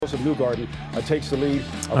Takes the lead.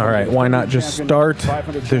 All right, why not just start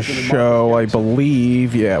the show? I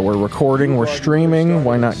believe, yeah, we're recording, we're streaming.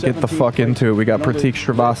 Why not get the fuck into it? We got Prateek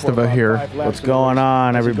Srivastava here. What's going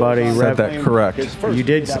on, everybody? Said that correct. You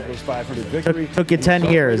did. Took you 10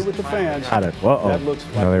 years. Got it. Oh,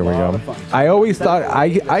 there we go. I always thought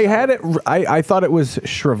I had it. I thought it was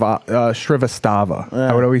Srivastava.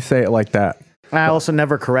 I would always say it like that. I also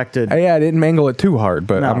never corrected. Yeah, I didn't mangle it too hard,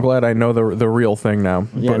 but no. I'm glad I know the real thing now.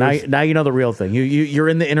 Yeah, now you know the real thing. You're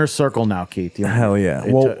in the inner circle now, Keith. Hell yeah.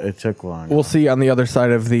 It took long. We'll see on the other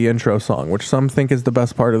side of the intro song, which some think is the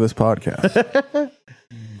best part of this podcast.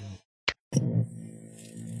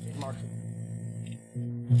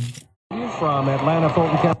 From Atlanta,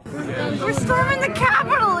 Fulton County. We're storming the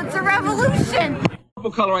Capitol. It's a revolution.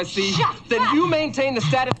 Purple color I see. Then you maintain the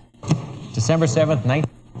status. December 7th, 9th.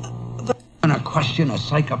 I'm gonna question a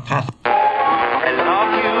psychopath. I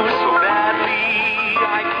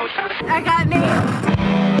got named.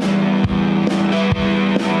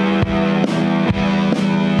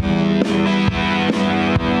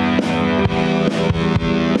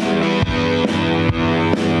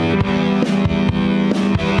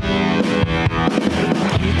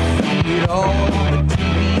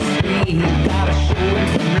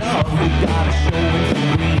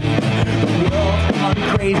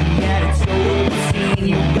 Crazy and it's so obscene.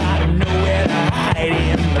 You gotta know where to hide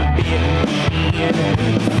in the big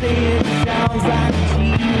machine. Say it sounds like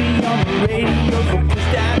TV on the radio, so push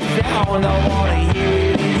that down. I wanna hear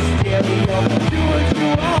it in stereo. Do what you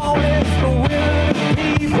want, it's the will of the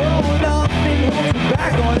people. Nothing holds you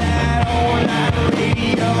back on that all-night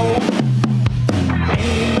radio.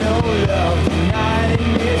 Ain't no love tonight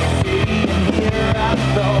in this city, and here I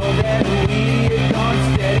thought that we had gone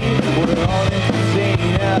steady. We're all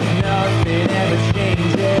entertained, nothing ever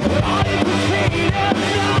changes. We're all entertained,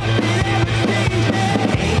 nothing ever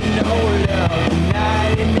changes. Ain't no love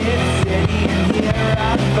tonight in this city, and here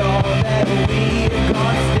I thought that we had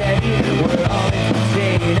gone steady. We're all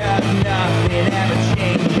entertained, nothing ever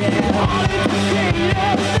changes. We're all entertained,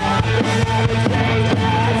 nothing ever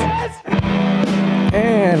changes.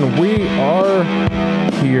 And we are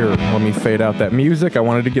here. Let me fade out that music. I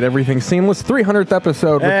wanted to get everything seamless. 300th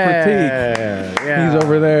episode with Prateek. Yeah. He's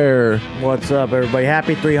over there. What's up, everybody?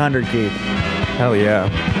 Happy 300, Keith. Hell yeah.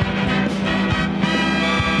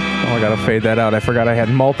 Oh, I gotta fade that out. I forgot I had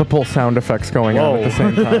multiple sound effects going on at the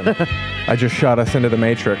same time. I just shot us into the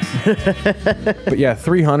Matrix. But yeah,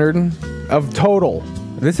 300 of total.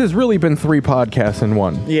 This has really been 3 podcasts in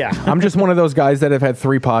one. Yeah. I'm just one of those guys that have had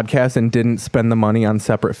 3 podcasts and didn't spend the money on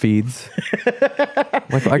separate feeds.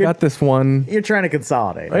 Like, I got this one. You're trying to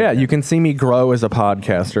consolidate. Oh, yeah, you can see me grow as a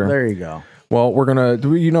podcaster. There you go. Well, we're going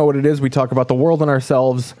to, you know what it is? We talk about the world and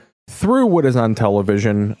ourselves through what is on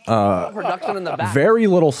television. Production in the back. Very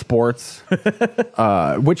little sports,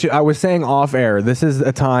 which I was saying off air. This is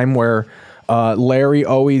a time where Larry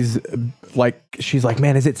always, she's like,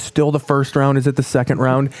 man, is it still the first round? Is it the second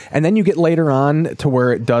round? And then you get later on to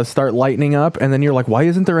where it does start lightening up, and then you're like, why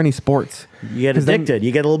isn't there any sports? You get addicted.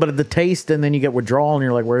 You get a little bit of the taste, and then you get withdrawal, and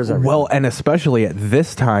you're like, where is that? Well, and especially at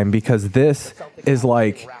this time, because this is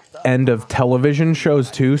like end of television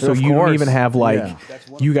shows too, so you don't even have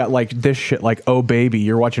you got like this shit like Oh Baby,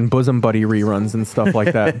 you're watching Bosom Buddy reruns and stuff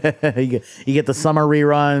like that. you get the summer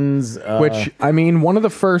reruns, which I mean, one of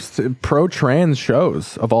the first pro-trans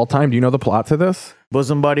shows of all time. Do you know the plot to this?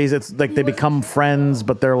 Bosom Buddies. It's like they become friends,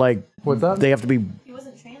 but they're like, what's that? They have to be.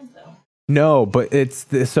 No, but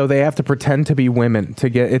so they have to pretend to be women to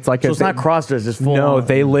get. It's like so it's not cross-dressed. It's full. No,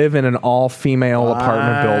 they live in an all-female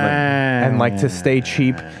apartment building, and like to stay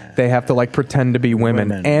cheap, they have to like pretend to be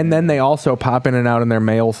women, and then they also pop in and out in their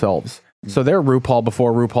male selves. So they're RuPaul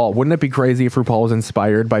before RuPaul. Wouldn't it be crazy if RuPaul was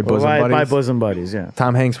inspired by Bosom Buddies? By Bosom Buddies, yeah.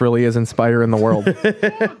 Tom Hanks really is inspiring the world.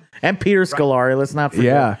 And Peter Scolari, let's not forget.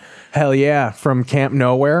 Yeah. Hell yeah. From Camp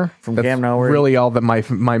Nowhere. Camp Nowhere. Really all that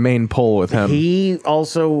my main pull with him. He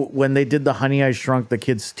also, when they did the Honey, I Shrunk the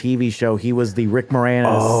Kids TV show, he was the Rick Moranis.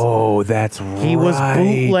 Oh, that's right. He was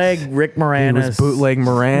bootleg Rick Moranis. He was bootleg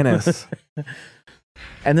Moranis.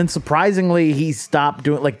 And then surprisingly, he stopped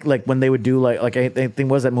doing like when they would do like I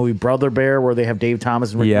think was that movie Brother Bear where they have Dave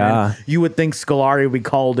Thomas and Rick Moranis. You would think Scolari would be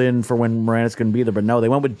called in for when Moranis couldn't be there, but no, they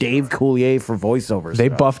went with Dave Coulier for voiceovers. They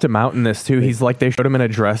buffed him out in this too. He's like, they showed him in a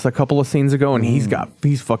dress a couple of scenes ago, and he's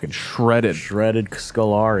fucking shredded. Shredded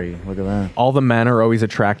Scolari. Look at that. All the men are always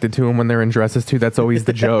attracted to him when they're in dresses too. That's always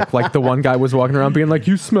the joke. Like the one guy was walking around being like,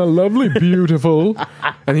 "You smell lovely, beautiful,"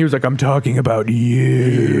 and he was like, "I'm talking about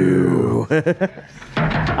you."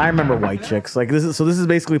 I remember White Chicks. Like this is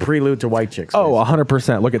basically prelude to White Chicks. Oh,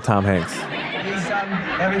 100%. Look at Tom Hanks.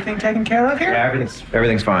 Everything taken care of here? Yeah,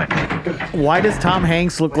 everything's fine. Why does Tom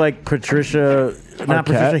Hanks look like Patricia? Not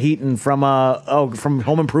Patricia Heaton from from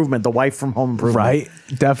Home Improvement, the wife from Home Improvement. Right?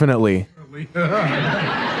 Definitely. Look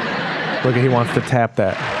at he wants to tap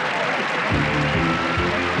that.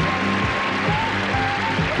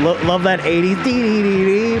 Love that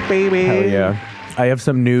 80s baby. Hell yeah. I have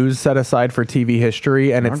some news set aside for TV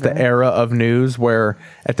history, and it's the era of news where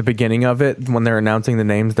at the beginning of it, when they're announcing the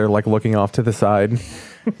names, they're like looking off to the side.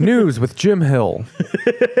 News with Jim Hill.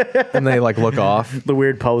 And they like look off. The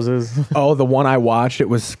weird poses. Oh, the one I watched, it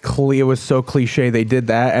was so cliche they did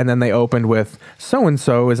that, and then they opened with,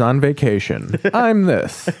 so-and-so is on vacation. I'm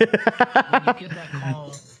this. When you get that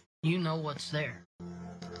call, you know what's there.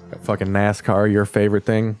 Fucking NASCAR, your favorite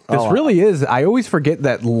thing. This really is. I always forget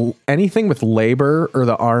that anything with labor or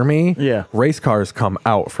the army, race cars come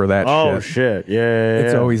out for that shit. Oh, shit.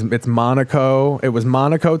 Yeah. It's Monaco. It was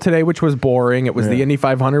Monaco today, which was boring. It was the Indy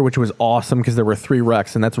 500, which was awesome because there were 3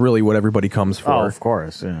 wrecks, and that's really what everybody comes for. Oh, of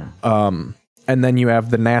course, yeah. And then you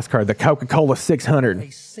have the NASCAR, the Coca-Cola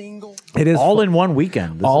 600. It is all in one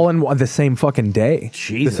weekend. In the same fucking day.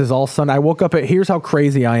 Jesus. This is all Sunday. I woke up here's how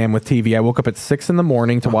crazy I am with TV. I woke up at 6 in the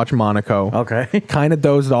morning to watch Monaco. Okay. Kind of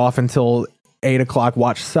dozed off until 8 o'clock,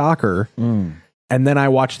 watched soccer. And then I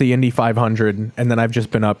watched the Indy 500. And then I've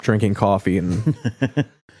just been up drinking coffee and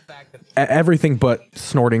everything but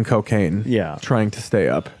snorting cocaine. Yeah. Trying to stay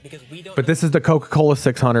up. But this is the Coca-Cola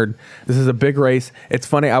 600. This is a big race. It's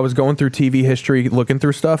funny. I was going through TV history, looking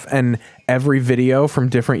through stuff, and every video from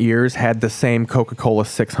different years had the same Coca-Cola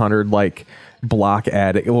 600 like block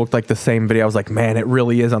ad. It looked like the same video. I was like, man, it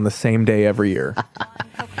really is on the same day every year.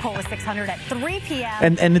 Coca-Cola 600 at 3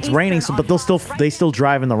 p.m. And it's raining, but they still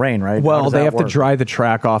drive in the rain, right? Well, they have to dry the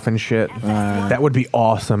track off and shit. That would be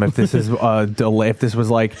awesome if this is a delay. If this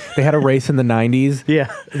was like they had a race in the 90s.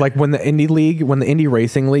 Yeah. Like when the Indy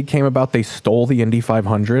Racing League came about, they stole the Indy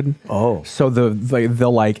 500. Oh. So the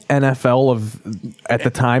like NFL at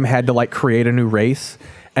the time had to like create a new race.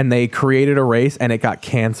 And they created a race, and it got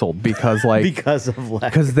canceled because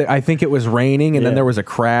I think it was raining, and then there was a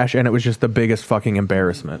crash, and it was just the biggest fucking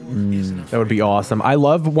embarrassment. That would be awesome. I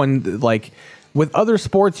love when like with other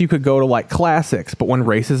sports you could go to like classics, but when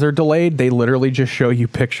races are delayed, they literally just show you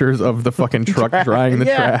pictures of the fucking truck drying the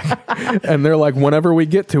track, and they're like, whenever we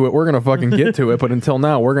get to it, we're gonna fucking get to it, but until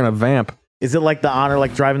now, we're gonna vamp. Is it like the honor,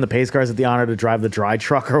 like driving the pace cars, is it the honor to drive the dry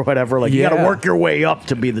truck or whatever? Like, you got to work your way up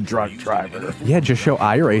to be the drunk driver. Yeah, just show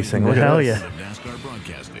iRacing. Hell yeah.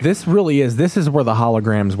 This really is. This is where the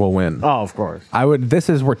holograms will win. Oh, of course. This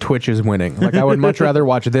is where Twitch is winning. Like, I would much rather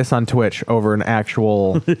watch this on Twitch over an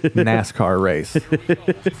actual NASCAR race. This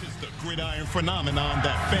is the gridiron phenomenon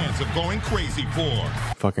that fans are going crazy for.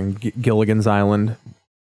 Fucking Gilligan's Island.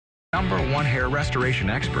 #1 hair restoration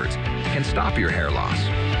experts can stop your hair loss.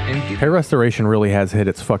 Hair restoration really has hit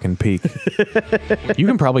its fucking peak. You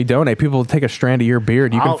can probably donate. People take a strand of your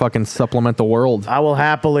beard. You can fucking supplement the world. I will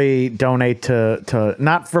happily donate to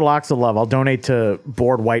not for locks of love. I'll donate to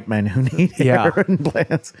bored white men who need hair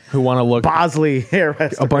implants. Who want to look Bosley hair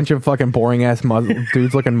restoration. A bunch of fucking boring ass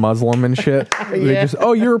dudes looking Muslim and shit. They just,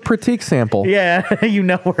 you're a Prateek sample. Yeah, you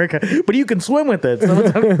know where. But you can swim with it.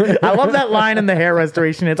 So I love that line in the hair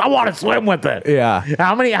restoration. It's I want to swim with it. Yeah.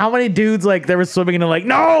 How many dudes like they were swimming and they're like,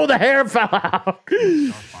 no, the hair fell out.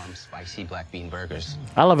 Farm spicy black bean burgers.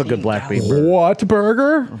 I love a good black bean burger. What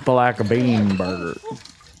burger? Black bean burger.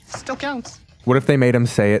 Still counts. What if they made him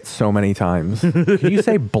say it so many times? Can you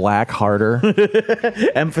say black harder?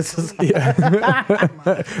 Emphasis.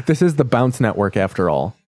 This is the Bounce Network after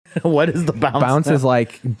all. What is the Bounce? Bounce is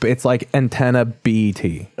like, it's like antenna BET.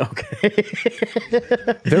 Okay.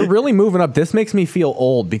 They're really moving up. This makes me feel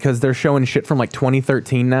old because they're showing shit from like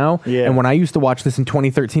 2013 now. Yeah. And when I used to watch this in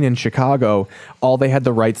 2013 in Chicago, all they had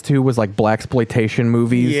the rights to was like blaxploitation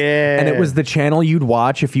movies. Yeah. And it was the channel you'd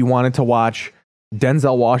watch if you wanted to watch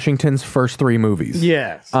Denzel Washington's first 3 movies.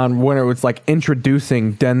 Yes. On when it was like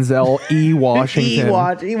introducing Denzel E.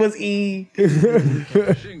 Washington. He was E.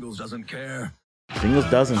 Shingles doesn't care.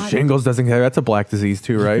 Shingles doesn't. Shingles doesn't care. That's a black disease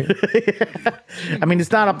too, right? I mean,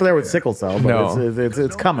 it's not up there with sickle cell, but No.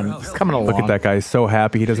 it's coming. It's coming along. Look at that guy. He's so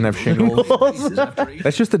happy he doesn't have shingles.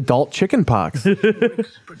 That's just adult chicken pox.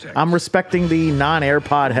 I'm respecting the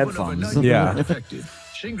non-AirPod headphones. Yeah. Effective.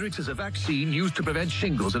 Shingrix is a vaccine used to prevent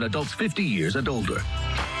shingles in adults 50 years and older.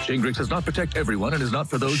 Shingrix does not protect everyone and is not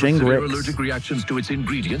for those with severe allergic reactions to its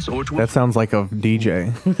ingredients or to... That sounds like a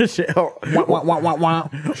DJ.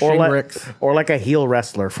 Or like a heel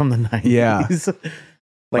wrestler from the 90s. Yeah.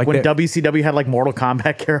 Like when WCW had like Mortal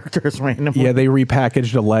Kombat characters randomly. Yeah, they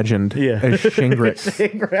repackaged a legend as Shingrix.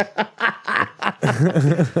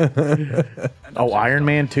 Oh, Iron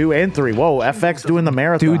Man 2 and 3. Whoa, FX doing the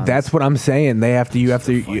marathon. Dude, that's what I'm saying.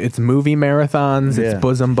 It's movie marathons, it's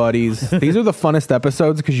Bosom Buddies. These are the funnest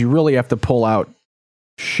episodes because you really have to pull out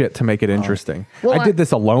shit to make it interesting. Well, I did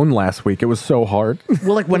this alone last week. It was so hard.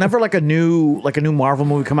 Well, like whenever like a new Marvel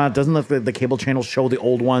movie come out, doesn't the cable channel show the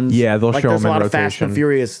old ones? Yeah, they'll like, show them in There's a lot rotation. of Fast and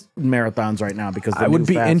Furious marathons right now because I would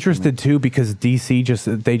be interested too because DC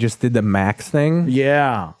just did the Max thing.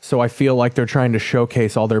 Yeah. So I feel like they're trying to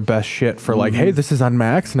showcase all their best shit for like, hey, this is on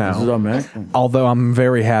Max now. This is on Max. Although I'm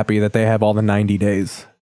very happy that they have all the 90 days.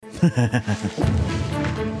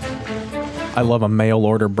 I love a mail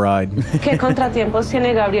order bride. ¿Qué contratiempos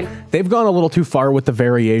tiene Gabriel? They've gone a little too far with the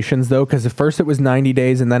variations though, because at first it was 90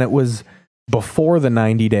 days and then it was before the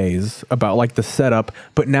 90 days about like the setup,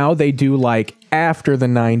 but now they do like after the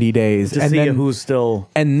 90 days. To see who's still.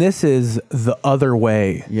 And this is the other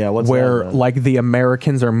way. Yeah, what's where that, like the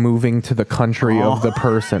Americans are moving to the country of the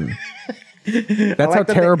person. That's like how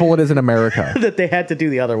that terrible it is in America. that they had to do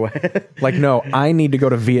the other way. Like, no, I need to go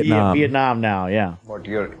to Vietnam. Yeah, Vietnam now, yeah. At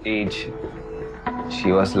your age,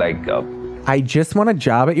 she was like, I just want a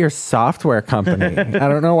job at your software company. I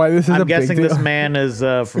don't know why this is I'm a big guessing deal. this man is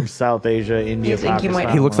from South Asia, India, Pakistan.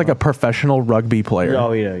 He looks like a professional rugby player.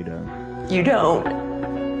 Oh, yeah, he does. You don't.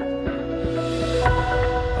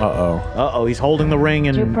 Uh-oh. Uh-oh, he's holding the ring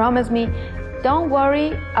and... You promised me, don't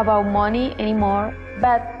worry about money anymore,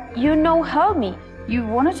 but you know help me. You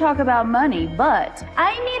want to talk about money, but...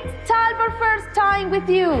 I need time for first time with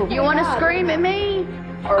you. You want to scream at me?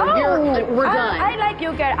 Or we're done. I like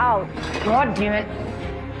you, get out. God damn it.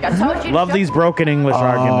 I told you. Love these broken English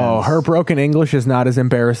arguments. Oh, her broken English is not as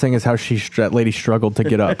embarrassing as how that lady struggled to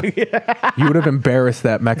get up. You would have embarrassed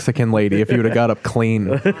that Mexican lady if you would have got up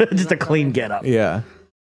clean. Just a clean get up. Yeah.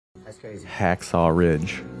 That's crazy. Hacksaw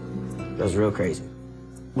Ridge. That was real crazy.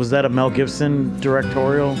 Was that a Mel Gibson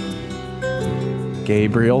directorial?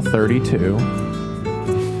 Gabriel, 32.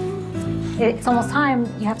 It's almost time.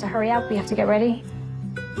 You have to hurry up. We have to get ready.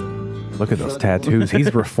 Look at those tattoos.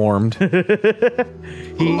 He's reformed. You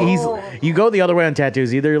go the other way on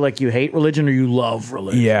tattoos. Either like you hate religion or you love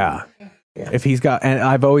religion. Yeah. If he's got, and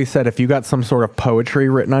I've always said, if you got some sort of poetry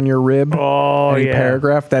written on your rib, any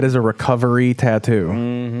paragraph, that is a recovery tattoo.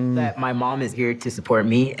 Mm-hmm. That my mom is here to support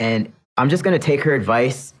me, and I'm just gonna take her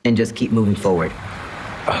advice and just keep moving forward.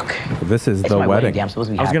 Okay. This is the wedding. I'm supposed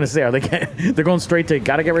to be I was gonna say, they're going straight to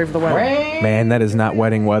gotta get ready for the wedding. Man, that is not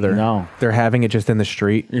wedding weather. No. They're having it just in the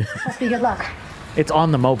street. Must be good luck. It's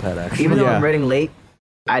on the moped, actually. Even though I'm running late,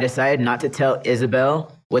 I decided not to tell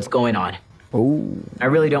Isabel what's going on. Ooh. I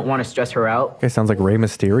really don't want to stress her out. Okay, sounds like Rey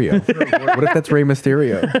Mysterio. What if that's Rey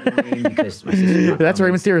Mysterio? Because my sister's not That's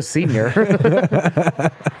Rey Mysterio Sr.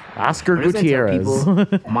 Oscar I'm just gonna tell Gutierrez. people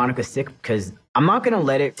Monica's sick because I'm not going to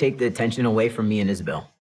let it take the attention away from me and Isabel.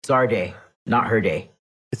 It's our day, not her day.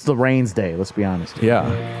 It's Lorraine's day, let's be honest. Yeah.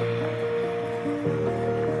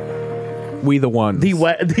 We the ones. The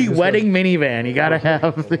wedding minivan. You gotta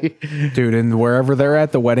have the... Dude, and wherever they're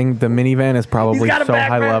at, the minivan is probably so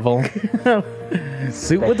high level.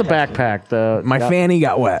 Suit with the backpack. My fanny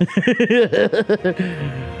got wet.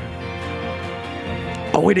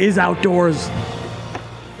 Oh, it is outdoors.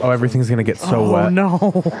 Oh, everything's gonna get so wet. Oh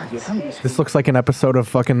no. This looks like an episode of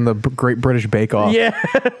fucking the Great British Bake Off. Yeah.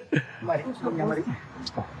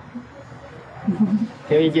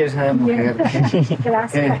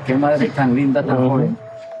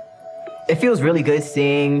 It feels really good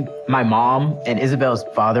seeing my mom and Isabel's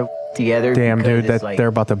father together. Damn, dude, it's like, they're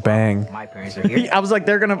about to bang. my parents are here. I was like,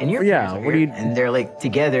 they're gonna. And your Yeah. parents are What do here, you? and they're like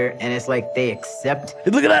together, and it's like they accept.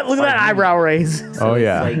 Look at that! Look at that eyebrow raise. Oh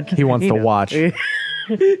yeah, like- he wants to watch.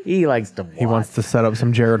 He likes to. He wants to set up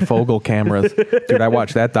some Jared Fogle cameras. Dude, I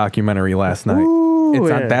watched that documentary last night.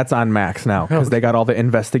 That's on Max now because they got all the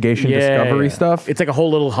investigation discovery stuff. It's like a whole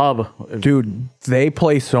little hub. Dude, they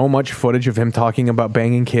play so much footage of him talking about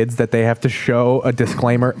banging kids that they have to show a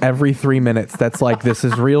disclaimer every 3 minutes. That's like, this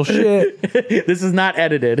is real shit. This is not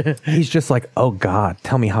edited. He's just like, oh God,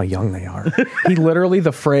 tell me how young they are. He literally,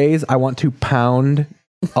 the phrase, I want to pound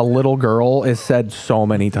a little girl is said so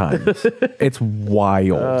many times. It's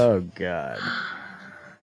wild. Oh God.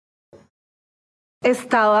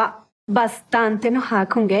 Estaba bastante enojada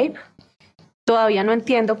con Gabe. Todavía no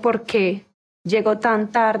entiendo por qué llegó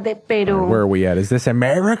tan tarde, pero Where are we at? Is this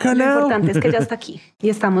America lo now? importante es que ya está aquí y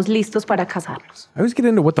estamos listos para casarnos. I always get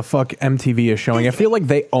into what the fuck MTV is showing. I feel like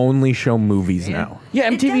they only show movies now. Yeah,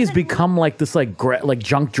 MTV has become like this, like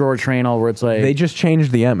junk drawer channel where it's like They just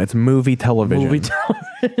changed the M. It's movie television. movie television.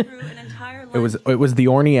 It was the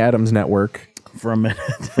Orny Adams Network for a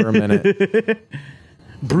minute.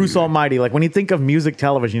 Bruce Almighty. Like when you think of music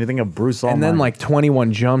television, you think of Bruce Almighty. And then like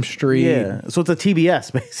 21 Jump Street. Yeah. So it's a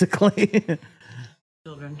TBS basically.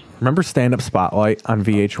 Remember Stand Up Spotlight on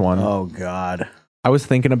VH1? Oh God. I was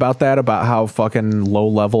thinking about that, about how fucking low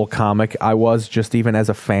level comic I was just even as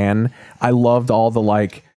a fan. I loved all the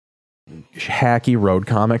like hacky road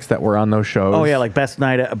comics that were on those shows. Oh yeah, like Best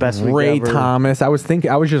Week Ray Ever. Thomas. I was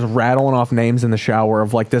just rattling off names in the shower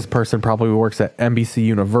of like, this person probably works at NBC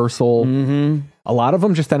Universal. Mm-hmm. A lot of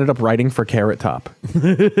them just ended up writing for Carrot Top.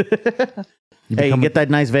 You get that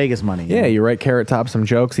nice Vegas money. Yeah, you write Carrot Top some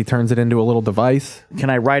jokes. He turns it into a little device. Can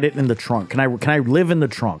I write it in the trunk? Can I live in the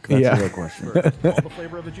trunk? That's the real question.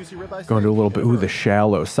 Going to a little bit. Ooh, The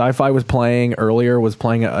Shallow. Sci-Fi was playing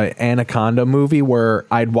an Anaconda movie where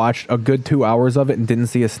I'd watched a good 2 hours of it and didn't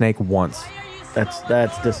see a snake once.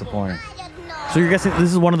 That's disappointing. So you're guessing this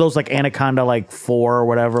is one of those like Anaconda like 4 or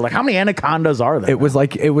whatever. Like how many anacondas are there? It was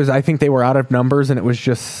I think they were out of numbers and it was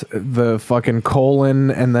just the fucking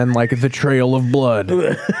colon and then like the trail of blood.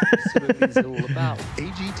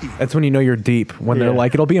 That's when you know you're deep. When they're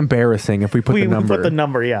like, it'll be embarrassing if we put the number. We put the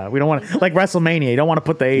number, yeah. We don't want to, like WrestleMania, you don't want to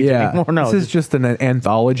put the age anymore. No. This is just an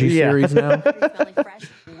anthology series now.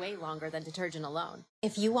 Way longer than detergent alone.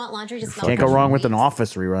 If you want laundry to smell, Can't go wrong with an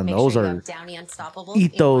Office rerun. Those are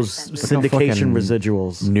eat those syndication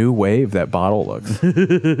residuals. New wave that bottle looks.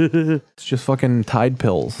 It's just fucking Tide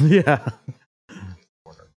pills. Yeah.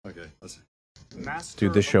 Okay, let's see.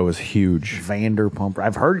 Dude, this show is huge. Vanderpump.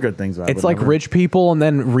 I've heard good things about it. It's like rich people, and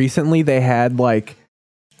then recently they had like,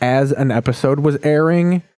 as an episode was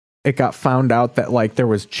airing, it got found out that like there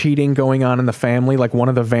was cheating going on in the family. Like one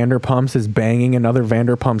of the Vanderpumps is banging another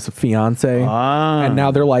Vanderpump's fiance. And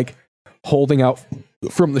now they're like holding out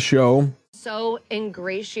from the show. So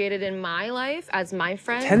ingratiated in my life as my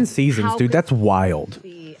friend. 10 seasons, dude. That's wild.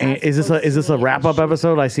 Is this a wrap up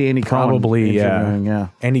episode? I see Andy Cohen. Probably, yeah.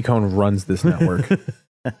 Andy Cohen runs this network.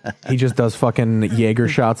 He just does fucking Jaeger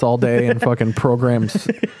shots all day and fucking programs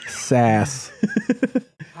sass.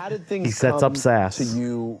 How did things He sets up sass. to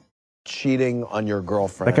you cheating on your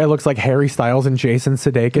girlfriend? That guy looks like Harry Styles and Jason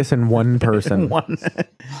Sudeikis in one person.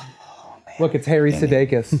 Look, it's Harry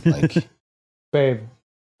Sudeikis. Like, babe.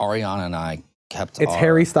 Ariana and I kept It's our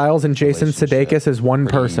Harry Styles and Jason Sudeikis as one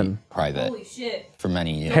person. private Holy shit. for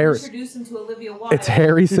many years. Harry- Introduce him to Olivia Wilde. It's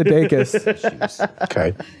Harry Sudeikis.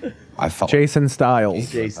 Okay. I felt Jason Styles.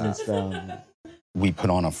 Jason Styles. we put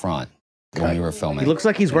on a front when we were filming. He looks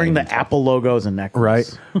like he's wearing the Apple logos and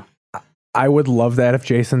necklace. Right. I would love that if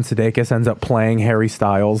Jason Sudeikis ends up playing Harry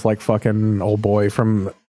Styles, like fucking old boy from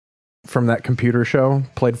that computer show,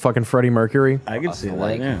 played fucking Freddie Mercury. I could see that.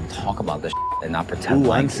 like Yeah. talk about this and not pretend Ooh,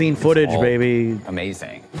 like unseen it's footage, all baby.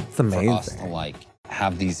 Amazing. It's amazing. For us to like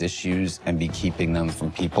have these issues and be keeping them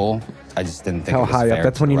from people. I just didn't think How it was high fair up?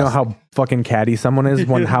 That's to when you the know rest how fucking catty someone is,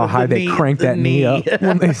 when how high they crank the that knee up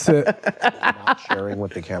when they sit. Not sharing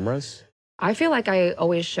with the cameras? I feel like I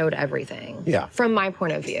always showed everything. Yeah. From my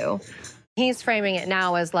point of view. He's framing it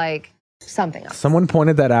now as like something else. Someone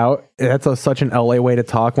pointed that out. That's such an LA way to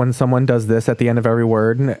talk when someone does this at the end of every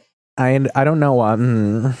word. I don't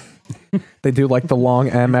know. They do like the long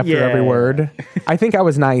M after every word. I think I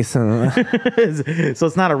was nice. So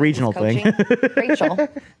it's not a regional thing. Rachel.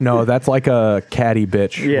 No, that's like a catty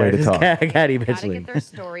bitch way to talk. Catty bitch. Gotta get their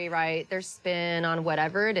story right, their spin on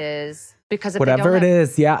whatever it is. Because if Whatever they it don't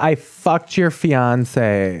is. Yeah, I fucked your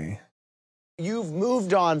fiance. You've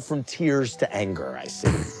moved on from tears to anger, I see.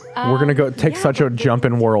 We're going to go take such a jump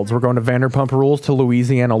in worlds. We're going to Vanderpump Rules to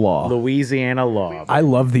Louisiana Law. Louisiana Law. I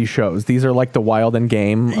love these shows. These are like the wild and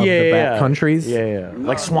game of the back countries. Yeah.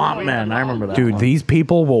 Like Swamp Men. I remember that. Dude, these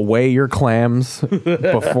people will weigh your clams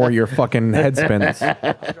before your fucking head spins. You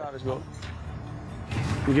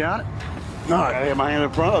got it? No, am I in the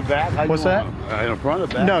front or back? What's that? In the front or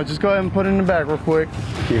back? No, just go ahead and put it in the back real quick.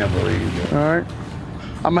 Can't believe it. All right.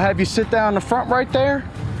 I'm gonna have you sit down in the front right there.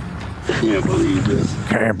 Can't believe this.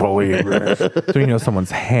 Can't believe this. So you know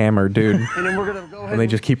someone's hammered, dude. And then we're gonna go ahead. And they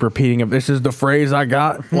just keep repeating, if this is the phrase I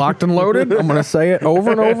got locked and loaded, I'm going to say it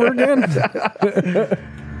over and over again.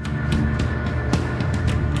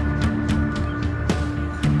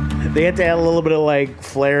 They had to add a little bit of like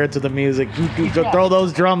flair to the music. Throw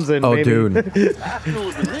those drums in, Oh, baby. dude.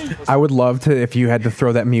 I would love to, if you had to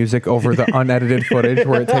throw that music over the unedited footage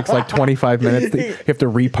where it takes like 25 minutes. You have to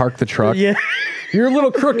repark the truck. Yeah. You're a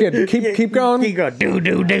little crooked. Keep going. Keep going. Do.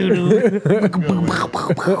 Thank you,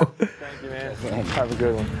 man. Have a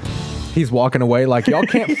good one. He's walking away like, y'all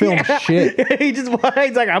can't film shit. He's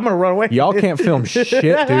like, I'm gonna run away. Y'all can't film shit,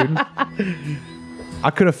 dude. I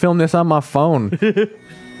could have filmed this on my phone.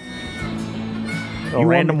 A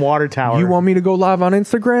random water tower. You want me to go live on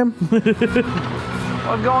Instagram?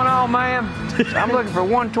 What's going on, man? I'm looking for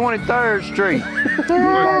 123rd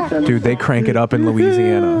Street. Dude, they crank it up in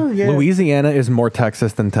Louisiana. Yeah. Louisiana is more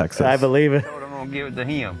Texas than Texas. I believe it. I'm gonna give it to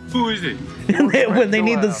him. Who is it? When they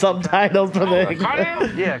need the subtitles for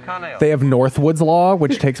the. Yeah, Connell. They have Northwoods Law,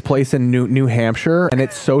 which takes place in New Hampshire, and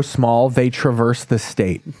it's so small they traverse the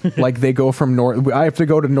state. Like they go from north. I have to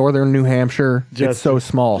go to northern New Hampshire. It's so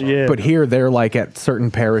small. Yeah. But here they're like at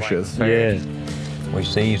certain parishes. Yeah. We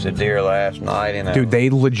seized a deer last night in a... Dude, they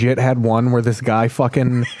legit had one where this guy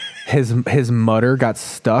fucking his mutter got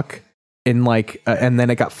stuck in like, and then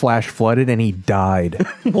it got flash flooded and he died.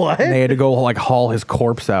 What? And they had to go like haul his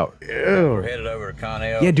corpse out. We're headed over to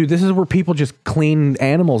Connell. Yeah, dude, this is where people just clean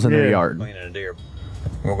animals in their yard. Cleaning a deer.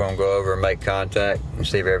 We're gonna go over and make contact and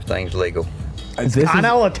see if everything's legal. Is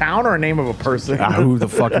Connell a town or a name of a person? Who the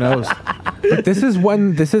fuck knows? But this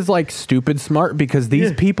is like stupid smart because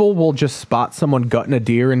these people will just spot someone gutting a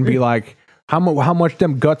deer and be like, how much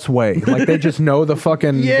them guts weigh? Like they just know the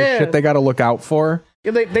fucking the shit they got to look out for.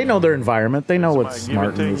 Yeah, they know their environment. They know what's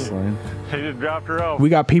smart in this land. He just dropped her off. We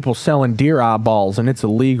got people selling deer eyeballs and it's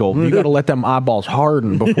illegal. You got to let them eyeballs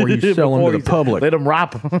harden before you sell them to the public. Let them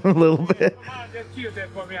rop a little bit. He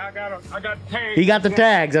got the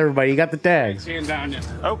tags, everybody. He got the tags.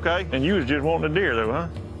 Okay. And you was just wanting a deer, though, huh?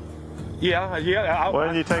 Yeah. Why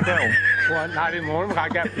didn't you take that one? Well, not anymore. I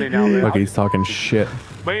got plenty down there. Look, he's talking shit.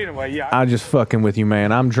 But anyway, yeah. I'm just fucking with you,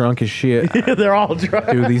 man. I'm drunk as shit. They're all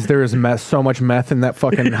drunk. Dude, there is so much meth in that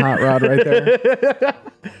fucking hot rod right there.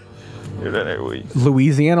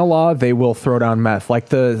 Louisiana law, they will throw down meth. Like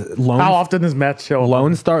the How often does meth show up?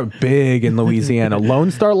 Lone Star, big in Louisiana.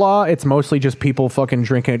 Lone Star law, it's mostly just people fucking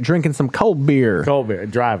drinking some cold beer. Cold beer,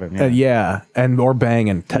 driving. Yeah, or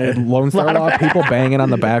banging. Lone Star law, people banging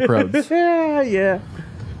on the back roads. Yeah.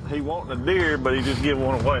 He wanting a deer, but he just give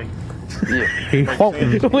one away. Yeah. He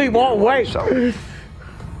won't wait. So,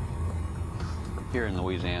 here in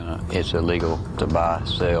Louisiana, it's illegal to buy,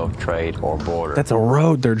 sell, trade, or border. That's a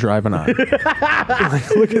road they're driving on. Like,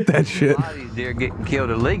 look at that shit. A lot of these deer getting killed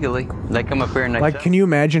illegally. They come up here and they Like, can you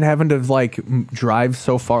imagine having to like drive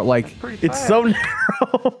so far? Like, it's so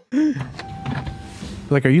narrow.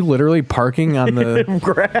 Like, are you literally parking on the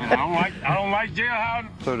I don't like jailhouse.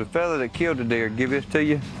 So the fella that killed the deer, give this to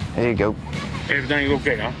you. There you go. Everything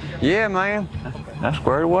okay, huh? Yeah, man. That's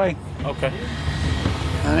squared away. Okay.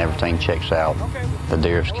 And everything checks out. The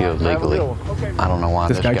deer's killed legally. I don't know why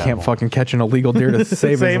this guy can't fucking catch an illegal deer to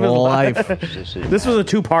save his life. This was a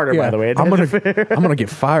two-parter, by the way. I'm gonna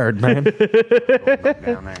get fired, man.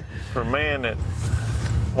 For a man that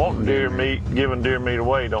wanting deer meat, giving deer meat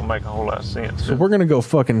away don't make a whole lot of sense. So we're gonna go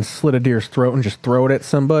fucking slit a deer's throat and just throw it at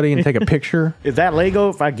somebody and take a picture. Is that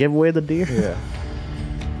legal if I give away the deer? Yeah.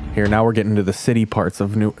 Here, now we're getting to the city parts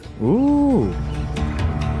of New... Ooh.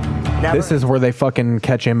 This is where they fucking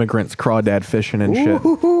catch immigrants crawdad fishing and shit.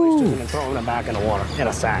 And throwing them back in the water in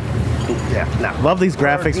a sack. Yeah, no. Love these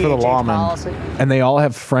graphics for the lawmen. And they all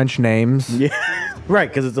have French names. Yeah. Right,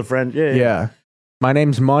 because it's a French... Yeah. My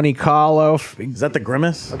name's Monte Carlo. Is that the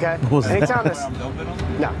Grimace? Okay. What was Anytime that?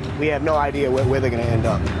 this... No, we have no idea where they're going to end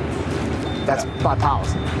up. That's by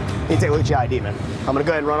policy. You take a look at your ID, man. I'm going to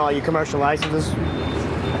go ahead and run all your commercial licenses.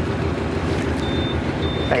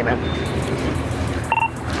 Hey, man.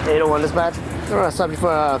 801 dispatch. We're on a subject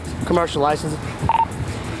for commercial license.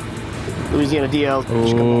 Louisiana DL.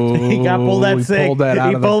 Ooh, he got pulled that sick. Pulled that out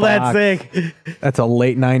he of the pulled that box. sick. That's a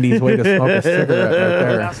late 90s way to smoke a cigarette right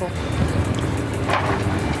there.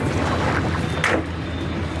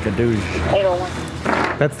 Kadoosh.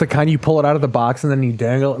 801. That's the kind you pull it out of the box and then you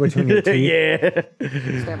dangle it between your teeth. Yeah.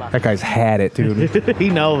 That guy's had it, dude. He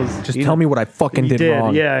knows. Just tell me what I fucking did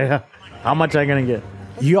wrong. Yeah. How much I gonna get?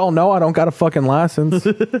 You all know I don't got a fucking license.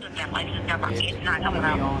 He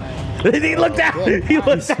looked out. He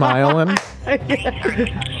looked He's smiling.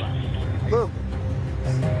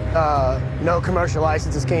 No commercial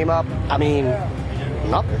licenses came up. I mean,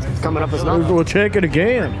 nothing. It's coming up as nothing. We'll check it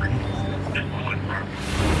again.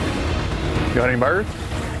 Got any birds?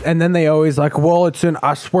 And then they always like, well, it's in,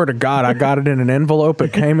 I swear to God, I got it in an envelope.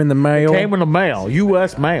 It came in the mail. It came in the mail.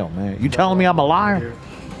 U.S. mail, man. You telling me I'm a liar?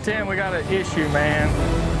 Tim, we got an issue, man.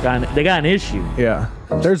 They got an issue. Yeah.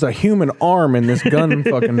 There's a human arm in this gun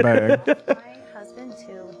fucking bag. My husband,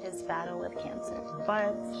 too, his battle with cancer,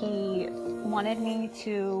 but he wanted me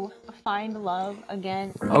to find love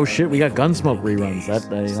again. Oh shit, we got Gunsmoke reruns.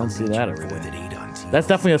 You don't see that every day. That's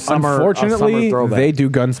definitely a summer. Unfortunately, throwback. they do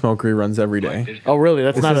Gunsmoke reruns every day. Oh really?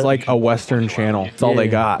 That's this not is like a Western channel. That's all they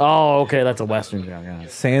got. Oh okay, that's a Western channel. Yeah.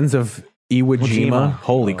 Sands of Iwo Jima.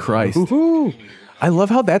 Holy Christ. Woohoo. I love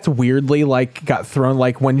how that's weirdly like got thrown.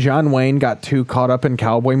 Like when John Wayne got too caught up in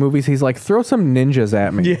cowboy movies, he's like, throw some ninjas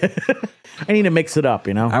at me. Yeah. I need to mix it up,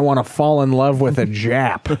 you know? I want to fall in love with a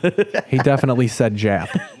Jap. He definitely said Jap.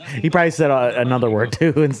 He probably said another word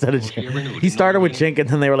too instead of Jink. He started with Jink, and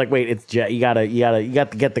then they were like, "Wait, it's Jap. You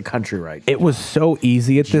gotta get the country right." It was so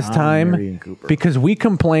easy at this time because we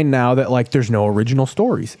complain now that like there's no original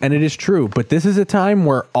stories, and it is true. But this is a time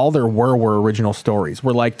where all there were original stories.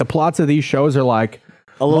 Where like the plots of these shows are like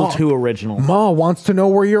a little too original. Ma wants to know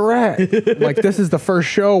where you're at. Like this is the first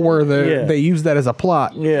show where they use that as a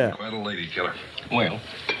plot. Yeah. Quite a lady killer. Well,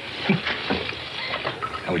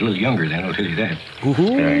 I was a little younger then, I'll tell you that.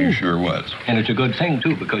 Yeah, you sure was. And it's a good thing,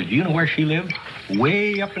 too, because do you know where she lived?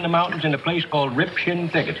 Way up in the mountains in a place called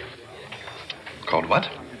Ripshin Thicket. Called what?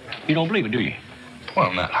 You don't believe it, do you?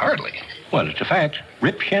 Well, not hardly. Well, it's a fact.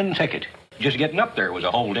 Ripshin Thicket. Just getting up there was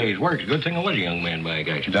a whole day's work. Good thing I was a young man, by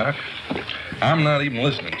gosh. Doc, I'm not even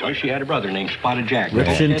listening to Well, she had a brother named Spotted Jack.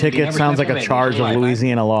 Ripshin Ticket sounds like a charge of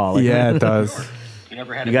Louisiana law. Like, Yeah, it does.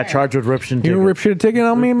 You got charged with Ripshin Ticket. You Ripshin Ticket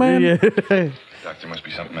on me, man? Yeah. Doc, there must be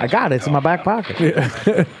something I got it. It's in my back pocket.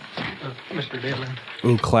 Mr. Devlin.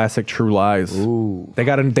 Ooh, classic True Lies. Ooh. They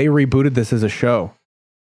rebooted this as a show.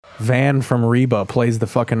 Van from Reba plays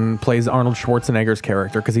Arnold Schwarzenegger's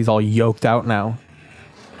character because he's all yoked out now.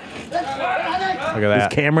 Look at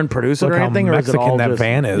that. Is Cameron producing Look or anything? how Or is it Mexican all that just,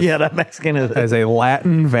 van is. Yeah, that Mexican is. As a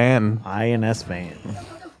Latin van. INS van.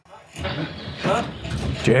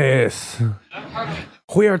 Yes.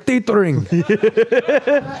 We are teetering.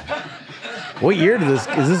 What year is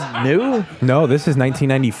this new? No, this is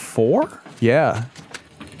 1994. Yeah.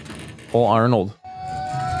 Old Arnold.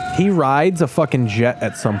 He rides a fucking jet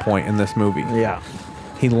at some point in this movie. Yeah.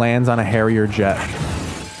 He lands on a Harrier jet.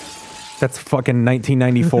 That's fucking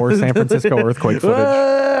 1994 San Francisco earthquake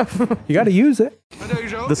footage. You got to use it.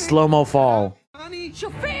 The slow-mo fall.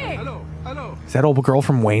 Is that old girl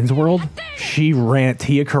from Wayne's World? She ran.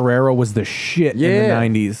 Tia Carrera was the shit in the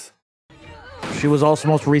 90s. She was also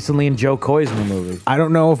most recently in Joe Coy's new movie. I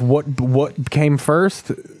don't know if what came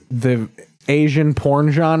first, the Asian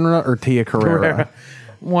porn genre or Tia Carrera.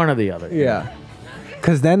 One or the other. Yeah.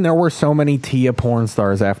 Because then there were so many Tia porn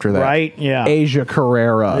stars after that. Right? Yeah. Asia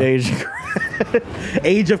Carrera. Age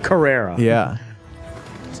of Carrera. Yeah.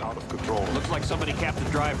 It's out of control. Looks like somebody capped the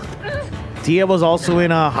driver. Tia was also in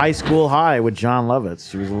High School High with John Lovitz.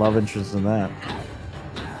 She was a love interest in that.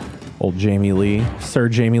 Old Jamie Lee. Sir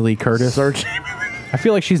Jamie Lee Curtis. I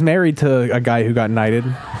feel like she's married to a guy who got knighted.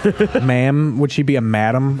 Ma'am, would she be a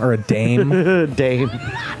madam or a dame? Dame.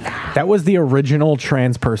 That was the original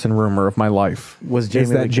trans person rumor of my life. Was Jamie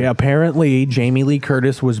Lee Curtis. Apparently Jamie Lee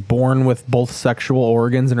Curtis was born with both sexual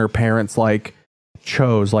organs and her parents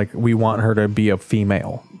chose we want her to be a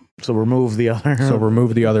female. So remove the other. So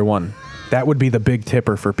remove the other one. That would be the big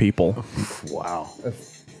tipper for people. Wow.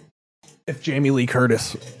 If Jamie Lee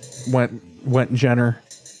Curtis went Jenner.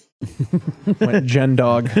 Went Jen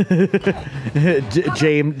Dog.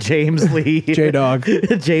 James Lee. J-Dog.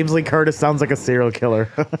 James Lee Curtis sounds like a serial killer.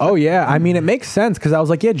 Oh, yeah. I mean, it makes sense because I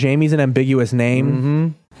was like, yeah, Jamie's an ambiguous name. Mm-hmm.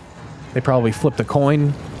 They probably flipped a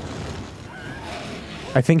coin.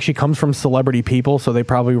 I think she comes from celebrity people, so they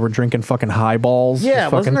probably were drinking fucking highballs. Yeah,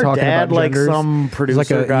 wasn't her dad like some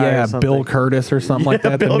producer guy? Yeah, or something? Bill Curtis or something like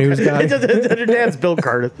that, the news guy. Her dad's Bill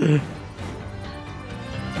Curtis.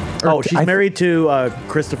 Oh, she's married to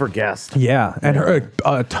Christopher Guest. Yeah, and her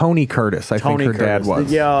Tony Curtis, I think her dad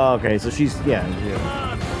was. Yeah, okay, so she's, yeah.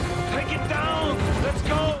 Take it down. Let's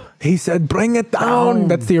go. He said, bring it down.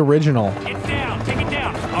 That's the original. Get down. Take it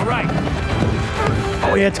down. All right.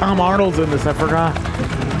 Oh, yeah, Tom Arnold's in this. I forgot.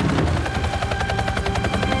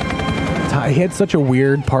 He had such a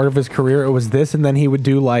weird part of his career. It was this, and then he would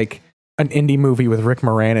do like an indie movie with Rick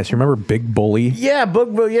Moranis. You remember Big Bully? Yeah,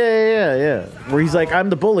 yeah. Where he's like, I'm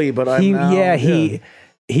the bully, but he's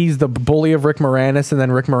the bully of Rick Moranis, and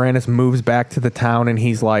then Rick Moranis moves back to the town, and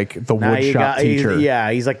he's like the woodshop teacher.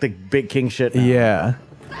 He's like the big king shit now. Yeah.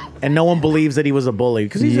 And no one believes that he was a bully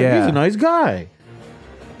because he's a nice guy.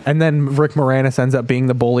 And then Rick Moranis ends up being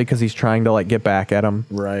the bully because he's trying to get back at him.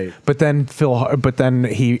 Right. But then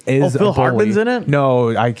he is. Phil Hartman's in it? No,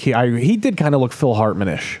 he did kind of look Phil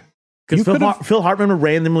Hartman-ish. Because Phil Hartman would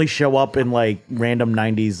randomly show up in random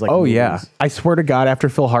 90s movies. Yeah. I swear to God, after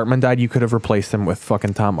Phil Hartman died, you could have replaced him with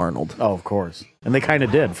fucking Tom Arnold. Oh, of course. And they kind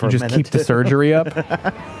of did for a minute. Just keep the surgery up.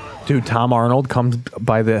 Dude, Tom Arnold comes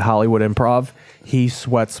by the Hollywood Improv. He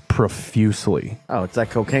sweats profusely. Oh, it's that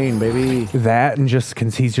cocaine, baby. That and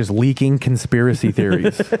he's just leaking conspiracy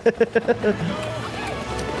theories.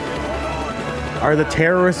 Are the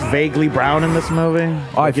terrorists vaguely brown in this movie?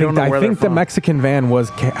 Oh, I think the Mexican van was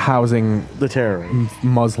housing the terrorists.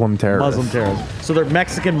 Muslim terrorists. Muslim terrorists. So they're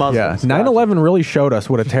Mexican Muslims. Yeah, 9/11 really showed us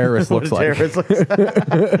what a terrorist looks like.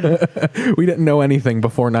 We didn't know anything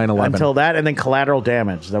before 9/11. Until that, and then Collateral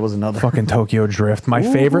Damage. That was another. Fucking Tokyo Drift. My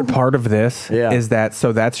favorite part of this is that,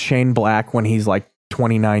 so that's Shane Black when he's like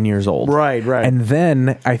 29 years old. Right. And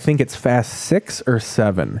then I think it's Fast 6 or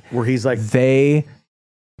 7. Where he's like... They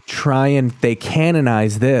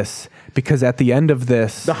canonize this because at the end of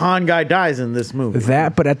this... The Han guy dies in this movie.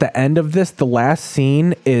 But at the end of this, the last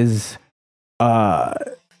scene is the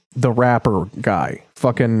rapper guy.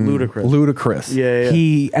 Fucking Ludacris. Yeah.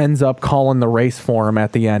 He ends up calling the race for him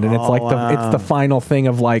at the end, and it's like it's the final thing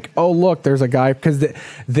of like, oh look, there's a guy, because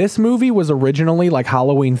this movie was originally like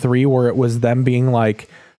Halloween 3, where it was them being like,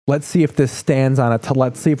 let's see if this stands on it.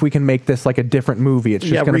 Let's see if we can make this like a different movie. It's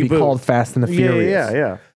just going to be called Fast and the Furious.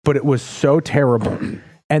 Yeah. But it was so terrible,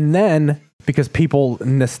 and then because people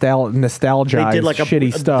nostalgize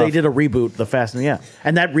shitty stuff, they did a reboot, the Fast and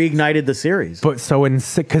and that reignited the series. But so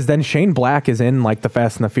because then Shane Black is in like the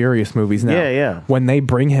Fast and the Furious movies now. Yeah. When they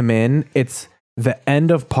bring him in, it's the end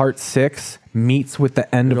of Part 6 meets with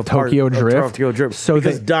the end of Tokyo Drift. So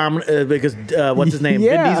because what's his name?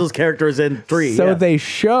 Vin Diesel's character is in 3. So they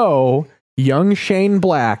show young Shane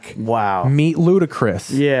Black meet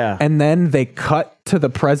Ludacris. Yeah. And then they cut to the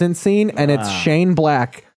present scene, and it's Shane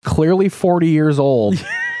Black, clearly 40 years old,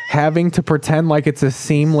 having to pretend like it's a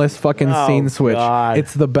seamless fucking scene switch. God.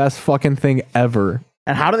 It's the best fucking thing ever.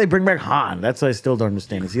 And how do they bring back Han? That's what I still don't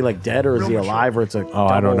understand. Is he like dead, or is he alive, or it's a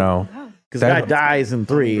I don't know. Because the guy dies in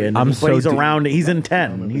 3, and he's around. He's in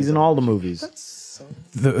 10. He's in all the movies.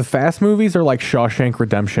 The Fast movies are like Shawshank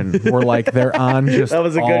Redemption, where like they're on just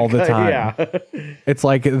all the time. Yeah. It's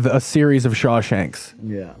like a series of Shawshanks.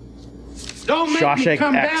 Yeah. Don't make me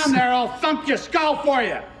come down there, I'll thump your skull for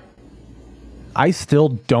you. I still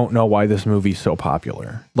don't know why this movie's so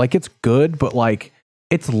popular. Like, it's good, but like,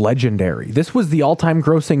 it's legendary. This was the all-time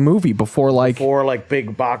grossing movie before like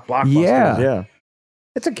big blockbusters. Yeah.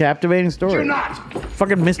 It's a captivating story. You're not.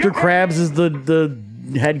 Fucking Mr. Krabs is the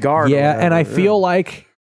head guard. Yeah, and I feel like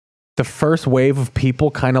the first wave of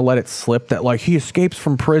people kind of let it slip that like he escapes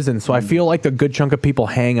from prison. So I feel like the good chunk of people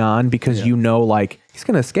hang on because like he's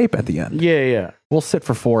going to escape at the end. Yeah. We'll sit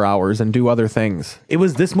for 4 hours and do other things. It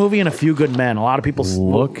was this movie and A Few Good Men. A lot of people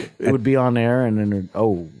it would be on there, and then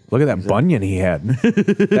look at that bunion he had.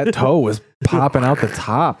 That toe was popping out the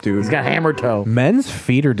top, dude. He's got hammer toe. Men's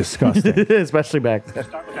feet are disgusting. Especially back then.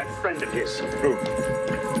 Start with that friend of his.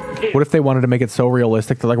 What if they wanted to make it so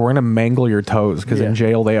realistic? They're like, we're going to mangle your toes, because in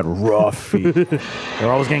jail they had rough feet.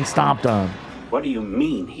 They're always getting stomped on. What do you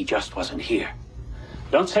mean he just wasn't here?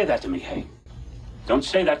 Don't say that to me, Hay. Don't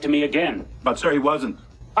say that to me again. But sir, he wasn't.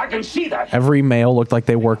 I can see that. Every male looked like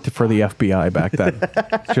they worked for the FBI back then.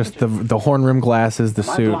 Just the horn rim glasses, the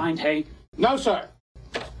Am suit. I blind, Hay? No, sir.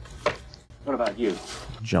 What about you?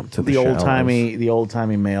 Jump to the the old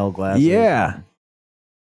timey male glasses. Yeah.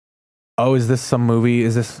 Oh, is this some movie?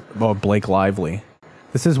 Is this Blake Lively?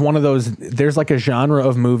 This is one of those. There's like a genre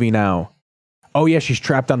of movie now. Oh yeah, she's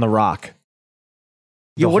trapped on the rock.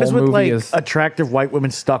 Yeah, what is with like attractive white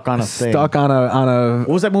women stuck on a thing? Stuck on a. What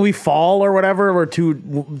was that movie Fall or whatever, where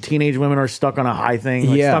 2 teenage women are stuck on a high thing?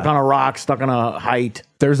 Like stuck on a rock, stuck on a height.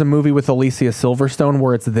 There's a movie with Alicia Silverstone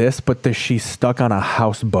where it's this, but she's stuck on a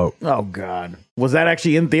houseboat. Oh God, was that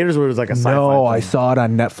actually in theaters, or was it like a sci-fi No, thing? I saw it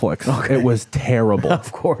on Netflix. Okay. It was terrible.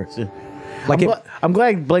 Of course. Like I'm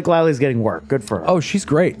glad Blake Lively's getting work. Good for her. Oh, she's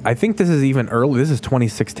great. I think this is even early. This is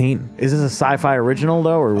 2016. Is this a sci-fi original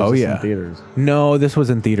though, or was this in theaters? No, this was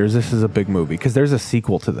in theaters. This is a big movie because there's a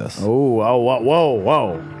sequel to this.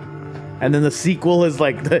 Whoa. And then the sequel is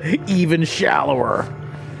like even shallower.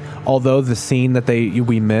 Although the scene that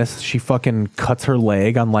we missed, she fucking cuts her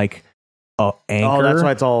leg on like a anchor. Oh, that's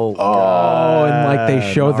why it's all. And like they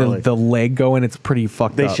show the leg go, and it's pretty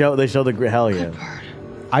fucked up. They show the hell yeah.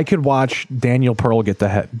 I could watch Daniel Pearl get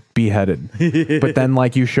beheaded, but then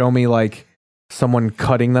like you show me like someone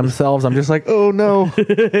cutting themselves, I'm just like, oh no.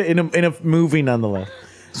 in a movie nonetheless.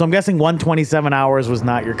 So I'm guessing 127 hours was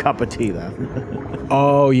not your cup of tea then.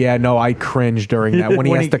 Oh yeah, no, I cringe during that when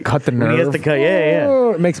he has to cut the nerve. When he has to cut,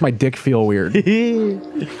 yeah. It makes my dick feel weird.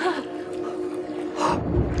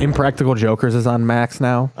 Impractical Jokers is on Max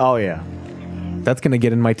now. Oh yeah. That's going to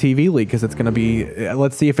get in my TV league because it's going to be,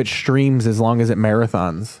 let's see if it streams as long as it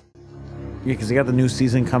marathons. Yeah, because you got the new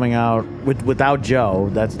season coming out without Joe.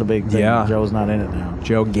 That's the big thing. Yeah. Joe's not in it now.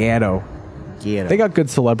 Joe Gatto. They got good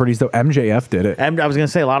celebrities though. MJF did it. I was going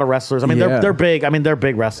to say a lot of wrestlers. I mean, they're big. I mean, they're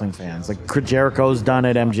big wrestling fans. Like Chris Jericho's done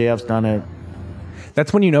it. MJF's done it.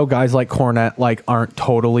 That's when you know guys like Cornette like aren't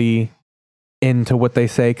totally into what they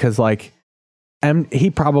say, because like he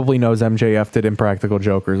probably knows MJF did Impractical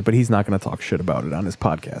Jokers, but he's not going to talk shit about it on his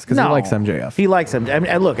podcast because he likes MJF. He likes him. I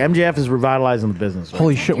mean, look, MJF is revitalizing the business. Right?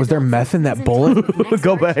 Holy shit, was there meth in that bullet?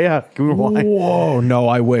 Go back, yeah. Whoa, no,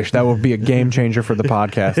 I wish. That would be a game changer for the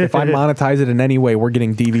podcast. If I monetize it in any way, we're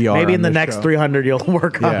getting DVR. Maybe in the next 300 you'll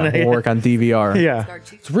work on it. We'll work on DVR. Yeah.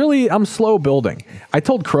 It's really, I'm slow building. I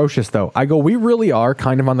told Crocious though, I go, we really are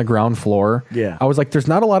kind of on the ground floor. Yeah. I was like, there's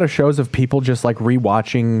not a lot of shows of people just like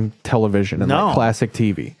rewatching television and like classic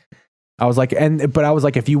TV. I was like, but I was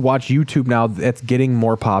like, if you watch YouTube now, it's getting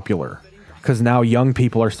more popular because now young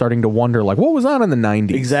people are starting to wonder, like, what was on in the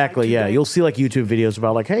 90s? Exactly, yeah. You'll see like YouTube videos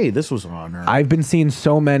about like, hey, this was on. Or... I've been seeing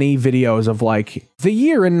so many videos of like the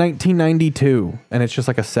year in 1992, and it's just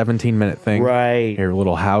like a 17-minute thing. Right. Here,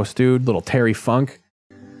 little house dude, little Terry Funk.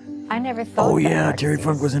 I never thought. Oh yeah, Terry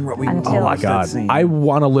Funk was in. Oh my god! I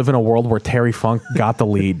want to live in a world where Terry Funk got the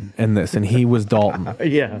lead in this, and he was Dalton.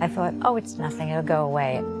 Yeah. I thought, oh, it's nothing. It'll go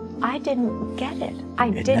away. I didn't get it.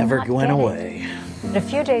 It never went away. But a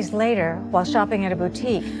few days later, while shopping at a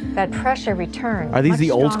boutique, that pressure returned. Are these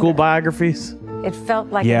the old school biographies? It felt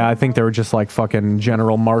like I think they were just like fucking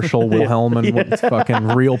General Marshall Wilhelm and fucking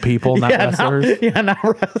real people, not wrestlers. Not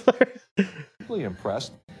wrestlers. Really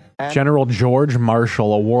impressed. General George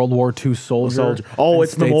Marshall, a World War II soldier. Oh,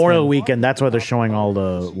 it's Memorial Weekend. That's why they're showing all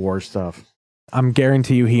the war stuff. I'm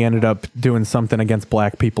guarantee you he ended up doing something against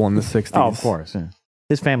black people in the 60s. Oh, of course. Yeah.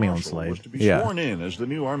 His family owned slaves. Sworn in as the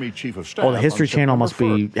new Army Chief of Staff. Oh, the History Channel must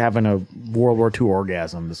be having a World War II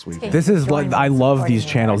orgasm this week. This is like, I love these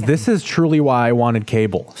channels. This is truly why I wanted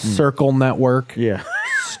cable. Circle Network. Yeah.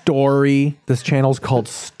 Story. This channel's called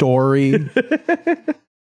Story.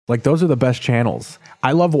 Like, those are the best channels.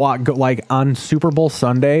 I love like on Super Bowl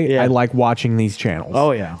Sunday. I like watching these channels.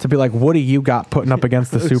 Oh yeah, to be like, what do you got putting up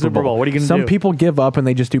against the Super Bowl? What are you gonna do? Some people give up and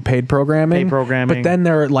they just do paid programming. But then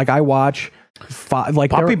they're like, I watch like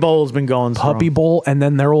Puppy Bowl's been going. Puppy Bowl, and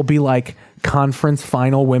then there will be like conference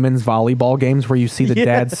final women's volleyball games where you see the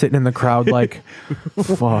dad sitting in the crowd like,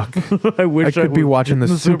 fuck, I wish I could be watching the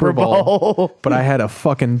Super Bowl, but I had a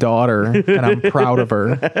fucking daughter and I'm proud of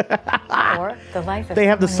her. Or the life of they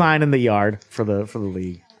have the sign in the yard for the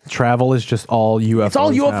league. Travel is just all UFO. It's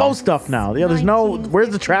all UFO stuff now. Yeah, there's no. Where's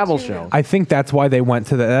the travel show? I think that's why they went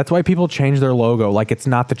to that. That's why people changed their logo. Like, it's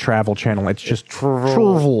not the Travel Channel. It's just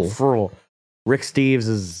Travel. Rick Steves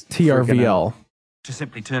is TRVL. To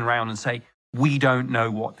simply turn around and say, we don't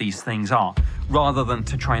know what these things are, rather than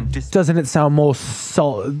to try and... Doesn't it sound more...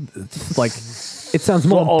 like, it sounds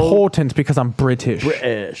more important because I'm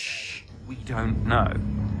British. We don't know.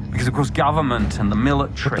 Because, of course, government and the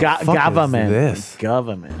military... Government. This?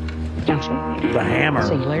 Government. The Hammer.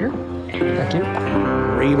 See you later. Thank you.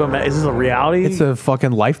 Reba, is this a reality? It's a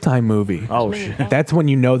fucking Lifetime movie. Oh, shit. That's when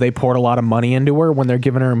you know they poured a lot of money into her, when they're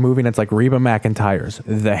giving her a movie and it's like Reba McEntire's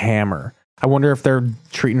The Hammer. I wonder if they're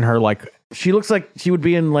treating her like... She looks like she would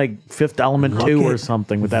be in like Fifth Element 2 or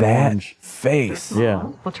something with that orange face. Yeah.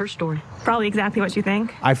 What's her story? Probably exactly what you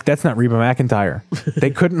think. That's not Reba McEntire.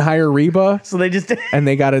 They couldn't hire Reba, so they just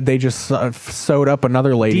sewed up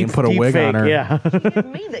another lady and put a wig on her. Yeah.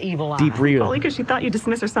 Me the evil eye. Deep Reba. Probably because she thought you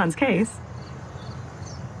dismissed her son's case.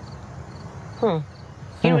 You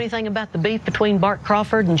know anything about the beef between Bart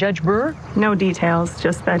Crawford and Judge Brewer? No details,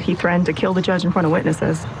 just that he threatened to kill the judge in front of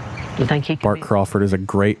witnesses. You think he Bart Crawford is a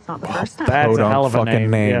great That's a hell of a fucking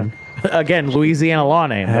name. Yeah. Again, Louisiana Law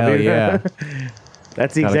name. Hell yeah.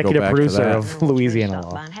 That's the executive producer of Louisiana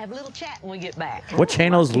Law. have a little chat when we get back. What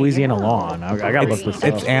channel is Louisiana Law on? I gotta look this up.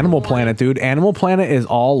 It's Animal Planet, dude. Animal Planet is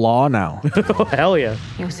all law now. Hell yeah.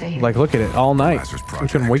 Like, look at it all night.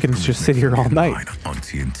 We can just sit here all night.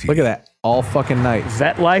 Look at that. All fucking night.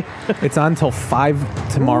 Vet Life? It's on till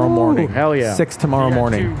 5 tomorrow morning. Hell yeah. 6 tomorrow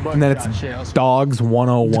morning. And then it's Dogs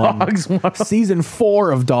 101. Dogs 101. Season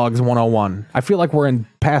 4 of Dogs 101. I feel like we're in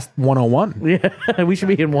past 101. Yeah, we should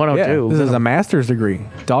be in 102. Yeah, this is a master's degree.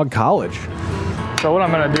 Dog college. So what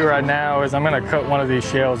I'm going to do right now is I'm going to cut one of these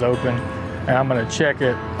shells open and I'm going to check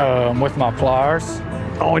it with my pliers.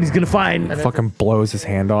 Oh, and he's going to find... Fucking blows his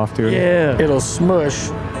hand off, dude. Yeah. It'll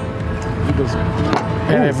smush.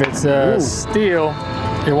 And if it's steel,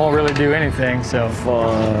 it won't really do anything, so...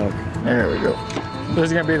 Fuck. There we go. This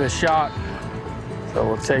is going to be the shock. So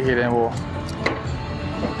we'll take it and we'll...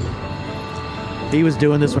 He was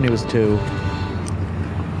doing this when he was 2.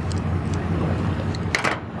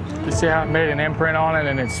 You see how it made an imprint on it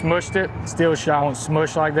and it smushed it? Steel shot won't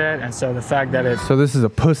smush like that, and so the fact that it's... So this is a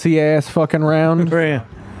pussy-ass fucking round? Yeah.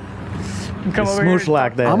 come over here.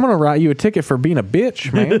 Smoosh that. I'm gonna write you a ticket for being a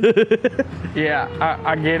bitch, man. Yeah,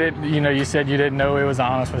 I get it. You know, you said you didn't know it was an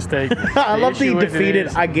honest mistake. I love that you defeated.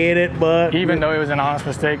 I get it, but even though it was an honest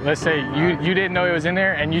mistake, let's say you didn't know it was in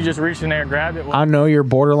there and you just reached in there and grabbed it. Well, I know you're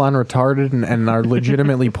borderline retarded and are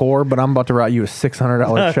legitimately poor, but I'm about to write you a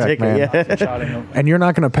 $600 check, man. Yeah. And you're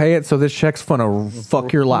not gonna pay it, so this check's gonna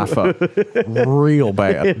fuck your life up real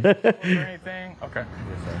bad. Okay.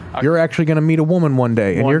 You're actually gonna meet a woman one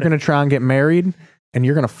day, and you're gonna try and get married. And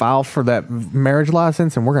you're gonna file for that marriage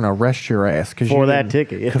license, and we're gonna arrest your ass for that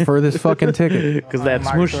ticket, for this fucking ticket, because that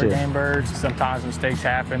smoosh shit. Game birds. Sometimes mistakes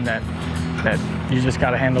happen that you just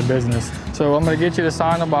gotta handle business. So I'm gonna get you to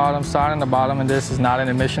sign the bottom, and this is not an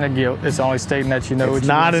admission of guilt. It's only stating that you know it's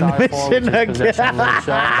what you're not an admission of guilt.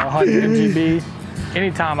 100 MGB.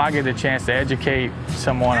 Anytime I get a chance to educate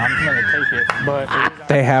someone, I'm gonna take it. But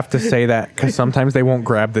they have to say that because sometimes they won't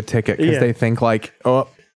grab the ticket because they think like, oh,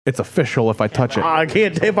 it's official if I touch it. I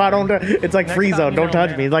can't if I don't. It's like free zone. Don't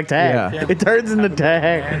touch me. It's like tag. Yeah. It turns into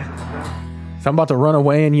tag. So I'm about to run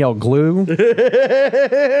away and yell glue,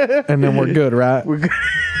 and then we're good, right? We're good.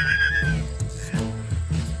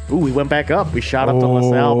 Ooh, we went back up. We shot up to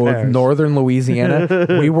LaSalle Parish. Northern Louisiana.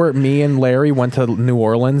 Me and Larry went to New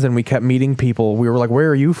Orleans and we kept meeting people. We were like, where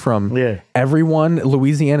are you from? Yeah. Everyone,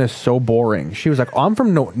 Louisiana is so boring. She was like, oh, I'm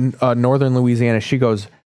from Northern Louisiana. She goes,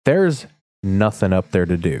 there's nothing up there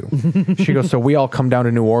to do. She goes, so we all come down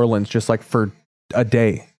to New Orleans just like for a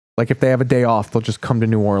day. Like if they have a day off, they'll just come to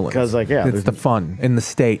New Orleans. Because like, yeah. It's the fun in the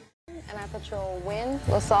state. And I patrol Wynn,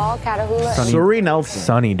 LaSalle, Catahoula. Surrey Nelson.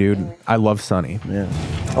 Sunny, dude. I love Sunny. Yeah.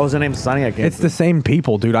 Oh, is her name Sunny? I can't. It's the same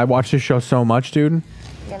people, dude. I watch this show so much, dude.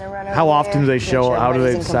 How often do they show? How do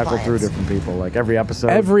they cycle through different people? Like every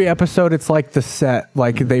episode? Every episode, it's like the set.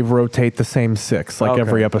 Like they rotate the same 6, like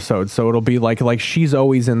every episode. So it'll be like she's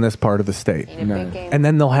always in this part of the state. And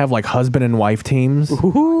then they'll have like husband and wife teams.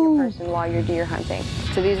 Person while you're deer hunting.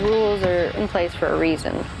 So these rules are in place for a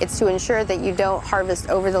reason. It's to ensure that you don't harvest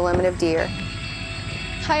over the limit of deer.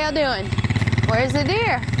 How y'all doing? Where's the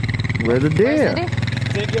deer? Where's the deer?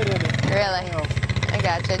 Really? I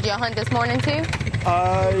gotcha. Did y'all hunt this morning too?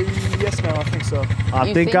 Yes, ma'am. I think so.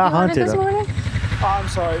 I think I hunted this morning? Oh, I'm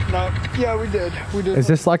sorry. No. Yeah, we did. We did. Is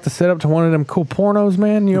this like the setup to one of them cool pornos,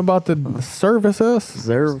 man? You about to service us?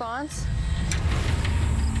 Response?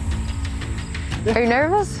 Are you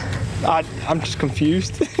nervous? I'm just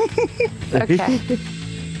confused. Okay.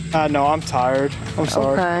 No, I'm tired. I'm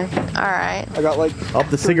sorry. Okay. All right. I got like. Oh,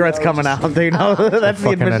 the cigarette's coming out. They know that's the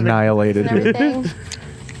fucking annihilated, dude.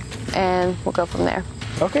 And we'll go from there.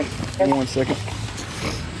 Okay. Give me 1 second.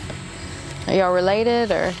 Are y'all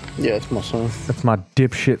related or? Yeah, it's my son. That's my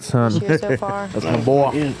dipshit son. Cheers so far. That's my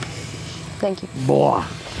boy. Yeah. Thank you. Boy. I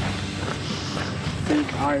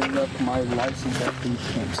think I left my license at the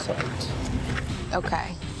campsite.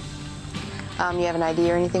 Okay. You have an ID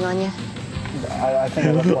or anything on you? I think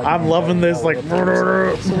I left like I'm loving this. Like. So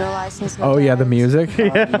no license. No Oh yeah, the music.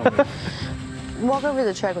 Yeah. Walk over to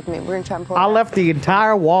the truck with me. We're gonna try and pull. I left the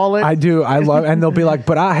entire wallet. I do. I love, and they'll be like,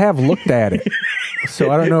 but I have looked at it. So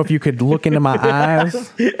I don't know if you could look into my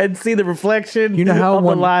eyes and see the reflection. You know how of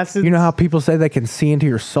the license. You know how people say they can see into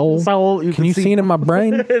your soul. Can you see into my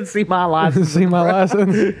brain? See my license. See my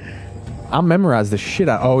license. I'll memorize the shit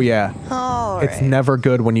out. Oh yeah. It's never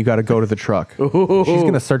good when you got to go to the truck. Ooh. She's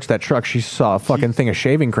gonna search that truck. She saw a fucking thing of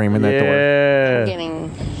shaving cream in that door. I'm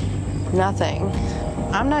getting nothing.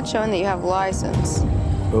 I'm not showing that you have a license.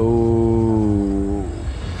 Oh.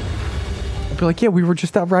 I'd be like, yeah, we were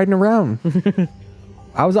just out riding around.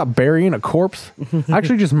 I was out burying a corpse. I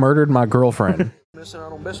actually just murdered my girlfriend.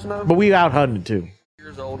 But we out hunted too.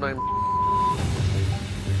 Years old, name.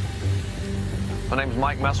 My name's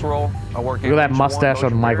Mike Messerol. I work. Look at that mustache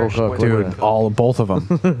on Michael Cook, dude. Both of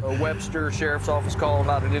them. Webster Sheriff's Office call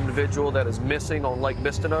about an individual that is missing on Lake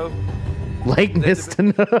Bistineau. Lake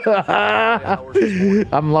Bistineau.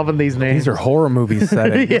 I'm loving these names. These are horror movie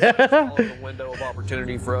settings. Yeah. Window of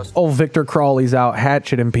opportunity for us. Old Victor Crawley's out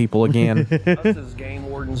hatcheting people again. Us as game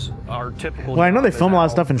wardens, our typical. Well, I know they film a lot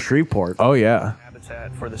of stuff in Shreveport. Oh yeah.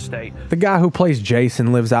 For the state. The guy who plays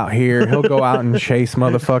Jason lives out here. He'll go out and chase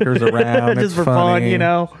motherfuckers around. Just it's for funny. fun, you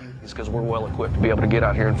know. It's because we're well equipped to be able to get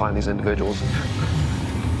out here and find these individuals.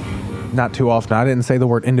 Not too often. I didn't say the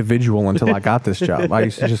word individual until I got this job. I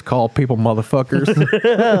used to just call people motherfuckers.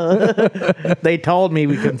 They told me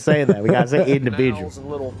we couldn't say that. We gotta say individual.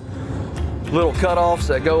 Little cutoffs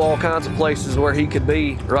that go all kinds of places where he could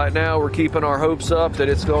be. Right now, we're keeping our hopes up that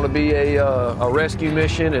it's going to be a rescue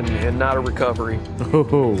mission and not a recovery.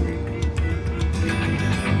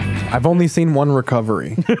 I've only seen one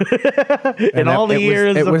recovery. In all the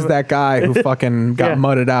years. It was that guy who fucking got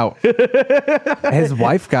mudded out. His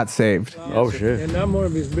wife got saved. Oh, shit. And I'm one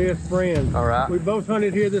of his best friends. All right. We both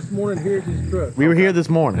hunted here this morning. Here's his truck. We were here this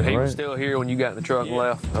morning. He was Right? still here when you got in the truck and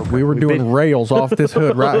left. Okay. We were doing rails off this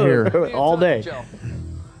hood right here. All day.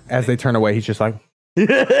 As they turn away, he's just like...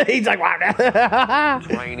 He's like, wow. It's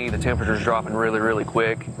rainy. The temperature's dropping really, really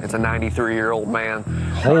quick. It's a 93-year-old man.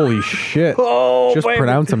 Holy shit. Oh, just baby.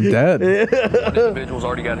 pronounce him dead. One individual's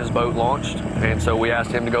already got his boat launched, and so we asked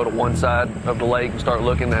him to go to one side of the lake and start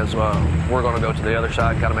looking as we're going to go to the other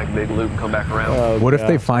side, kind of make a big loop and come back around. What if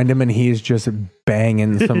they find him and he's just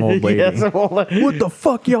banging some old lady? Yeah, some old lady. What the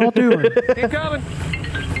fuck y'all doing? Keep coming.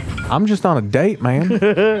 I'm just on a date, man.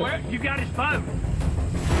 You got his phone.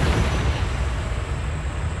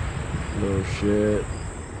 Oh, shit.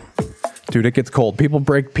 Dude, it gets cold. People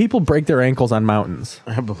break their ankles on mountains.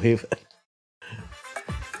 I believe it.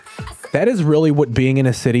 That is really what being in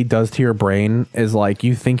a city does to your brain, is like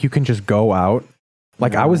you think you can just go out.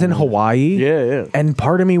 Like I was in Hawaii. Yeah. And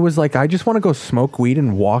part of me was like, I just want to go smoke weed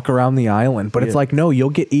and walk around the island. But it's like, no,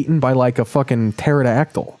 you'll get eaten by like a fucking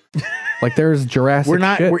pterodactyl. Like there's Jurassic We're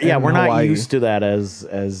not Hawaii. used to that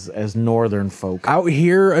as northern folk. Out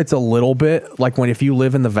here, it's a little bit like if you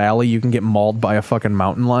live in the valley, you can get mauled by a fucking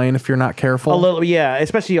mountain lion if you're not careful. A little, yeah.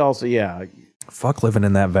 Especially also, yeah. Fuck living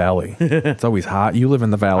in that valley. It's always hot. You live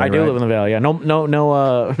in the valley. I do right? live in the valley. Yeah.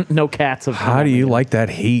 No cats have. How do you like that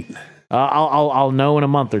heat? I'll know in a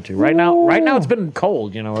month or two. Right now it's been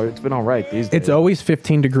cold. You know, it's been all right these days. It's always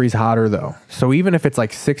 15 degrees hotter though. So even if it's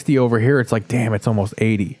like 60 over here, it's like, damn, it's almost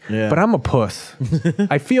 80. Yeah. But I'm a puss.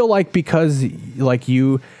 I feel like because like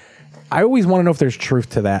I always want to know if there's truth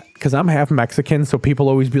to that because I'm half Mexican. So people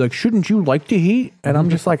always be like, shouldn't you like to heat? And I'm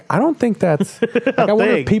just like, I don't think that's like, I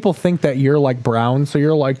wonder if people think that you're like brown. So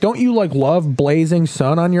you're like, don't you like love blazing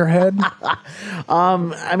sun on your head?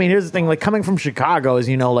 I mean, here's the thing, like coming from Chicago is,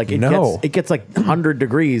 like it gets like 100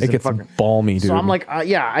 degrees. It gets balmy, dude. So I'm like,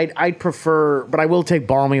 I'd prefer, but I will take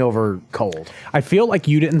balmy over cold. I feel like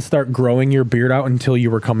you didn't start growing your beard out until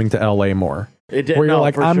you were coming to LA more. Where you're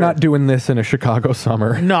like, I'm not doing this in a Chicago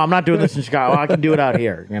summer. No, I'm not doing this in Chicago. I can do it out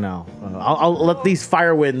here. I'll let these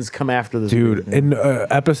fire winds come after this. Dude, in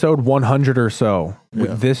episode 100 or so,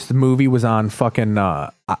 this movie was on fucking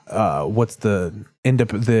what's the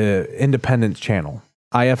Independence Channel?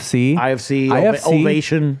 IFC,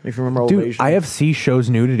 Ovation, if you remember Ovation. Dude, IFC shows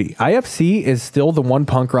nudity. IFC is still the one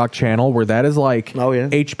punk rock channel where that is like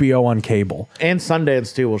HBO on cable. And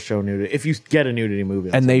Sundance too will show nudity if you get a nudity movie.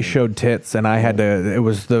 And they showed tits, and I had to. It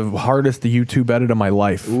was the hardest YouTube edit of my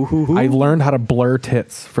life. Ooh. I learned how to blur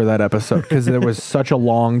tits for that episode because there was such a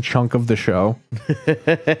long chunk of the show.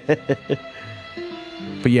 But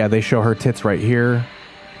yeah, they show her tits right here.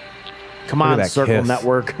 Come on, Circle kiss.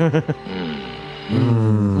 Network.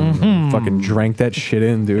 Fucking drank that shit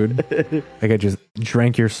in, dude. Like I just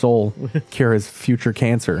drank your soul. Cure his future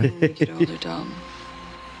cancer. Get older, Dalton.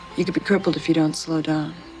 You could be crippled if you don't slow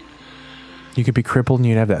down. You could be crippled and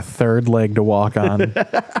you'd have that third leg to walk on.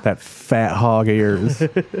 That fat hog of yours.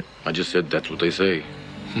 I just said that's what they say.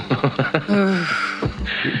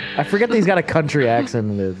 I forget that he's got a country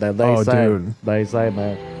accent. Dude. They say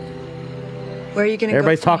that. Where are you gonna go?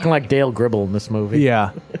 Everybody's talking like Dale Gribble in this movie.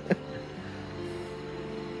 Yeah.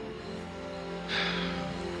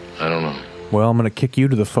 I don't know. Well, I'm gonna kick you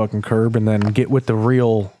to the fucking curb and then get with the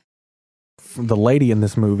lady in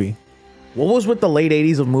this movie. What was with the late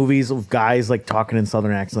 80s of movies of guys like talking in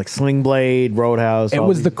southern accents, like Sling Blade, Roadhouse? It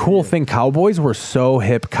was the cool thing. Cowboys were so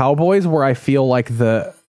hip. Cowboys were, I feel like,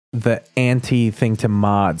 the anti thing to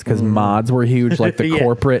mods, because mods were huge, like the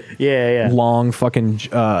corporate long fucking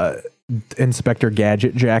Inspector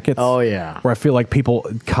Gadget jackets. Oh yeah. Where I feel like people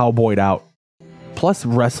cowboyed out. Plus,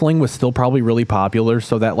 wrestling was still probably really popular,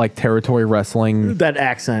 so that like territory wrestling, that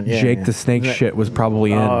accent, Jake the Snake shit was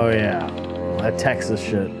probably in. Oh yeah, that Texas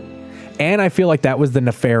shit. And I feel like that was the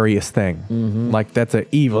nefarious thing. Like that's an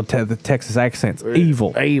evil. The Texas accent's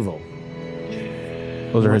evil. Evil.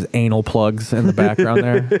 Those are his anal plugs in the background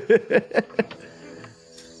there.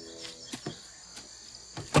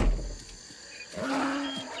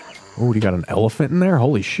 Oh, you got an elephant in there?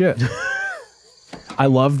 Holy shit. I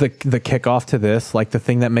love the kickoff to this. Like the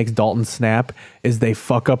thing that makes Dalton snap is they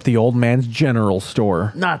fuck up the old man's general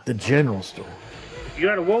store. Not the general store. You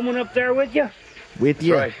got a woman up there with you? With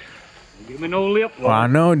you. Right. Give me no lip. Well, I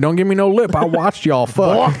know. Don't give me no lip. I watched y'all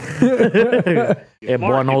fuck. Yeah,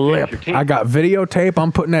 boy, no lip. I got videotape.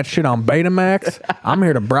 I'm putting that shit on Betamax. I'm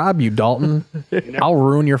here to bribe you, Dalton. I'll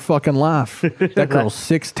ruin your fucking life. That girl's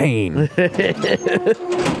 16.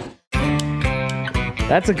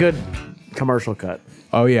 That's a good commercial cut.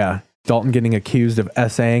 Oh yeah, Dalton getting accused of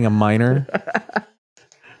essaying a minor.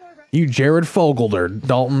 You Jared Fogelder,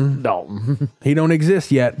 Dalton. He don't exist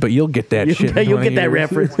yet, but you'll get that shit. You'll get that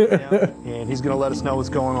reference. And he's going to let us know what's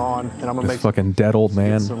going on, and I'm going to make fucking dead old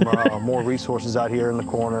man. some more resources out here in the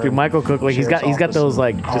corner. Dude, Michael Cook, like he's got those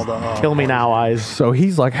like just kill me now eyes. So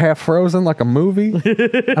he's like half frozen, like a movie.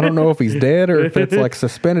 I don't know if he's dead or if it's like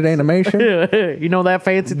suspended animation. You know that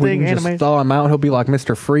fancy We thing, can just animation? thaw him out. He'll be like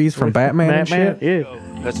Mr. Freeze from Batman and shit. Yeah.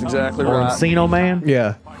 That's exactly Or right. Encino Man.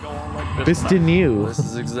 Yeah. Piston you. This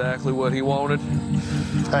is exactly what he wanted.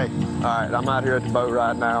 Hey. All right, I'm out here at the boat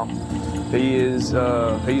right now. He is,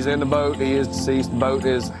 he's in the boat. He is deceased. The boat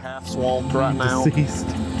is half swamped right now. Deceased.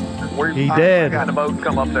 He I dead. got the boat.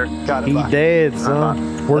 Come up there. Got it. He Bye. dead,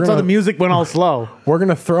 son. We're That's how gonna- the music went all slow. We're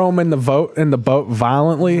gonna throw him in the boat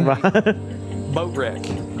violently. Boat wreck.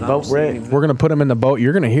 Boat wreck. We're gonna put him in the boat.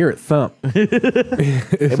 You're gonna hear it thump. And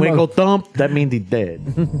when it go thump, that means he's dead.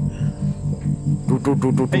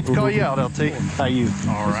 Hate to call you out, LT. How you?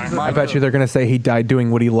 All right. I bet you they're gonna say he died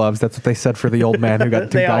doing what he loves. That's what they said for the old man who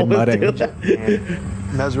got They died always mudding. And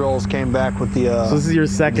Mesrol's came back with the. So this is your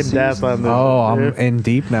second death on this. Oh, I'm in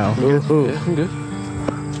deep now. I'm good.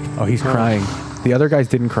 Oh, he's crying. The other guys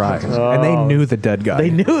didn't cry, and they knew the dead guy. They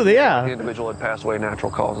knew, The yeah. individual had passed away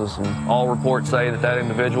natural causes, and all reports say that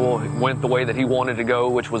individual went the way that he wanted to go,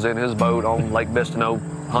 which was in his boat on Lake Bistineau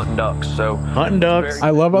hunting ducks. So Hunting ducks. I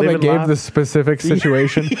love how they Living gave life. the specific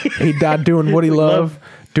situation. He died doing what he loved,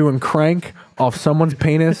 doing crank off someone's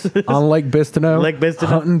penis on Lake Bistineau. Lake Bistineau.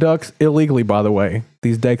 Hunting ducks illegally, by the way.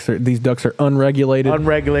 These ducks are unregulated.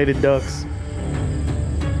 Unregulated ducks.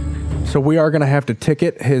 So we are going to have to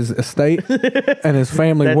ticket his estate and his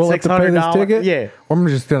family That will have to pay this $600 ticket. yeah. I'm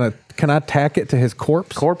just going to, can I tack it to his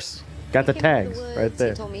corpse? Corpse. Got the tags right there.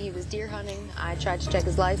 He told me he was deer hunting. I tried to check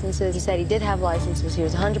his licenses. He said he did have licenses. He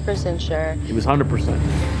was 100% sure. He was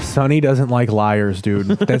 100%. Sonny doesn't like liars, dude.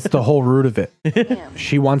 That's the whole root of it.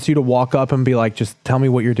 She wants you to walk up and be like, just tell me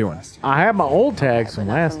what you're doing. I have my old tags from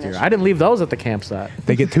last year. I didn't leave those at the campsite.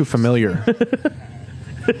 They get too familiar.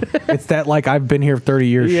 It's that like I've been here 30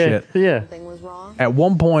 years Yeah, shit. yeah. At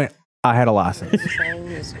one point, I had a license.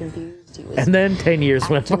 And then 10 years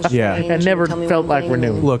went by. Yeah. And never felt like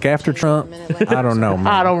renewing. Look, after Trump, I don't know, man.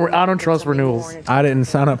 I don't trust renewals. I didn't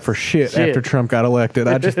sign up for shit after Trump got elected.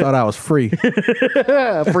 I just thought I was free.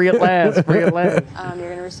 Free at last. Free at last. You're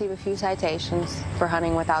going to receive a few citations for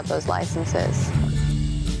hunting without those licenses.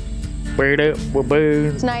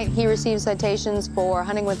 Tonight, he received citations for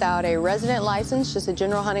hunting without a resident license, just a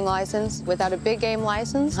general hunting license, without a big game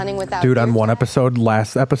license, hunting without... Dude, on one episode,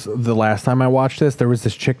 the last time I watched this, there was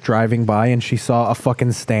this chick driving by and she saw a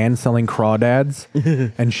fucking stand selling crawdads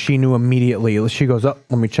and she knew immediately. She goes, oh,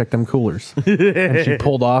 let me check them coolers. And she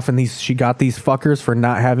pulled off and she got these fuckers for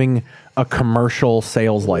not having a commercial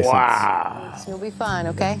sales license. Wow. So you'll be fine,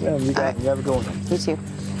 okay? Yeah, you have a good one. You too.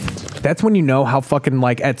 That's when you know how fucking,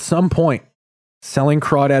 like, at some point, selling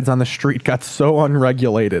crawdads on the street got so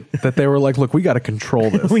unregulated that they were like, look, we got to control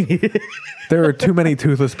this. There are too many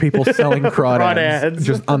toothless people selling crawdads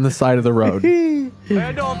just on the side of the road. How you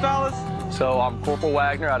doing, fellas? So I'm Corporal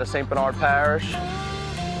Wagner out of St. Bernard Parish.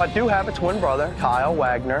 I do have a twin brother, Kyle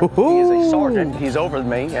Wagner. He is a sergeant. He's over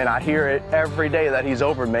me, and I hear it every day that he's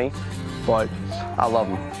over me, but I love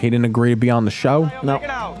him. He didn't agree to be on the show? No.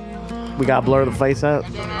 We got to blur the face out.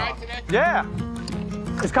 Yeah.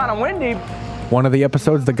 It's kind of windy. One of the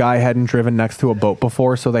episodes, the guy hadn't driven next to a boat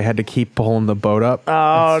before, so they had to keep pulling the boat up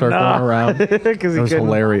and circling around. It was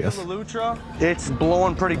hilarious. It's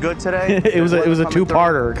blowing pretty good today. It was a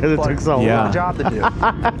two-parter because it took so long. Yeah. Job to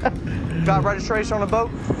do. Got registration on the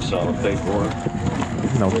boat? Solid paperwork.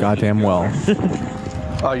 No goddamn well.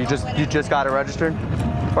 Oh, you just got it registered,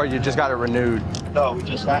 or you just got it renewed? No, we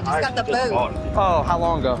just got the boat. Oh, how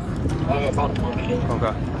long ago? About a month ago.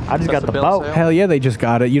 Okay. I just got the boat. Hell yeah, they just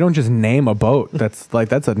got it. You don't just name a boat. That's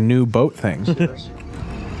a new boat thing.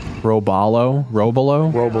 Robalo?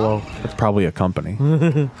 That's probably a company.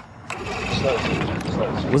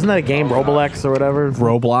 Wasn't that a game, Roblox or whatever?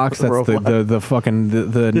 Roblox. That's Roblox. the fucking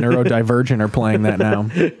the neurodivergent are playing that now.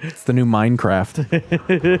 It's the new Minecraft.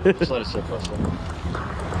 Just let it sit for a second.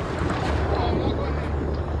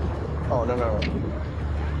 Oh no.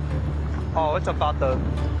 Oh, it's about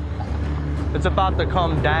to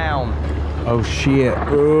come down. Oh shit.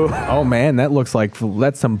 Oh man, that looks like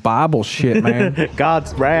that's some Bible shit, man.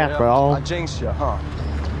 God's wrath, bro. I jinxed you, huh?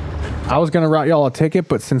 I was gonna write y'all a ticket,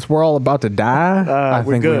 but since we're all about to die, I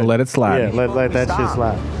think we let it slide. Yeah, let that shit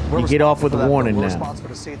slide. You get off with a warning now.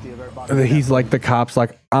 He's like, the cops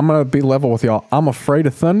like, I'm gonna be level with y'all. I'm afraid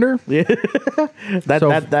of thunder. Yeah,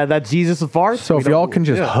 that Jesus of farts. So if y'all can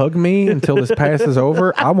just hug me until this passes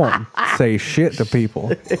over, I won't say shit to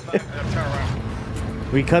people.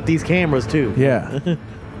 We cut these cameras too. Yeah.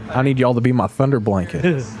 I need y'all to be my thunder blanket.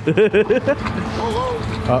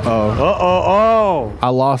 Uh-oh. I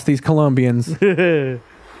lost these Colombians. The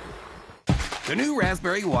new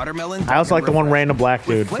raspberry watermelon. I also like the one random black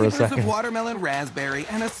dude for a Flavors second. of watermelon, raspberry,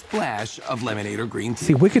 and a splash of lemonade or green tea.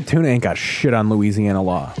 See, Wicked Tuna ain't got shit on Louisiana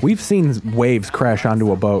Law. We've seen waves crash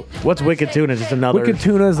onto a boat. What's Wicked Tuna? Just another. Wicked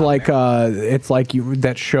Tuna is like it's like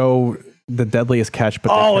that show, The Deadliest Catch.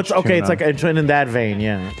 But it's okay. It's like it's in that vein,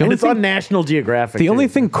 yeah. And it's on National Geographic. The only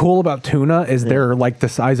thing cool about tuna is they're like the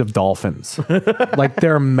size of dolphins. Like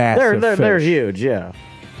they're massive. They're huge, yeah.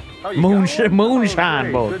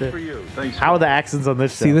 Moonshine boat. How are the accents on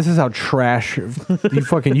this show? See, this is how trash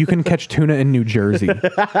you can catch tuna in New Jersey.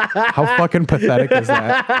 How fucking pathetic is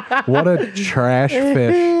that? What a trash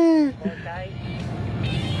fish. They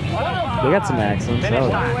got some accents.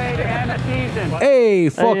 Hey,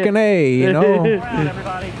 fucking A, you know.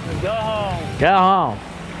 Go home.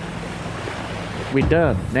 We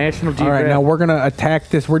done. National Geographic. All right, now we're gonna attack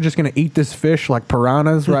this. We're just gonna eat this fish like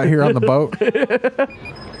piranhas right here on the boat.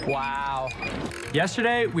 Wow.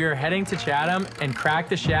 Yesterday, we were heading to Chatham and cracked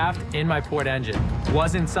the shaft in my port engine.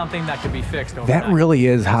 Wasn't something that could be fixed overnight. That really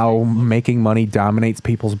is how making money dominates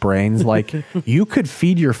people's brains. Like, you could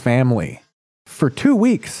feed your family for 2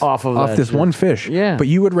 weeks off this one fish. Yeah. But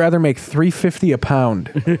you would rather make $3.50 a pound.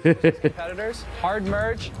 Competitors,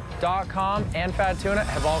 hardmerge.com and Fat Tuna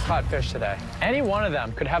have all caught fish today. Any one of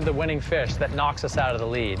them could have the winning fish that knocks us out of the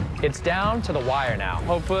lead. It's down to the wire now.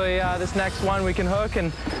 Hopefully this next one we can hook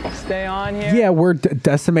and stay on here. Yeah, we're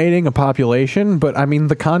decimating a population, but I mean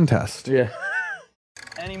the contest. Yeah.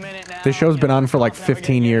 This show's been on for like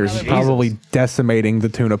 15 years. It's probably decimating the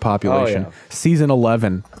tuna population. Oh, yeah. Season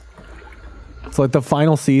 11. It's like the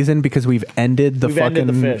final season because we've ended the ended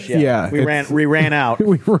the fish. Yeah. We ran out.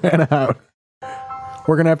 We ran out.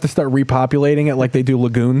 We're gonna have to start repopulating it like they do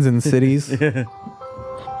lagoons in cities. Dude,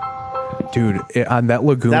 on that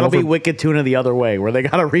lagoon, That'll be Wicked Tuna the other way, where they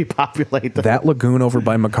gotta repopulate that lagoon over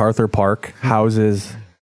by MacArthur Park houses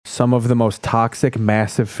some of the most toxic,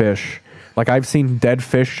 massive fish. Like, I've seen dead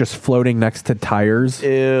fish just floating next to tires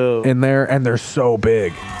in there, and they're so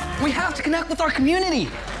big. We have to connect with our community.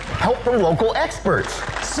 Help from local experts.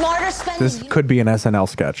 Smarter spending. This could be an SNL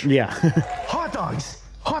sketch. Yeah. Hot dogs.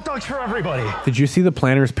 Hot dogs for everybody. Did you see the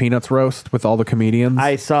Planters Peanuts roast with all the comedians?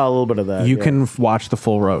 I saw a little bit of that. You can watch the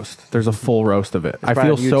full roast. There's a full roast of it. I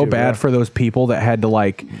probably feel on so YouTube, bad yeah. for those people that had to,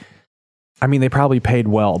 like, I mean, they probably paid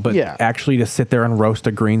well, but actually to sit there and roast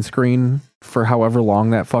a green screen for however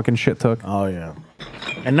long that fucking shit took. Oh, yeah.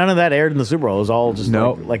 And none of that aired in the Super Bowl. It was all just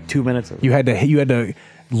like 2 minutes. You had to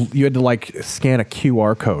like scan a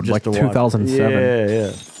QR code, just like 2007.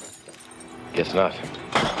 Yeah. Guess not.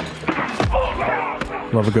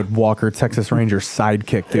 Love a good Walker Texas Ranger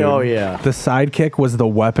sidekick, dude. Oh, yeah. The sidekick was the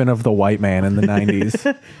weapon of the white man in the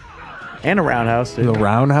 90s. And a roundhouse, dude. The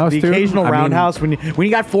roundhouse, the dude? occasional roundhouse when you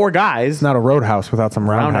got four guys. It's not a roadhouse without some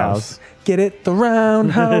roundhouse. Get it? The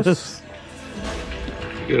roundhouse.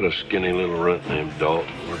 You got a skinny little runt named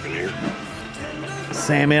Dalton working here.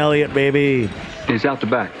 Sam Elliott, baby. He's out the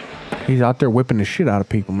back. He's out there whipping the shit out of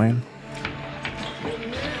people, man.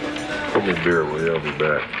 Put me a beer, will you? I'll be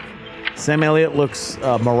back. Sam Elliott looks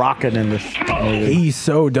Moroccan in this movie. He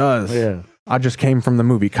so does. Yeah. I just came from the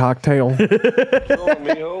movie Cocktail.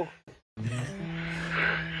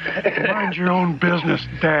 Mind your own business,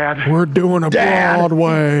 Dad. We're doing a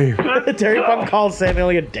Broadway. Terry Funk called Sam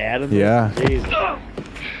Elliott Dad. Yeah. You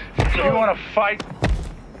want to fight?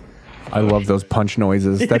 I love those punch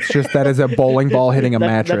noises. That is a bowling ball hitting a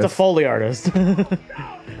mattress. That's a Foley artist.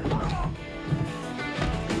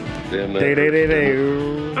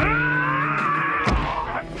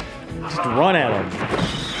 Just run at him.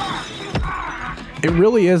 It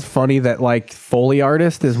really is funny that, like, Foley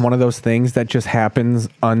artist is one of those things that just happens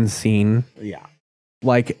unseen. Yeah.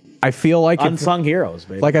 Like, I feel like unsung heroes,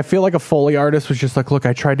 baby. Like, I feel like a Foley artist was just like, look,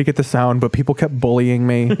 I tried to get the sound, but people kept bullying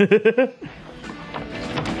me.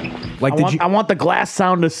 Like, I want the glass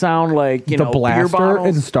sound to sound like, the beer blaster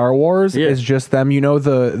bottles. in Star Wars is just them. You know,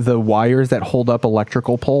 the wires that hold up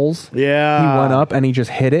electrical poles. Yeah. He went up and he just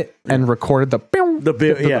hit it and recorded the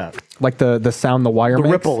like the sound the wire makes.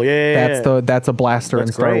 Ripple. Yeah. That's a blaster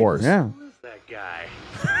in Star Wars. Yeah.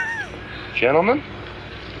 Gentlemen,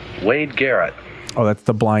 Wade Garrett. Oh, that's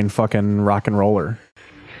the blind fucking rock and roller.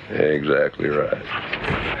 Exactly right.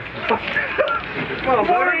 Well,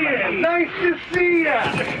 buddy, nice to see ya.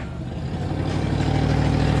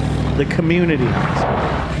 The community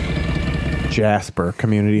hospital. Jasper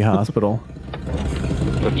Community Hospital.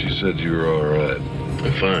 But you said you were all right.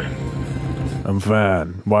 I'm fine. I'm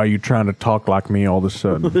fine. Why are you trying to talk like me all of a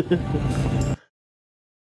sudden? Do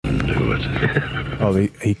it. Oh,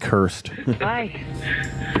 he cursed. Hi.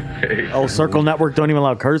 Oh, Circle Network don't even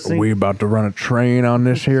allow cursing. We about to run a train on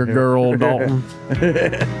this here girl, Dalton.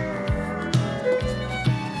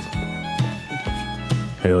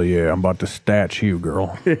 Hell yeah, I'm about to stat you,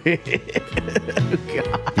 girl.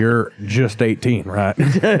 You're just 18, right?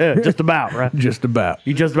 Just about, right? Just about.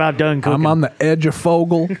 You just about done cooking. I'm on the edge of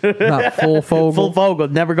Fogel, not full Fogel. Full Fogel.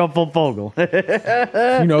 Never go full Fogel.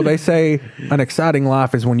 You know, they say an exciting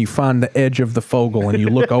life is when you find the edge of the Fogel and you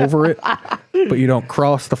look over it, but you don't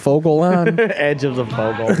cross the Fogel line. Edge of the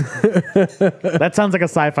Fogel. That sounds like a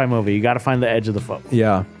sci-fi movie. You got to find the edge of the Fogel.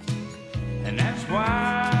 Yeah. And that's why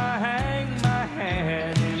I hang my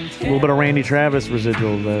head in A little bit of Randy Travis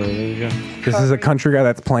residual there. There you go. This is a country guy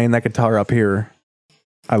that's playing that guitar up here.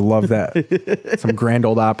 I love that. Some Grand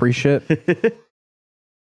Ole Opry shit.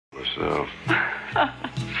 So.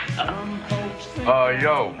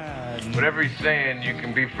 Yo, whatever he's saying, you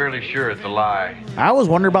can be fairly sure it's a lie. I always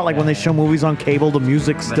wonder about like when they show movies on cable, the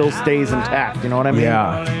music still stays intact. You know what I mean?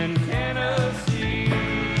 Yeah.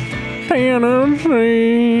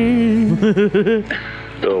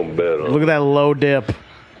 Don't bet on Look at that low dip.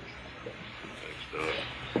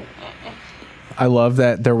 I love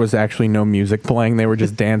that there was actually no music playing. They were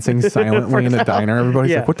just dancing silently in a diner.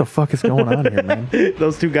 Everybody's like, what the fuck is going on here, man?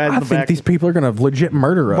 Those two guys in I the think back. these people are going to legit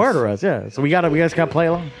murder us. Murder us, yeah. So we just got to play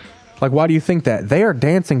along. Like, why do you think that? They are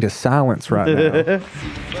dancing to silence right now.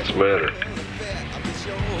 What's the matter?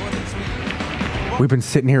 We've been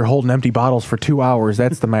sitting here holding empty bottles for 2 hours.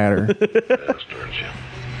 That's the matter. Fast, aren't you?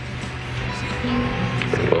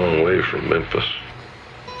 A long way from Memphis.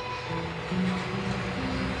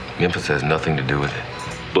 Memphis has nothing to do with it.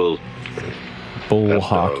 Bull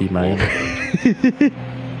hockey, man. I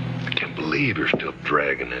can't believe you're still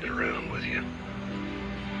dragging it around with you.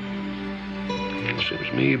 It seems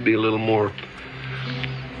to me you'd be a little more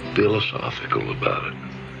philosophical about it.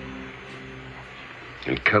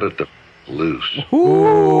 And cut it the loose.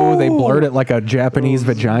 Ooh, they blurred it like a Japanese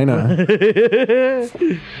vagina.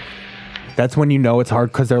 That's when you know it's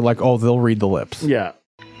hard because they're like, oh, they'll read the lips. Yeah.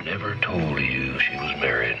 Never told you she was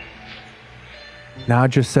married. Now I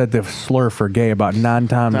just said the slur for gay about 9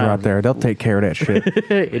 times right there. They'll take care of that shit.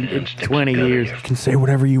 in 20 years. You can say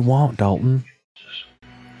whatever you want, Dalton.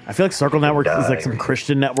 I feel like Circle Network is like some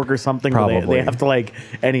Christian network or something. Where Probably. they have to like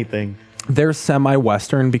anything. They're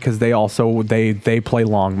semi-Western because they also they play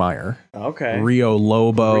Longmire. Okay. Rio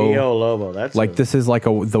Lobo. That's like this is like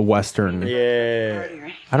the Western. Yeah.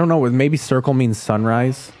 I don't know. Maybe circle means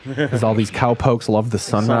sunrise because all these cowpokes love the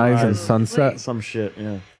sunrise and sunset. Some shit.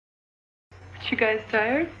 Yeah. You guys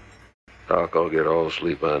tired? Doc, I'll get all the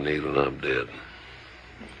sleep I need when I'm dead.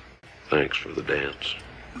 Thanks for the dance.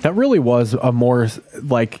 That really was a more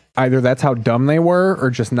like either that's how dumb they were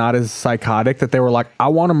or just not as psychotic that they were like, I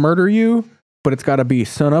want to murder you, but it's got to be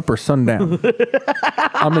sun up or sundown.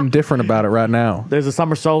 I'm indifferent about it right now. There's a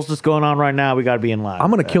summer solstice going on right now. We got to be in line.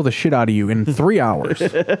 I'm going to kill the shit out of you in 3 hours.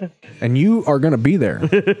 And you are going to be there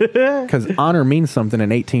because honor means something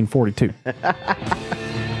in 1842.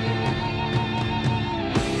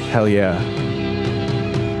 Hell yeah.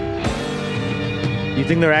 You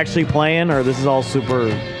think they're actually playing or this is all super...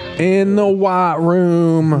 In the white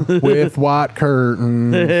room with white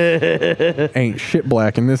curtains. Ain't shit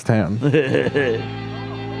black in this town.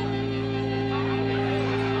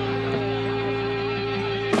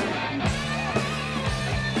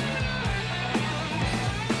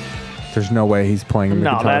 There's no way he's playing the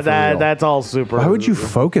guitar for real. That's all super. Why would you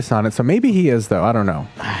focus on it? So maybe he is, though. I don't know.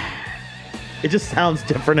 It just sounds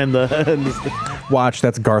different in the... Watch,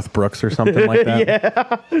 that's Garth Brooks or something like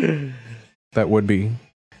that. Yeah. That would be.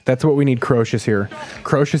 That's what we need Crocious here.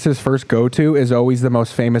 Crocious's first go-to is always the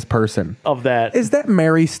most famous person. Of that. Is that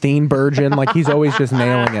Mary Steenburgen? Like, he's always just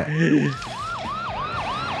nailing it.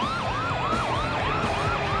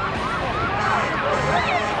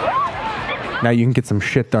 Now you can get some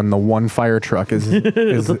shit done. The one fire truck is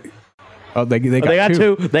oh, they got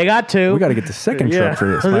two. They got two. We got to get the second truck for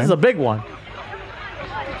this, man. This is a big one.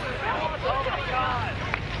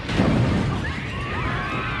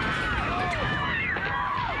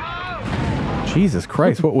 Jesus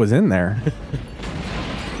Christ, what was in there?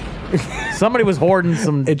 Somebody was hoarding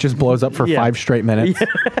some... It just blows up for 5 straight minutes.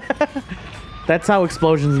 Yeah. That's how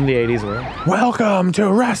explosions in the 80s were. Welcome to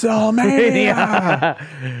WrestleMania.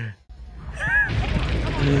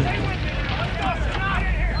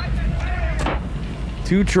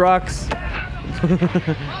 Two trucks,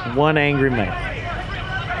 one angry man.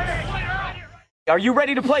 Are you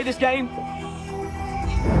ready to play this game?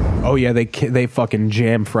 Oh yeah, they fucking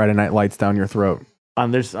jam Friday Night Lights down your throat.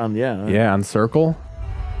 On this, yeah. Yeah, on Circle.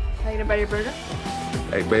 Are you gonna buy your burger?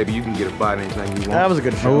 Hey, baby, you can get a bite anything you want. That was a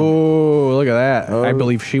good show. Oh, look at that. I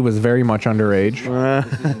believe she was very much underage.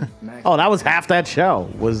 Oh, that was half that show.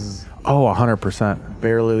 Was 100%.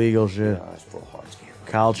 Barely legal shit.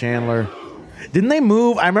 Kyle Chandler. Didn't they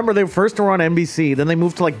move? I remember they first were on NBC, then they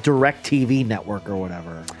moved to like DirecTV Network or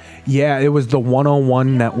whatever. Yeah, it was the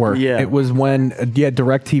 101 network. Yeah. It was when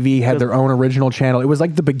DirecTV had their own original channel. It was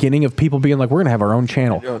like the beginning of people being like, we're going to have our own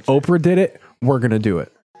channel. Oprah did it. We're going to do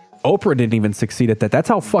it. Oprah didn't even succeed at that. That's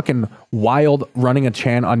how fucking wild running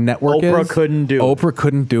a network is. Oprah couldn't do it. Oprah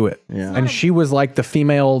couldn't do it. Yeah. And she was like the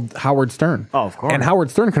female Howard Stern. Oh, of course. And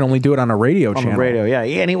Howard Stern can only do it on a radio channel. On the radio, yeah.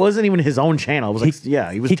 And it wasn't even his own channel. It was like,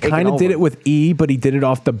 he was He kind of did it with E, but he did it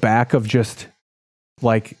off the back of just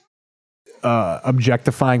like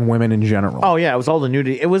objectifying women in general. Oh, yeah. It was all the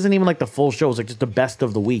nudity. It wasn't even like the full show. It was like just the best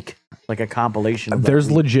of the week. Like a compilation of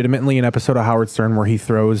There's legitimately an episode of Howard Stern where he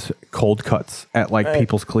throws cold cuts at like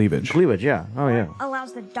people's cleavage. Cleavage, yeah. Oh, yeah.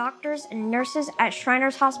 Allows the doctors and nurses at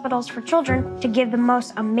Shriners Hospitals for Children to give the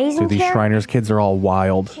most amazing Dude, these care. Shriners kids are all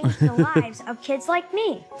wild. Change the lives of kids like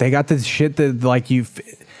me. They got this shit that like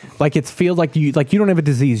it feels like you don't have a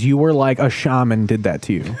disease. You were like a shaman did that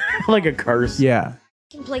to you. Like a curse. Yeah.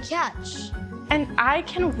 Can play catch. And I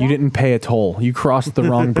can walk. You didn't pay a toll. You crossed the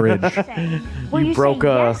wrong bridge. You broke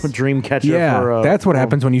a dream catcher. Yeah, that's what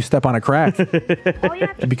happens when you step on a crack.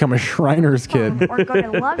 You become a Shriners kid. Or go to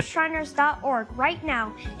loveshriners.org right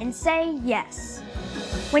now and say yes.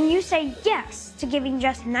 When you say yes to giving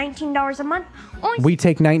just $19 a month, We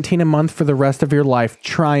take $19 a month for the rest of your life.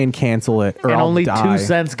 Try and cancel it, or and I'll only die. 2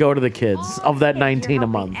 cents go to the kids of that $19 a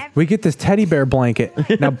month. We get this teddy bear blanket.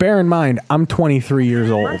 Now, bear in mind, I'm 23 years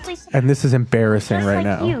old, and this is embarrassing right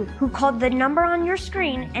now. you who called the number on your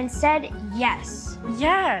screen and said yes.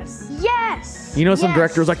 Yes. Yes. You know, some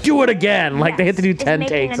directors like, do it again. Like they had to do 10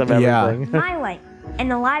 takes of everything. My life and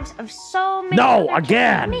the lives of so many No, other kids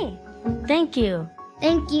again. like me. Thank you.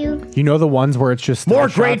 Thank you. You know the ones where it's just More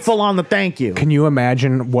shots? grateful on the thank you. Can you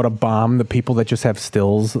imagine what a bomb the people that just have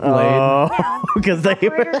stills laid? Oh, because they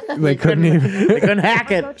couldn't even. They couldn't hack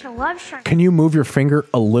it. Go to Love Shrine. Can you move your finger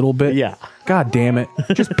a little bit? Yeah. God damn it.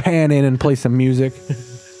 Just pan in and play some music.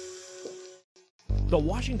 The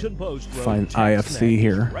Washington Post wrote, Find "Tex-Mex IFC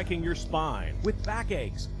here. is wrecking your spine with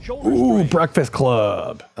backaches, shoulder Ooh, strain." Breakfast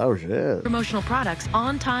Club. Oh, shit. Promotional products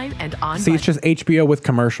on time and on See, it's just HBO with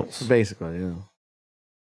commercials. Basically, yeah.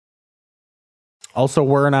 Also,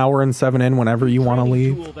 we're an hour and 7 in whenever you want to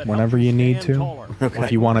leave, whenever you need to.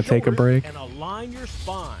 If you want to take a break. And align your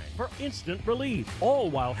spine for instant relief, all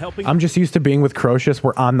while helping. I'm just used to being with Crocious.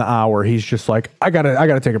 We're on the hour. He's just like, I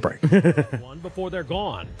gotta take a break. one before they're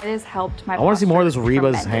gone. It has helped my I want to see more of this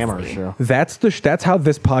Reba's tremendously. Hammer show. That's how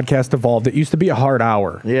this podcast evolved. It used to be a hard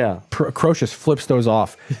hour. Yeah. Crocious flips those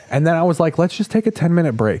off. And then I was like, let's just take a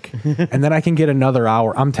 10-minute break. And then I can get another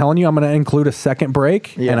hour. I'm telling you, I'm going to include a second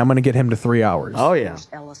break, and I'm going to get him to 3 hours. Oh, yeah.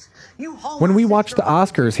 When we watched the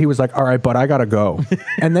Oscars, he was like, all right, but I got to go.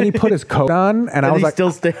 And then he put his coat on, and I was he like, still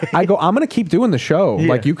stayed. I go, I'm going to keep doing the show. Yeah.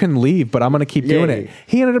 Like, you can leave, but I'm going to keep doing it.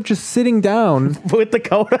 He ended up just sitting down with the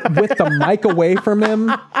coat with the mic away from him.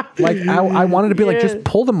 Like, I wanted to be like, just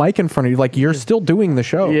pull the mic in front of you. Like, you're still doing the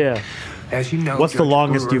show. Yeah. As you know, What's the Judge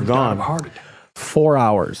longest Brewer you've died of gone? heart 4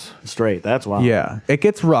 hours. Straight. That's wild. Yeah. It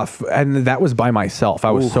gets rough. And that was by myself.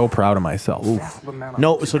 I was so proud of myself.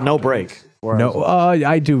 No break. No,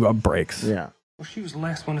 I do breaks. Yeah. Well, she was the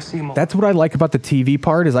last one to see him. That's what I like about the TV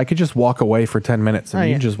part is I could just walk away for 10 minutes and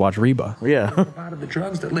you just watch Reba. Yeah. Provided the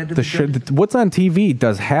drugs that led to the What's on TV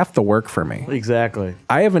does half the work for me. Exactly.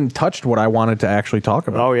 I haven't touched what I wanted to actually talk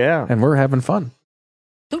about. Oh, yeah. And we're having fun.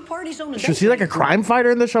 Is she like a crime fighter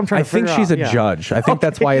in this show? I'm trying I to think figure she's out. a judge. I think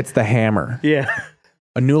that's why it's the Hammer. Yeah.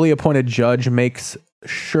 A newly appointed judge makes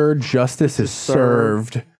sure justice is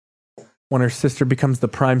served when her sister becomes the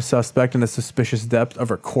prime suspect in a suspicious death of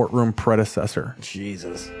her courtroom predecessor.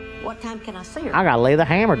 Jesus. What time can I see her? I gotta lay the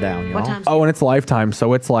hammer down, you What know? time's Oh, and it's Lifetime,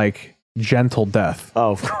 so it's like gentle death.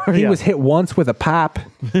 Oh, of course. He was hit once with a pipe.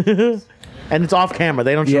 And it's off camera.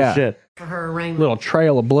 They don't show shit. for her arraignment? Little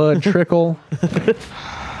trail of blood trickle.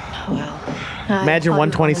 Well, Imagine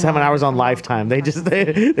 127 hours on Lifetime. They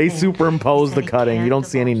superimpose the cutting. You don't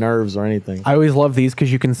see any nerves or anything. I always love these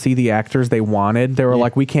because you can see the actors they wanted. They were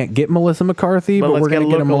like, we can't get Melissa McCarthy, but we're going to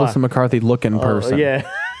get a Melissa McCarthy looking person. Yeah.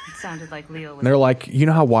 Sounded like Leo. And they're like, you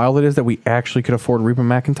know how wild it is that we actually could afford Reba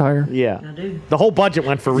McEntire? Yeah. The whole budget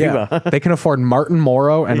went for Reba. Yeah. They can afford Martin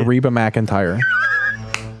Morrow and Reba McEntire.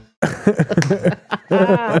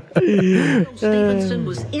 Stevenson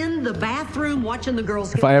was in the bathroom watching the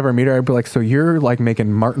girls. If I ever meet her, I'd be like, so you're like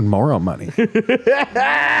making Martin Morrow money. Who's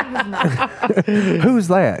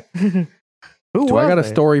that? Do I got a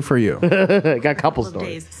story for you? Got a couple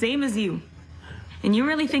stories. Same as you. And you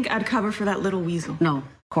really think I'd cover for that little weasel? No,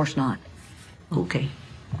 of course not. Okay.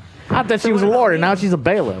 I thought she was a lawyer. Now she's a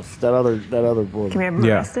bailiff. That other boy. Can we have him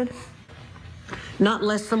arrested? Not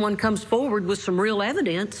unless someone comes forward with some real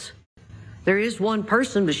evidence. There is one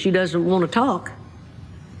person, but she doesn't want to talk.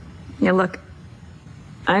 Yeah, look,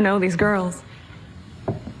 I know these girls.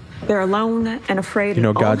 They're alone and afraid. You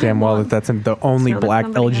know goddamn well that that's the only black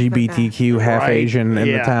LGBTQ half Asian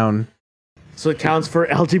in the town. So it counts for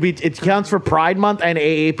LGBT. It counts for Pride Month and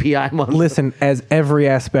AAPI Month. Listen, as every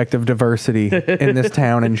aspect of diversity in this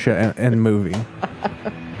town and movie.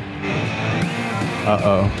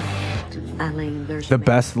 The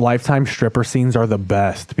best Lifetime stripper scenes are the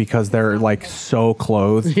best because they're like so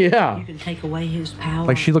clothed. Yeah. You can take away his power.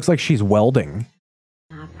 Like she looks like she's welding.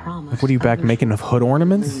 I promise. Like, what are you back making of hood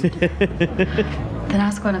ornaments? Then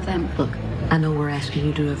ask one of them. Look, I know we're asking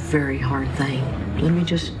you to do a very hard thing. Let me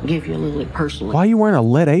just give you a little personally. Why are you wearing a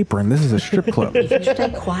lead apron? This is a strip club. If you stay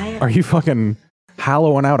quiet. Are you fucking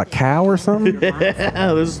hollowing out a cow or something?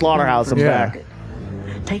 There's a slaughterhouse in back.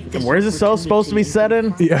 And where's this supposed to be set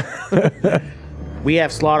in? Yeah. We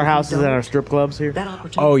have slaughterhouses in our strip clubs here.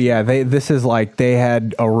 Oh yeah, this is like they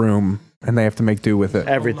had a room and they have to make do with it.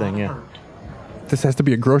 Everything, yeah. This has to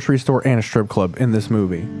be a grocery store and a strip club in this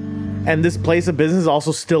movie. And this place of business is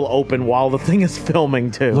also still open while the thing is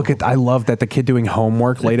filming too. Look at, I love that the kid doing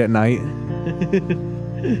homework late at night.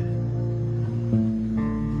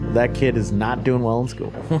 That kid is not doing well in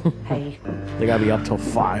school. Hey. They gotta be up till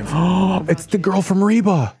 5. It's the girl from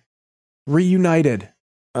Reba. Reunited.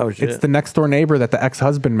 Oh shit. It's the next door neighbor that the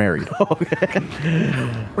ex-husband married.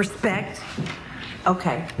 Respect.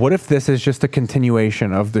 Okay. What if this is just a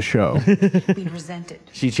continuation of the show? Be resented.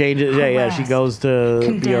 She changes. Yeah. She goes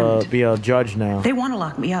to be a judge now. They want to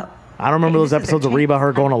lock me up. I don't remember those episodes of Reba,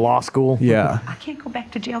 her going to law school. Yeah. I can't go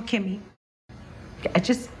back to jail, Kimmy. I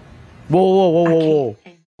just. Whoa.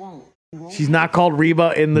 She's not called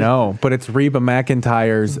Reba in the. No, but it's Reba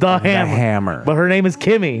McEntire's The Hammer. But her name is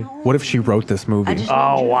Kimmy. What if she wrote this movie?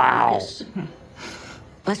 Oh, wow.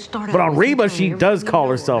 Let's start. But on Reba, she does call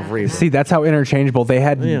herself Reba. See, that's how interchangeable. They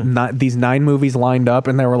had these 9 movies lined up,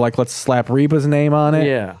 and they were like, let's slap Reba's name on it.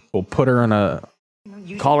 Yeah. We'll put her in a...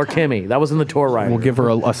 Call her Kimmy. That was in the tour rider. We'll give her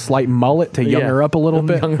a slight mullet to young her up a little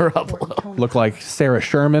bit. Young her up a little. Look like Sarah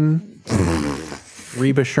Sherman.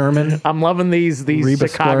 Reba Sherman. I'm loving these Reba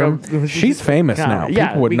Chicago. Squirm. She's famous now.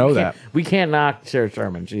 People would know that. We can't knock Sarah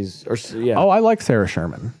Sherman. Oh, I like Sarah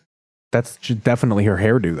Sherman. That's definitely her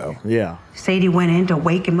hairdo, though. Yeah. Sadie went in to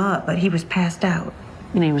wake him up, but he was passed out.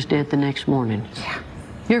 And he was dead the next morning. Yeah.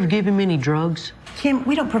 You ever give him any drugs? Kim,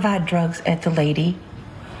 we don't provide drugs at the Lady.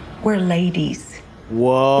 We're ladies. Whoa.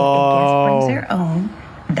 If a guest brings their own,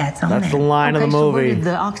 that's on them. That's the line of the So where movie. did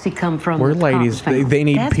the oxy come from? We're that the ladies. cops found? They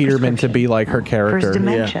need That's Peterman to be like her For character. his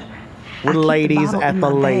dementia. We're I keep the ladies bottle at in the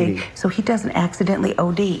my Lady. bag so he doesn't accidentally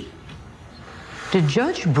OD. Did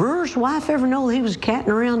Judge Brewer's wife ever know he was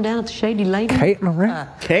catting around down at the Shady Lady? Catting around?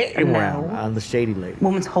 Catting around on the Shady Lady.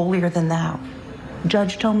 Woman's holier than thou.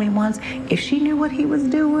 Judge told me once, if she knew what he was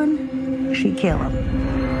doing, she'd kill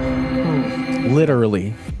him.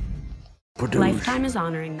 Literally. Lifetime is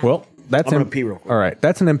honoring that. Well, that's I'm gonna pee real quick. all right.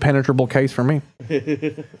 That's an impenetrable case for me. All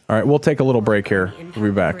right, we'll take a little break here. We'll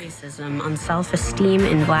be back. Racism on self-esteem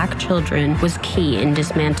in black children was key in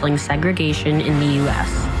dismantling segregation in the U.S.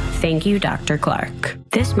 Thank you, Dr. Clark.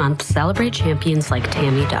 This month, celebrate champions like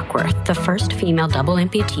Tammy Duckworth, the first female double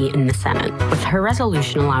amputee in the Senate. With her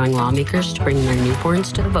resolution allowing lawmakers to bring their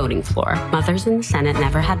newborns to the voting floor, mothers in the Senate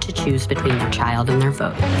never had to choose between their child and their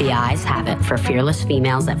vote. The ayes have it for fearless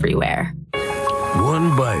females everywhere.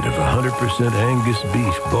 One bite of 100% Angus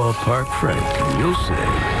beef ballpark frank, and you'll say,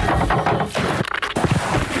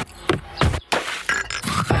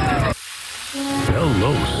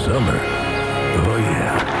 hello, summer. Oh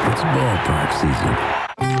yeah, it's ballpark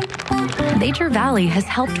season. Nature Valley has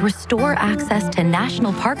helped restore access to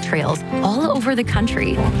national park trails all over the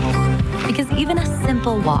country. Because even a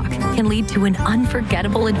simple walk can lead to an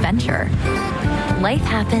unforgettable adventure. Life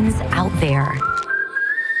happens out there.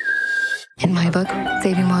 In my book,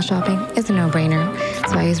 saving while shopping is a no-brainer.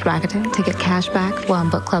 So I use Rakuten to get cash back while I'm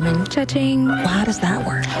book clubbing. Cha-ching. Well, how does that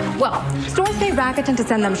work? Well, stores pay Rakuten to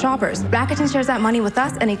send them shoppers. Rakuten shares that money with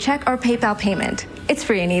us in a check or PayPal payment. It's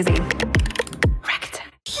free and easy.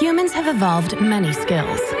 Humans have evolved many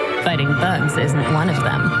skills. Fighting bugs isn't one of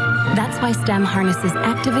them. That's why STEM harnesses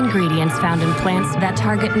active ingredients found in plants that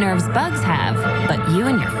target nerves bugs have, but you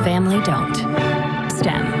and your family don't.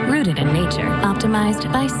 STEM, rooted in nature,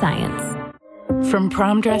 optimized by science. From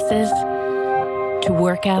prom dresses to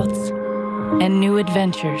workouts and new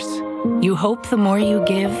adventures, you hope the more you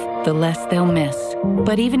give, the less they'll miss.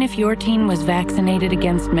 But even if your teen was vaccinated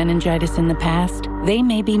against meningitis in the past, they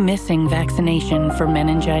may be missing vaccination for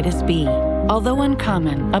meningitis B. Although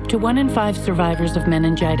uncommon, up to 1 in 5 survivors of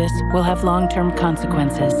meningitis will have long-term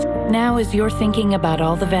consequences. Now, as you're thinking about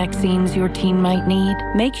all the vaccines your teen might need,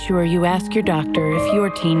 make sure you ask your doctor if your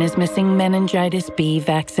teen is missing meningitis B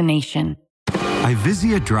vaccination.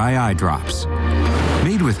 Ivisia Dry Eye Drops.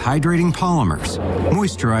 Made with hydrating polymers,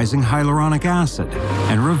 moisturizing hyaluronic acid,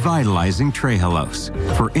 and revitalizing trehalose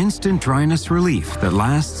for instant dryness relief that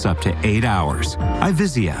lasts up to 8 hours.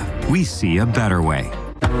 Ivisia, we see a better way.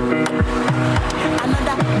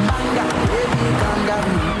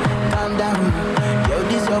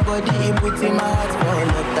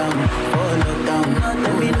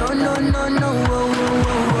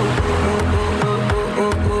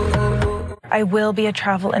 I will be a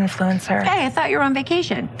travel influencer. Hey, I thought you were on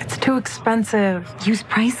vacation. It's too expensive. Use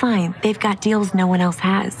Priceline. They've got deals no one else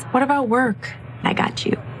has. What about work? I got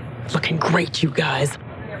you. Looking great, you guys.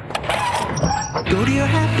 Go to your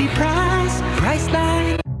happy price,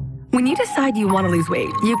 Priceline. When you decide you want to lose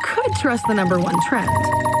weight, you could trust the #1 trend.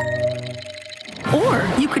 Or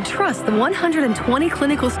you could trust the 120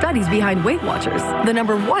 clinical studies behind Weight Watchers, the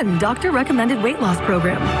 #1 doctor-recommended weight loss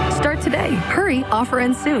program. Start today. Hurry, offer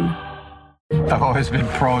ends soon. I've always been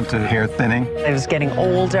prone to hair thinning. I was getting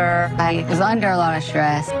older. I was under a lot of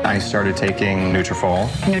stress. I started taking Nutrafol.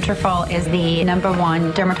 Nutrafol is the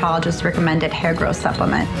 #1 dermatologist-recommended hair growth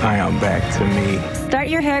supplement. I am back to me. Start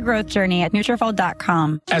your hair growth journey at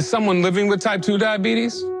Nutrafol.com. As someone living with type 2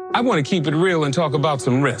 diabetes, I want to keep it real and talk about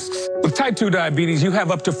some risks. With type 2 diabetes, you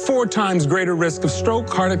have up to 4 times greater risk of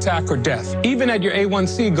stroke, heart attack, or death. Even at your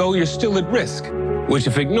A1C goal, you're still at risk, which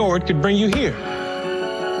if ignored could bring you here.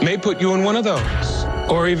 May put you in one of those,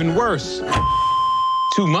 or even worse.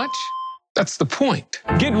 Too much? That's the point.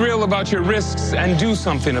 Get real about your risks and do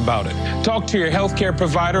something about it. Talk to your healthcare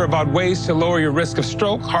provider about ways to lower your risk of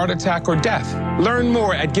stroke, heart attack, or death. Learn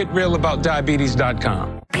more at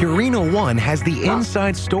getrealaboutdiabetes.com. Purina One has the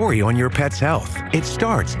inside story on your pet's health. It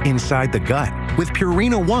starts inside the gut with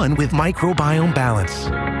Purina One with microbiome balance.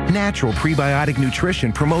 Natural prebiotic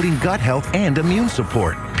nutrition promoting gut health and immune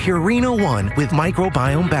support. Purina One with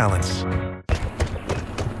microbiome balance.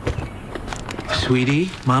 Sweetie,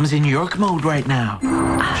 Mom's in York mode right now.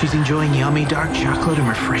 She's enjoying yummy dark chocolate and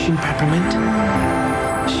refreshing peppermint.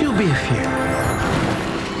 She'll be a few.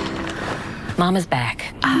 Mama's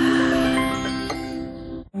back.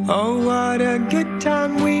 Oh, what a good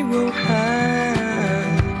time we will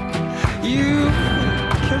have. You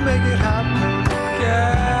can make it happen,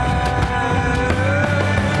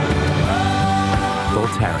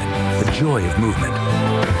 Voltaren, the joy of movement.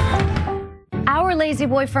 Our Lazy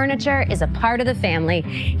Boy furniture is a part of the family,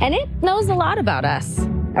 and it knows a lot about us.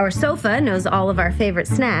 Our sofa knows all of our favorite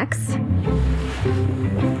snacks.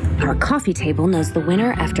 Our coffee table knows the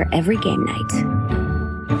winner after every game night.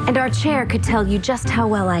 And our chair could tell you just how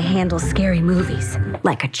well I handle scary movies,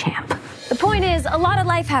 like a champ. The point is, a lot of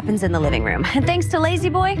life happens in the living room, and thanks to Lazy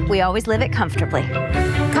Boy, we always live it comfortably.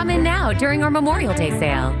 Come in now during our Memorial Day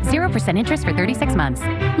sale. 0% interest for 36 months.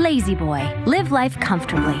 Lazy Boy, live life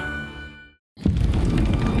comfortably.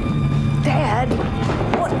 Dad,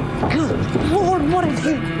 what? Good Lord, what have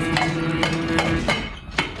you?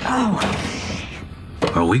 Oh.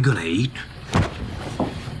 Are we gonna eat?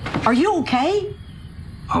 Are you okay?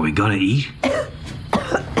 Are we gonna eat?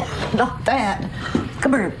 Not that.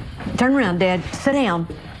 Come here. Turn around, Dad. Sit down.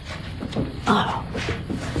 Oh.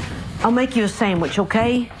 I'll make you a sandwich,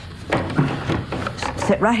 okay?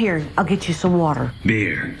 Sit right here. I'll get you some water.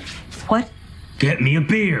 Beer. What? Get me a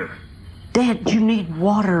beer. Dad, you need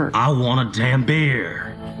water. I want a damn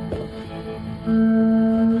beer.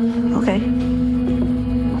 Okay.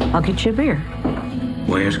 I'll get you a beer.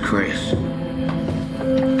 Where's Chris?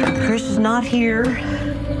 Chris is not here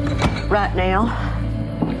right now.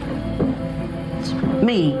 It's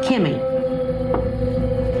me, Kimmy.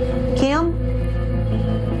 Kim?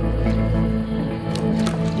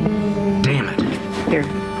 Damn it. Here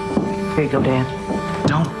you go, Dad.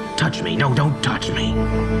 Don't touch me. No, don't touch me.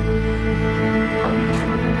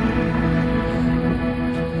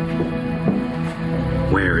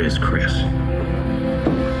 Where is Chris?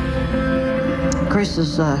 Chris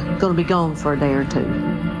is going to be gone for a day or two.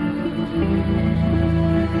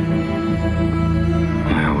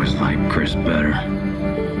 I always liked Chris better.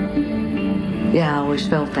 Yeah, I always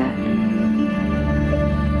felt that.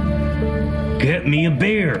 Get me a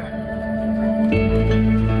beer.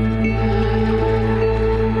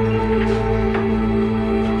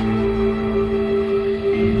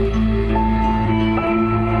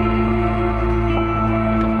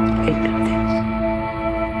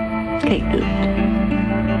 Can't do it.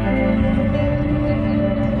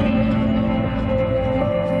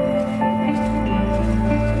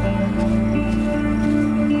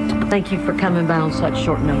 Thank you for coming by on such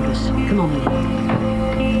short notice. Come on in.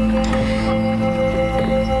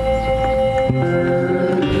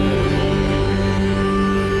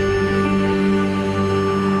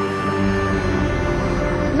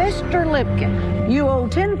 Mr. Lipkin, you owe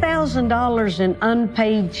 $10,000 in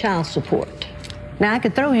unpaid child support. Now, I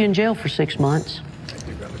could throw you in jail for 6 months.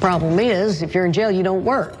 Problem is, if you're in jail, you don't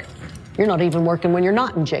work. You're not even working when you're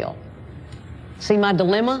not in jail. See my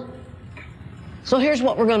dilemma? So here's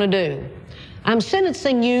what we're going to do. I'm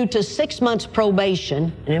sentencing you to 6 months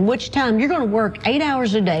probation, and in which time you're going to work 8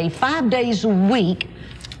 hours a day, 5 days a week,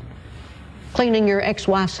 cleaning your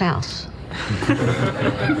ex-wife's house.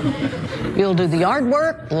 You'll do the yard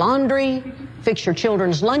work, laundry, fix your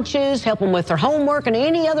children's lunches, help them with their homework, and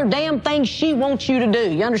any other damn thing she wants you to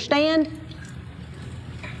do. You understand?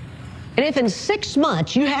 And if in 6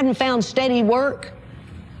 months you hadn't found steady work,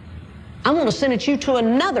 I'm going to sentence you to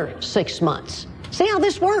another 6 months. See how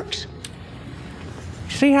this works?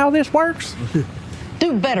 See how this works?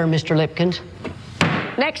 Do better, Mr. Lipkins.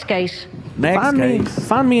 Next case.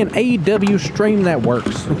 Find me an AEW stream that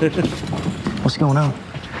works. What's going on?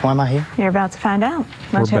 Why am I here? You're about to find out.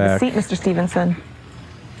 Why don't you have a seat, Mr. Stevenson?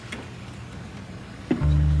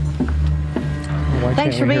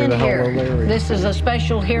 Thanks for being here. This is a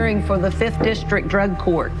special hearing for the 5th District Drug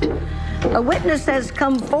Court. A witness has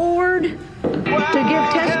come forward to give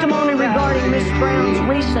testimony regarding Miss Brown's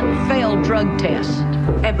recent failed drug test.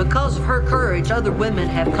 And because of her courage, other women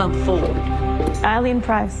have come forward. Eileen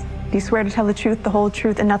Price, do you swear to tell the truth, the whole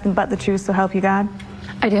truth, and nothing but the truth, so help you God?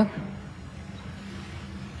 I do.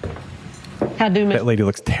 How do Miss... That lady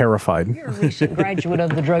looks terrified. You're a recent graduate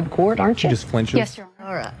of the drug court, aren't you? She just flinches. Yes, Your Honor.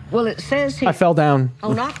 All right. Well, it says here... I fell down.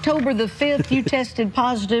 On October the 5th, you tested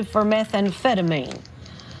positive for methamphetamine.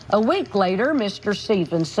 A week later, Mr.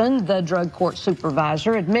 Stevenson, the drug court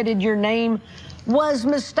supervisor, admitted your name was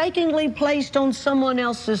mistakenly placed on someone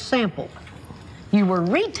else's sample. You were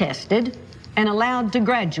retested and allowed to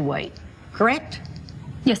graduate, correct?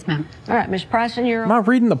 Yes, ma'am. All right, Miss Bryson, you're Am I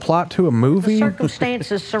reading the plot to a movie? the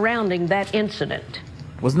circumstances surrounding that incident.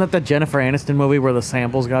 Wasn't that the Jennifer Aniston movie where the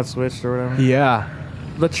samples got switched or whatever? Yeah.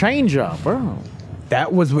 The change up. Oh.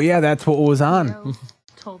 That was, yeah, that's what was on.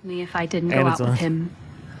 Told me if I didn't go out with him,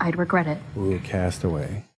 I'd regret it. Ooh,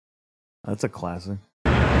 Castaway. That's a classic.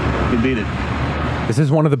 You beat it. This is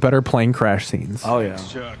one of the better plane crash scenes. Oh, yeah.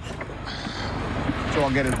 So I'll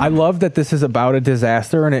get it. I love that this is about a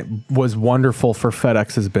disaster and it was wonderful for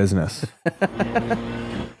FedEx's business.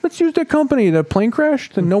 Let's use that company. The plane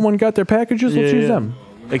crashed and no one got their packages. Let's use them.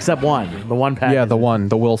 Except one. The one package. Yeah, the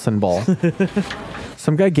Wilson ball.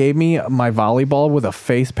 Some guy gave me my volleyball with a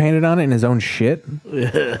face painted on it and his own shit.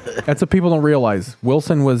 That's what people don't realize.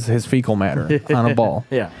 Wilson was his fecal matter on a ball.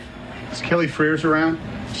 Yeah. Is Kelly Frears around?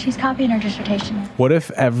 She's copying her dissertation. What if,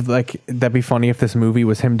 that'd be funny if this movie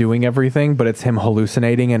was him doing everything, but it's him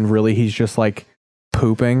hallucinating and really he's just like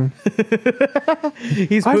pooping. I've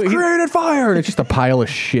created fire! And it's just a pile of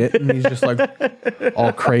shit and he's just like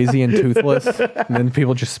all crazy and toothless. And then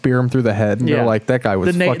people just spear him through the head and they're like, that guy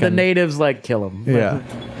was fucking... The natives like kill him. Yeah.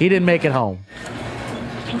 He didn't make it home.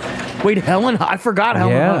 Wait, Helen? I forgot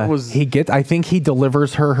Helen Hunt was... I think he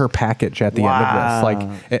delivers her package at the end of this.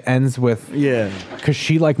 Like, it ends with... Yeah. Because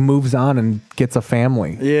she, like, moves on and gets a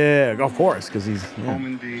family. Yeah, of course, because he's... Home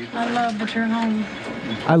indeed. I love that you're home.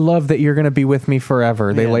 I love that you're going to be with me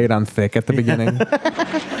forever. They lay it on thick at the beginning.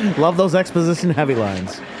 Love those exposition heavy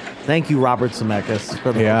lines. Thank you, Robert Zemeckis.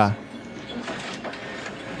 For those.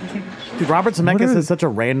 Dude, Robert Zemeckis has such a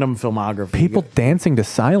random filmography. People dancing to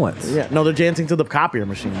silence. Yeah, no, they're dancing to the copier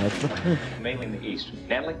machine. Mainly in the East.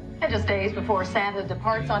 Natalie? And just days before Santa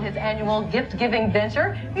departs on his annual gift-giving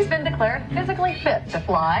venture, he's been declared physically fit to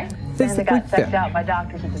fly. Santa got checked out by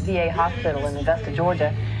doctors at the VA hospital in Augusta,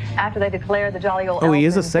 Georgia. After they declared the jolly old he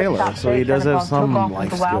is a elf in sailor, tip-top so he shape, does Santa have Claus took some off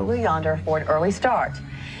life with the Wild skills. Blue Yonder for an early start.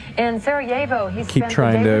 In Sarajevo, he's Keep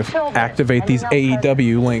trying to activate these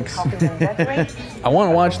AEW links. I want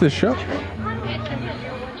to watch this show.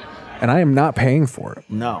 And I am not paying for it.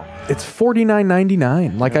 No. It's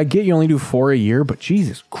 $49.99. Like, I get you only do 4 a year, but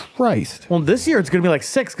Jesus Christ. Well, this year it's going to be like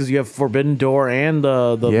 6 because you have Forbidden Door and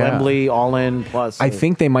the Wembley all-in plus. I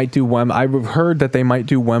think they might do I've heard that they might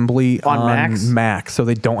do Wembley on Max, so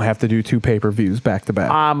they don't have to do 2 pay-per-views back to back.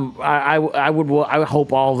 I would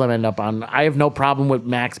hope all of them end up on. I have no problem with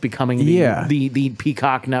Max becoming the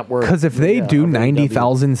Peacock network. Because if they do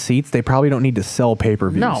 90,000 seats, they probably don't need to sell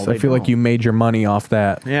pay-per-views. No, so I feel like you made your money off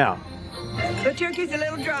that. Yeah. The turkey's a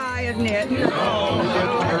little dry, isn't it?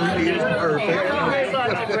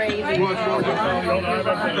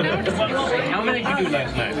 How many did you do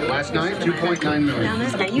last night? Last night, 2.9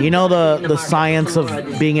 million. You know the science of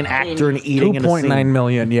being an actor and eating in a scene? 2.9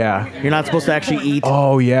 million, yeah. You're not supposed to actually eat.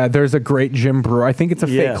 Oh, yeah. There's a great Jim Brewer. I think it's a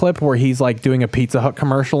fake clip where he's like doing a Pizza Hut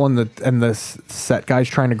commercial and the set guy's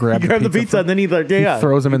trying to grab the pizza and then he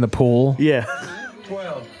throws him in the pool. Yeah.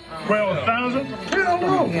 12,000?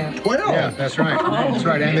 12. Yeah, that's right. That's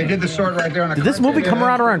right. And they did the sword right there on a Did this movie come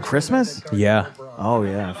out around Christmas? Yeah. Oh,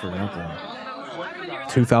 yeah. I forgot that.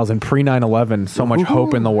 2000, pre 9/11. So much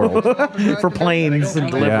hope in the world. For planes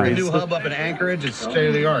and deliveries. New hub up in Anchorage. It's state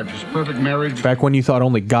of the art. Just perfect marriage. Back when you thought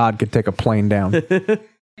only God could take a plane down.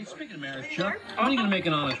 Speaking of marriage, Chuck, when are you going to make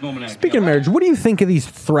an honest woman act? Speaking of marriage, what do you think of these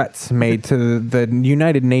threats made to the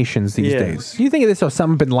United Nations these days? Do you think of this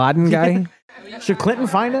Osama bin Laden guy? Should Clinton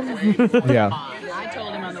find him? Yeah. I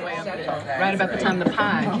told him on the way up there, right about the time the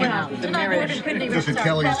pie came out, the marriage. Listen,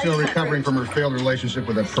 Kelly is still recovering from her failed relationship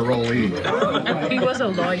with a parolee. He was a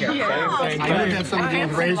lawyer. I heard that somebody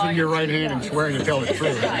was raising your right hand and swearing to tell the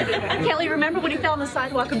truth. Kelly, remember when he fell on the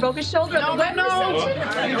sidewalk and broke his shoulder? No.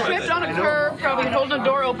 He tripped on a curb, probably holding a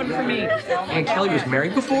door open for me. And Kelly was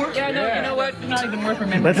married before? Yeah, no, you know what? Not even worth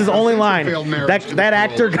remembering. That's his only line. That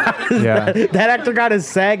actor got that actor got his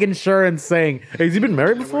SAG insurance saying, hey, has he been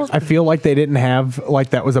married before? I feel like they didn't have,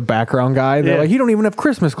 like, that was a background guy. They're like, you don't even have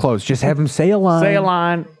Christmas clothes. Just have him say a line. Say a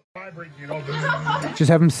line. Just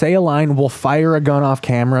have him say a line. We'll fire a gun off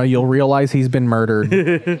camera. You'll realize he's been murdered.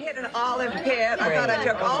 Hit an olive pit. I thought I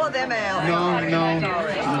took all of them out. No,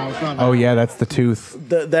 it's not. Oh, yeah, that's the tooth.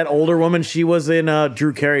 That older woman, she was in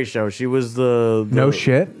Drew Carey's show. She was the No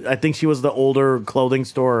shit? I think she was the older clothing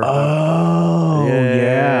store. Oh,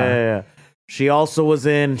 yeah. She also was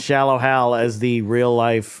in Shallow Hal as the real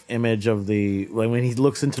life image of the, like, when he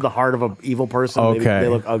looks into the heart of an evil person, they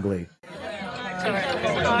look ugly.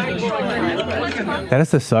 That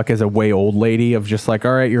has to suck as a way old lady of just like,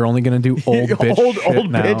 all right, you're only going to do old bitch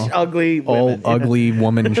shit now. Bitch, ugly women. Old, ugly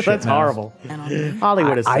woman shit That's now. horrible.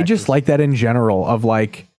 Hollywood is I just like that in general of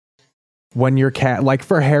like when your cat, like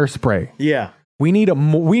for Hairspray. Yeah. We need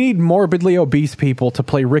morbidly obese people to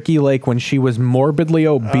play Ricky Lake when she was morbidly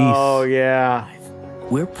obese. Oh, yeah.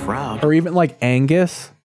 We're proud. Or even like Angus,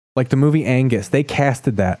 like the movie Angus. They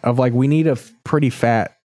casted that of like, we need a pretty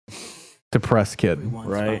fat, depressed kid.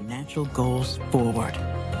 Right. Financial goals forward.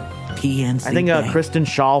 PNC. I think Kristen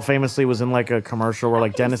Schaal famously was in like a commercial where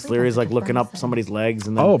like Dennis Leary's like looking up somebody's legs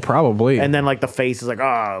and then, probably. And then like the face is like,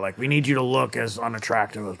 like we need you to look as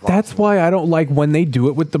unattractive as possible. That's why I don't like when they do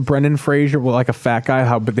it with the Brendan Fraser, well, like a fat guy,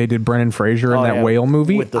 how they did Brendan Fraser in that whale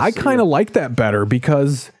movie. I kind of like that better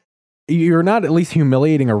because you're not at least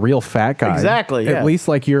humiliating a real fat guy. Exactly. At least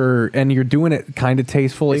like you're doing it kind of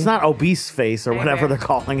tastefully. It's not obese face or whatever they're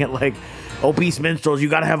calling it, like obese minstrels. You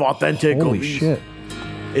got to have authentic. Holy obese. Shit.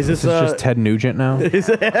 Is this just Ted Nugent now? Is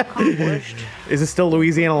this still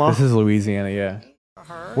Louisiana Law? This is Louisiana, yeah.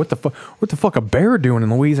 What the fuck a bear doing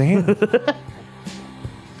in Louisiana?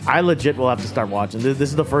 I legit will have to start watching. This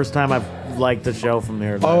is the first time I've liked the show from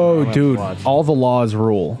there. Oh, dude, all the laws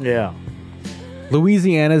rule. Yeah.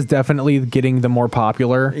 Louisiana's definitely getting the more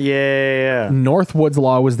popular. Yeah. Northwood's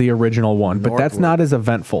Law was the original one, but that's not as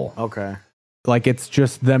eventful. Okay. Like it's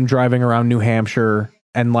just them driving around New Hampshire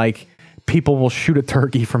and like people will shoot a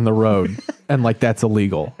turkey from the road and like that's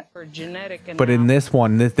illegal. But in this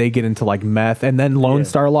one, they get into like meth, and then Lone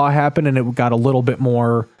Star Law happened, and it got a little bit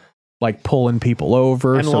more like pulling people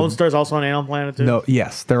over. And Lone Star's also on Animal Planet too? No,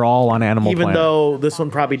 yes, they're all on Animal Planet. Even though this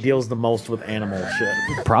one probably deals the most with animal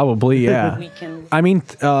shit. Probably, yeah. I mean,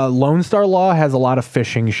 Lone Star Law has a lot of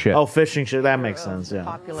fishing shit. Oh, fishing shit. That makes sense,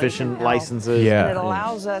 yeah. Fishing licenses. Yeah. It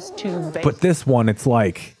allows us to... But this one, it's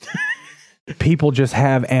like... people just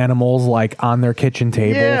have animals like on their kitchen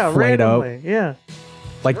table, flayed up. Yeah.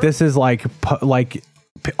 Like this is like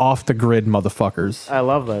off the grid motherfuckers. I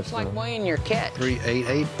love that. It's like weighing your cat.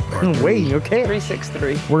 388. Weighing your cat.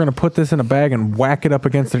 363. We're gonna put this in a bag and whack it up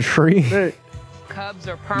against a tree. cubs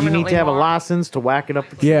are You permanently need to have a marked. license to whack it up.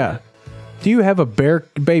 Yeah. Do you have a bear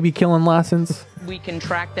baby killing license? We can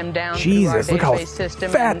track them down Jesus, through look our how database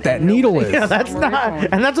system. fat that needle is. Yeah, that's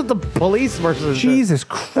not, and that's what the police versus. Jesus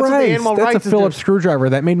That's what the Christ. animal That's a rights is Phillips doing. screwdriver.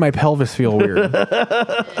 That made my pelvis feel weird.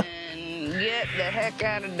 Get the heck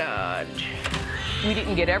out of Dodge. We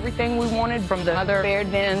didn't get everything we wanted from the other bear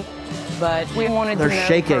den, but we wanted They're to know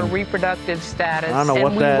shaking. her reproductive status. I don't know and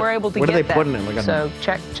what we that- were able to what are get they that. putting it, like a- So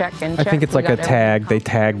check, and I check. think it's We like a got tag. They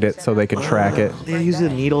tagged it so they could track it. They use a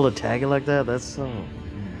needle to tag it like that. That's so.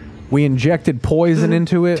 We injected poison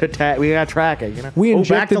into it. We gotta track it. You know. We back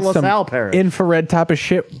injected to some LaSalle Parish. infrared type of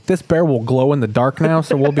shit. This bear will glow in the dark now,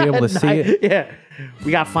 so we'll be able to see it. Yeah,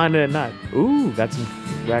 we gotta find it at night. Ooh, got some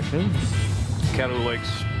raccoons. Caddo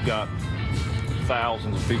Lake's got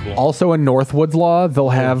thousands of people. Also in Northwoods Law, they'll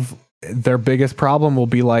have their biggest problem will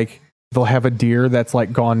be like they'll have a deer that's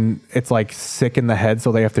like gone, it's like sick in the head,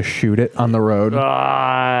 so they have to shoot it on the road.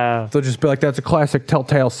 They'll just be like, that's a classic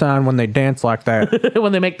telltale sign when they dance like that.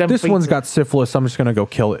 When they make them. This one's got syphilis, I'm just gonna go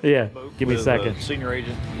kill it. Yeah, give me a second. Senior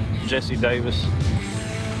agent Jesse Davis.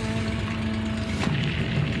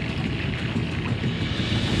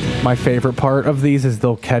 My favorite part of these is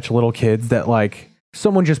they'll catch little kids that like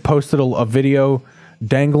someone just posted a video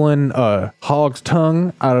dangling a hog's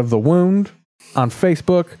tongue out of the wound on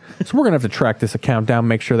Facebook. So we're gonna have to track this account down,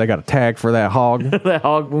 make sure they got a tag for that hog. That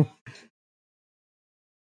hog.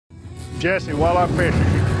 Jesse, while I'm fishing,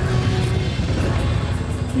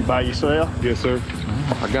 you by yourself? Yes, sir.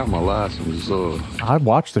 I got my license. I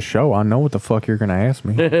watched the show. I know what the fuck you're gonna ask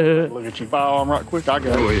me. Look at your firearm right quick. I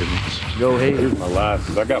got Go it. ahead. Go ahead. Here's my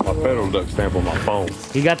license. I got my federal duck stamp on my phone.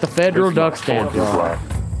 He got the federal duck stamp.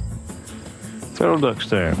 Federal duck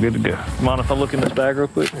stamp. Good to go. Mind if I look in this bag real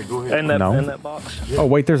quick? go ahead. In that, No. in that box. Oh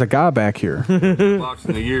wait, there's a guy back here. Box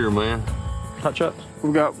in a year, man. Hot shots.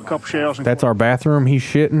 We've got a couple shells in That's our bathroom. He's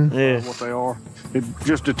shitting. Yeah. what they are. It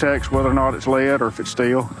just detects whether or not it's lead or if it's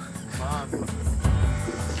steel.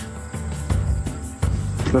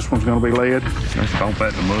 This one's going to be lead. Let's stomp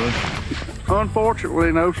that in the mud.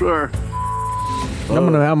 Unfortunately, no, sir.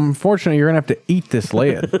 Unfortunately, you're gonna have to eat this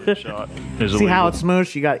lead. Shot. See how it's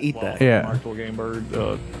smooshed? You gotta eat that. Yeah. Marked game bird,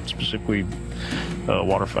 specifically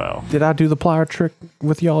waterfowl. Did I do the plier trick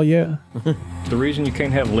with y'all yet? The reason you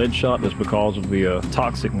can't have lead shot is because of the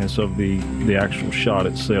toxicness of the actual shot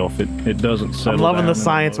itself. It doesn't settle I'm loving down the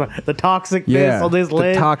science, the toxicness Yeah, of this the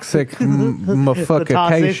lead. toxic the muffocation.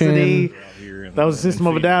 toxicity. That was System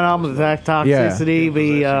of a Down album. The toxicity,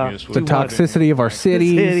 The toxicity of our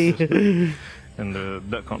cities. And the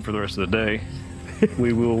duck hunt for the rest of the day.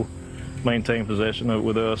 We will maintain possession of it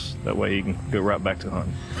with us. That way he can go right back to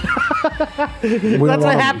hunting.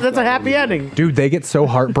 That's a happy ending. Dude, they get so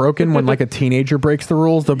heartbroken when like a teenager breaks the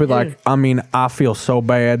rules. They'll be like, I mean, I feel so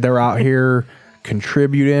bad. They're out here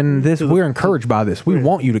contributing this. We're encouraged by this. We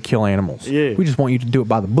want you to kill animals. Yeah. We just want you to do it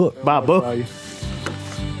by the book. By book.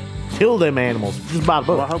 Kill them animals. Just by the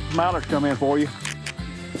book. Well, I hope the mallards come in for you.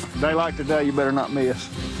 Day like today, you better not miss.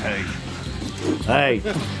 Hey. Hey.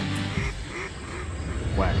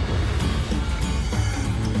 Whack.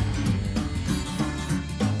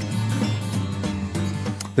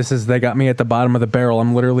 This is, they got me at the bottom of the barrel.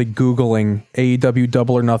 I'm literally Googling AEW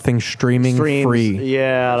Double or Nothing streaming Streams. free.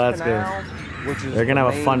 Yeah, that's good. They're going to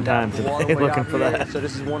have a fun time today looking for that. So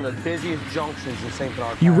this is one of the busiest junctions in St.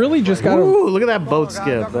 Bernard. You really just gotta. Ooh, look at that boat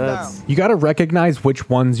skip. That's You gotta recognize which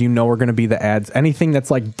ones you know are gonna be the ads. Anything that's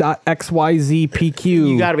like .xyzpq.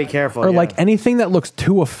 You gotta be careful. Or yeah. like anything that looks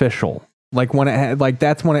too official. Like when it like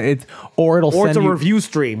that's when it's or it'll Or send it's a you, review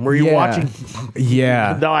stream where you're watching.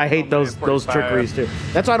 Yeah. No, I hate those trickeries too.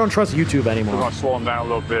 That's why I don't trust YouTube We're anymore. going to slow them down a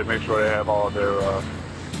little bit, make sure they have all of their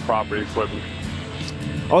property equipment.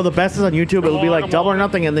 Oh, the best is on YouTube. It'll be like Double or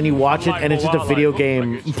Nothing, and then you watch it, and it's just a video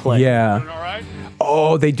game play. Yeah.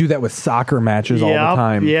 Oh, they do that with soccer matches all the Yep,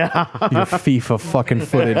 time. yeah. Your FIFA fucking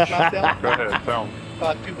footage. Go ahead, tell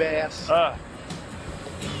them. 2 bass.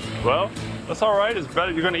 Well, that's all right. It's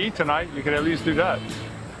better. You're going to eat tonight. You can at least do that.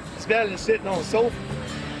 It's better than sitting on a sofa.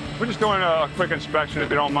 We're just doing a quick inspection, if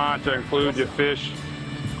you don't mind, to include your fish,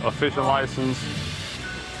 a fishing license.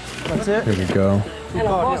 That's it. Here we go. And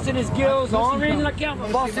I'm busting his gills. The only reason I count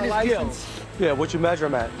for busting his gills. Yeah, what you measure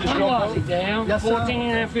him at? Yes, 14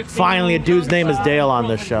 and 15. Finally, a dude's name is Dale on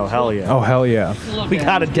this show. Hell yeah. Oh hell yeah. We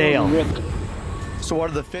got a Dale. So what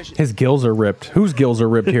are the fish? His gills are ripped. Whose gills are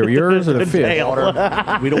ripped here? Yours or the fish?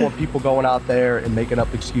 We don't want people going out there and making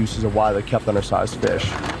up excuses of why they kept undersized fish.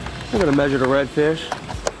 We're gonna measure the redfish.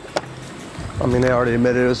 I mean, they already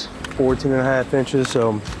admitted it was 14 and a half inches,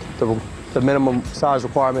 so the minimum size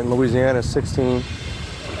requirement in Louisiana is 16.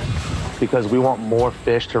 because we want more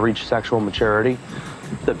fish to reach sexual maturity.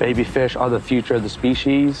 The baby fish are the future of the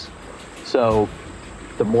species, so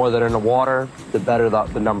the more that are in the water, the better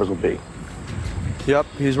the numbers will be. Yep,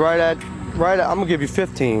 he's right at, I'm gonna give you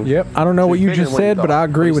 15. Yep, I don't know what you just said, but I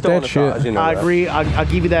agree with that shit. I agree. I'll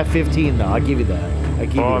give you that 15 though. I'll give you that.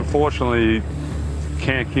 Unfortunately,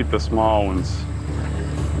 can't keep the small ones.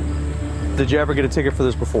 Did you ever get a ticket for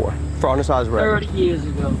this before? For undersized red? 30 years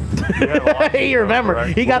ago. You remember?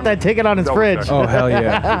 He got that ticket on his fridge. Oh, hell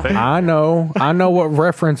yeah. I know what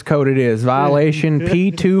reference code it is. Violation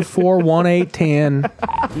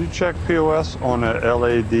P241810. You check POS on the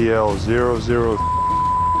LADL 00.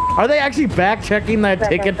 Are they actually back checking that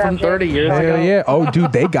ticket from 30 years ago? Hell yeah. Oh,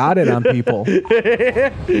 dude, they got it on people.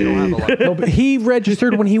 No, but he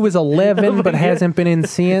registered when he was 11, but hasn't been in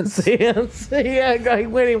since. Yeah,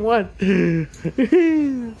 he won.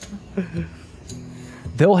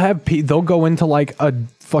 They'll go into like a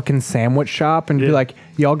fucking sandwich shop and be like,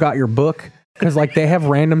 y'all got your book? Because like they have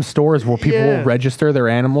random stores where people will register their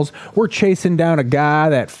animals. We're chasing down a guy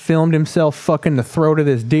that filmed himself fucking the throat of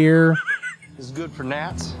this deer. It's good for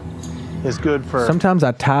gnats. It's good for... Sometimes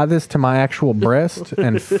I tie this to my actual breast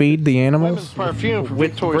and feed the animals. Perfume from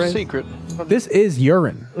Victoria's Secret. This is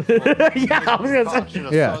urine. Yeah, I was gonna say.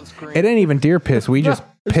 Yeah, it ain't even deer piss. We just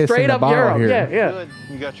piss straight in the up bottle urine. here. Yeah. Good.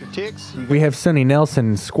 You got your ticks. We have Sonny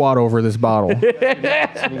Nelson squat over this bottle. You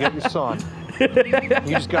got your son. You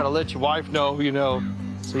just got to let your wife know,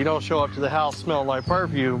 so you don't show up to the house smelling like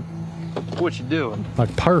perfume. What you doing?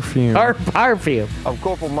 Like perfume. Perfume. I'm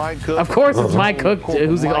Corporal Mike Cook. Of course, it's Mike Cook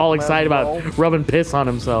who's all excited about rubbing piss on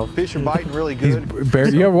himself. Fish are biting really good.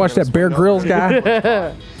 You ever watch that Bear Grylls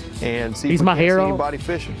guy? And see He's if we my can't see hero. anybody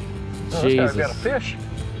fishing. Jesus. Got a fish.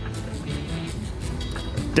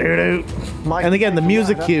 Doo-doo. And again, the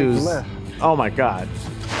music cues. Oh my God.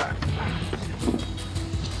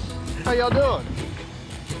 How y'all doing?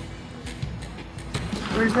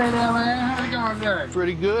 What you say there, man? How you going today?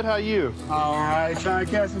 Pretty good. How you? All right. Trying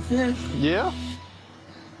to catch some fish? Yeah.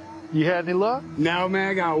 You had any luck? No, man.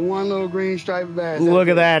 I got one little green striped bass. Look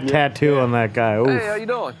at that tattoo on that guy. Oof. Hey, how you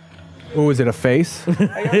doing? Oh, is it a face?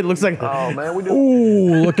 It looks like. Oh man, we do.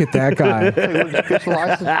 Ooh, look at that guy.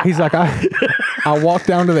 He's like, I walk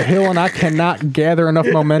down to the hill and I cannot gather enough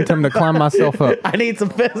momentum to climb myself up. I need some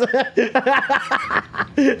fish.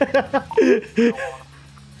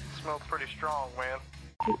 Smells pretty strong, man.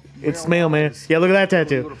 It's smell, man. Yeah, look at that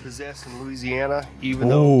tattoo. Illegal to possess in Louisiana, even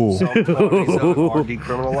though some counties are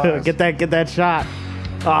decriminalized. Get that shot.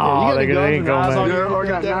 Oh, they ain't going, man. I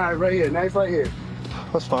got knife right here. Knife right here.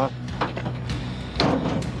 That's fine.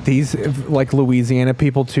 These like Louisiana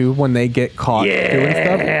people too, when they get caught doing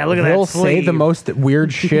stuff, look at that they'll say sleeve. the most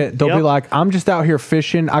weird shit. They'll be like, "I'm just out here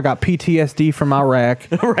fishing. I got PTSD from Iraq,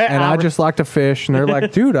 and I just like to fish." And they're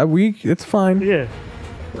like, "Dude, it's fine." Yeah.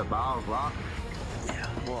 The bow's locked. Yeah.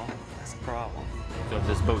 Well, that's the problem. So if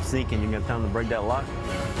this boat's sinking, you got time to break that lock?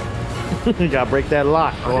 You gotta break that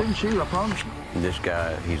lock. I didn't shoot. I promise you. This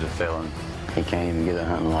guy, he's a felon. He can't even get a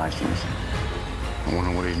hunting license. I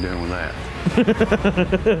wonder what he's doing with that.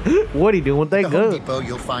 What are you doing with that At gun? Home Depot,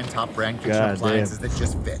 you'll find top brand kitchen God appliances that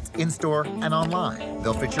just fit in-store and online.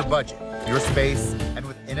 They'll fit your budget, your space, and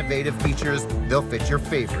with innovative features, they'll fit your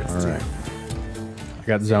favorites too. I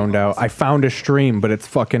got zoned out. I found a stream, but it's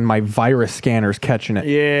fucking my virus scanner's catching it.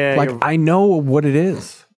 Yeah. Like I know what it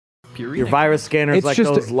is. Your virus scanner is It's like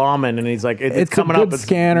just those lawmen, and he's like, it's coming a up. good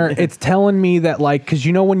scanner. It's telling me that like, because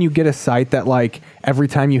you know when you get a site that like every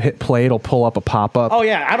time you hit play, it'll pull up a pop up. Oh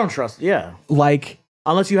yeah, I don't trust. Yeah, like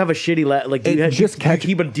unless you have a shitty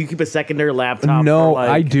do you keep a secondary laptop? No, for, like,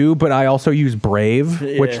 I do, but I also use Brave,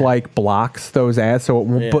 which Yeah. like blocks those ads. So it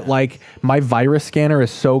won't. Yeah. But like my virus scanner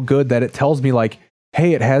is so good that it tells me like,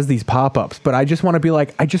 hey, it has these pop-ups, but I just want to be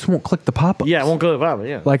like, I just won't click the pop-ups. Yeah, I won't click the pop-up.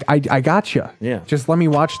 Yeah, Like I gotcha. Yeah. Just let me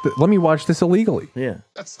watch this illegally. Yeah.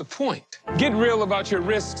 That's the point. Get real about your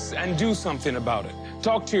risks and do something about it.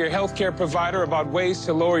 Talk to your healthcare provider about ways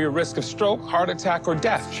to lower your risk of stroke, heart attack, or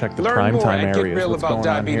death. Check the Learn prime more time at areas. What's going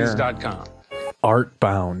on here? GetRealAboutDiabetes.com.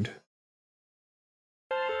 Artbound.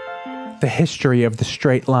 The history of the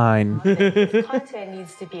straight line. Content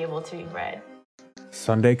needs to be able to be read.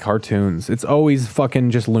 Sunday cartoons. It's always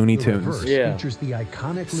fucking just Looney Tunes. Yeah. Features the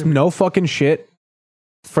iconic No fucking shit.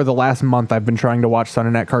 For the last month, I've been trying to watch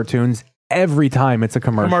Sunday Night cartoons. Every time it's a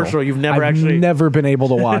commercial. You've never I've actually never been able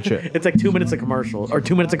to watch it. It's like 2 minutes of commercial or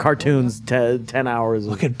 2 minutes of cartoons, 10 hours.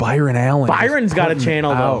 Look at Byron Allen. Byron's got a putting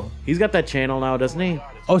channel out. though. He's got that channel now, doesn't he?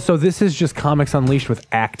 Oh, so this is just Comics Unleashed with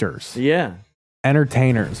actors. Yeah.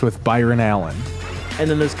 Entertainers with Byron Allen. And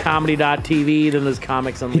then there's comedy.tv, then there's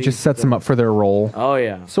Comics Unleashed. He just sets them up for their role. Oh,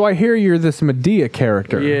 yeah. So I hear you're this Medea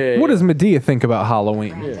character. Yeah. What does Medea think about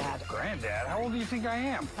Halloween? Granddad, how old do you think I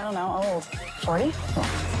am? I don't know, old. 40?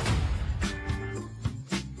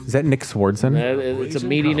 Is that Nick Swardson? It's a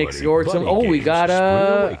meaty Nick Swardson. Oh, we got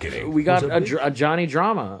a Johnny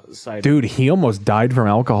Drama side. Dude, he almost died from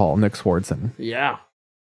alcohol, Nick Swardson. Yeah.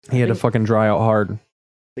 He had to fucking dry out hard. I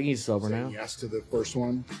think he's sober now. Yes to the first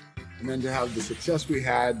one. And then to have the success we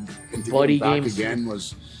had and to Buddy go back Games again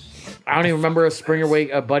was... I don't even remember a Springer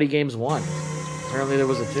Wake Buddy Games 1. Apparently there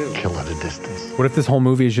was a 2. Kill at a distance. What if this whole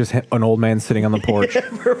movie is just an old man sitting on the porch?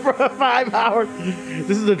 for 5 hours.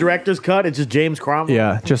 This is the director's cut. It's just James Cromwell.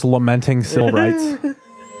 Yeah, just lamenting civil rights.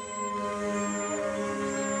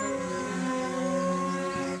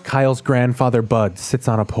 Kyle's grandfather Bud sits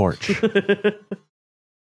on a porch.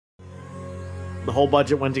 The whole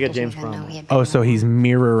budget went to get James Cromwell. Oh, so he's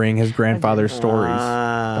mirroring his grandfather's stories.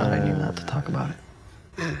 Thought I knew not to talk about it.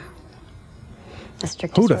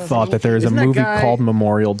 Who'd have thought that there is a Isn't that movie guy- called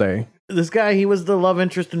Memorial Day? This guy, he was the love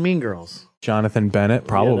interest in Mean Girls. Jonathan Bennett,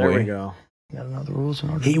 probably. Yeah, there we go. You gotta know the rules in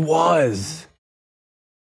order. He was.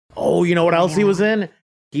 Oh, you know what else he was in?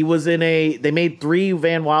 He was in they made 3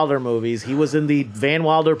 Van Wilder movies. He was in the Van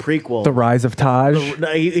Wilder prequel. The Rise of Taj.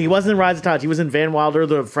 He wasn't in Rise of Taj. He was in Van Wilder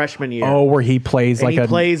the freshman year. Oh, where he plays And he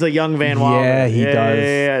plays a young Van Wilder. Yeah, he does.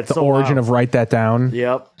 Yeah, it's the so origin wild. of Write That Down.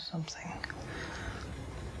 Yep.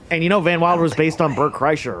 And you know Van Wilder was based on Burt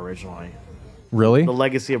Kreischer originally. Really? The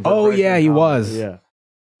legacy of Burt Oh Kreischer yeah, he novels. was. Yeah.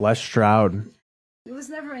 Les Stroud. There was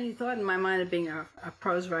never any thought in my mind of being a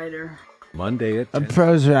prose writer. Monday at a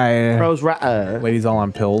prose writer. Prose writer. Ladies all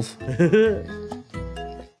on pills.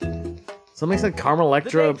 Somebody said Carmen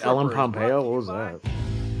Electra, Ellen Pompeo. What was that?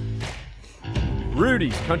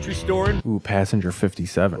 Rudy's Country Store. Ooh, Passenger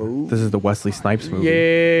 57. This is the Wesley Snipes movie.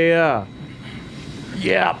 Yeah.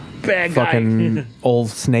 Yeah, bad guy. Fucking old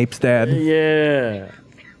Snape's dad. Yeah.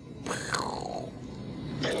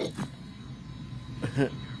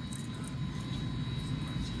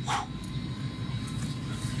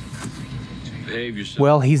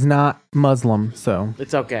 Well, he's not Muslim, so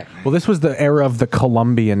It's okay. Well, this was the era of the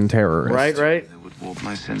Colombian terrorists. Right.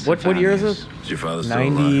 What year is this?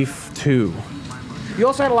 92. You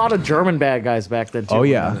also had a lot of German bad guys back then too. Oh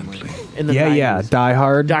yeah. In the yeah, 90s. yeah. Die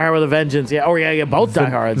Hard. Die Hard with a Vengeance. Yeah. Oh yeah. Both Die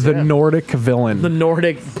Hards. The yeah. Nordic villain. The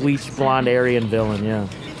Nordic bleached blonde Aryan villain. Yeah.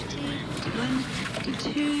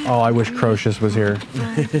 Oh, I wish Crocius was here.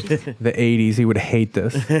 The 80s, he would hate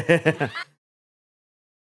this.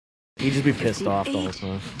 He'd just be pissed off the whole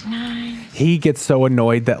time. He gets so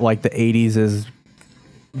annoyed that like the 80s is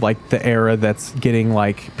like the era that's getting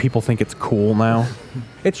like people think it's cool now.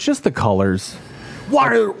 It's just the colors. Why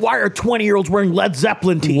are 20-year-olds wearing Led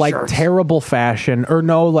Zeppelin t-shirts? Like terrible fashion, or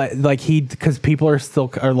no, like he, because people are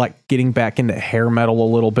like getting back into hair metal a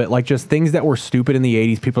little bit, like just things that were stupid in the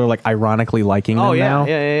 80s. People are like ironically liking them now.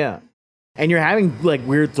 Yeah. And you're having like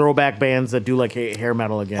weird throwback bands that do like hair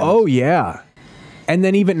metal again. Oh yeah. And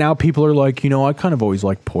then even now people are like, I kind of always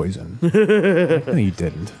liked Poison. No, you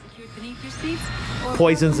didn't.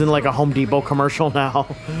 Poison's in like a Home Depot commercial now.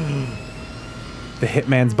 The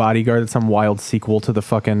Hitman's Bodyguard, that's some wild sequel to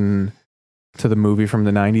the movie from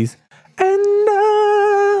the 90s. And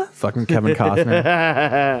fucking Kevin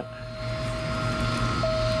Costner.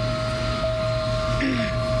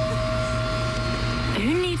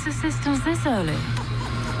 Who needs assistance this early?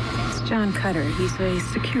 It's John Cutter. He's a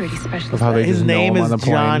security specialist. Of how they His just know name him is on the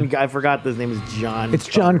plane. John. I forgot his name is John. It's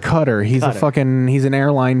John Cutter. He's he's an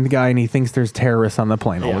airline guy, and he thinks there's terrorists on the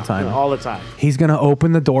plane all the time. All the time. He's gonna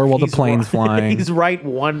open the door while the plane's right. flying. He's right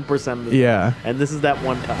 1% of the time. Yeah. And this is that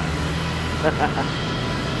one time.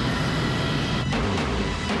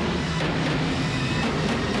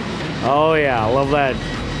 Oh yeah, I love that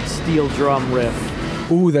steel drum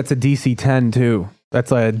riff. Ooh, that's a DC-10 too.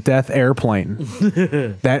 That's a death airplane.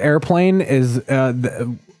 That airplane is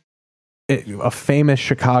a famous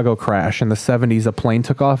Chicago crash in the 70s. A plane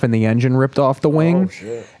took off and the engine ripped off the wing. Oh,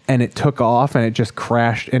 shit. And it took off and it just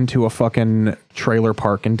crashed into a fucking trailer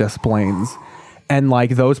park in Des Plaines. And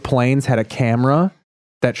like those planes had a camera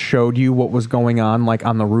that showed you what was going on like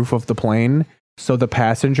on the roof of the plane. So the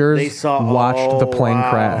passengers watched the plane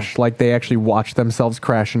crash. Like they actually watched themselves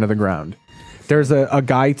crash into the ground. There's a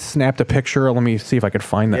guy snapped a picture. Let me see if I could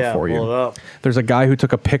find that for you. Pull it up. There's a guy who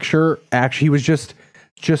took a picture. Actually, he was just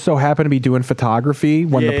so happened to be doing photography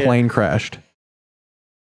when the plane crashed.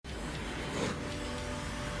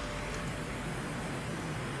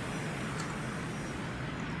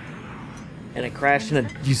 And it crashed in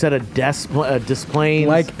you said a displane.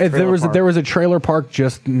 Like there was a trailer park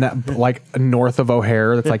just like north of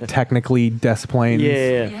O'Hare that's like technically Des Plaines.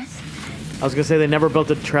 Yeah. I was gonna say they never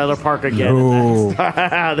built a trailer park again. No.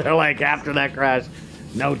 They're like after that crash,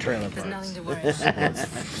 no trailer parks. There's nothing to worry about.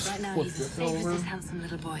 Right now he's as safe as this handsome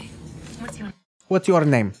little boy. What's your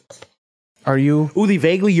name? Are you the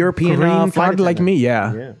vaguely European green card like me?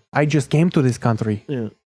 Yeah. Yeah. I just came to this country. Yeah.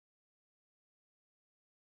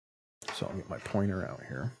 So I'll get my pointer out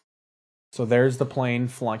here. So there's the plane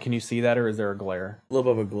flying. Can you see that, or is there a glare? A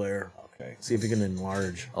little bit of a glare. Okay. See if you can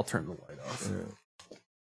enlarge. I'll turn the light off. Yeah.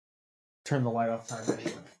 Turn the light off time.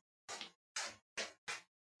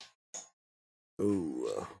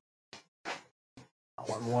 Ooh.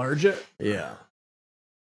 I'll enlarge it. Yeah.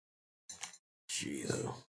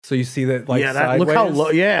 Jeez. So you see that, like, that, look how low.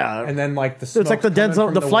 Yeah. And then, like, it's like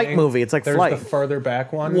the flight movie. It's like there's Flight. the further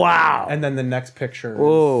back one. Wow. And then the next picture.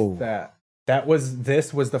 Whoa. Is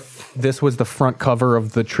this was the front cover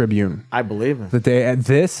of the Tribune. I believe it. The day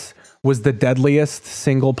this was the deadliest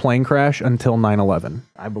single plane crash until 9/11.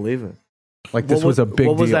 I believe it. Like this was a big deal.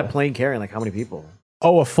 What was that plane carrying? Like how many people?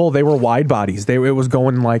 Oh, they were wide bodies. It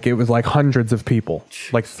was like hundreds of people.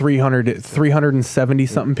 Like 370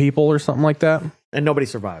 something people or something like that. And nobody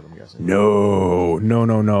survived, I'm guessing. No.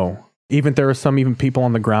 Even there were some people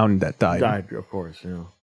on the ground that died. Died, of course, yeah.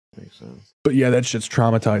 Makes sense. But yeah, that shit's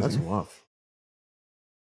traumatizing. That's rough.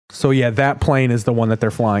 So yeah, that plane is the one that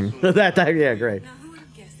they're flying. Yeah, great.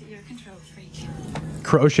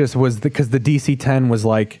 Crocious was because the DC-10 was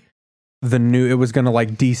like it was gonna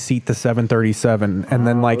like de-seat the 737, and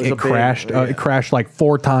then like it crashed. It crashed like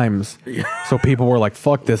 4 times. So people were like,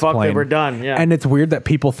 "Fuck this plane." They were done. Yeah. And it's weird that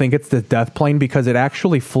people think it's the death plane because it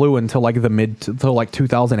actually flew until like till like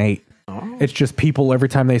 2008. It's just people every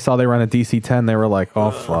time they saw they were on a DC-10, they were like,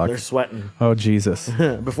 "Oh fuck." They're sweating. Oh Jesus.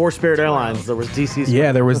 Before Spirit Airlines, there was DC.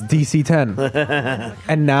 Yeah, there was DC-10.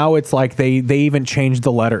 And now it's like they even changed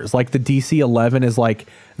the letters. Like the DC-11 is like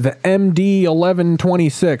the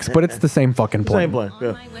MD-1126, but it's the same fucking plane. Same plane.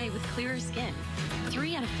 Yeah. My way with clearer skin.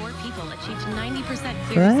 3 out of 4 people achieved 90%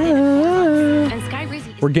 clearer skin. And Sky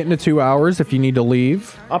Rizzy. We're getting to 2 hours if you need to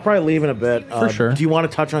leave. I'll probably leave in a bit. For sure. Do you want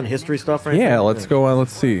to touch on history stuff or anything? Yeah, let's go on.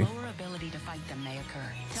 Let's see.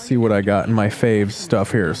 See what I got in my faves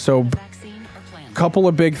stuff here. So, couple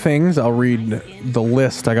of big things. I'll read the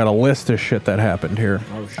list. I got a list of shit that happened here.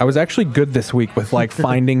 I was actually good this week with like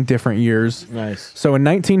finding different years. Nice. So in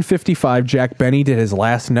 1955, Jack Benny did his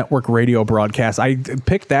last network radio broadcast. I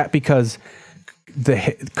picked that because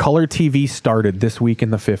the color TV started this week in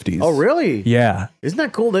the 50s. Oh, really? Yeah. Isn't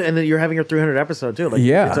that cool? And then you're having your 300th episode too. Like,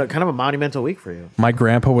 yeah. It's a kind of a monumental week for you. My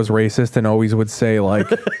grandpa was racist and always would say like,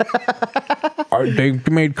 they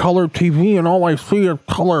made color TV and all I see are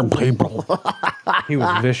color people. He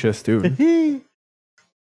was vicious, dude. Dude,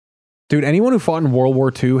 anyone who fought in World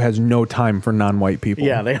War II has no time for non-white people.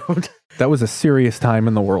 Yeah, they don't. That was a serious time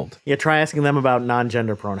in the world. Yeah, try asking them about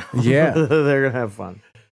non-gender pronouns. Yeah. They're going to have fun.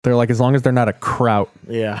 They're like, as long as they're not a kraut.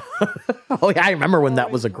 Yeah. Oh, yeah, I remember when that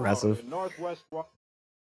was aggressive.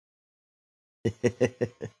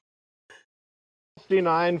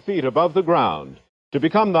 69 feet above the ground to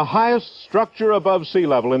become the highest structure above sea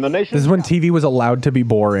level in the nation. This is when TV was allowed to be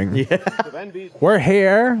boring. Yeah. We're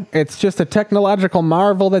here. It's just a technological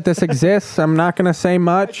marvel that this exists. I'm not going to say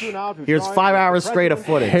much. Here's 5 hours straight of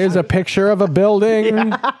footage. Here's a picture of a building.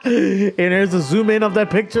 Yeah. And here's a zoom in of that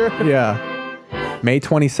picture. Yeah. May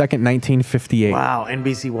 22nd, 1958. Wow,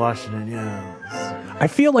 NBC Washington, yeah. I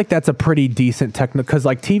feel like that's a pretty decent technical, because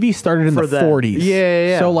like TV started in the 40s.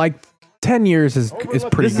 Yeah. So like 10 years is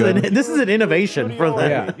pretty good. This is an innovation for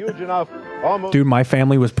them. Yeah. Huge enough, almost. Dude, my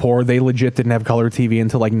family was poor. They legit didn't have color TV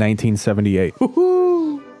until like 1978.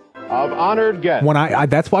 Of honored guests. When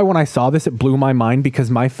that's why when I saw this, it blew my mind because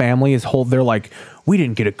my family is they're like, we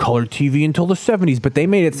didn't get a color TV until the 70s, but they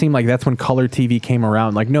made it seem like that's when color TV came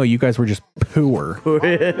around. Like, no, you guys were just poor.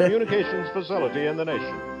 Communications facility in the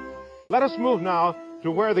nation. Let us move now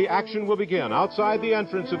to where the action will begin, outside the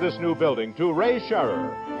entrance of this new building, to Ray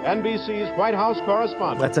Scherer, NBC's White House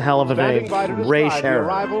correspondent. That's a hell of a name, Ray Scherer. The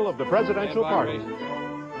arrival of the presidential party.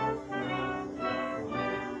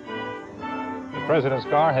 The president's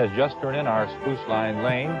car has just turned in our Spruce Line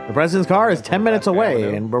Lane. The president's car is 10 minutes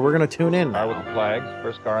away, and we're going to tune in. Car with the flags,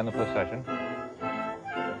 first car in the procession.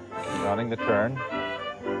 Rounding the turn.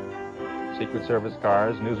 Secret Service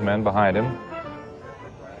cars, newsmen behind him.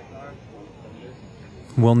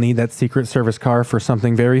 We'll need that Secret Service car for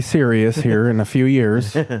something very serious here in a few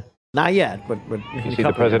years. Not yet, but you see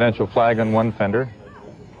the presidential flag on one fender.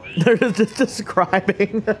 They're just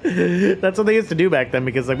describing. That's what they used to do back then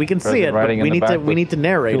because like we can see it, but we need to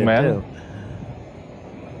narrate it too.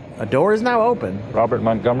 A door is now open. Robert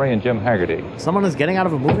Montgomery and Jim Haggerty. Someone is getting out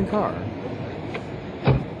of a moving car.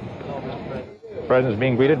 The President is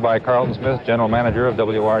being greeted by Carlton Smith, General Manager of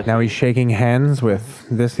WRC. Now he's shaking hands with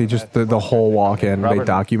this. He just the whole walk-in. They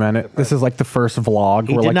document it. This is like the first vlog.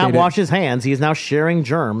 He did not wash his hands. He is now sharing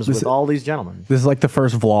germs with all these gentlemen. This is like the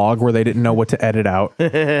first vlog where they didn't know what to edit out.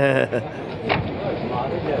 The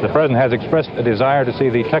President has expressed a desire to see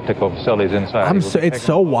the technical facilities inside. It's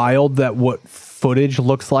so wild that what footage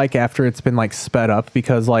looks like after it's been like sped up,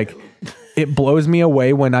 because like it blows me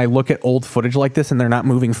away when I look at old footage like this and they're not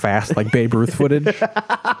moving fast like Babe Ruth footage.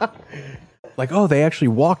 Like, oh, they actually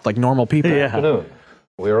walked like normal people. Good afternoon.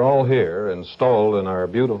 We are all here installed in our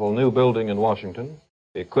beautiful new building in Washington.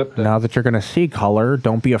 Equipped. Now that you're going to see color,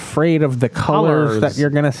 don't be afraid of the colors that you're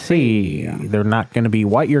going to see. They're not going to be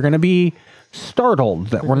white. You're going to be startled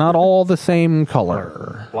that we're not all the same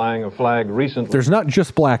color. Flying a flag recently. There's not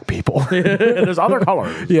just black people. There's other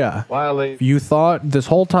colors. Yeah. You thought this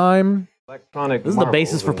whole time. Electronic. This is the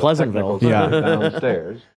basis for Pleasantville. Yeah.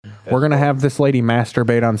 Downstairs. We're going to have this lady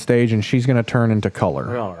masturbate on stage and she's going to turn into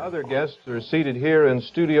color. Other guests are seated here in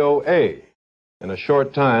Studio A. In a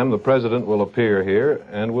short time, the President will appear here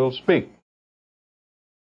and will speak.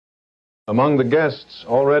 Among the guests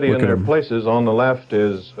already in their places on the left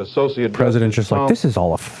is Associate President just like, this is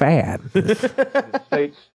all a fad.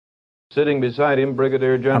 States. Sitting beside him,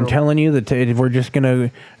 Brigadier General. I'm telling you that we're just going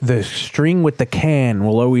to, the string with the can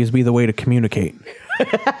will always be the way to communicate.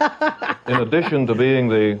 In addition to being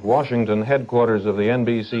the Washington headquarters of the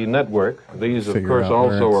NBC network, these, of course,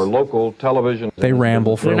 also are local television. They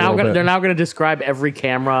ramble for a little bit. They're now going to describe every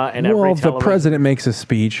camera and every television. Well, the President makes a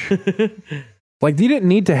speech. Like, you didn't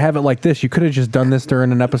need to have it like this. You could have just done this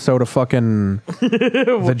during an episode of fucking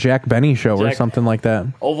the Jack Benny Show or something like that.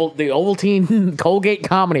 The Ovaltine Colgate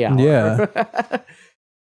Comedy Hour. Yeah.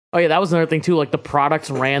 Oh, yeah, that was another thing, too. Like, the products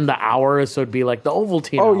ran the hours, so it'd be like the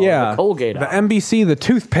Ovaltine Oh, hour, yeah. the Colgate The hour. NBC, the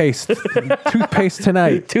toothpaste. Toothpaste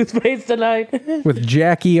Tonight. Toothpaste Tonight. With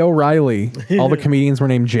Jackie O'Reilly. All the comedians were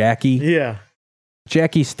named Jackie. Yeah.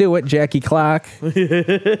 Jackie Stewart, Jackie Clark.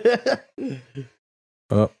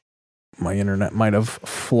 Oh. My internet might have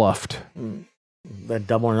fluffed. That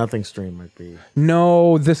Double or Nothing stream might be.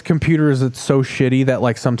 No, this computer is so shitty that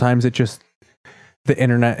like sometimes it just, the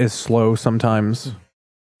internet is slow sometimes.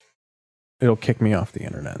 It'll kick me off the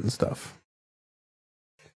internet and stuff.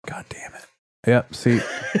 God damn it. Yep, see.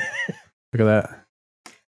 Look at that.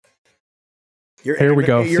 Here we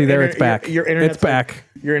go. See there, it's back. Your internet's it's back.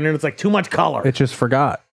 Your internet's like too much color. It just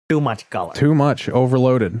forgot. Too much color. Too much.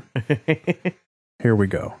 Overloaded. Here we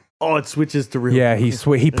go. Oh, it switches to real. Yeah,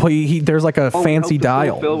 there's like a fancy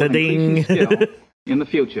dial. The ding. In the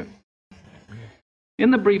future.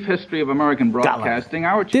 In the brief history of American broadcasting,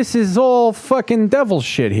 This is all fucking devil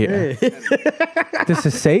shit here. This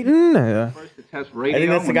is Satan? I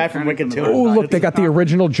think that's the guy from Wicked 2. Oh, look, they got the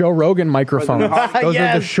original Joe Rogan microphones. Those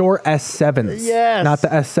are the short S7s. Yes. Not the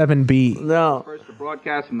S7B. No. First to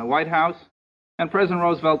broadcast from the White House, and President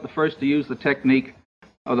Roosevelt the first to use the technique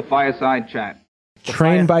of the fireside chat.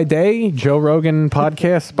 Train by day, Joe Rogan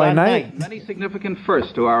podcast by night. Many significant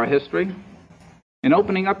firsts to our history. In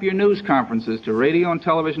opening up your news conferences to radio and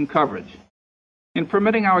television coverage. In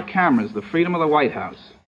permitting our cameras the freedom of the White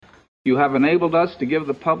House. You have enabled us to give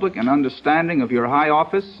the public an understanding of your high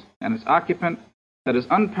office and its occupant that is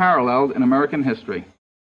unparalleled in American history.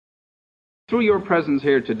 Through your presence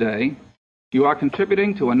here today, you are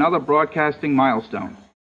contributing to another broadcasting milestone.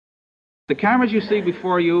 The cameras you see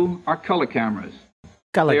before you are color cameras.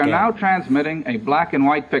 They are now transmitting a black and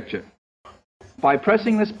white picture. By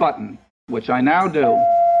pressing this button, which I now do,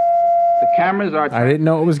 the cameras are I didn't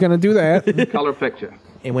know it was going to do that. color picture.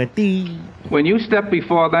 It went dee. When you step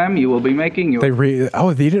before them, you will be making your...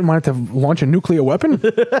 They didn't want it to launch a nuclear weapon?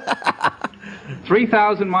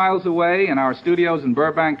 3,000 miles away in our studios in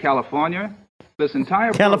Burbank, California, this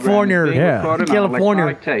entire California, program is being recorded on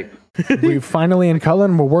electronic tape. We finally in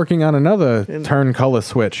Cullen, we're working on another turn color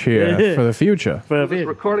switch here for the future. This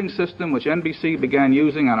recording system, which NBC began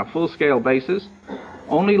using on a full-scale basis,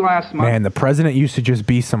 only last month... Man, the president used to just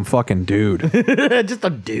be some fucking dude. Just a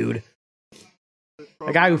dude.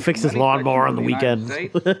 A guy who fixes lawnmower on the weekends.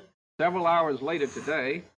 Several hours later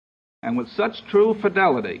today, and with such true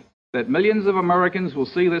fidelity that millions of Americans will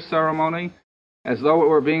see this ceremony as though it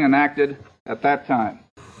were being enacted at that time.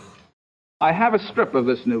 I have a strip of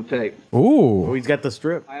this new tape. Ooh. Oh, he's got the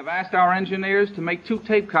strip. I have asked our engineers to make 2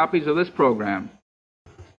 tape copies of this program.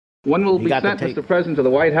 One will be sent, Mr. President, to the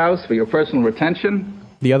White House for your personal retention.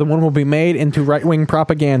 The other one will be made into right-wing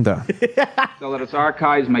propaganda. So that its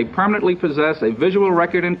archives may permanently possess a visual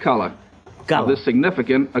record in color of this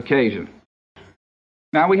significant occasion.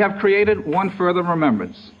 Now we have created one further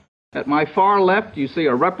remembrance. At my far left, you see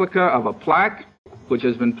a replica of a plaque which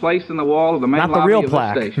has been placed in the wall of the main Not the lobby real of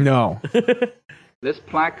plaque. the station. No. This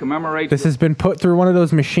plaque commemorates... This has been put through one of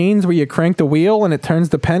those machines where you crank the wheel and it turns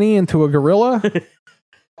the penny into a gorilla.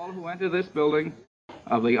 all who enter this building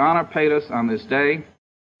of the honor paid us on this day,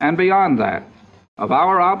 and beyond that, of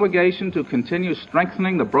our obligation to continue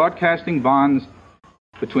strengthening the broadcasting bonds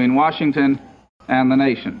between Washington and the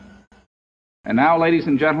nation. And now, ladies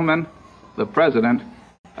and gentlemen, the President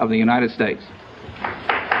of the United States.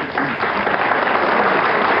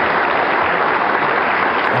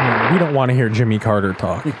 I mean, we don't want to hear Jimmy Carter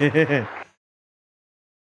talk.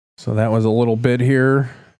 So that was a little bit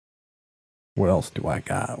here. What else do I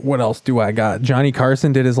got? Johnny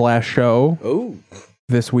Carson did his last show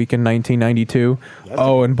this week in 1992.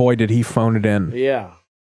 And boy, did he phone it in. Yeah.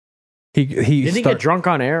 Didn't he get drunk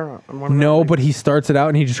on air? No, but he starts it out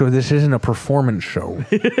and he just goes, "This isn't a performance show.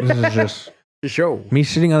 This is just the show. Me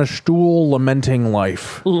sitting on a stool lamenting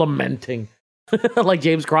life." Lamenting. Like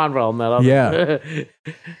James Cromwell and that other. Yeah.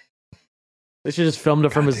 They should just filmed it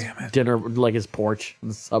from his dinner, like his porch in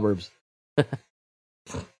the suburbs.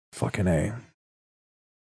 Fucking A.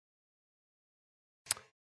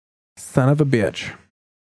 Son of a bitch.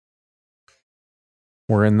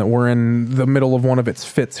 We're in the middle of one of its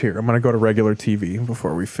fits here. I'm gonna go to regular TV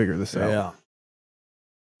before we figure this out. Yeah.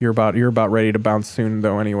 You're about ready to bounce soon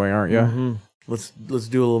though anyway, aren't you? Mm-hmm. Let's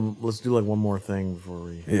do like one more thing before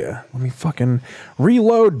we. Yeah. Let me fucking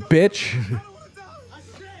reload, bitch.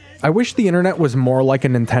 I wish the internet was more like a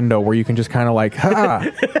Nintendo where you can just kind of like, ha.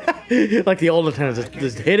 Like the old Nintendo,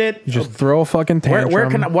 just hit it. You just throw a fucking tantrum. Where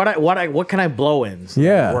can what can I blow in? So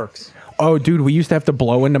yeah, it works. Oh, dude, we used to have to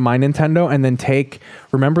blow into my Nintendo and then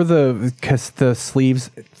remember the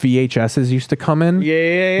sleeves VHSs used to come in?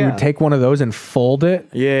 Yeah. We would take one of those and fold it.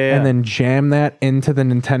 Yeah. And then jam that into the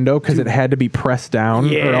Nintendo because it had to be pressed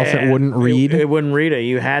down or else it wouldn't read. It wouldn't read it.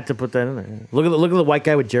 You had to put that in there. Look at the white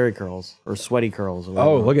guy with jerry curls or sweaty curls. Or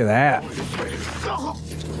oh, look at that.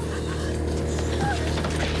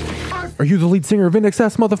 Are you the lead singer of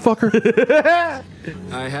INXS, motherfucker?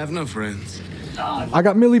 I have no friends. I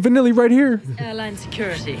got Milli Vanilli right here. Airline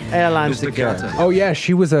security. Airline security. Oh yeah,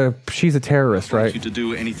 she's a terrorist, right? You to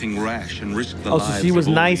do anything rash and risk the Oh, so she was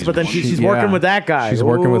nice, but then she's Yeah. working with that guy. She's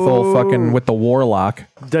working with with the warlock.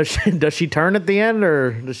 Does she turn at the end,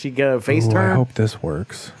 or does she get a face turn? I hope this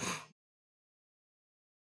works.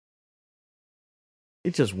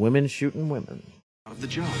 It's just women shooting women. Of the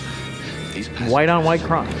job. These White on white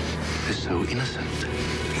crime. They're so innocent.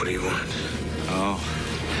 What do you want? Oh,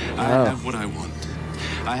 I have what I want.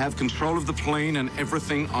 I have control of the plane and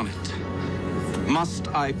everything on it. Must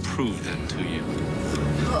I prove that to you?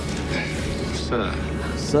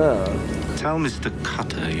 Sir, tell Mr.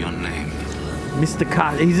 Cutter your name. Mr.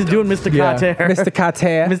 Carter. He's doing Mr. Carter. Mr.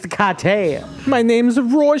 Carter. Mr. Carter. My name's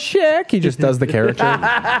Rorschach. He just does the character.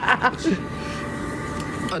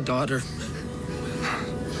 A daughter. A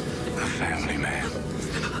family man.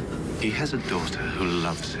 He has a daughter who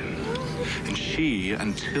loves him. And she,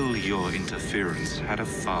 until your interference, had a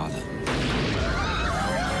father.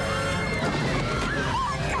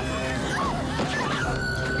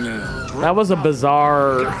 No. That was a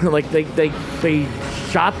bizarre. Like they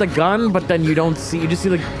shot the gun, but then you just see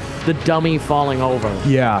the dummy falling over.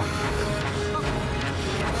 Yeah. I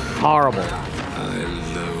Horrible.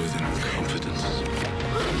 loathe incompetence.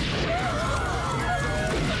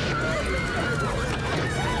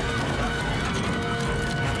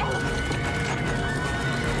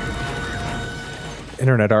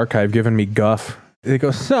 Internet Archive giving me guff. They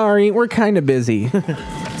go, sorry, we're kind of busy.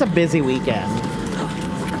 It's a busy weekend.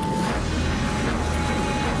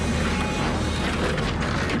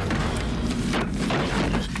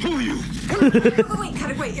 Who are you?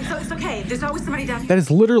 Wait, it's okay. There's always somebody down here. That is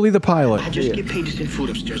literally the pilot. I just get paid to send food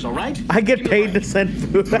upstairs, all right? I get paid to send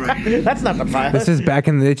food. That's not the pilot. This is back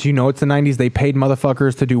in it's the 90s. They paid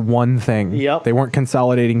motherfuckers to do one thing. Yep. They weren't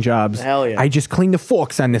consolidating jobs. Hell yeah. I just clean the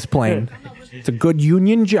forks on this plane. It's a good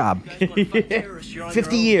union job.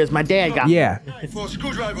 50 years, my dad got me. Yeah. For a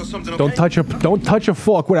screwdriver or something, Don't touch a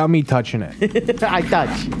fork without me touching it. I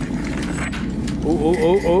touch.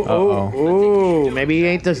 Ooh. Maybe he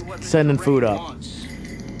ain't just sending food up.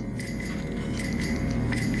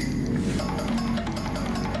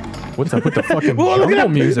 What's up with the fucking Whoa, look at jungle that.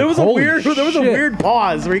 music? There was a Holy weird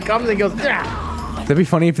pause where he comes and he goes, "Ah." That'd be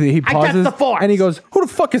funny if he pauses the forks. and he goes, "Who the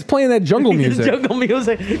fuck is playing that jungle music?" Jungle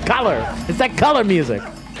music. Color. It's that color music.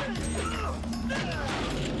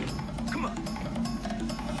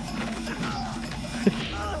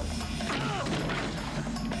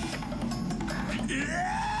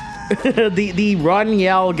 the run,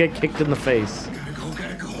 yell, get kicked in the face.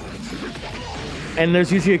 And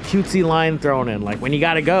there's usually a cutesy line thrown in, like when you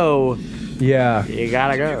gotta go. Yeah. You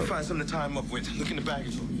gotta go. Find something to tie him up with. Look in the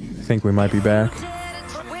baggage. I think we might be back.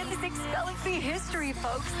 History,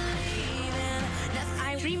 folks.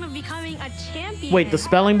 I dream of becoming a champion. Wait, the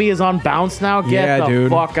spelling bee is on bounce now? Get the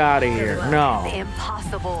fuck out of here. No.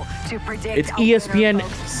 Impossible to predict. It's ESPN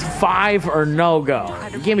 5 or no go.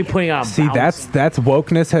 You can't be putting on See, bounce. that's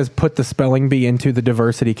wokeness has put the spelling bee into the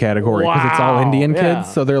diversity category because it's all Wow, Indian yeah.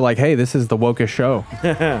 kids. So they're like, hey, this is the wokest show.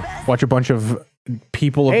 Watch a bunch of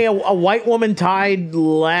people. Hey, a white woman tied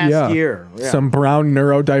last year. Yeah. Some brown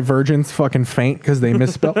neurodivergents fucking faint because they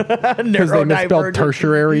misspelled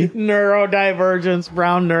tertiary. Neurodivergence,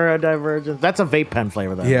 brown neurodivergence. That's a vape pen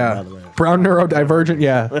flavor, though. Yeah. By the way. Brown neurodivergent.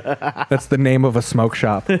 Yeah. That's the name of a smoke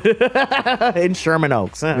shop. In Sherman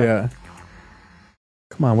Oaks. Huh? Yeah.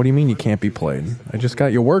 Come on. What do you mean you can't be played? I just got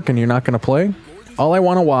you work and you're not going to play? All I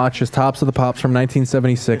want to watch is Tops of the Pops from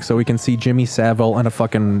 1976 so we can see Jimmy Savile and a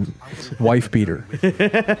fucking wife beater.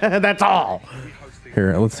 That's all.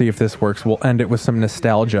 Here, let's see if this works. We'll end it with some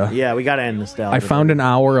nostalgia. Yeah, we got to end nostalgia. I found an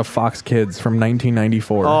hour of Fox Kids from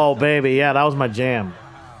 1994. Oh, baby. Yeah, that was my jam.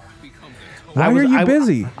 Why are you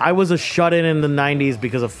busy? I was a shut-in in the 90s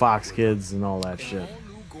because of Fox Kids and all that shit.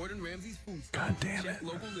 God damn it.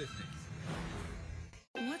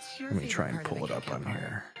 Let me try and pull it up on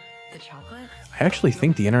here. The chocolate? I actually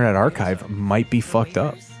think the Internet Archive might be fucked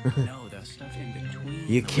up.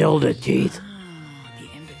 You killed it, Keith.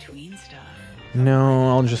 No,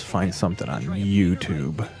 I'll just find something on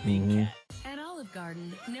YouTube. At Olive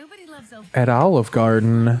Garden, nobody loves At Olive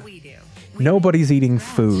Garden, nobody's eating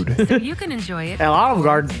food. so you can enjoy it. At Olive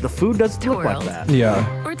Garden, the food doesn't look like that.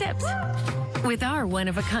 Yeah. Or dips. With our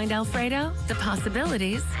one-of-a-kind Alfredo, the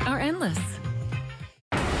possibilities are endless.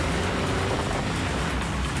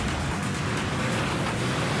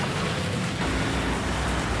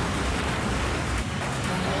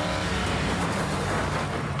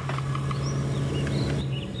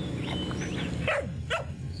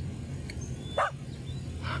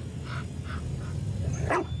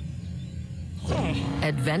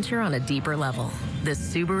 Adventure on a deeper level. The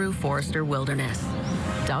Subaru Forester Wilderness.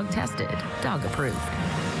 Dog tested, dog approved.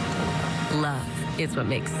 Love is what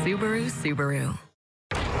makes Subaru Subaru.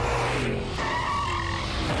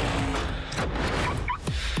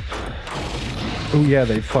 Oh yeah,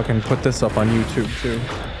 they fucking put this up on YouTube too.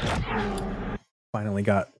 Finally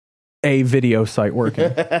got a video site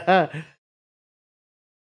working.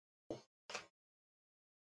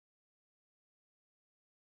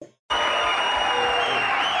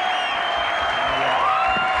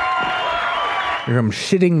 I'm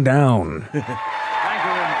shitting down.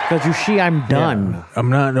 Because you see, I'm done. Yeah, I'm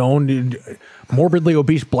not only morbidly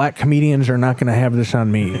obese black comedians are not going to have this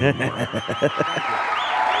on me.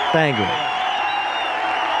 Thank you.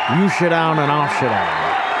 You shit down and I'll shit down.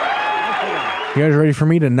 You guys ready for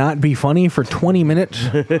me to not be funny for 20 minutes?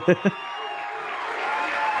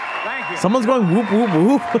 Someone's going whoop, whoop,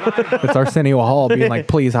 whoop. It's Arsenio Hall being like,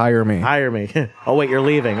 please hire me. Hire me. Oh, wait, you're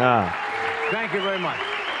leaving. Thank you very much.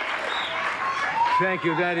 Thank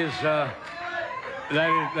you. That is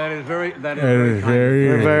very kind. Very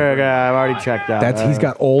good. I've already checked out. He's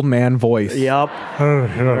got old man voice. Yep.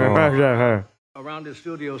 Around the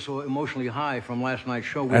studio so emotionally high from last night's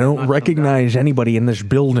show. I don't recognize anybody in this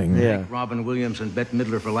building. Yeah. Robin Williams and Bette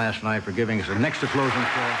Midler for last night for giving us a next to closing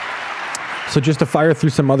show. So just to fire through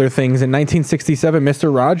some other things, in 1967,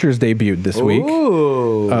 Mr. Rogers debuted this week.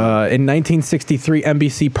 In 1963,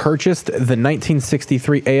 NBC purchased the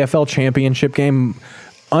 1963 AFL Championship game,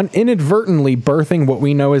 inadvertently birthing what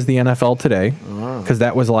we know as the NFL today. Because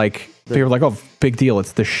that was like, they were like, oh, big deal,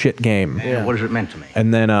 it's the shit game. Yeah. What has it meant to me?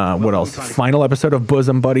 And then, what else? Final episode of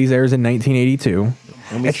Bosom Buddies airs in 1982.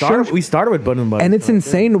 And we started with Bosom Buddies. And it's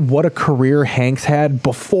insane what a career Hanks had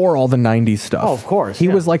before all the 90s stuff. Oh, of course. He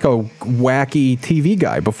was like a wacky TV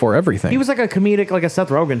guy before everything. He was like a comedic, like a Seth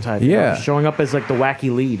Rogen type. Yeah. Showing up as like the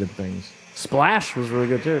wacky lead of things. Splash was really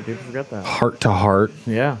good too. People forget that. Heart to Heart.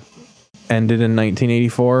 Yeah. Ended in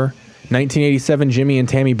 1984. 1987, Jimmy and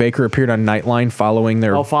Tammy Baker appeared on Nightline following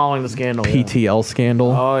their following the scandal. PTL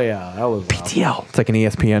scandal. Oh, yeah. That was PTL. It's like an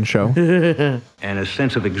ESPN show. And a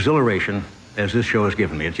sense of exhilaration as this show has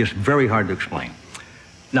given me. It's just very hard to explain.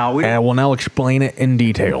 Now I will now explain it in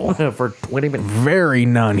detail. For 20 minutes. Very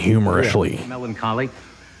non-humorously. Yeah. Melancholy.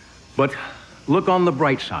 But look on the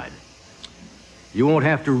bright side. You won't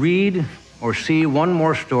have to read or see one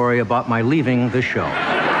more story about my leaving the show.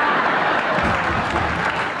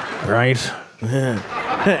 Right?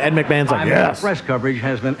 Ed McMahon's like, yes. Press coverage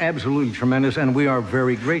has been absolutely tremendous, and we are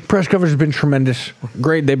very grateful. Press coverage has been tremendous.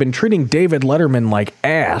 Great. They've been treating David Letterman like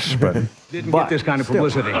ass, but Didn't get this kind of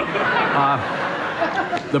publicity. The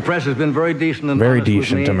press has been very decent and very honest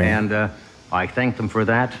decent with to me, and I thank them for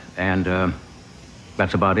that. And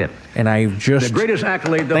that's about it. And I just the greatest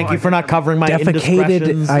accolade. Though, Thank you for not covering my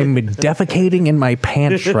indiscretions. I'm defecating in my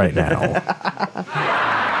pants right now.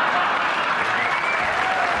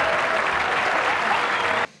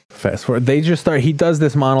 Fast forward. They just start. He does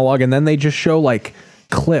this monologue, and then they just show like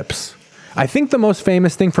clips. I think the most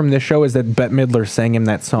famous thing from this show is that Bette Midler sang him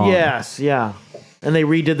that song. Yes, yeah. And they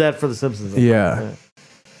redid that for The Simpsons. Yeah.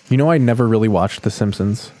 You know, I never really watched The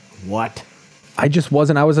Simpsons. What? I just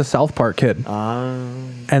wasn't. I was a South Park kid.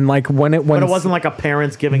 And like when but it wasn't like a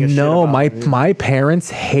parents giving a shit no, about my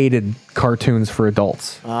parents hated cartoons for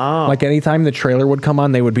adults. Oh. Like anytime the trailer would come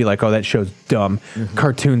on, they would be like, "Oh, that show's dumb.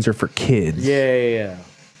 Cartoons are for kids." Yeah.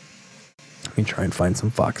 Let me try and find some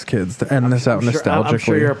Fox Kids to end this out nostalgically. I'm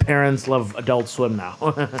sure your parents love Adult Swim now.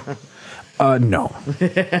 No.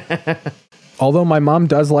 Although my mom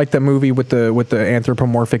does like the movie with the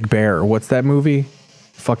anthropomorphic bear. What's that movie?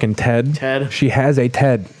 Fucking Ted. Ted. She has a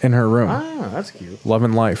Ted in her room. Ah, that's cute. Love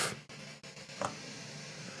and Life.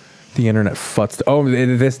 The internet futzed. Oh,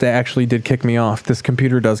 this actually did kick me off. This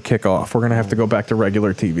computer does kick off. We're gonna have to go back to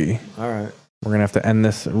regular TV. All right. We're gonna have to end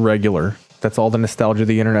this regular. That's all the nostalgia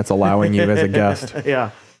the internet's allowing you as a guest. Yeah.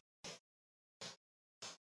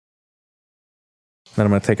 Then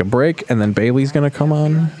I'm gonna take a break, and then Bailey's gonna come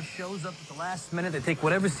on. Shows up at the last minute. They take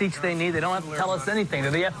whatever seats they need. They don't have to tell us anything.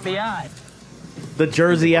 They're the FBI. The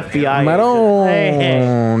Jersey FBI.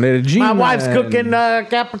 Hey. My wife's cooking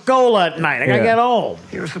capicola at night. I gotta get home.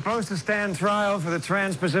 He was supposed to stand trial for the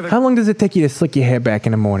Trans-Pacific. How long does it take you to slick your hair back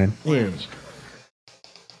in the morning? Change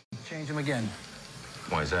him again.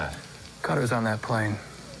 Why is that? Cutter's on that plane.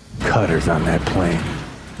 Cutter's on that plane.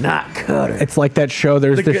 Not Cutter. It's like that show.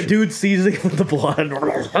 There's The this dude seizing with the blood.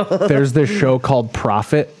 there's this show called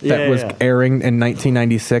Prophet that was airing in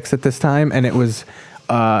 1996 at this time, and it was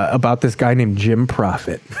about this guy named Jim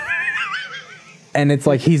Prophet. And it's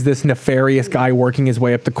like he's this nefarious guy working his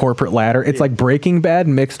way up the corporate ladder. It's like Breaking Bad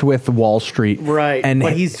mixed with Wall Street. Right. And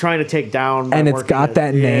but he's trying to take down. and it's got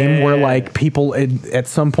that name where like people at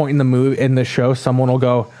some point in the show, someone will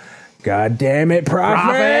go, "God damn it,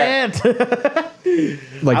 Prophet!"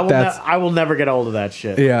 Like I will never get old of that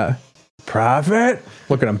shit. Yeah. Prophet.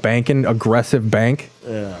 Look at him banking, aggressive bank.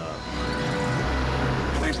 Yeah.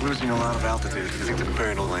 Plane's losing a lot of altitude. Heading to the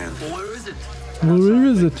Burial Land. Well, where is it? Where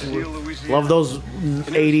is it? Love those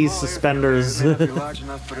 80s suspenders. Slick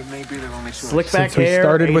back Since we hair.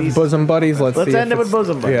 started 80s. with Bosom Buddies, let's see end if it with it's-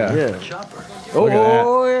 Bosom Buddies. yeah. Yeah. Look at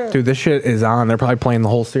Oh, that. yeah. Dude, this shit is on. They're probably playing the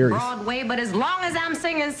whole series. Broadway, but as long as I'm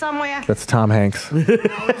singing somewhere. That's Tom Hanks.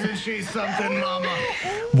 Isn't she something, mama?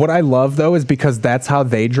 What I love though is because that's how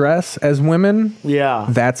they dress as women. Yeah.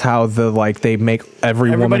 That's how they make every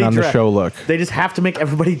woman Everybody on the dress- show look. They just have to make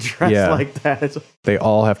everybody dress Yeah. like that. They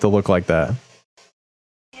all have to look like that.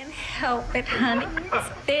 Help it, honey. It's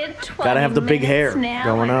been 20 Gotta have the big hair minutes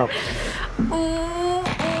now. going up. Ooh,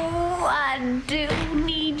 I do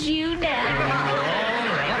need you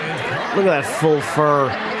now. Look at that full fur.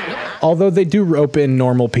 Although they do rope in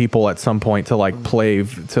normal people at some point to like play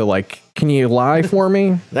to like, can you lie for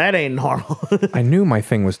me? That ain't normal. I knew my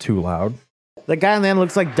thing was too loud. The guy on the end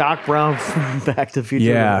looks like Doc Brown from Back to the Future.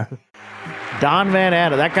 Yeah. Don Van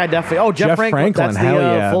Atta. That guy definitely. Oh, Jeff Franklin. That's hell the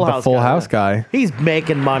yeah, Full the House Full guy. House guy. He's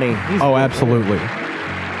making money. Oh, absolutely.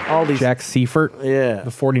 All these. Jack Seifert, Yeah.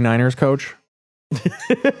 the 49ers coach.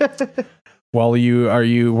 Well,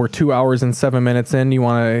 we're 2 hours and 7 minutes in. You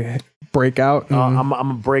want to break out? I'm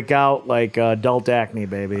gonna break out like adult acne,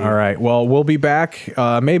 baby. All right. Well, we'll be back.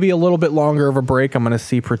 Maybe a little bit longer of a break. I'm going to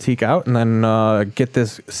see Prateek out and then get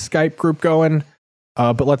this Skype group going.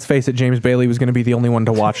 But let's face it, James Bailey was going to be the only one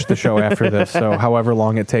to watch the show after this. So however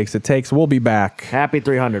long it takes. We'll be back. Happy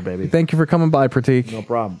 300, baby. Thank you for coming by, Prateek. No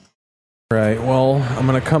problem. All right. Well, I'm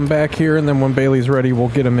going to come back here, and then when Bailey's ready, we'll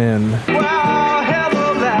get him in.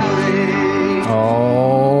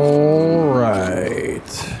 All right.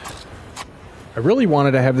 I really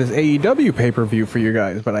wanted to have this AEW pay-per-view for you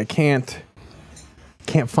guys, but I can't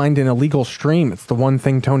find an illegal stream. It's the one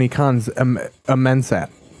thing Tony Khan's immense at.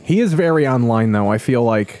 He is very online, though. I feel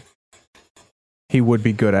like he would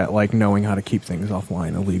be good at like knowing how to keep things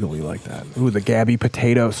offline illegally like that. Ooh, the Gabby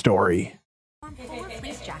Potato story.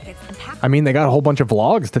 I mean, they got a whole bunch of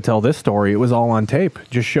vlogs to tell this story. It was all on tape.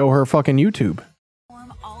 Just show her fucking YouTube.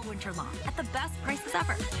 All winter long at the best prices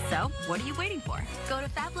ever. So, what are you waiting for? Go to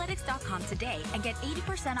Fabletics.com today and get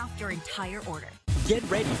 80% off your entire order. Get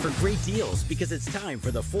ready for great deals because it's time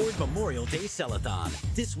for the Ford Memorial Day Sell-a-thon.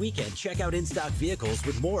 This weekend, check out in-stock vehicles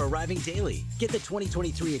with more arriving daily. Get the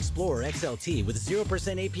 2023 Explorer XLT with 0%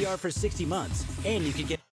 APR for 60 months. And you can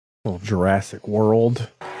get... Little Jurassic World.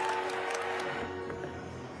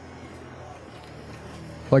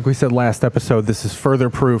 Like we said last episode, this is further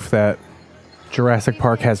proof that Jurassic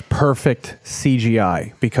Park has perfect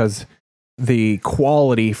CGI because the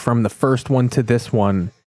quality from the first one to this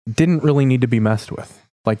one didn't really need to be messed with.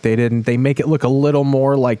 Like they make it look a little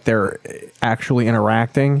more like they're actually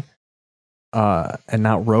interacting and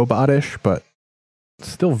not robotish, but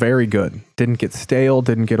still very good. Didn't get stale,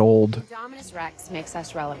 didn't get old. Indominus Rex makes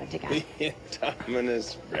us relevant again. The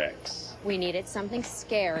Indominus Rex. We needed something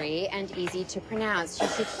scary and easy to pronounce. You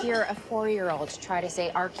should hear a 4-year-old try to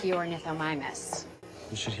say Archaeornithomimus.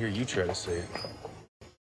 You should hear you try to say it.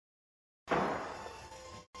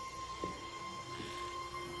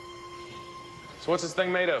 So what's this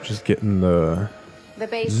thing made of? Just getting the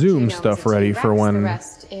base Zoom genome stuff is a ready T-Rex, for the when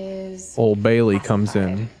rest is old Bailey comes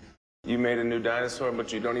in. You made a new dinosaur,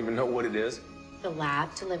 but you don't even know what it is? The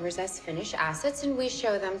lab delivers us finished assets and we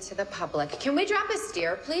show them to the public. Can we drop a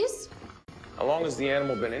steer, please? How long has the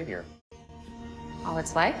animal been in here? All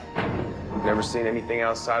its life? Never seen anything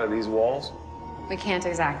outside of these walls? We can't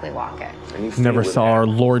exactly walk it. And you Never saw our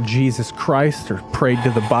Lord Jesus Christ or prayed to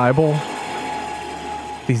the Bible.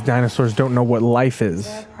 These dinosaurs don't know what life is. Is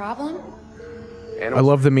there a problem? I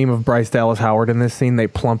love the meme of Bryce Dallas Howard in this scene. They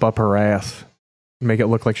plump up her ass. Make it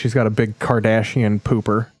look like she's got a big Kardashian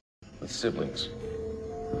pooper. With siblings.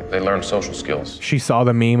 They learn social skills. She saw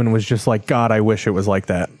the meme and was just like, God, I wish it was like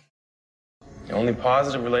that. The only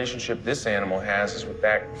positive relationship this animal has is with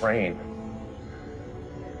that crane.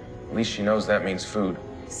 At least she knows that means food.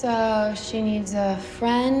 So she needs a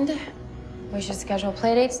friend. We should schedule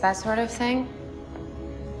play dates, that sort of thing.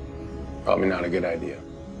 Probably not a good idea.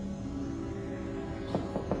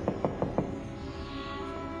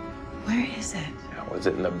 Where is it? Now, is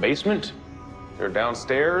it in the basement? Or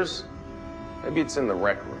downstairs? Maybe it's in the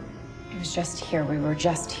rec room. It was just here. We were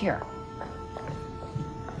just here.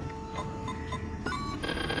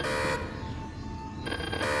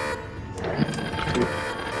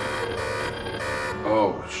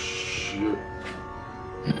 Oh, shit.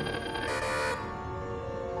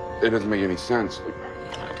 It doesn't make any sense.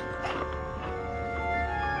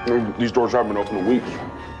 These doors haven't been open in weeks.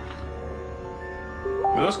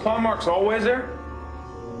 Were those claw marks always there?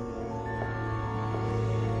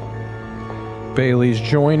 Bailey's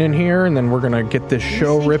joining here, and then we're going to get this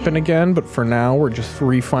show ripping again. But for now, we're just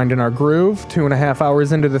refinding our groove. 2.5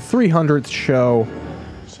 hours into the 300th show.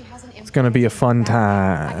 It's going to be a fun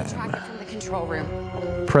time. From the control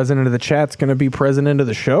room. President of the chat's going to be president of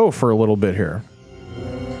the show for a little bit here.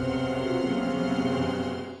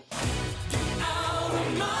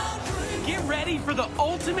 Get ready for the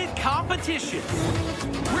ultimate competition.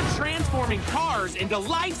 We're transforming cars into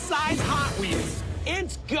life-size Hot Wheels.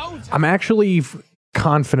 It's go time. I'm actually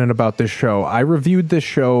confident about this show. I reviewed this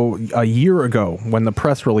show a year ago when the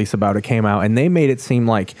press release about it came out, and they made it seem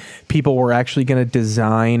like people were actually going to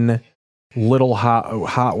design little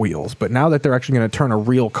Hot Wheels. But now that they're actually going to turn a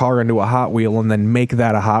real car into a Hot Wheel and then make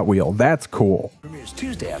that a Hot Wheel, that's cool. Premieres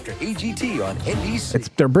Tuesday after AGT on NBC.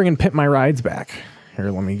 They're bringing Pit My Rides back.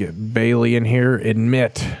 Here, let me get Bailey in here.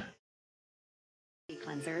 Admit.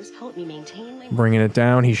 Cleansers help me maintain my... Bringing it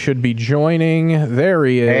down. He should be joining. There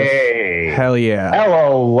he is. Hey. Hell yeah.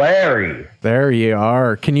 Hello, Larry. There you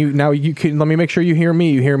are. Can you now? You can let me make sure you hear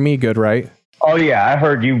me. You hear me good, right? Oh yeah, I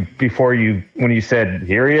heard you before when you said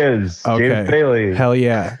here he is, okay. James Bailey. Hell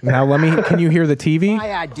yeah. Now let me. Can you hear the TV?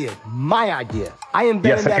 My idea. I am.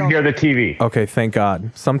 Yes, I can hear the TV. Okay, thank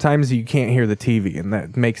God. Sometimes you can't hear the TV, and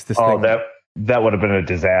that makes this thing. That would have been a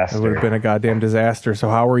disaster. It would have been a goddamn disaster. So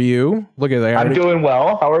how are you? Look at that. I'm doing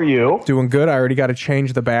well. How are you? Doing good. I already got to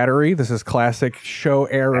change the battery. This is classic show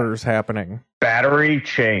errors happening. Battery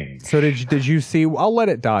change. So did you see? I'll let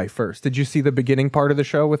it die first. Did you see the beginning part of the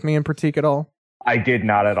show with me and Prateek at all? I did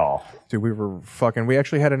not at all. Dude, we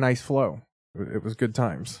actually had a nice flow. It was good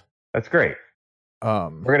times. That's great. We're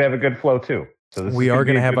gonna have a good flow too. So we are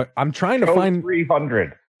gonna have I'm trying to find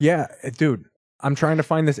 300. Yeah, dude. I'm trying to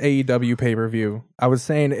find this AEW pay-per-view. I was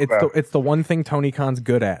saying it's the one thing Tony Khan's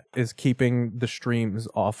good at is keeping the streams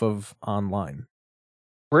off of online.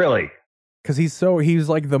 Really? Because he's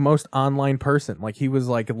like the most online person. Like he was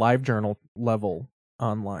like live journal level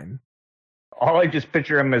online. All I just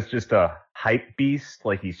picture him as just a hype beast.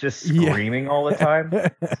 Like he's just screaming all the time.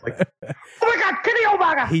 It's like, oh my God, Kenny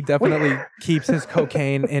Omega! He definitely keeps his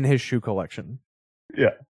cocaine in his shoe collection.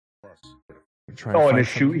 Yeah. Oh, and his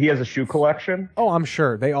shoe. He has a shoe collection. Oh, I'm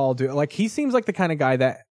sure they all do. Like, he seems like the kind of guy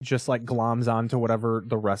that just like gloms onto whatever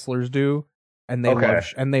the wrestlers do, and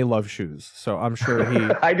they love shoes. So I'm sure he.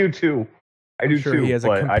 I do too. I'm sure he has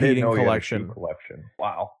a competing collection.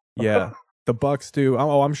 Wow. Yeah, the Bucks do.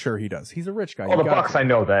 Oh, I'm sure he does. He's a rich guy. Oh, the Bucks. I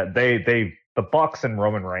know that the Bucks and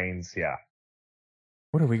Roman Reigns. Yeah.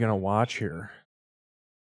 What are we gonna watch here?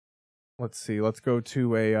 Let's see. Let's go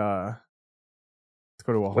to a Hallmark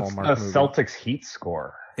movie. What's the Celtics Heat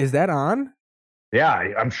score? Is that on? Yeah,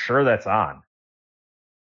 I'm sure that's on.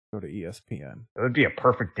 Go to ESPN. It would be a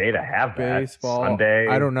perfect day to have that. Baseball. Sunday.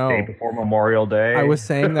 I don't know. Day before Memorial Day. I was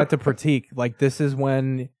saying that to Prateek. Like, this is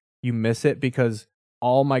when you miss it because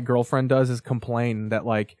all my girlfriend does is complain that,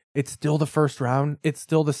 like, it's still the first round, it's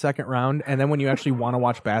still the second round, and then when you actually want to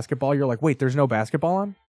watch basketball, you're like, wait, there's no basketball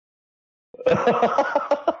on?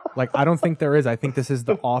 Like, I don't think there is. I think this is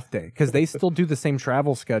the off day because they still do the same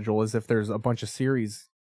travel schedule as if there's a bunch of series.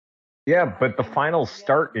 Yeah, but the finals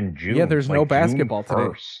start in June. Yeah, there's like no basketball June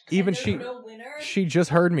 1st. today. Even she just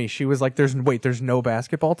heard me. She was like, there's no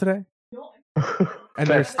basketball today? And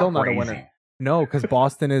there's still not a winner. No, because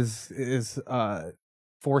Boston is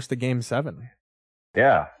forced to game 7.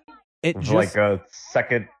 Yeah. It was just, like a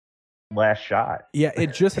second last shot. Yeah,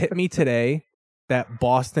 it just hit me today that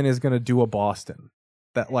Boston is gonna do a Boston.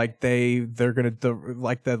 That like they're gonna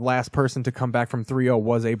like the last person to come back from 3-0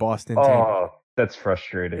 was a Boston team. Oh, that's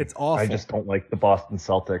frustrating. It's awful. I just don't like the Boston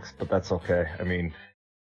Celtics, but that's okay. I mean,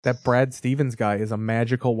 that Brad Stevens guy is a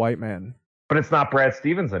magical white man. But it's not Brad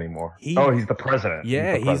Stevens anymore. He's the president.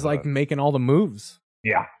 Yeah, he's like making all the moves.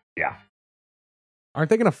 Yeah. Aren't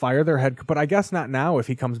they going to fire their head? But I guess not now if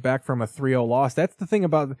he comes back from a 3-0 loss. That's the thing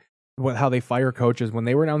about how they fire coaches. When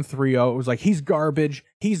they were down 3-0, it was like, he's garbage,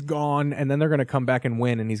 he's gone, and then they're going to come back and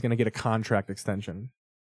win, and he's going to get a contract extension.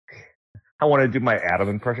 I want to do my Adam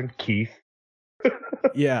impression. Keith.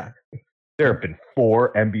 Yeah. There have been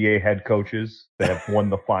 4 NBA head coaches that have won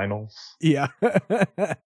the finals. Yeah.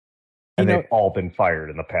 And they've all been fired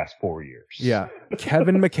in the past 4 years. Yeah.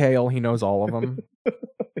 Kevin McHale, he knows all of them. Yeah.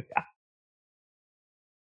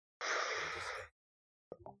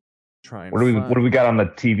 What do we got on the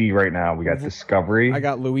TV right now? We got Discovery. I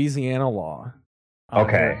got Louisiana Law.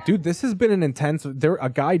 Okay. Dude, this has been an intense...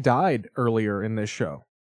 a guy died earlier in this show.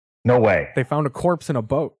 No way. They found a corpse in a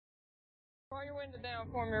boat. Roll your window down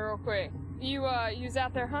for me real quick. You was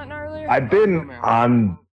out there hunting earlier? I've been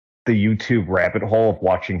on the YouTube rabbit hole of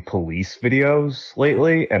watching police videos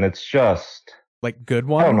lately, and it's just... Like good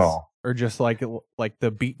ones? I don't know. Or just like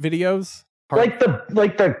the beat videos? Like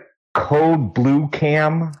the Code Blue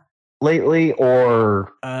Cam lately,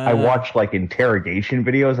 or I watch like interrogation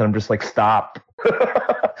videos and I'm just like, stop.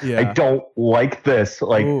 Yeah. I don't like this.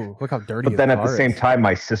 Like, ooh, look how dirty. But then at the same time,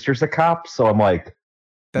 my sister's a cop, so I'm like,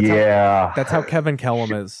 that's how Kevin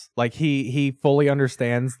Kellum is. Like he fully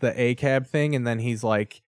understands the ACAB thing, and then he's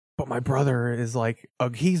like, but my brother is like,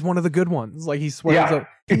 he's one of the good ones. Like he swears up,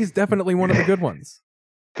 he's definitely one of the good ones.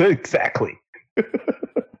 Exactly. But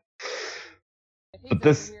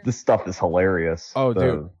this stuff is hilarious. Oh,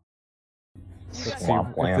 dude.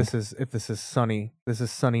 Let's see if this is Sonny. This is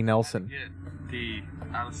Sonny Nelson. The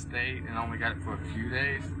out of state and only got it for a few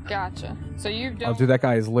days. Gotcha. So you've done. Oh, dude, that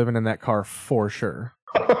guy is living in that car for sure.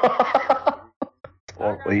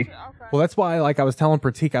 Totally. Well, that's why I was telling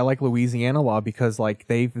Prateek, I like Louisiana Law because like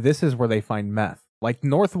this is where they find meth. Like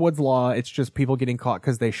Northwoods Law, it's just people getting caught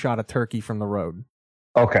because they shot a turkey from the road.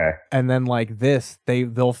 Okay. And then like this,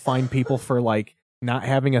 they'll find people for like not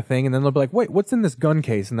having a thing, and then they'll be like, wait, what's in this gun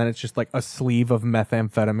case? And then it's just like a sleeve of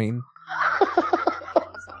methamphetamine.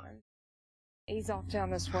 Ease off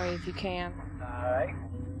down this way if you can.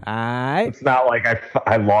 It's not like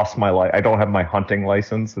I lost my I don't have my hunting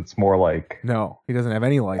license. It's more like no, he doesn't have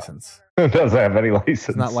any license. Doesn't have any license.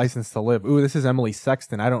 He's not licensed to live. Ooh, this is Emily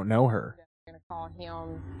Sexton. I don't know her. I'm gonna call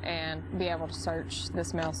him and be able to search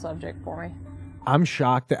this male subject for me. I'm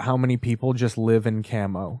shocked at how many people just live in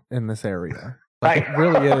camo in this area. Like, it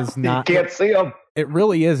really is not. You can't see them. It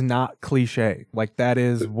really is not cliche. Like that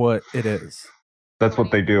is what it is. That's what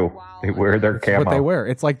they do. They wear their camo. What they wear.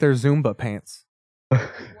 It's like their Zumba pants. What other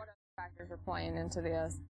factors are playing into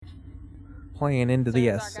this?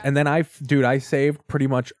 And then I saved pretty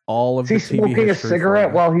much all of the TV history. Is he smoking a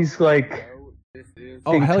cigarette while he's like?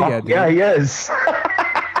 Oh hell yeah, dude. Yeah, he is.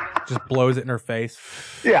 Just blows it in her face.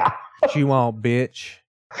 Yeah. She won't, bitch.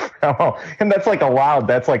 Oh, and that's like allowed.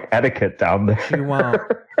 That's like etiquette down there. She won't.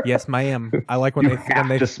 Yes, ma'am. I like when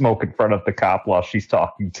they just smoke in front of the cop while she's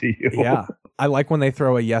talking to you. Yeah, I like when they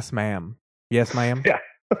throw a yes, ma'am. Yes, ma'am. Yeah.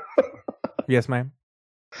 Yes, ma'am.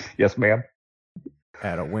 Yes, ma'am.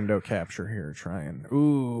 Add a window capture here. Trying.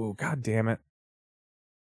 Ooh, god damn it.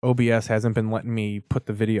 OBS hasn't been letting me put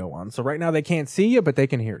the video on. So right now they can't see you, but they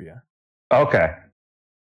can hear you. Okay.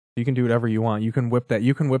 You can do whatever you want. You can whip that.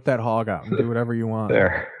 You can whip that hog out and do whatever you want.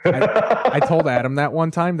 There. I told Adam that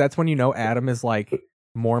one time. That's when you know Adam is like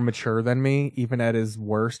more mature than me, even at his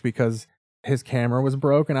worst, because his camera was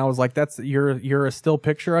broke, and I was like, "That's you're a still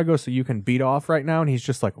picture." I go, "So you can beat off right now?" And he's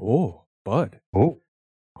just like, "Oh, bud. Oh,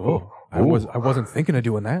 I wasn't thinking of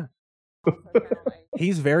doing that."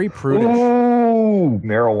 He's very prudish. Ooh,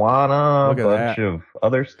 marijuana, Look at bunch that. of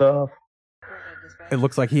other stuff. It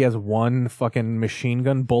looks like he has one fucking machine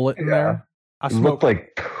gun bullet in there. It looked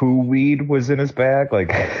like poo weed was in his bag. Like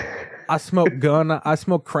I smoke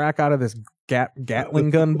crack out of this Gatling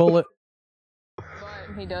gun bullet.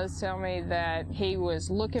 But he does tell me that he was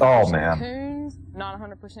looking Oh, for some man. coons. Not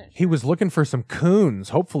 100% sure. He was looking for some coons,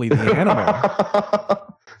 hopefully the animal.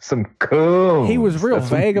 some coons. He was real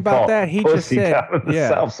That's what vague you about call that. He just pussy said, down in the yeah.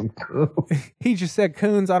 South, some coons. He just said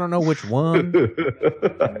coons. I don't know which one.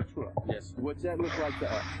 Yes. What's that look like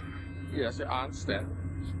to us? Yes, I understand.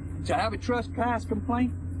 To have a trespass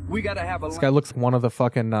complaint, we got to have a. This guy looks like one of the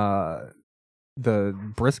fucking the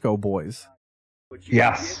Briscoe boys.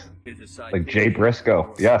 Yes. Like Jay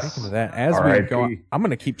Briscoe. Yes. Speaking of that, as we R.I.P. go, I'm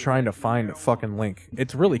gonna keep trying to find a fucking link.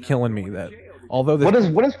 It's really killing me that although this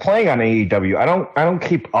What is playing on AEW? I don't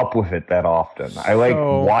keep up with it that often. I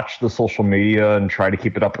watch the social media and try to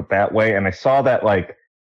keep it up with that way. And I saw that like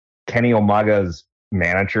Kenny Omaga's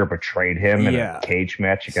manager betrayed him in a cage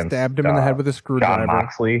match against stabbed him in the head with a screwdriver. John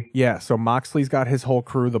Moxley. Yeah, so Moxley's got his whole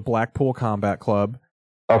crew, the Blackpool Combat Club.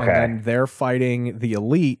 Okay. And then they're fighting the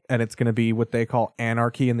Elite, and it's going to be what they call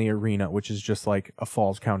Anarchy in the Arena, which is just like a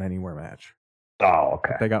Falls Count Anywhere match. Oh,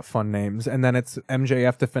 okay. They got fun names. And then it's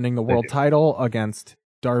MJF defending the world title against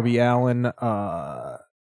Darby Allin,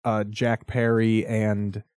 Jack Perry,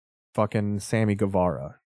 and fucking Sammy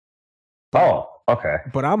Guevara. Oh, okay.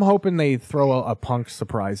 But I'm hoping they throw a Punk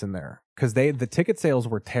surprise in there, because the ticket sales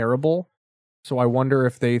were terrible. So I wonder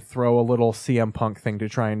if they throw a little CM Punk thing to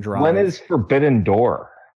try and drive. When is Forbidden Door?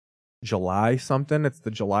 July something. It's the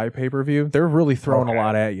July pay-per-view. They're really throwing a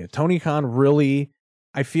lot at you. Tony Khan really,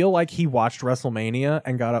 I feel like he watched WrestleMania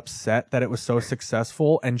and got upset that it was so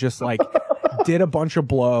successful and just like did a bunch of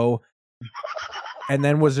blow and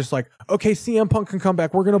then was just like, okay, CM Punk can come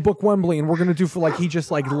back. We're going to book Wembley and we're going to do for like, he just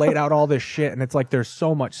like laid out all this shit. And it's like, there's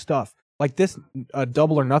so much stuff like this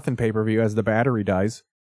Double or Nothing pay-per-view as the battery dies.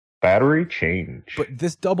 Battery change. But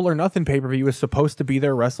this Double or Nothing pay-per-view is supposed to be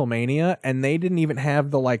their WrestleMania, and they didn't even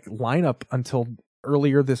have the like lineup until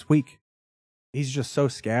earlier this week. He's just so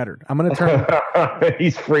scattered. I'm gonna turn.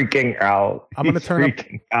 He's freaking out. I'm gonna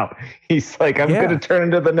out. He's like, I'm gonna turn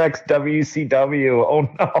into the next WCW. Oh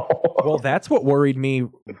no. Well, that's what worried me.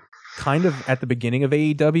 Kind of at the beginning of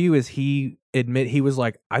AEW is he was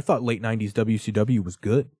like, I thought late '90s WCW was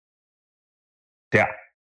good. Yeah,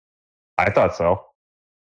 I thought so.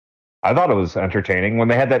 I thought it was entertaining. When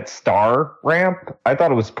they had that star ramp, I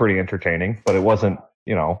thought it was pretty entertaining, but it wasn't,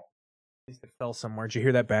 you know. At least it fell somewhere. Did you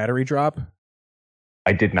hear that battery drop?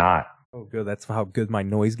 I did not. Oh, good. That's how good my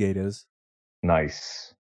noise gate is.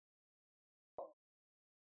 Nice.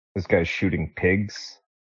 This guy's shooting pigs.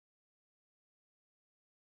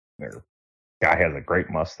 Their guy has a great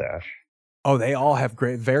mustache. Oh, they all have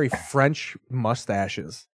great, very French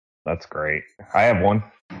mustaches. That's great. I have one.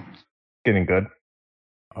 Getting good.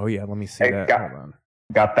 Oh yeah, let me see that. Hold on.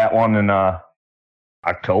 Got that one in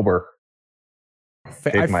October. I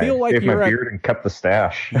feel like shaved you're my beard and kept the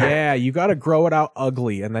stash. Yeah, you got to grow it out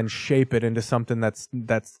ugly and then shape it into something that's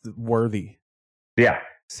worthy. Yeah.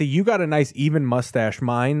 See, you got a nice even mustache.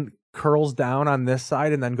 Mine curls down on this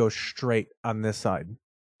side and then goes straight on this side.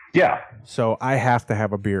 Yeah. So I have to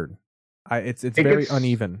have a beard. It's very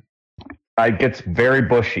uneven. It gets very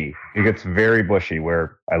bushy. It gets very bushy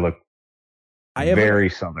where I look very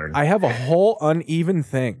southern. I have a whole uneven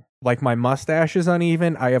thing. Like my mustache is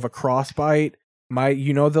uneven. I have a crossbite.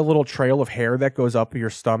 The little trail of hair that goes up your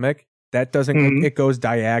stomach, that doesn't, it goes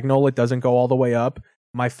diagonal. It doesn't go all the way up.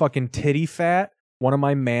 My fucking titty fat, one of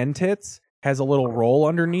my man tits has a little roll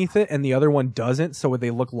underneath it and the other one doesn't. So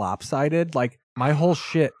they look lopsided. Like my whole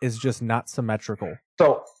shit is just not symmetrical.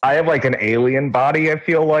 So I have like an alien body, I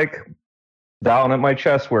feel like, down at my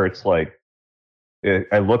chest where it's like,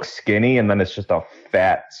 I look skinny and then it's just a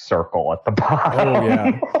fat circle at the bottom. Oh,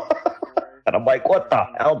 yeah. And I'm like, what the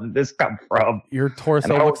hell did this come from? Your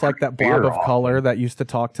torso looks like that blob of color that used to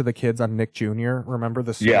talk to the kids on Nick Jr. Remember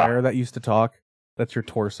the square that used to talk? That's your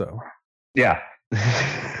torso. Yeah.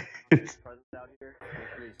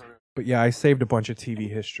 But yeah, I saved a bunch of TV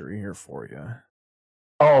history here for you.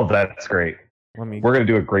 Oh, that's great. We're going to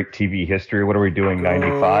do a great TV history. What are we doing,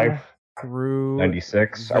 95? through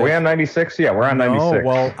 96. Are we on 96? Yeah, we're on 96.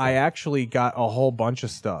 Well, I actually got a whole bunch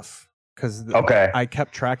of stuff because I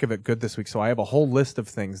kept track of it good this week. So I have a whole list of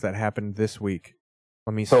things that happened this week.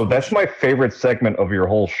 Let me. So that's my favorite segment of your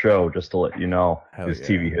whole show, just to let you know, is yeah.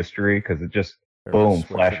 TV history, because it just boom,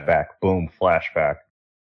 flashback, boom, flashback.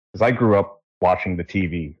 Because I grew up watching the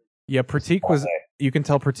TV. Yeah, Prateek was. You can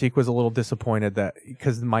tell Prateek was a little disappointed that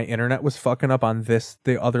because my internet was fucking up on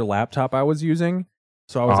the other laptop I was using.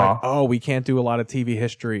 So I was like, "Oh, we can't do a lot of TV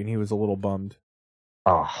history," and he was a little bummed.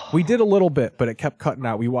 We did a little bit, but it kept cutting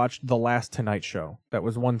out. We watched The Last Tonight Show. That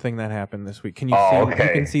was one thing that happened this week. Can you see? Okay.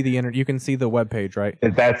 You can see the you can see the webpage, right?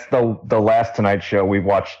 That's the Last Tonight Show we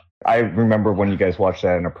watched. I remember when you guys watched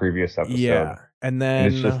that in a previous episode. Yeah, and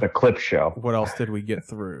then it's just a clip show. What else did we get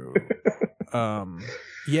through?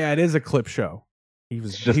 Yeah, it is a clip show. He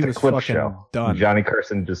was a clip show. Done. Johnny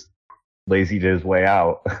Carson just lazied his way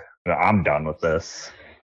out. I'm done with this.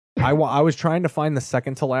 I was trying to find the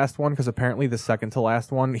second to last one because apparently the second to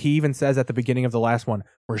last one, he even says at the beginning of the last one,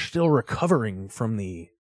 we're still recovering from the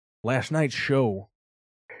last night's show.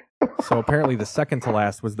 So apparently the second to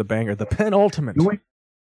last was the banger, the penultimate.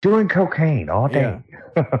 Doing cocaine all day.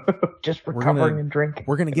 Yeah. Just recovering and drinking.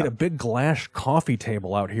 We're going to get a big glass coffee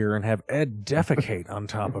table out here and have Ed defecate on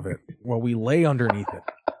top of it while we lay underneath it.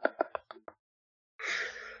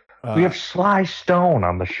 We have Sly Stone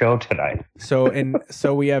on the show tonight. So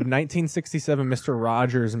we have 1967 Mr.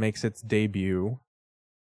 Rogers makes its debut.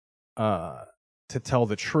 To Tell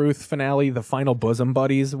the Truth finale, the final Bosom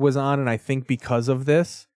Buddies was on, and I think because of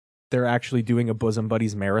this, they're actually doing a Bosom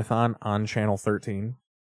Buddies marathon on Channel 13.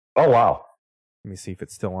 Oh wow. Let me see if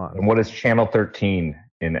it's still on. And what is Channel 13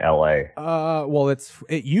 in LA? Well it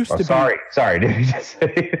used to be Sorry, did you just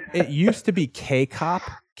say it used to be K-Cop,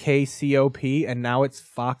 KCOP, and now it's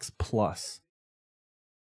Fox Plus.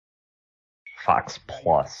 Fox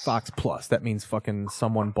Plus. Fox Plus. That means fucking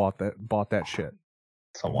someone bought that shit.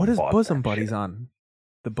 Someone what is bought Bosom that Buddies shit. on?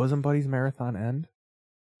 The Bosom Buddies marathon end?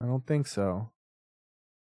 I don't think so.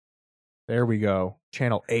 There we go.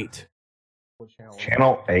 Channel 8.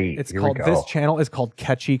 Channel 8. It's Here called. we go. This channel is called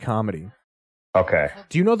Catchy Comedy. Okay.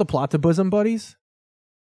 Do you know the plot to Bosom Buddies?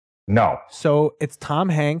 No. So it's Tom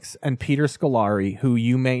Hanks and Peter Scolari, who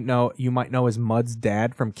you might know as Mud's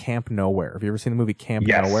dad from Camp Nowhere. Have you ever seen the movie Camp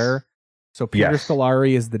Nowhere? So Peter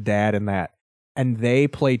Scolari is the dad in that, and they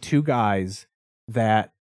play two guys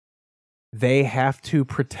that they have to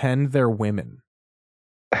pretend they're women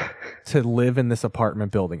to live in this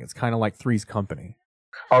apartment building. It's kind of like Three's Company.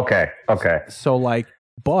 Okay. So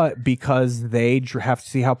but because they have to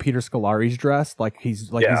see how Peter Scolari's dressed, he's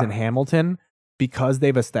in Hamilton, because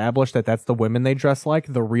they've established that that's the women they dress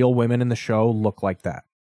like, the real women in the show look like that.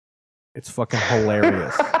 It's fucking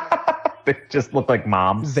hilarious. They just look like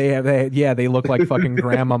moms. They look like fucking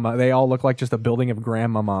grandmama. They all look like just a building of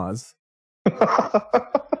grandmamas.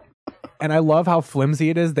 And I love how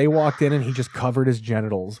flimsy it is. They walked in and he just covered his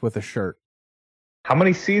genitals with a shirt. How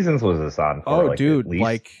many seasons was this on for? Dude, at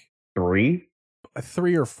least 3?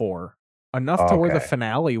 3 or 4. Enough to where the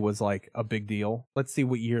finale was a big deal. Let's see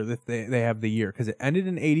what year that they have the year, because it ended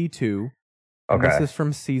in 82. Okay. This is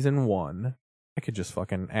from season 1. I could just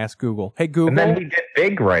fucking ask Google. Hey Google. And then he did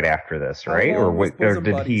Big right after this, right? Or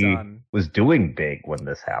did he was doing Big when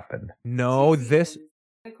this happened? No, this.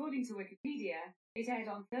 According to Wikipedia, it aired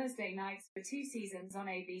on Thursday nights for 2 seasons on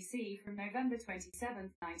ABC from November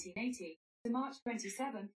 27th, 1980 to March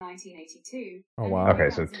 27th, 1982. Oh wow. Okay,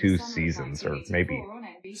 so 2 seasons or maybe.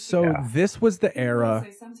 So this was the era.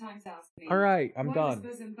 All right, I'm done.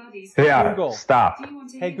 Yeah, Google. Stop.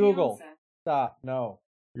 Hey Google. Stop. No.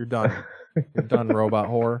 You're done. You're done, robot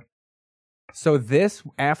whore. So this,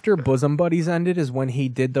 after Bosom Buddies ended, is when he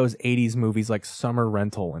did those 80s movies like Summer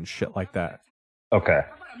Rental and shit like that. Okay.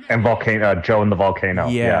 And Joe and the Volcano.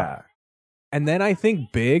 Yeah. And then I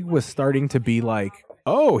think Big was starting to be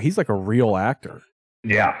he's like a real actor.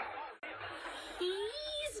 Yeah.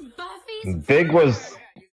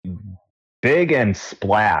 Big and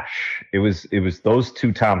Splash. It was those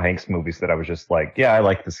 2 Tom Hanks movies that I was just like, yeah, I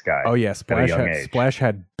like this guy. Oh yeah, Splash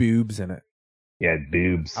had boobs in it. Yeah,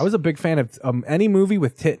 boobs. I was a big fan of any movie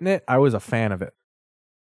with tit in it. I was a fan of it.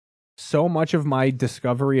 So much of my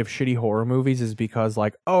discovery of shitty horror movies is because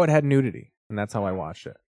it had nudity, and that's how I watched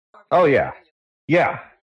it. Oh yeah. Yeah.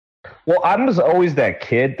 Well, I was always that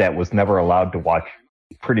kid that was never allowed to watch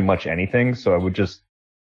pretty much anything, so I would just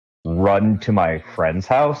run to my friend's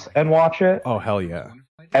house and watch it. Oh, hell yeah.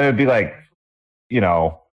 And it'd be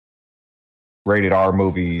rated R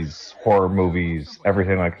movies, horror movies,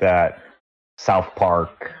 everything like that. South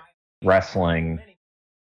Park, wrestling.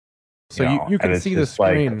 So you can see the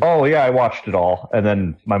screen. Like, oh yeah, I watched it all, and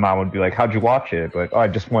then my mom would be like, "How'd you watch it?" But I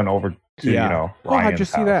just went over to how'd you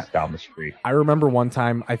see that down the street. I remember one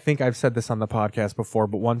time. I think I've said this on the podcast before,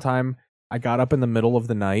 but one time I got up in the middle of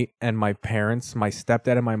the night, and my parents, my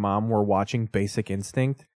stepdad and my mom, were watching Basic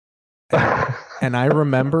Instinct, and I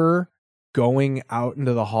remember going out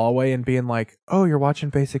into the hallway and being like, "Oh, you're watching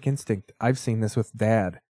Basic Instinct. I've seen this with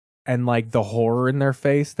Dad." And like the horror in their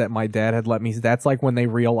face that my dad had let me, that's like when they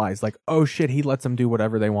realized like, oh shit, he lets them do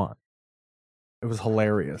whatever they want. It was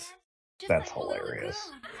hilarious. That's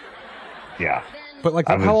hilarious. Yeah. But like,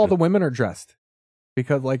 look how all the women are dressed.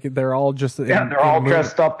 Because like, they're all just, they're all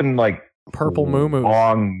dressed up in like purple moo-moos.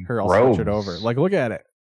 Long Here, I'll robes. switch it over. Like, look at it.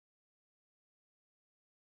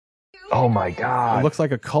 Oh my God. It looks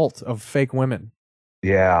like a cult of fake women.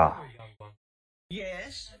 Yeah.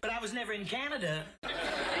 Yes, but I was never in Canada.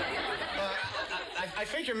 I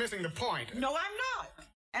think you're missing the point. No, I'm not.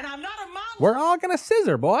 And I'm not a mom. We're all gonna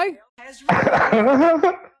scissor, boy.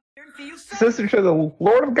 Sister to the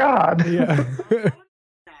Lord of God. Yeah.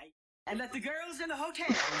 And let the girls in the hotel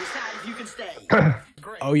decide if you can stay.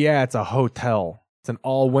 Oh yeah, it's a hotel. It's an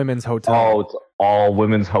all women's hotel. Oh, it's all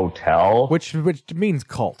women's hotel, which means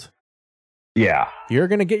cult. Yeah. You're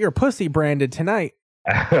gonna get your pussy branded tonight.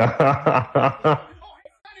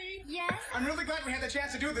 I'm really glad we had the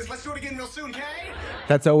chance to do this. Let's do it again real soon, okay?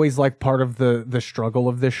 That's always like part of the struggle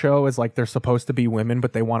of this show is like they're supposed to be women,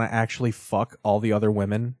 but they want to actually fuck all the other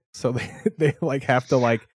women. So they like have to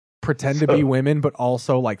like pretend to be women, but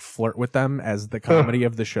also like flirt with them as the comedy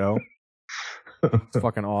of the show. It's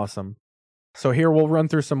fucking awesome. So here we'll run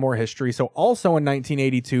through some more history. So also in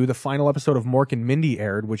 1982, the final episode of Mork and Mindy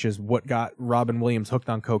aired, which is what got Robin Williams hooked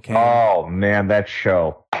on cocaine. Oh man, that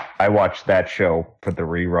show. I watched that show for the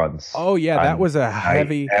reruns. Oh yeah, that was a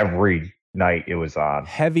heavy every night it was on.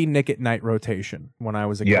 Heavy Nick at Night rotation when I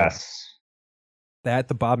was a kid. Yes. That,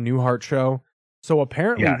 the Bob Newhart show. So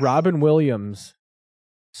apparently Robin Williams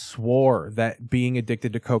swore that being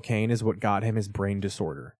addicted to cocaine is what got him his brain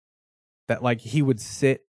disorder. That like he would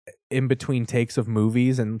sit in between takes of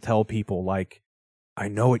movies and tell people like, I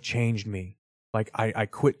know it changed me. Like I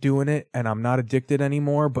quit doing it and I'm not addicted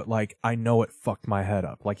anymore, but like I know it fucked my head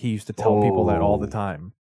up. Like he used to tell people that all the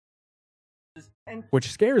time. Which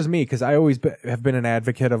scares me because I always have been an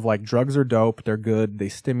advocate of like drugs are dope, they're good, they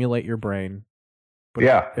stimulate your brain.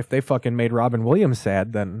 But if they fucking made Robin Williams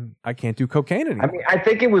sad, then I can't do cocaine anymore. I mean, I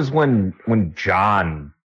think it was when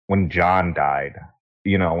John died.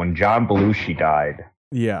 You know, when John Belushi died.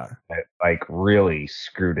 Yeah. It, like really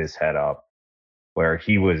screwed his head up. Where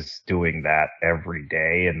he was doing that every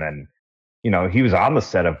day, and then, you know, he was on the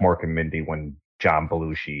set of Mork and Mindy when John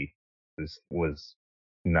Belushi was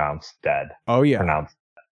announced dead. Oh yeah, pronounced.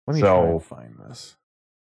 Let me try and find this.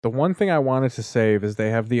 The one thing I wanted to save is they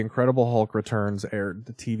have The Incredible Hulk Returns aired,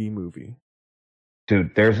 the TV movie.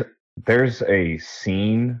 Dude, there's a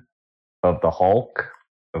scene of the Hulk,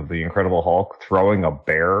 of the Incredible Hulk, throwing a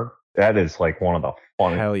bear. That is like one of the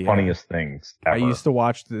funniest things ever. I used to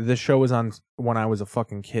watch, this show was on when I was a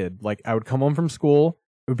fucking kid. Like, I would come home from school,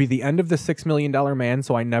 it would be the end of the $6 Million Man,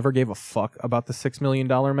 so I never gave a fuck about the $6 Million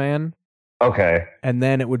Man. Okay. And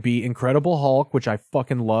then it would be Incredible Hulk, which I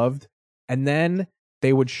fucking loved. And then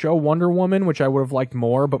they would show Wonder Woman, which I would have liked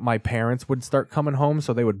more, but my parents would start coming home,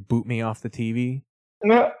 so they would boot me off the TV.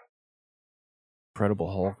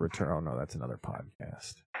 Incredible Hulk Return. Oh no, that's another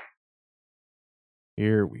podcast.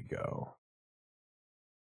 Here we go.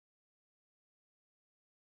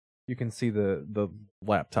 You can see the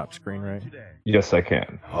laptop screen, right? Yes, I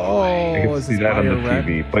can. Oh, I can see that on the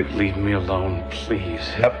TV. But leave me alone, please.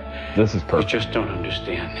 Yep, this is perfect. You just don't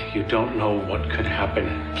understand. You don't know what could happen.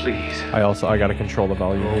 Please. I gotta control the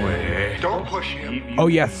volume. Don't push him. Oh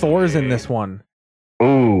yeah, Thor's in this one.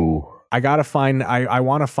 Ooh. I gotta find. I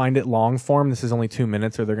want to find it long form. This is only 2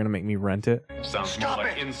 minutes, or they're gonna make me rent it. Sounds more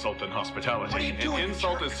like insult than hospitality. An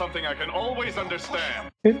insult is something I can always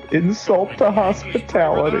understand. An insult to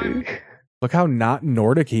hospitality. Look how not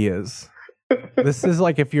Nordic he is. This is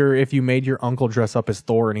like if you made your uncle dress up as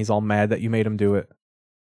Thor and he's all mad that you made him do it.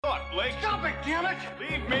 Stop it, damn it!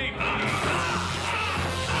 Leave me.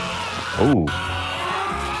 Ooh.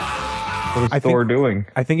 What is Thor doing?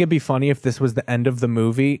 I think it'd be funny if this was the end of the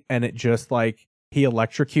movie and it just like he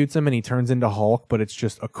electrocutes him and he turns into Hulk, but it's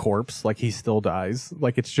just a corpse. Like he still dies.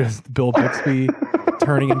 Like it's just Bill Bixby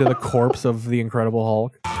turning into the corpse of the Incredible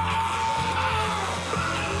Hulk.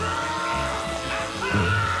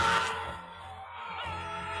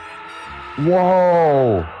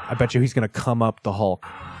 Whoa. I bet you he's going to come up the Hulk.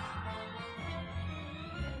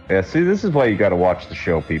 Yeah, see, this is why you got to watch the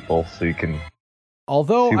show, people, so you can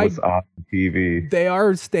Although she was on TV. They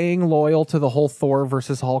are staying loyal to the whole Thor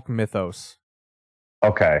versus Hulk mythos.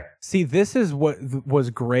 Okay. See, this is what was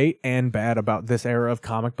great and bad about this era of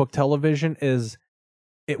comic book television is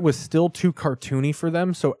it was still too cartoony for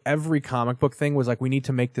them. So every comic book thing was like, we need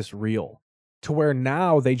to make this real. To where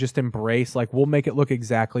now they just embrace, like, we'll make it look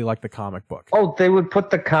exactly like the comic book. Oh, they would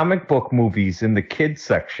put the comic book movies in the kids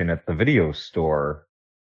section at the video store.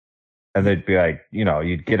 And they'd be like, you know,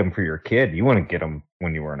 you'd get them for your kid. You wouldn't get them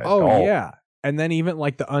when you were an adult. Oh, yeah. And then even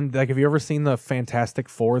like like, have you ever seen the Fantastic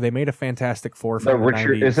Four? They made a Fantastic Four for the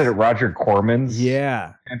Richard, 90s. Is it Roger Corman's?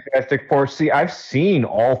 Yeah. Fantastic Four. See, I've seen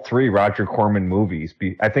all 3 Roger Corman movies.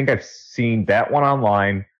 I think I've seen that one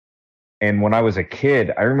online. And when I was a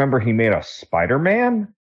kid, I remember he made a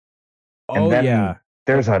Spider-Man. Oh, yeah.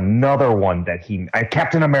 There's another one that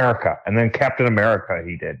Captain America. And then Captain America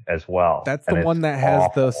he did as well. That's the one that has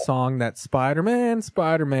the song that Spider-Man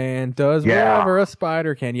does whatever a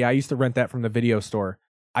spider can. Yeah, I used to rent that from the video store.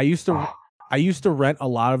 I used to rent a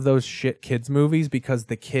lot of those shit kids movies because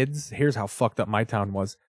the kids, here's how fucked up my town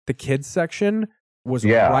was. The kids section was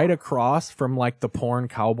right across from like the porn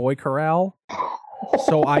cowboy corral.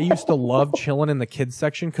 So I used to love chilling in the kids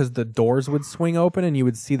section because the doors would swing open and you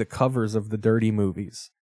would see the covers of the dirty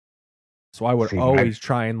movies. So I would always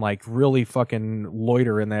try and like really fucking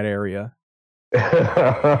loiter in that area.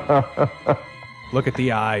 Look at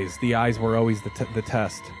the eyes. The eyes were always the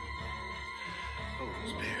test.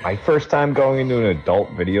 My first time going into an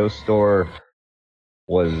adult video store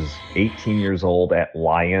was 18 years old at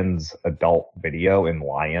Lions Adult Video in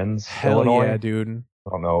Lyons, Illinois. Yeah, dude. I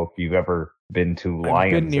don't know if you've ever been to Lyons.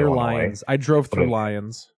 I've been near Illinois. Lyons. I drove through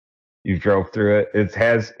Lyons. You drove through it. It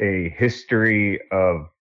has a history of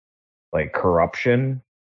like corruption,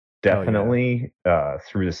 definitely,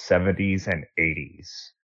 through the 70s and 80s,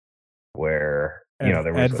 where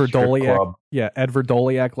there was a strip club. Yeah, Ed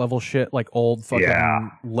Verdoliak level shit, like old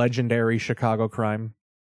fucking legendary Chicago crime.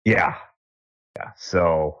 Yeah.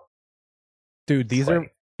 So, dude, these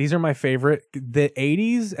are my favorite. The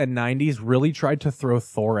 80s and 90s really tried to throw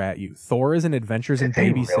Thor at you. Thor is in Adventures in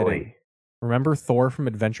Babysitting. Really? Remember Thor from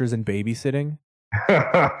Adventures in Babysitting?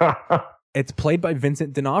 It's played by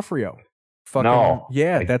Vincent D'Onofrio. No,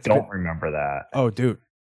 yeah, I don't remember that. Oh, dude.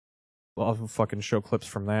 Well, I'll fucking show clips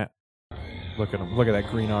from that. Look at him. Look at that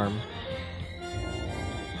green arm.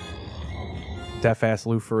 Deaf ass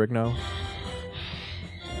Lou Ferrigno.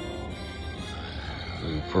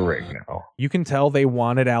 You can tell they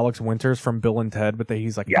wanted Alex Winters from Bill and Ted, but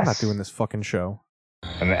he's like, I'm not doing this fucking show.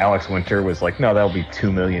 And Alex Winter was like, no, that'll be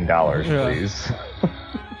 $2 million, please.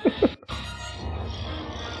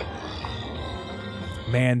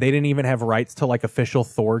 Man, they didn't even have rights to like official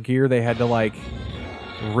Thor gear. They had to like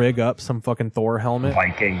rig up some fucking Thor helmet.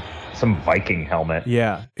 Some Viking helmet.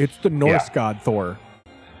 Yeah, it's the Norse god Thor.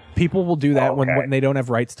 People will do that when they don't have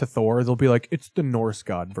rights to Thor. They'll be like, it's the Norse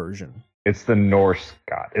god version. It's the Norse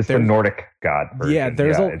god. It's the Nordic god version. Yeah,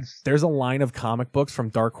 there's a line of comic books from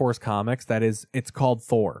Dark Horse Comics it's called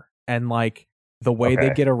Thor. And like the way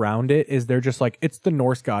they get around it is they're just like, it's the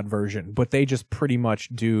Norse god version, but they just pretty much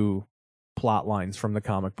do plot lines from the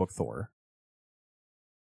comic book Thor.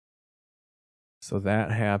 So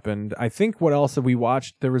that happened. I think what else have we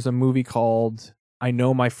watched? There was a movie called I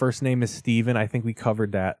Know My First Name is Steven. I think we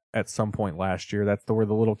covered that at some point last year. That's where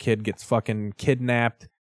the little kid gets fucking kidnapped.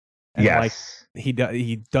 And like he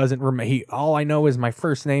doesn't remember. All I know is my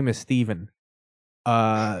first name is Steven.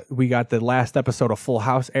 We got the last episode of Full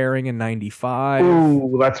House airing in 95.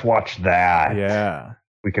 Ooh, let's watch that. Yeah.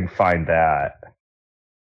 We can find that.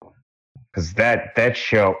 Because that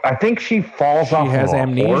show, I think she falls off. She has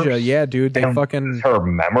amnesia. Horse, yeah, dude. They fucking her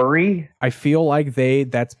memory. I feel like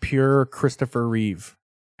that's pure Christopher Reeve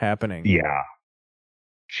happening. Yeah.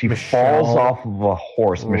 She falls off of a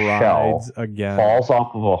horse. Michelle again. Falls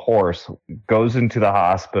off of a horse, goes into the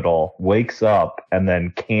hospital, wakes up, and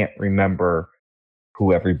then can't remember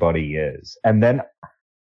who everybody is. And then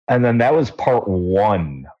that was part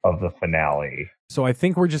 1 of the finale. So I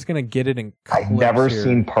think we're just gonna get it in clips. I've never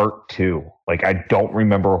seen part 2. Like I don't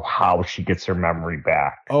remember how she gets her memory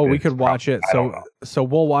back. Oh, we could watch it. So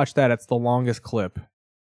we'll watch that. It's the longest clip.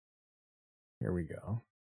 Here we go.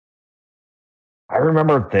 I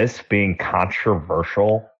remember this being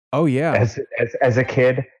controversial. Oh yeah, as a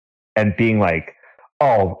kid, and being like,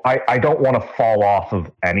 "Oh, I don't want to fall off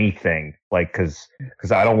of anything, like because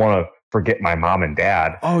I don't want to forget my mom and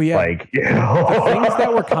dad." Oh yeah, like the things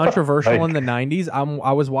that were controversial in the 90s.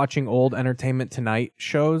 I was watching old Entertainment Tonight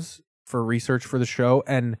shows for research for the show,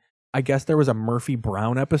 and I guess there was a Murphy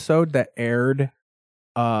Brown episode that aired,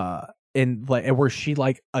 in like where she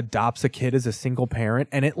like adopts a kid as a single parent,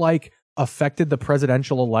 and it like affected the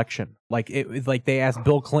presidential election. Like they asked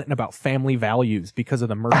Bill Clinton about family values because of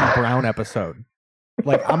the Murphy Brown episode.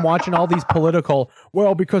 Like I'm watching all these political,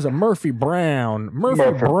 well, because of Murphy Brown.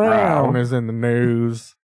 Murphy Brown is in the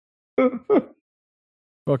news.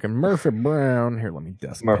 Fucking Murphy Brown. Here, let me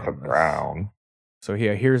desk Murphy Brown. So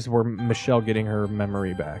here's where Michelle getting her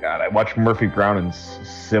memory back. God, I watch Murphy Brown and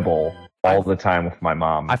Sybil all the time with my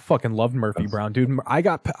mom. I fucking loved Murphy Brown, dude.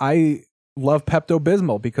 I love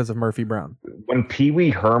Pepto-Bismol because of Murphy Brown. When Pee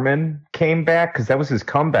Wee Herman came back, because that was his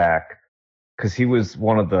comeback, because he was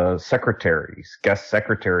one of the guest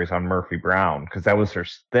secretaries on Murphy Brown, because that was her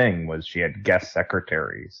thing, was she had guest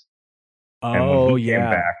secretaries. Oh, and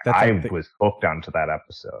yeah. Back, I was hooked onto that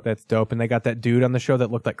episode. That's dope. And they got that dude on the show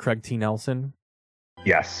that looked like Craig T. Nelson.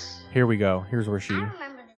 Yes. Here we go. Here's where she... I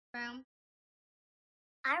remember this room.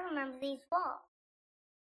 I remember these walls.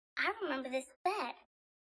 I remember this bed.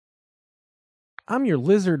 I'm your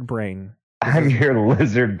lizard brain. I'm your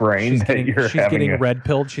lizard brain she's getting red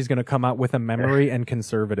pilled. She's going to come out with a memory and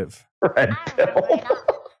conservative. Red pill.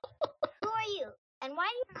 Who are you? And why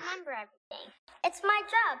do you remember everything? It's my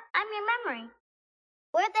job. I'm your memory.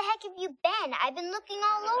 Where the heck have you been? I've been looking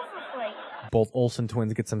all over for you. Both Olsen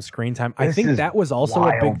twins get some screen time. I think that was also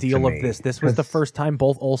a big deal of this. This was the first time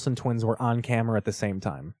both Olsen twins were on camera at the same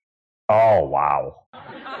time. Oh, wow.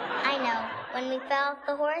 I know. When we fell off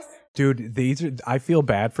the horse? Dude, I feel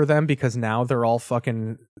bad for them because now they're all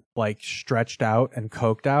fucking like stretched out and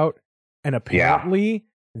coked out. And apparently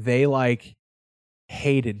they like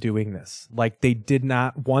hated doing this. Like they did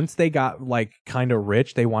not, once they got like kind of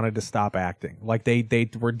rich, they wanted to stop acting. Like they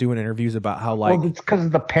were doing interviews about how like, well, it's because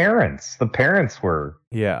of the parents were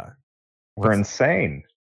insane.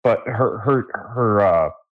 But her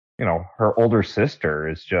older sister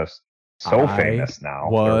is just so famous now.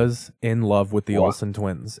 Was in love with the Olsen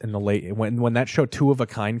twins in the late when that show Two of a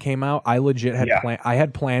Kind came out. I legit had I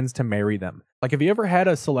had plans to marry them. Like, have you ever had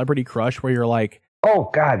a celebrity crush where you're like,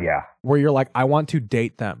 oh God, yeah, where you're like, I want to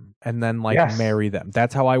date them and then like marry them?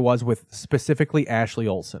 That's how I was with specifically Ashley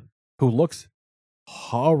Olsen, who looks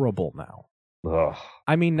horrible now. Ugh.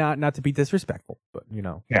 I mean, not to be disrespectful, but you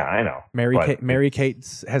know. Yeah, I know. Mary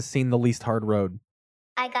Kate has seen the least hard road.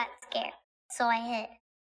 I got scared, so I hid.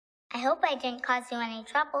 I hope I didn't cause you any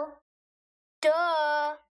trouble. Duh!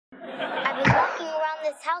 I've been walking around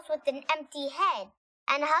this house with an empty head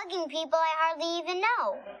and hugging people I hardly even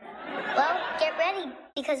know. Well, get ready,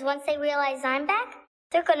 because once they realize I'm back,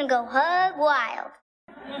 they're gonna go hug wild.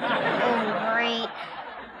 Oh, great.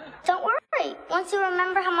 Don't worry. Once you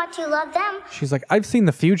remember how much you love them... She's like, I've seen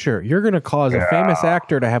the future. You're gonna cause a famous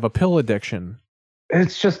actor to have a pill addiction.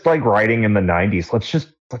 It's just like writing in the 90s. Let's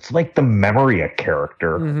like the memory a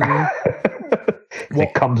character. Mm-hmm.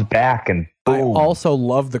 It comes back and boom. I also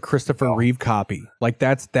love the Christopher Reeve copy. Like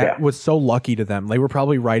that was so lucky to them. They were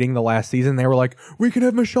probably writing the last season. They were like, we can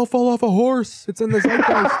have Michelle fall off a horse. It's in the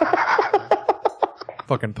zeitgeist.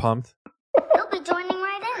 Fucking pumped. You'll be joining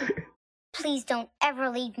right in. Please don't ever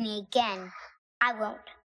leave me again. I won't.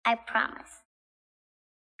 I promise.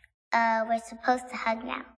 We're supposed to hug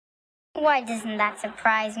now. Why doesn't that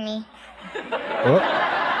surprise me?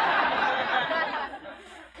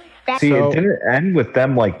 See, it didn't end with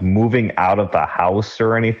them like moving out of the house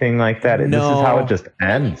or anything like that. No. This is how it just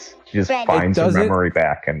ends. She just finds her memory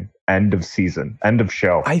back and end of season, end of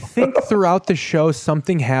show. I think throughout the show,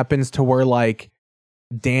 something happens to where like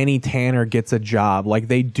Danny Tanner gets a job. Like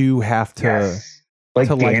they do have to... Yes. Like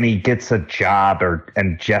Danny gets a job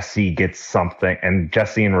and Jesse gets something, and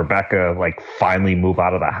Jesse and Rebecca like finally move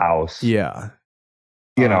out of the house. Yeah.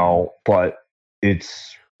 You know, but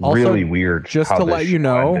it's also, really weird. Just to let you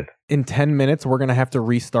know, in 10 minutes, we're going to have to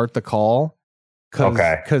restart the call.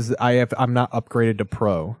 Because I'm not upgraded to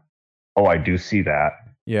pro. Oh, I do see that.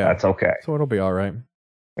 Yeah. That's okay. So it'll be all right.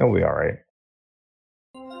 It'll be all right.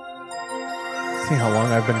 See how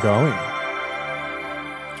long I've been going.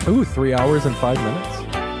 Ooh, 3 hours and 5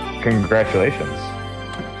 minutes. Congratulations.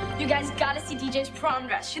 You guys gotta see DJ's prom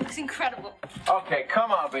dress. She looks incredible. Okay,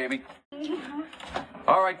 come on, baby.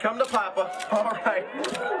 All right, come to Papa. All right.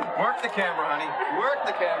 Work the camera, honey. Work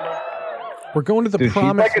the camera. We're going to the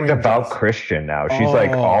promise. She's like a devout Christian now. She's like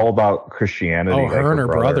all about Christianity. Oh, her and her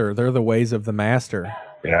brother. They're the ways of the master.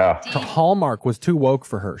 Yeah. Hallmark was too woke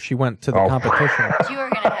for her. She went to the competition. You are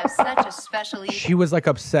going to have such a special evening. She was like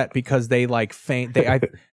upset because they like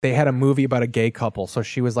they had a movie about a gay couple. So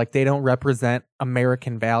she was like, they don't represent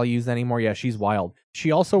American values anymore. Yeah, she's wild.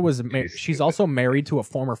 She also was she's also married to a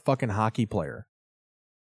former fucking hockey player.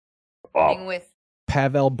 With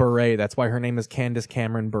Pavel Bure. That's why her name is Candace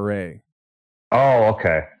Cameron Bure. Oh,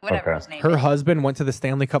 okay. Whatever Okay. his name Her is. husband went to the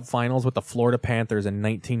Stanley Cup Finals with the Florida Panthers in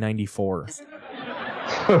 1994.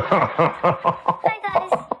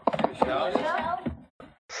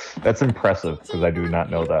 That's impressive because I do not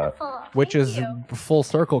know that. Which is full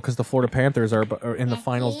circle because the Florida Panthers are in the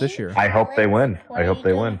finals this year. I hope they win. I hope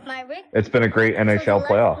they win. It's been a great NHL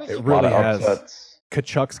playoff. It A really lot of has. upsets.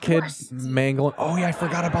 Kachuk's kid mangling. Oh yeah, I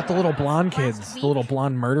forgot about the little blonde kids, the little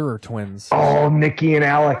blonde murderer twins. Oh, Nikki and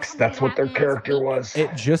Alex. That's what their character was.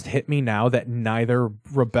 It just hit me now that neither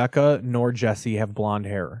Rebecca nor Jesse have blonde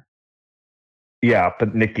hair. Yeah,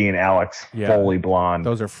 but Nikki and Alex, Yeah. fully blonde.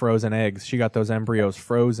 Those are frozen eggs. She got those embryos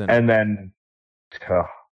frozen. And then,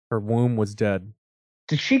 her womb was dead.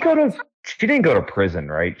 did she go to? She didn't go to prison,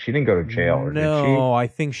 right? She didn't go to jail, or did she? No, I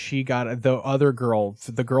think she got the other girl.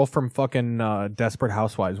 The girl from fucking Desperate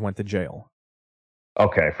Housewives went to jail.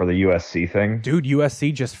 Okay, for the USC thing. Dude,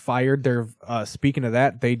 USC just fired their. Speaking of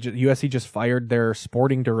that, USC just fired their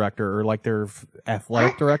sporting director or like their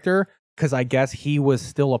athletic director because I guess he was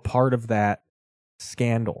still a part of that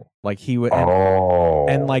scandal. Like he would,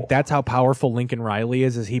 and like that's how powerful Lincoln Riley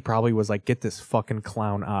is he probably was like, get this fucking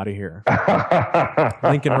clown out of here.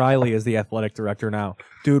 Lincoln Riley is the athletic director now.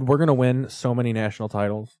 Dude, we're gonna win so many national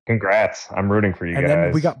titles. Congrats! I'm rooting for you And guys.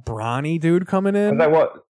 then we got Bronny, dude, coming in. Is that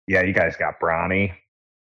what? Yeah, you guys got Bronny.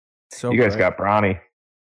 So you guys great. got Bronny.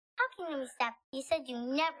 How can we stop? You said you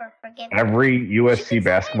never forgive. Every USC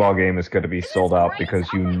basketball game is going to be sold out because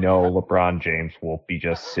you know LeBron James will be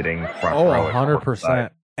just sitting front row.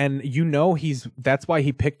 100%. And you know that's why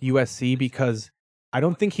he picked USC because I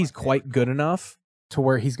don't think he's quite good enough to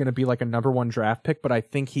where he's going to be like a number 1 draft pick, but I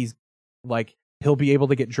think he's like he'll be able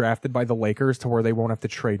to get drafted by the Lakers to where they won't have to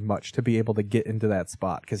trade much to be able to get into that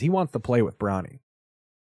spot because he wants to play with Bronny.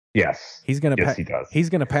 Yes, he's going to. Yes, he does. He's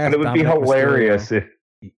going to pass. And it would be Dominic hilarious Mysterio.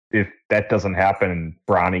 if that doesn't happen and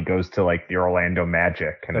Bronny goes to like the Orlando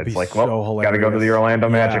Magic and That'd it's be like, so well, got to go to the hilarious. Orlando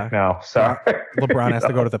Yeah. Magic now. Sorry, LeBron has to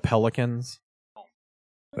You go know? to the Pelicans.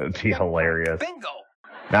 That'd be hilarious. Bingo.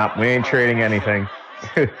 Nah, we ain't trading anything.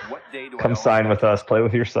 Come sign with us. Play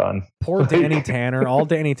with your son. Poor Danny Tanner. All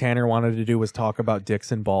Danny Tanner wanted to do was talk about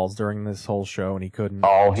dicks and balls during this whole show, and he couldn't.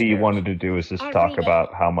 All he wanted to do is just talk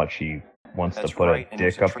about how much he wants to put a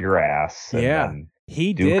dick up your ass. And Yeah. then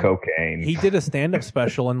He do did cocaine. He did a stand-up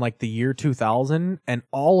special in like the year 2000, and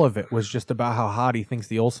all of it was just about how hot he thinks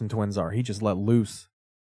the Olsen twins are. He just let loose.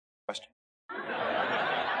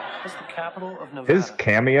 What's the capital of Nevada? His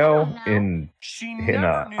cameo in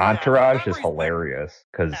Entourage is hilarious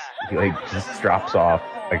because he like just drops off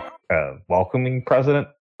like a welcoming present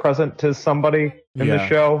to somebody in the Yeah.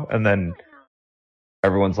 show, and then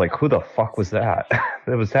everyone's like, "Who the fuck was that?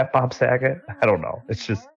 Was that Bob Saget?" I don't know. It's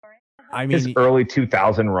just. I His mean, early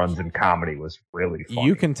 2000 runs in comedy was really fun.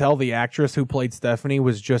 you can tell the actress who played Stephanie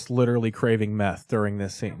was just literally craving meth during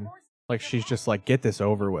this scene. Like she's just like, get this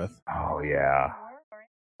over with. Oh yeah.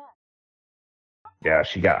 Yeah,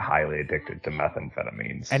 she got highly addicted to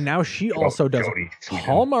methamphetamines. And now she also does. Jodie Sweetin.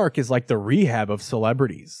 Hallmark is like the rehab of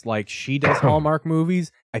celebrities. Like she does Hallmark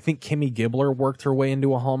movies. I think Kimmy Gibbler worked her way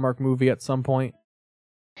into a Hallmark movie at some point.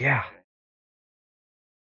 Yeah.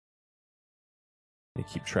 They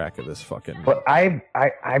keep track of this fucking. But I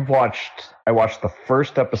watched the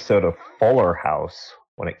first episode of Fuller House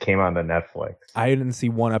when it came onto Netflix. I didn't see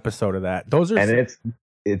one episode of that. Those are And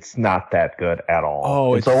it's not that good at all.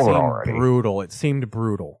 Oh, it's it over seemed already. brutal. It seemed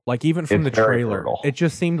brutal. Like even from It's the very trailer, brutal. it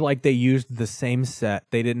just seemed like they used the same set.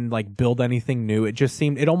 They didn't like build anything new.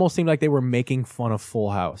 It almost seemed like they were making fun of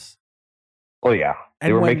Full House. Oh yeah. They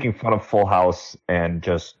And were when- making fun of Full House and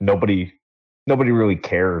just nobody really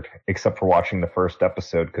cared except for watching the first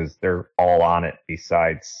episode because they're all on it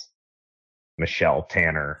besides Michelle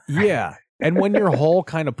Tanner. Yeah. And when your whole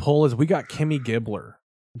kind of pull is we got Kimmy Gibbler.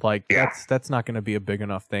 Like that's not going to be a big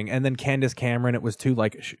enough thing. And then Candace Cameron, it was too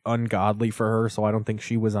like ungodly for her, so I don't think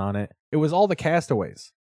she was on it. It was all the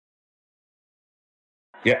castaways.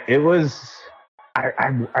 Yeah, it was.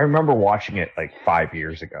 I remember watching it like 5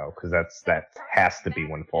 years ago because that has to be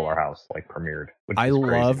when Fuller House like premiered. Which I is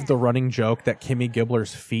crazy. love the running joke that Kimmy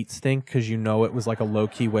Gibbler's feet stink because you know it was like a low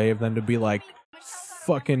key way of them to be like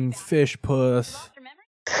fucking fish puss.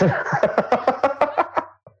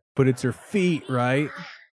 But it's her feet, right?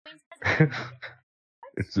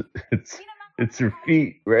 it's her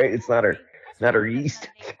feet, right? It's not her yeast.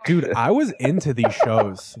 Dude, I was into these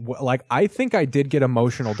shows. Like, I think I did get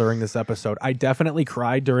emotional during this episode. I definitely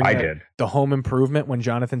cried during the Home Improvement when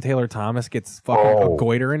Jonathan Taylor Thomas gets fucking a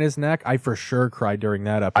goiter in his neck. I for sure cried during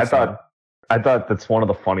that episode. I thought that's one of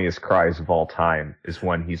the funniest cries of all time is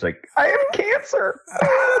when he's like, "I have cancer." cancer.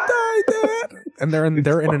 And they're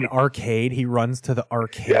in an arcade. He runs to the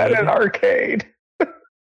arcade. Yeah, in an arcade.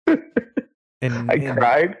 And I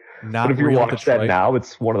cried. Not But if you real watch that Detroit. now,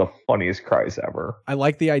 it's one of the funniest cries ever. I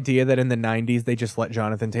like the idea that in the 90s, they just let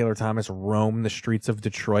Jonathan Taylor Thomas roam the streets of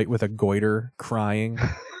Detroit with a goiter crying.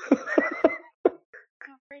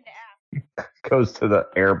 Goes to the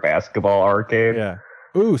air basketball arcade. Yeah.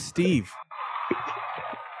 Ooh, Steve.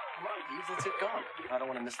 Let's get going. I don't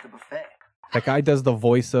want to miss the buffet. That guy does the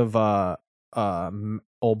voice of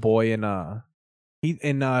old boy in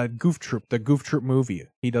Goof Troop, the Goof Troop movie.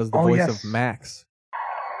 He does the voice yes. of Max.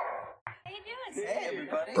 Hey,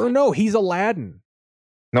 everybody. Or no, he's Aladdin.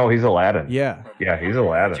 No, he's Aladdin. Yeah. Yeah, he's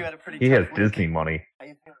Aladdin. He has Disney money.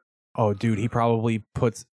 Oh, dude, he probably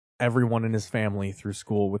puts everyone in his family through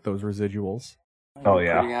school with those residuals. Oh,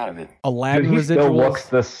 yeah. Out of it. Aladdin Dude, he still residuals. looks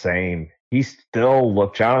the same. He still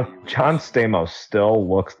looks... John Stamos still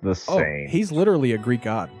looks the same. He's literally a Greek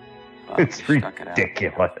god. It's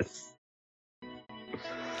ridiculous.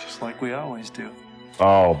 Just like we always do.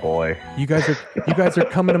 Oh, boy. You guys are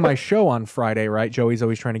coming to my show on Friday, right? Joey's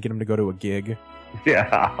always trying to get him to go to a gig.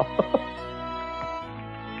 Yeah.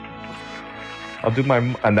 I'll do my...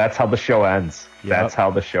 And that's how the show ends. Yep. That's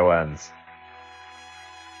how the show ends.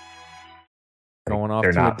 Going off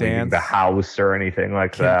They're to not a leaving dance. the house or anything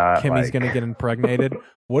like that. Kimmy's like... gonna get impregnated.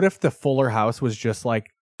 What if the Fuller House was just like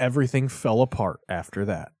everything fell apart after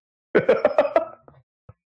that?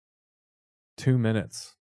 2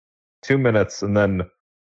 minutes. 2 minutes, and then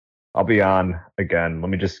I'll be on again. Let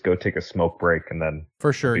me just go take a smoke break, and then...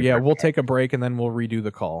 For sure. Yeah, we'll take a break and then we'll redo the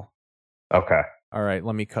call. Okay. All right,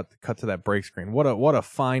 let me cut to that break screen. What a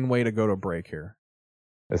fine way to go to break here.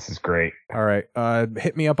 This is great. All right,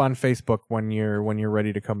 hit me up on Facebook when you're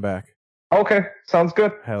ready to come back. Okay, sounds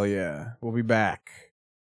good. Hell yeah, we'll be back.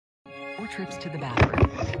 4 trips to the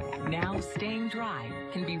bathroom. Now staying dry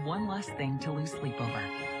can be one less thing to lose sleep over.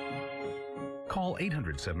 Call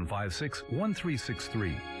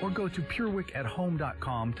 800-756-1363 or go to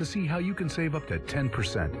purewicathome.com to see how you can save up to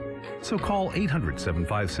 10%. So call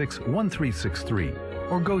 800-756-1363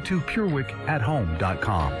 or go to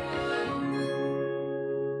purewicathome.com.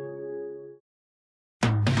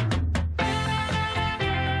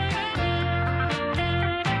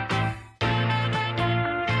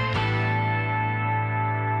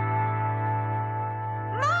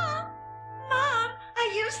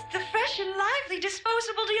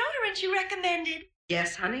 Disposable deodorant you recommended.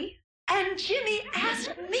 Yes, honey? And Jimmy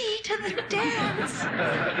asked me to the dance.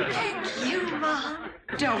 Thank you, Mom.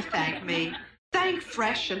 Don't thank me. Thank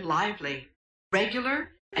Fresh and Lively. Regular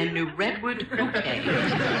and New Redwood Bouquet.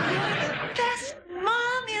 Best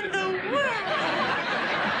mom in the world.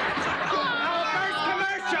 First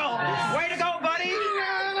commercial. Way to go, buddy.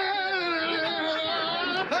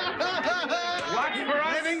 Watch for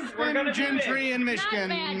us. We're gonna Livingston Gentry in Michigan.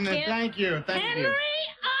 Thank you. Thank you.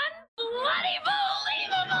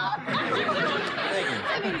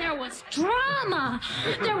 I mean, there was drama.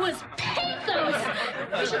 There was pathos.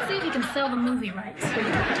 We should see if he can sell the movie rights.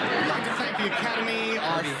 I'd like to thank the Academy,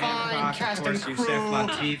 our fine cast and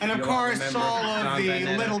crew, and of course all of the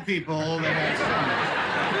little people that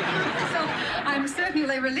So I'm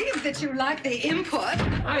certainly relieved that you like the input.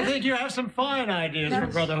 I think you have some fine ideas for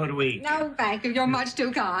Brotherhood Week. No, thank you. You're much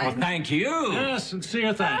too kind. Well, thank you. Yes,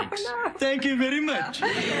 sincere thanks. Oh, no. Thank you very much. So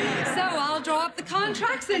I'll draw up the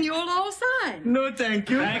contracts and you'll all sign. No, thank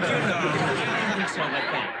you. Thank you, no. I don't think so, but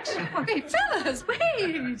thanks. Okay, fellas,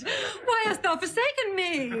 wait. Why hast thou forsaken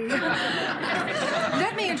me?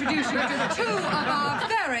 Let me introduce you to 2 of our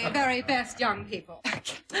very, very best young people.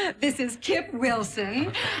 This is Kip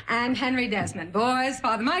Wilson and Henry Desmond. Boys,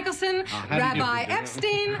 Father Michelson, Rabbi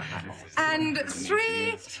Epstein, and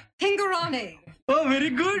Sri Hingarani. Oh, very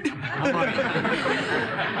good.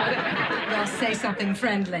 Well, say something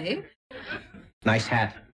friendly. Nice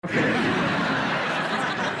hat.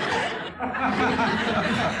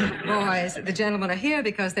 Boys, the gentlemen are here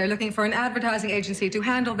because they're looking for an advertising agency to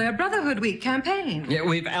handle their Brotherhood Week campaign. Yeah,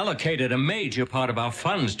 we've allocated a major part of our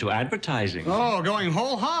funds to advertising. Oh, going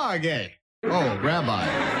whole hog, eh? Oh, Rabbi.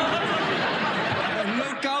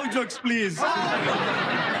 No cow jokes, please.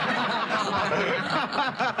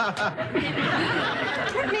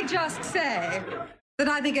 Let me just say that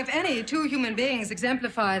I think if any 2 human beings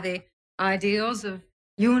exemplify the ideals of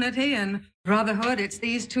unity and brotherhood, it's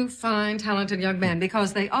these 2 fine, talented young men,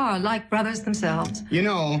 because they are like brothers themselves. You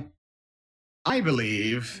know, I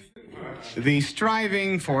believe the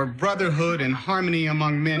striving for brotherhood and harmony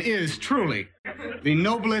among men is truly the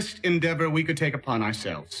noblest endeavor we could take upon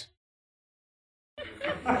ourselves.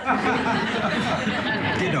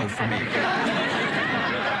 Ditto for me.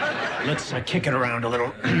 Let's kick it around a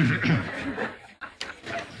little.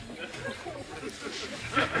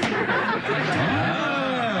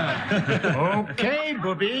 Okay,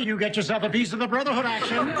 Booby, you get yourself a piece of the Brotherhood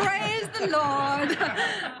action. Praise the Lord.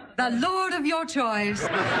 The Lord of your choice.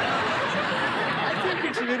 I think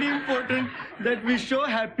it's very important that we show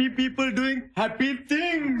happy people doing happy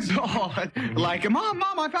things. Oh, like, Mom,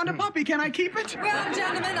 I found a puppy. Can I keep it? Well,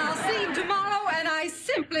 gentlemen, I'll see you tomorrow, and I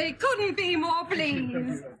simply couldn't be more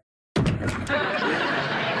pleased.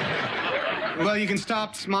 Well, you can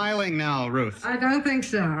stop smiling now, Ruth. I don't think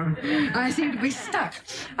so. I seem to be stuck.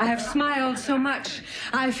 I have smiled so much,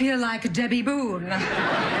 I feel like Debbie Boone. The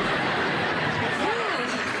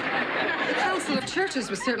Council of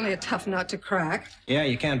Churches was certainly a tough nut to crack. Yeah,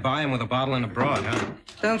 you can't buy him with a bottle and a broad, huh?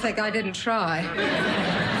 Don't think I didn't try.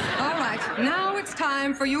 All right, now it's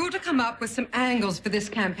time for you to come up with some angles for this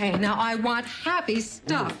campaign. Now, I want happy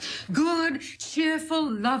stuff. Good,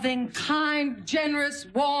 cheerful, loving, kind, generous,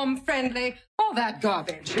 warm, friendly, all that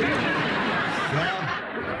garbage. Well,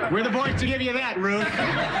 we're the boys to give you that, Ruth.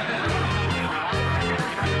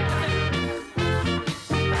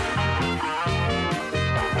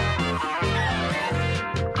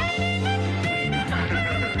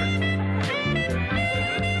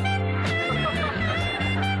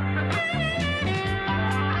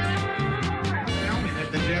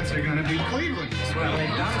 Are going to be Cleveland. Well, they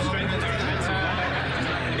demonstrated their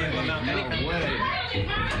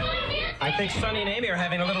I think Sonny and Amy are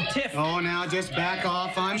having a little tiff. Oh, now just back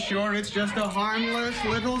off. I'm sure it's just a harmless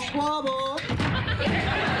little squabble. Oh,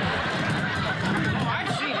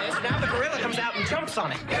 I've seen this. Now the gorilla comes out and jumps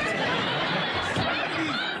on it.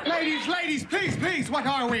 Ladies, please, what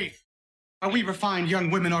are we? Are we refined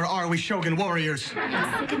young women or are we Shogun warriors?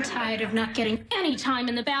 I'm sick and tired of not getting any time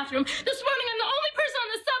in the bathroom. This morning I'm the only person on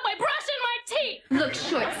the subway brushing my teeth. Look,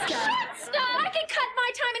 short stuff. Short stuff? I can cut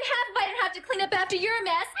my time in half if I didn't have to clean up after your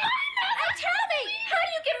mess. And tell me, how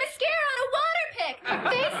do you get mascara on a water pick?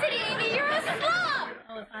 Face it, Amy, you're a slob.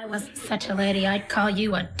 Oh, if I wasn't such a lady, I'd call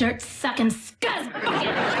you a dirt-sucking scuzz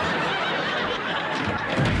bucket.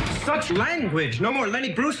 Such language. No more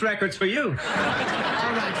Lenny Bruce records for you.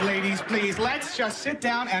 All right, ladies, please, let's just sit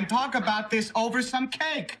down and talk about this over some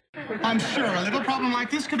cake. I'm sure a little problem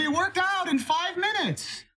like this could be worked out in 5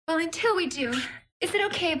 minutes. Well, until we do, is it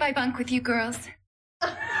okay if I bunk with you girls?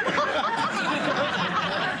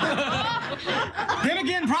 Then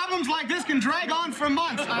again, problems like this can drag on for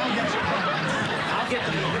months. I'll get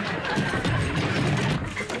them.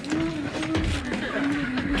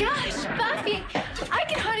 Gosh, Buffy, I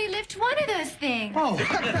can hardly lift one of those things. Oh,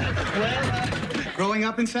 well, growing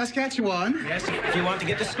up in Saskatchewan. Yes, if you want to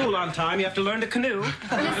get to school on time, you have to learn to canoe.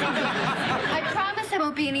 Listen, I promise I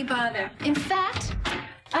won't be any bother. In fact,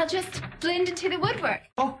 I'll just blend into the woodwork.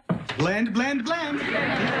 Oh, blend.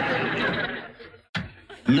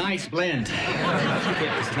 Nice blend.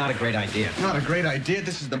 This is not a great idea. Not a great idea.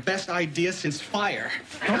 This is the best idea since fire.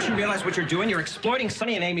 Don't you realize what you're doing? You're exploiting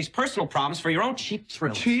Sonny and Amy's personal problems for your own cheap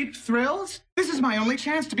thrills. Cheap thrills? This is my only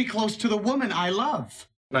chance to be close to the woman I love.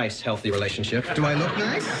 Nice, healthy relationship. Do I look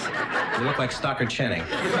nice? You look like Stockard Channing.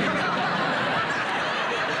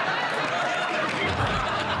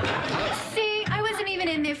 See, I wasn't even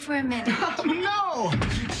in there for a minute. Oh, no!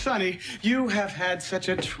 Sonny, you have had such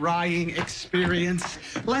a trying experience.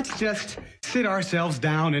 Let's just sit ourselves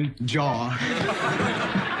down and jaw.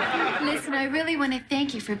 Listen, I really want to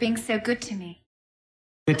thank you for being so good to me.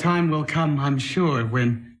 The time will come, I'm sure,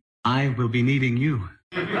 when I will be needing you.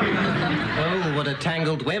 Oh, what a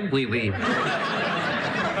tangled web we weave.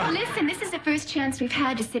 Listen, this is the first chance we've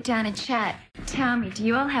had to sit down and chat. Tell me, do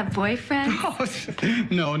you all have boyfriends? Oh,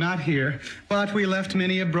 no, not here. But we left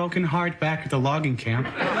many a broken heart back at the logging camp.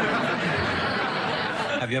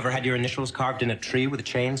 Have you ever had your initials carved in a tree with a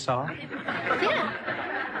chainsaw? Yeah.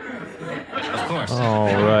 Of course. All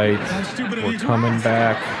right. We're coming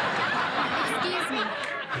back. Excuse me.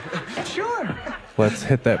 Sure. Let's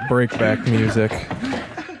hit that breakback music.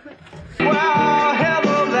 Well,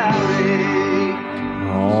 hello, Larry.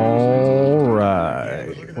 All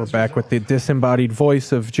right. We're back with the disembodied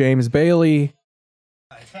voice of James Bailey.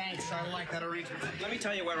 Thanks, I like that arrangement. Let me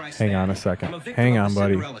tell you where I stand. Hang on a second. I'm a victim Hang of on, the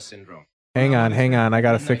buddy. Cinderella syndrome. Hang on. I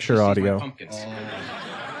gotta fix your audio.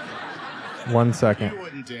 1 second. You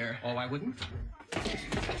wouldn't dare. Oh, I wouldn't?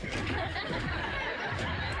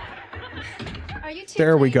 Are you two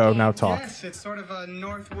There we go. playing Now games? talk. Yes, it's sort of a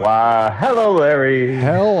northwest. Wow. Hello, Larry.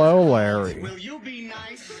 Hello, Larry. Will you be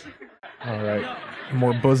nice? All right.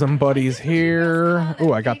 More bosom buddies here.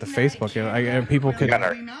 Oh, I got the Facebook. People could.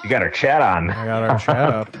 You got our chat on. I got our chat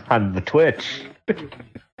up on the Twitch. There we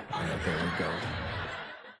go.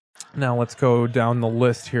 Now let's go down the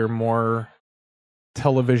list here. More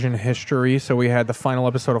television history. So we had the final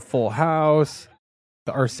episode of Full House.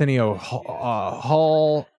 The Arsenio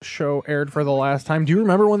Hall show aired for the last time. Do you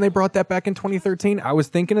remember when they brought that back in 2013? I was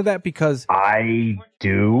thinking of that because I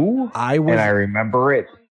do. And I remember it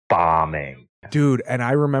bombing. Dude, and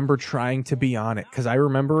I remember trying to be on it because I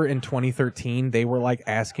remember in 2013 they were like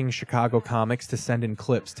asking Chicago comics to send in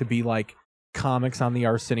clips to be like comics on the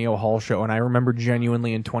Arsenio Hall show, and I remember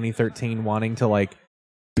genuinely in 2013 wanting to like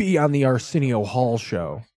be on the Arsenio Hall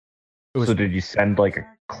show. So did you send like a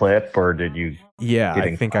clip or did you? Yeah,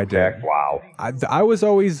 I think I did. Wow.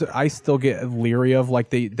 I still get leery of like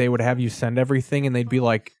they would have you send everything and they'd be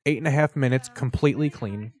like 8.5 minutes completely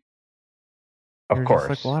clean. Of course.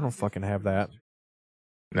 Like, well, I don't fucking have that.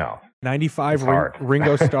 No. 95,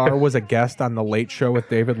 Ringo Starr was a guest on The Late Show with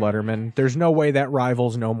David Letterman. There's no way that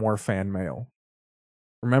rivals No More Fan Mail.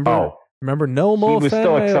 Remember? Remember No More Fan Mail? He was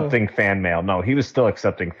still accepting fan mail. No, he was still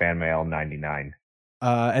accepting fan mail in 99.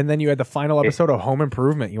 And then you had the final episode of Home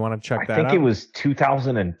Improvement. You want to check that out? I think it was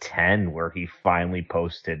 2010 where he finally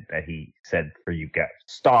posted that he said for you guys,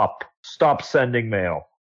 stop sending mail.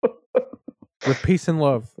 With peace and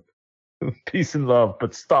love. Peace and love,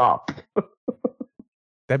 but stop.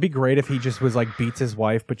 That'd be great if he just was like beats his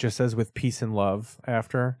wife, but just says with peace and love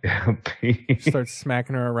after. Starts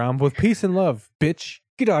smacking her around with peace and love, bitch.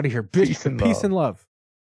 Get out of here, bitch. Peace and love.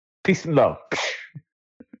 Peace and love.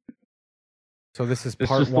 So this is This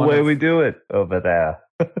part is the one. way we do it over there.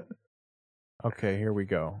 Okay, here we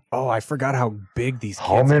go. Oh, I forgot how big these kids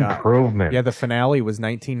Home got. Improvement. Yeah, the finale was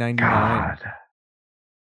 1999. God.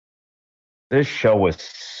 This show was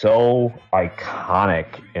so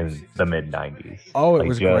iconic in the mid 90s. Oh, it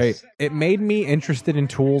was great. It made me interested in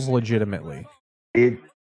tools legitimately. It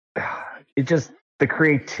just, the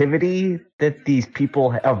creativity that these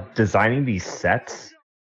people have designing these sets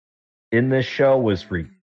in this show was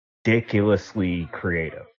ridiculously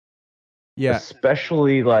creative. Yeah.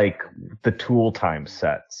 Especially like the Tool Time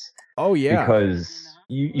sets. Oh, yeah. Because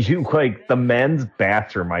you like the men's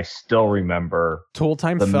bathroom, I still remember. Tool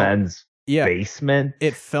Time the felt, men's basement.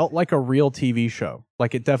 It felt like a real TV show.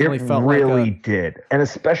 Like it definitely felt really like did. And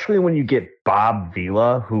especially when you get Bob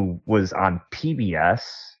Vila, who was on PBS,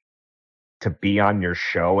 to be on your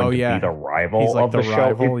show and to be the rival He's like of the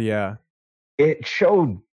rival, show. It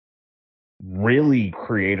showed really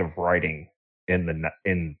creative writing in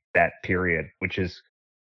that period, which is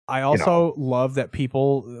I also love that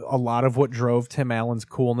a lot of what drove Tim Allen's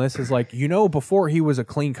coolness is like, before he was a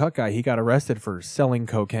clean cut guy, he got arrested for selling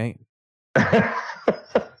cocaine.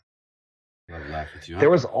 There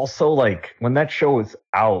was also like when that show was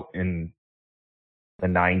out in the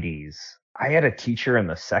 90s, I had a teacher in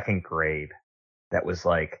the second grade that was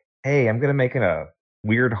like, hey, I'm going to make a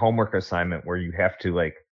weird homework assignment where you have to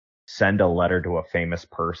like send a letter to a famous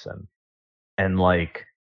person. And like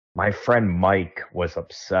my friend Mike was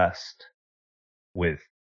obsessed with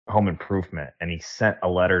Home Improvement and he sent a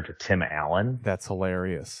letter to Tim Allen. That's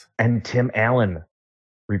hilarious. And Tim Allen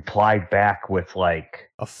replied back with like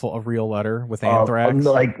a real letter with anthrax,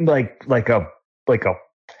 like a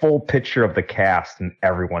full picture of the cast, and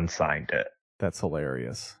everyone signed it. That's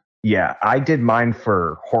hilarious. Yeah, I did mine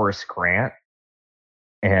for Horace Grant,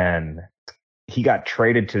 and he got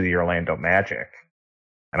traded to the Orlando Magic,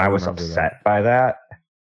 and I was upset by that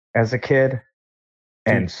as a kid,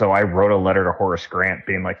 and so I wrote a letter to Horace Grant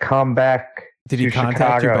being like, "Come back." Did he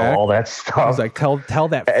contact Chicago, you back? all that stuff. I was like, tell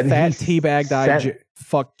that And fat he teabag guy, sent-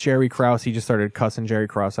 fuck Jerry Krause. He just started cussing Jerry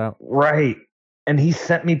Krause out. Right. And he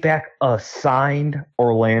sent me back a signed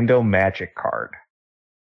Orlando Magic card.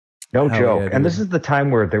 No Hell joke. yeah, And dude. this is the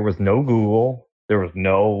time where there was no Google. There was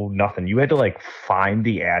no nothing. You had to like find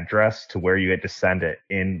the address to where you had to send it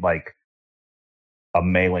in like a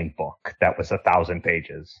mailing book that was 1,000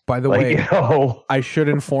 pages. By the Like, way, you know, I should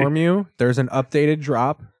inform you, there's an updated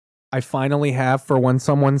drop. I finally have for when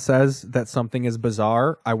someone says that something is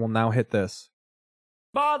bizarre. I will now hit this.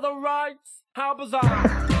 By the rights, how bizarre.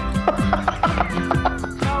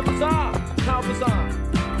 How bizarre. How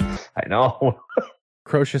bizarre. I know.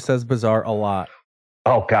 Crocia says bizarre a lot.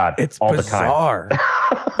 Oh God, It's all bizarre. the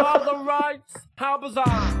time. By the rights, how bizarre.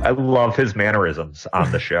 I love his mannerisms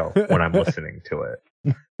on the show when I'm listening to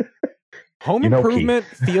it. Home Improvement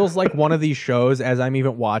feels like one of these shows as I'm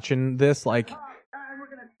even watching this, like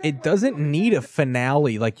it doesn't need a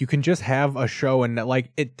finale. Like you can just have a show and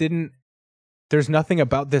like it didn't, there's nothing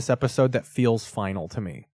about this episode that feels final to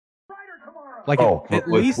me. Like at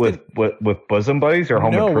least with Bosom Buddies or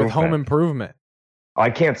Home no, Improvement? with Home Improvement. I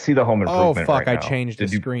can't see the Home Oh Improvement. fuck! right I now. changed the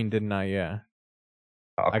Did you- screen, didn't I? Yeah.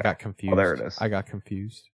 Okay. I got confused. Oh, there it is. I got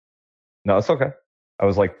confused. No, it's okay. I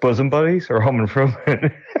was like, Bosom Buddies or Home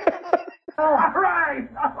Improvement? All right.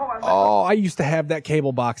 Oh, I used to have that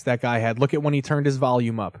cable box that guy had. Look at when he turned his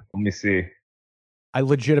volume up. Let me see. I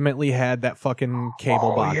legitimately had that fucking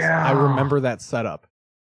cable box. Yeah. I remember that setup.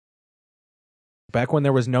 Back when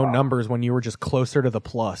there was no numbers, when you were just closer to the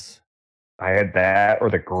plus. I had that or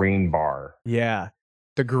the green bar. Yeah.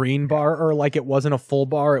 The green bar, or like it wasn't a full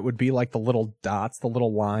bar, it would be like the little dots, the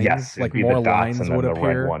little lines. Yes, like it'd be more the dots lines and then would the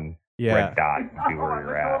appear. red one. Yeah. Red dot would be where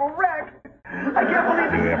you're at. I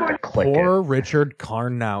can't believe You have to click it. Poor Richard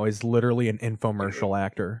Karn now is literally an infomercial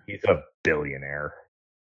actor. He's a billionaire.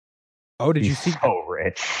 Oh, did you He's see? so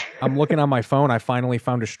rich. I'm looking on my phone. I finally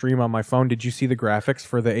found a stream on my phone. Did you see the graphics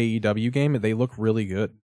for the AEW game? They look really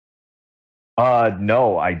good.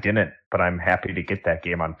 No, I didn't, but I'm happy to get that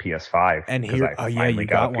game on PS5. And 'cause here, I you finally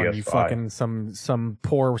got a one. You PS5. fucking some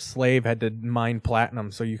poor slave had to mine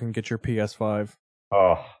platinum so you can get your PS5.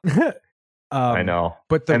 Oh, I know.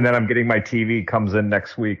 But and then I'm getting my TV comes in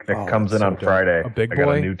next week. That comes in that's so on dope. Friday. A big I got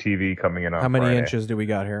boy? a new TV coming in on How many Friday. inches do we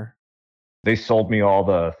got here? They sold me all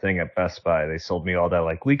the thing at Best Buy. They sold me all that,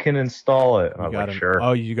 like, we can install it. And I was like, sure.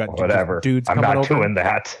 Oh, you got whatever. dudes I'm coming not over? doing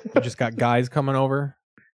that. You just got guys coming over?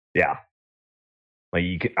 Yeah.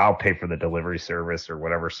 Like I'll pay for the delivery service or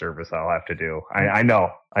whatever service I'll have to do. I know.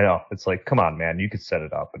 It's like, come on, man, you could set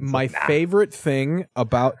it up. And it's My like, nah. favorite thing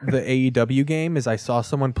about the AEW game is I saw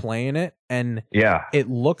someone playing it, and yeah, it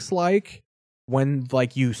looks like when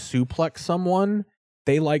like you suplex someone,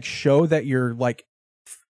 they like show that you're like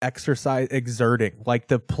exerting. Like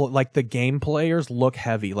the game players look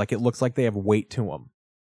heavy. Like it looks like they have weight to them.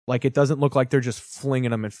 Like it doesn't look like they're just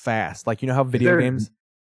flinging them in fast. Like you know how video games.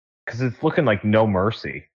 Because it's looking like No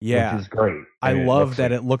Mercy, Yeah, which is great. I mean, love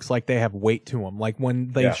that it looks like they have weight to them. Like when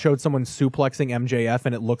they showed someone suplexing MJF,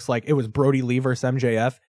 and it looks like it was Brody Lee versus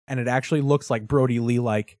MJF, and it actually looks like Brody Lee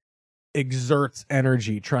like exerts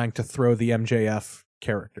energy trying to throw the MJF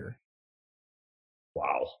character.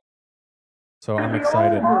 Wow. So I'm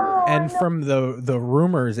excited. And from the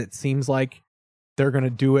rumors, it seems like they're going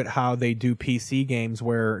to do it how they do PC games,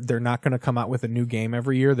 where they're not going to come out with a new game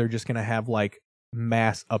every year. They're just going to have like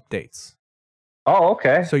mass updates. Oh,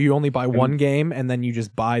 okay. So you only buy one game, and then you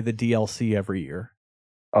just buy the DLC every year.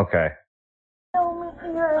 Okay.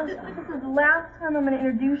 This is the last time I'm going to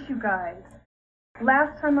introduce you guys.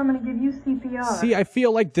 Last time I'm going to give you CPR. See, I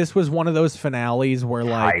feel like this was one of those finales where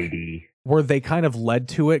like where they kind of led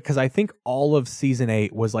to it, because I think all of season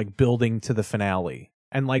 8 was like building to the finale,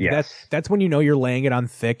 and like that's when you know you're laying it on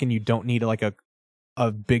thick, and you don't need like a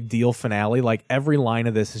big deal finale. Like every line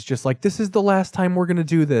of this is just like, this is the last time we're gonna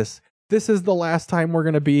do this. This is the last time we're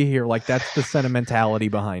gonna be here. Like that's the sentimentality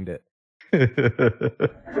behind it. Guys,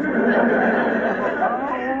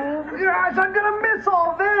 I'm gonna miss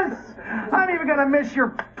all this. I'm even gonna miss your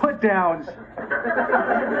put downs.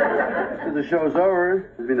 The show's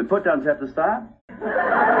over. I mean, the put downs have to stop.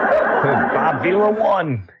 Bob Vila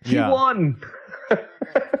won. He won.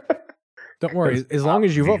 Don't worry. As long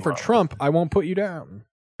as you vote for Trump, I won't put you down.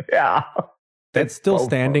 Yeah. That Still so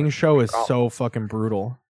Standing funny. show is so fucking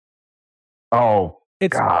brutal. Oh,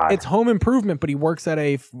 God. It's Home Improvement, but he works at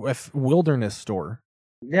a wilderness store.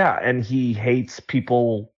 Yeah, and he hates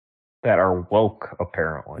people that are woke,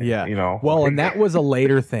 apparently. Yeah. You know? Well, and that was a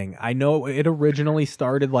later thing. I know it originally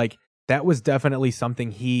started like, that was definitely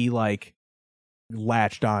something he like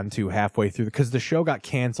latched on to halfway through, because the show got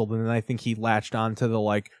canceled, and then I think he latched on to the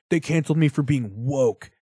like, they canceled me for being woke,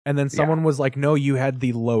 and then someone was like, no, you had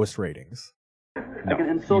the lowest ratings.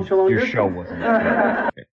 No, your show wasn't.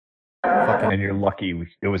 And you're lucky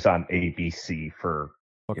it was on ABC for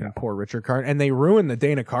fucking poor Richard Carson, and they ruined the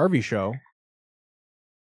Dana Carvey show.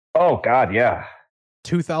 Oh God, yeah.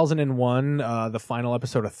 2001, the final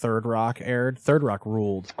episode of Third Rock aired. Third Rock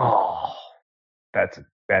ruled. Oh,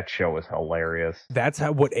 that show was hilarious. That's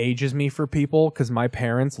what ages me for people, because my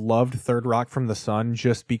parents loved Third Rock from the Sun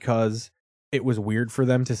just because it was weird for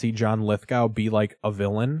them to see John Lithgow be like a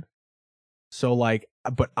villain. So like,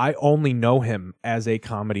 but I only know him as a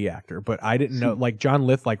comedy actor, but I didn't know like John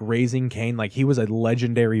Lith, like Raising Cain, like he was a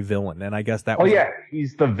legendary villain, and I guess that. Oh was yeah,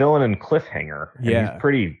 he's the villain in Cliffhanger. And Yeah. he's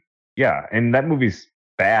pretty. Yeah, and that movie's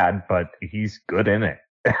bad, but he's good in it.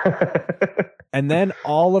 And then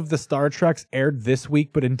all of the Star Treks aired this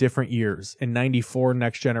week, but in different years. In 94,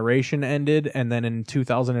 Next Generation ended, and then in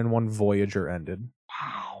 2001, Voyager ended.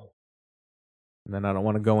 Wow. And then I don't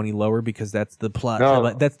want to go any lower because that's the plot.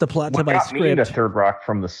 No, That's the plot to what my got me into script. Third Rock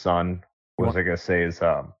from the Sun, what was I gonna say is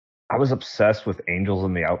I was obsessed with Angels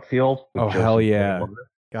in the Outfield. with Oh, Joseph hell yeah. Gordon-Levitt.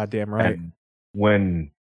 Goddamn right. And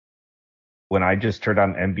when when I just turned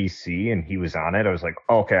on NBC and he was on it, I was like,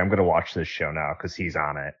 oh, okay, I'm going to watch this show now because he's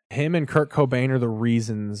on it. Him and Kurt Cobain are the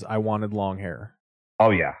reasons I wanted long hair. Oh,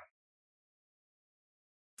 yeah.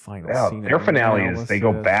 Final scene their finale analysis. is they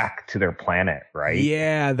go back to their planet, right?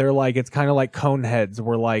 Yeah, they're like, it's kind of like Coneheads.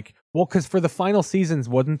 We're like, well, because for the final seasons,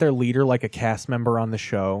 wasn't their leader like a cast member on the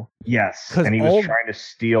show? Yes, and he was trying to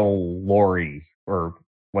steal Lori, or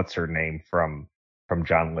what's her name, from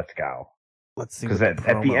John Lithgow. Let's see. Because at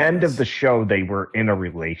the end of the show, they were in a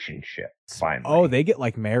relationship, finally. Oh, they get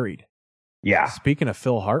like married. Yeah. Speaking of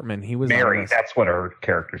Phil Hartman, he was Mary. That's what her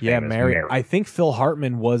character's name is. Mary. I think Phil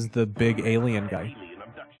Hartman was the big alien guy.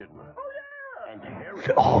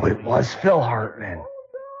 Oh, it was Phil Hartman.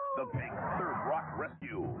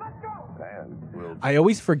 I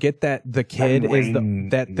always forget that the kid is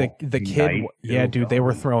the kid. Yeah, dude, they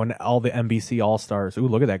were throwing all the NBC All Stars. Ooh,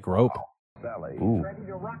 look at that grope. Ooh. Ready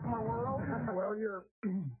to rock my world? Well, you're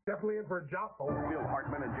definitely in for a jostle. Phil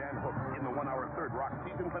Hartman and Jan Hook in the 1 hour Third Rock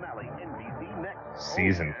season finale. NBC next.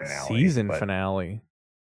 Season finale. Season finale.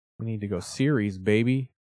 We need to go series, baby.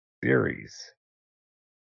 Series.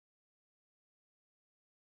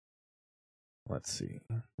 Let's see.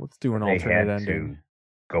 Let's do an alternate ending.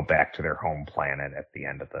 Go back to their home planet at the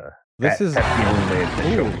end of the. This is that's the only way the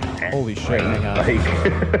show can end, holy shit! right? Hang on.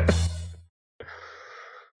 Like,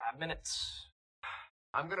 5 minutes.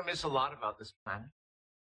 I'm gonna miss a lot about this planet.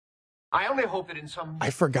 I only hope that in some. I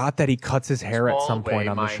forgot that he cuts his hair at small some point way,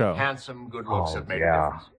 on the my show. handsome good looks have made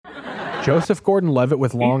a difference. Joseph Gordon-Levitt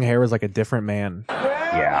with long hair is like a different man.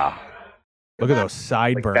 Yeah. Look at those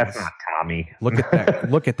sideburns. That's not Tommy. Look at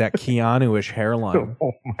that. Look at that Keanu-ish hairline.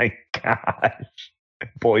 Oh my gosh.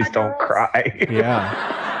 Boys don't cry. Yeah.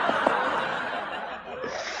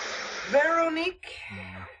 Veronique.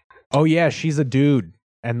 Oh yeah, she's a dude,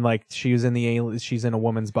 and like she's in she's in a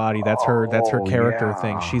woman's body. That's her. That's her character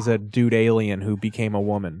thing. She's a dude alien who became a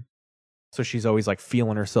woman, so she's always like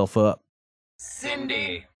feeling herself up.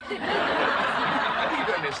 Cindy. What are you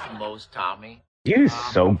gonna miss the most, Tommy? He's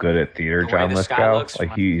so good at theater, way John the sky Lithgow. looks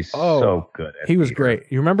Like he's so good at He was theater. great.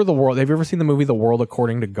 You remember The World? Have you ever seen the movie The World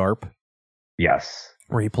According to Garp? Yes.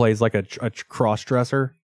 Where he plays like a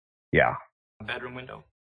cross-dresser? Yeah. Bedroom window.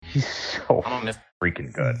 He's so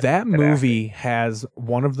freaking good. That movie has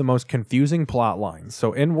one of the most confusing plot lines.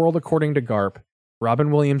 So in World According to Garp, Robin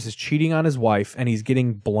Williams is cheating on his wife and he's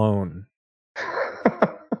getting blown.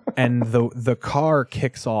 And the car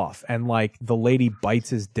kicks off and like the lady bites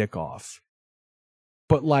his dick off.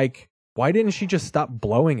 But like, why didn't she just stop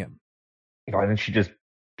blowing him? Why didn't she just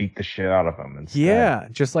beat the shit out of him instead? Yeah,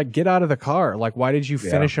 just like get out of the car. Like, why did you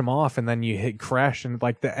finish him off and then you crash? And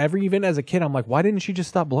like even as a kid, I'm like, why didn't she just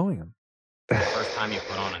stop blowing him? First time you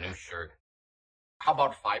put on a new shirt. How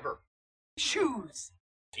about fiber? Shoes.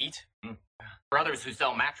 Feet? Brothers who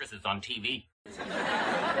sell mattresses on TV.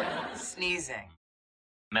 Sneezing.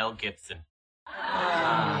 Mel Gibson.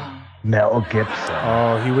 Mel Gibson.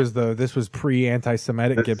 Oh, this was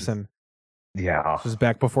pre-anti-Semitic Gibson. Yeah. This was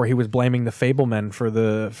back before he was blaming the Fablemen for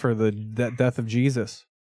the death of Jesus.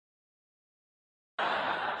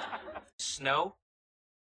 Snow?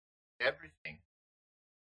 Everything.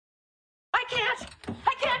 I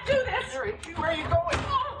can't do this. Mary, where are you going?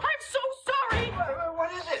 Oh, I'm so sorry.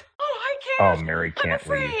 What is it? Oh, I can't. Oh, Mary can't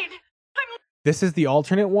I'm leave. afraid. This is the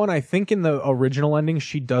alternate one. I think in the original ending,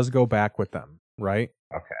 she does go back with them, right?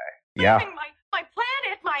 Okay. Yeah. My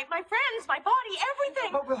planet, my friends, my body,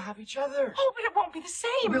 everything. But we'll have each other. Oh, but it won't be the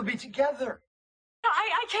same. We'll be together.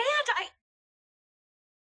 I can't.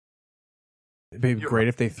 It'd be great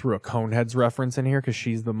if they threw a Coneheads reference in here because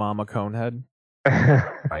she's the mama Conehead.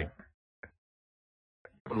 I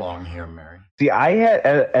belong here, Mary. See, I had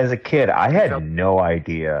as a kid, I had no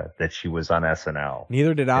idea that she was on SNL.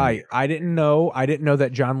 Neither did I. I didn't know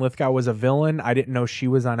that John Lithgow was a villain. I didn't know she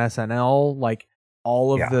was on SNL. Like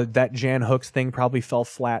all of that Jan Hooks thing probably fell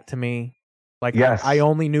flat to me. Like I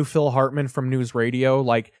only knew Phil Hartman from News Radio.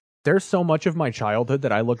 Like there's so much of my childhood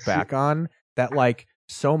that I look back on that like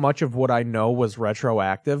so much of what I know was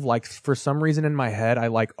retroactive. Like for some reason in my head, I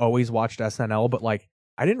like always watched SNL, but like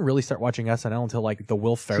I didn't really start watching SNL until like the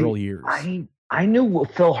Will Ferrell years. I knew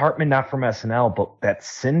Phil Hartman not from SNL, but that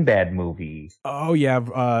Sinbad movie. Oh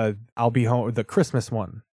yeah, I'll Be Home, the Christmas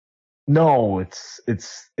one. No, it's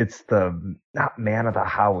the not Man of the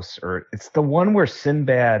House, or it's the one where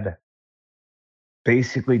Sinbad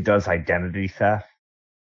basically does identity theft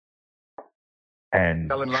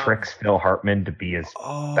and tricks Phil Hartman to be his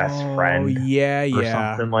best friend. Yeah, or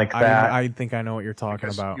something like that. I think I know what you're talking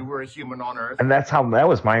about. You were a human on Earth. And that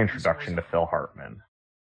was my introduction to Phil Hartman.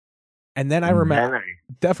 And then I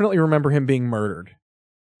definitely remember him being murdered.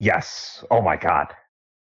 Yes. Oh my God.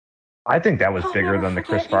 I think that was bigger than the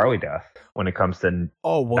Chris Farley death when it comes to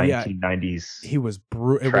 1990s. He was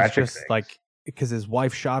brutal. It was just things. like because his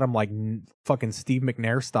wife shot him like fucking Steve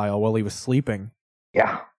McNair style while he was sleeping.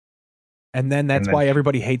 Yeah. And then that's why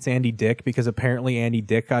everybody hates Andy Dick, because apparently Andy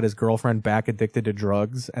Dick got his girlfriend back addicted to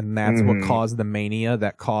drugs, and that's what caused the mania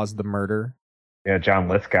that caused the murder. Yeah, John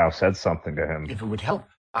Lithgow said something to him. If it would help,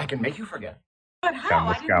 I can make you forget. But how? John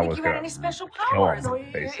I Lithgow didn't was think you had gonna any special kill powers. him,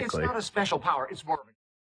 It's basically. not a special power. It's more of a...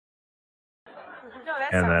 No,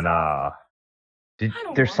 that And sounds then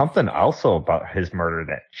there's something also about his murder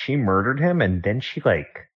that she murdered him and then she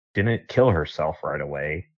like didn't kill herself right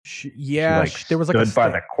away. There was like stood by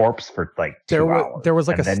the corpse for like 2 hours. There was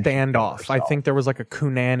like a and then she killed standoff. I herself. think there was like a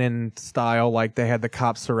Cunanan style, like they had the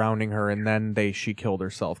cops surrounding her, and then she killed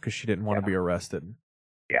herself because she didn't want to be arrested.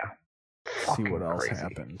 Yeah. See what else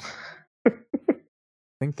happened. I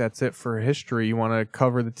think that's it for history. You want to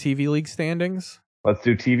cover the TV league standings? Let's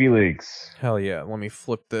do TV leagues. Hell yeah! Let me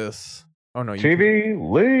flip this. Oh no, TV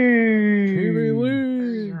league. TV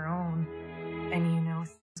league. Your own, and you know.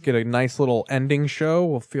 Let's get a nice little ending show.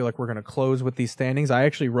 We'll feel like we're gonna close with these standings. I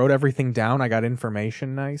actually wrote everything down. I got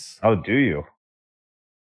information. Nice. Oh, do you?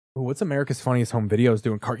 Ooh, what's America's Funniest Home Videos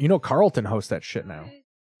doing? Carlton hosts that shit now.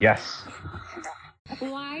 Yes.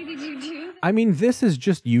 Why did you do that? I mean, this is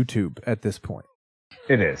just YouTube at this point.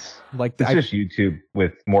 It is. Like it's just YouTube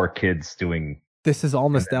with more kids doing. This is all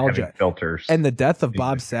nostalgia. Filters. And the death of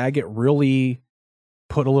Bob Saget really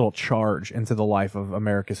put a little charge into the life of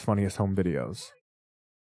America's Funniest Home Videos.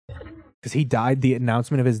 Because he died, the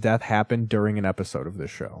announcement of his death happened during an episode of this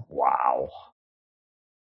show. Wow.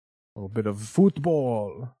 A little bit of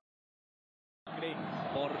football.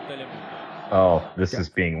 Oh, this is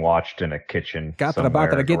being watched in a kitchen.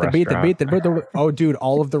 Oh, dude,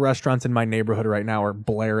 all of the restaurants in my neighborhood right now are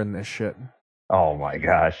blaring this shit. Oh my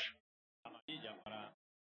gosh.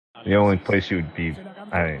 The only place you would be,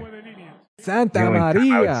 Santa the only time I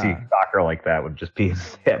would Maria. see soccer like that would just be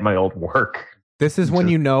at my old work. This is when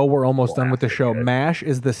you know we're almost done with the show. MASH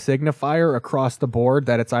is the signifier across the board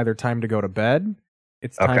that it's either time to go to bed,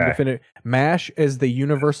 it's time to finish. MASH is the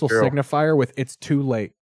universal signifier with it's too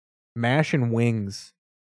late. MASH and Wings.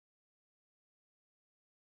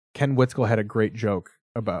 Ken Witzkel had a great joke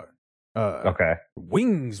about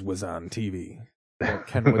Wings was on TV.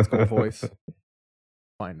 Ken Witzkel voice.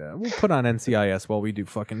 Find out. We'll put on NCIS while we do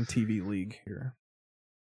fucking TV League here.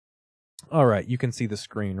 All right, you can see the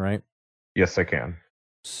screen, right? Yes, I can.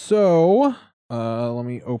 So, let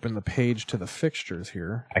me open the page to the fixtures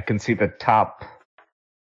here. I can see the top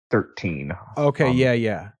 13. Okay,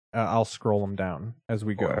 yeah. I'll scroll them down as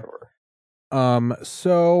we go.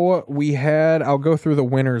 So we had, I'll go through the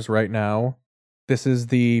winners right now. This is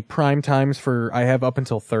the prime times I have up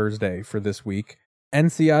until Thursday for this week.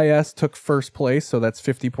 NCIS took first place, so that's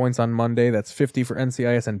 50 points on Monday. That's 50 for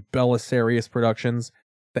NCIS and Belisarius Productions.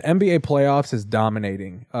 The NBA playoffs is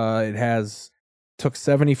dominating. It took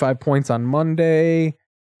 75 points on Monday,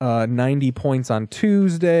 90 points on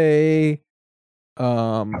Tuesday.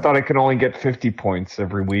 I thought I could only get 50 points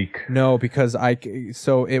every week. No, because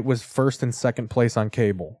so it was first and second place on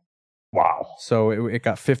cable. Wow. So it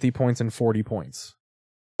got 50 points and 40 points.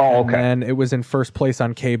 Oh, okay. And then it was in first place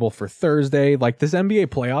on cable for Thursday. Like, this NBA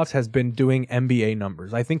playoffs has been doing NBA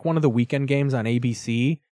numbers. I think one of the weekend games on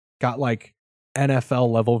ABC got like NFL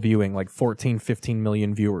level viewing, like 14, 15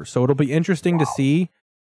 million viewers. So it'll be interesting to see,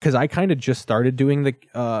 because I kind of just started doing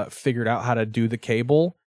figured out how to do the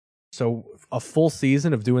cable. So a full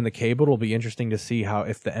season of doing the cable will be interesting to see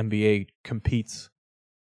if the NBA competes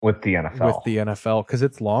with the NFL. Because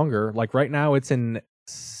it's longer. Like right now it's in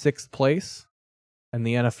 6th place, and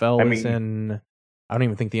the NFL is in, I don't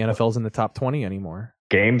even think the NFL is in the top 20 anymore.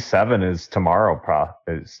 Game 7 is tomorrow.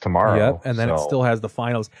 Yep, and then it still has the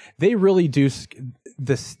finals. They really do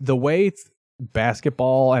the way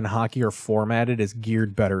basketball and hockey are formatted is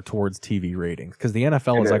geared better towards TV ratings, because the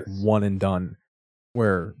NFL is like one and done,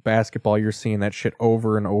 where basketball you're seeing that shit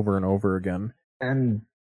over and over and over again. And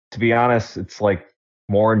to be honest, it's like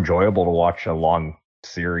more enjoyable to watch a long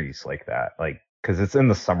series like that, like because it's in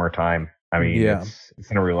the summertime. I mean, it's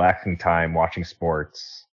in a relaxing time watching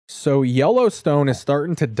sports. So Yellowstone is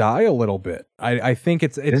starting to die a little bit. I think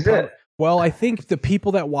it's well, I think the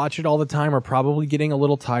people that watch it all the time are probably getting a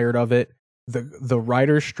little tired of it. The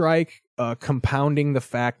writer's strike, compounding the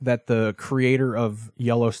fact that the creator of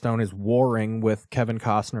Yellowstone is warring with Kevin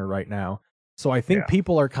Costner right now. So I think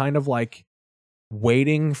people are kind of like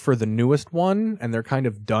waiting for the newest one, and they're kind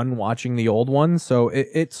of done watching the old one. So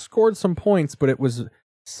it scored some points, but it was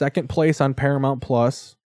second place on Paramount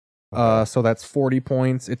Plus. So that's 40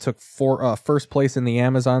 points. It took first place in the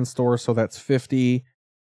Amazon store, so that's 50.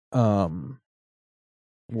 Where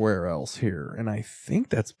else here? And I think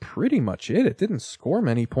that's pretty much it. It didn't score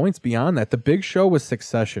many points beyond that. The big show was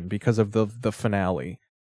Succession because of the finale.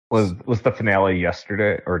 Was the finale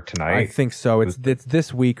yesterday or tonight? I think so. It's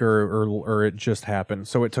this week or it just happened.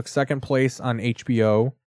 So it took second place on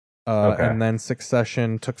HBO, and then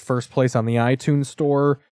Succession took first place on the iTunes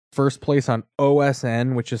Store, first place on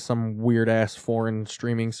OSN, which is some weird ass foreign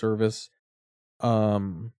streaming service.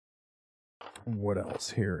 What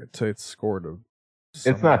else here? It scored a.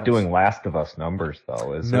 It's not doing Last of Us numbers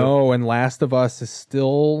though, is it? No, and Last of Us is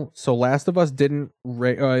still. So Last of Us didn't.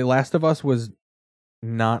 Last of Us was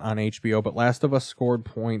not on HBO, but Last of Us scored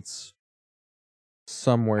points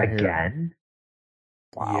somewhere here. Again?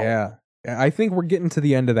 Wow. Yeah, I think we're getting to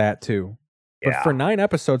the end of that too. But for 9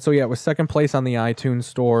 episodes, so yeah, it was second place on the iTunes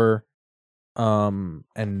Store, and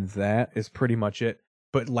that is pretty much it.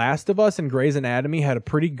 But Last of Us and Grey's Anatomy had a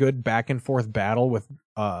pretty good back and forth battle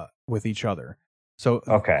with each other. So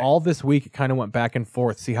all this week it kind of went back and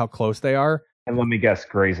forth, see how close they are. And let me guess,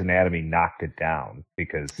 Grey's Anatomy knocked it down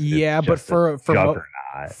because but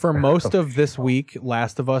for most of this week,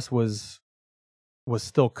 Last of Us was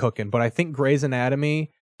still cooking. But I think Grey's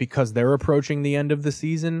Anatomy, because they're approaching the end of the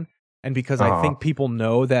season, and because I think people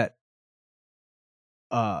know that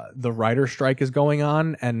the writer strike is going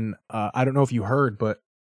on, and I don't know if you heard, but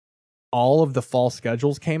all of the fall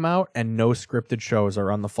schedules came out and no scripted shows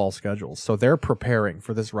are on the fall schedules. So they're preparing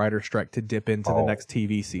for this writer strike to dip into the next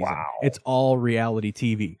TV season. Wow. It's all reality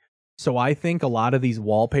TV. So I think a lot of these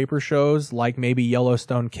wallpaper shows, like maybe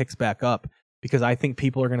Yellowstone, kicks back up because I think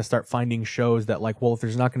people are going to start finding shows that like, well, if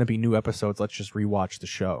there's not going to be new episodes, let's just rewatch the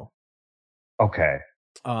show. Okay.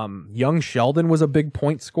 Young Sheldon was a big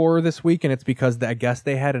point scorer this week, and it's because I guess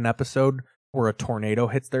they had an episode where a tornado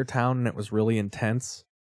hits their town and it was really intense.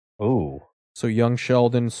 Ooh. So Young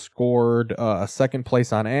Sheldon scored a second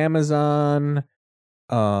place on Amazon.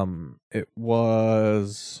 It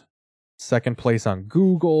was second place on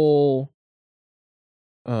Google.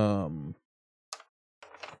 A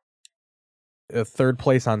third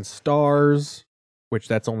place on Stars, which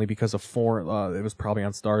that's only because of foreign. It was probably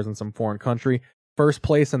on Stars in some foreign country. First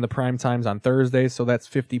place in the prime times on Thursdays, so that's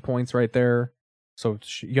 50 points right there. So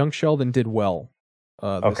Young Sheldon did well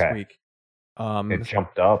this week. It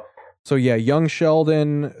jumped up. So yeah, Young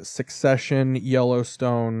Sheldon, Succession,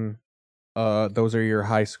 Yellowstone, those are your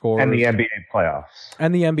high scores. And the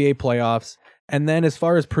NBA playoffs. And then as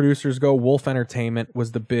far as producers go, Wolf Entertainment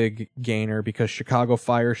was the big gainer because Chicago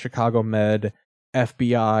Fire, Chicago Med,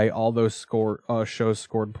 FBI, all those shows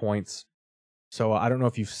scored points. So I don't know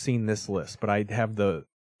if you've seen this list, but I have the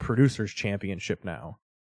producers championship now.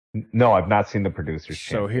 No, I've not seen the producers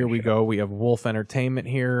championship. So here we go. We have Wolf Entertainment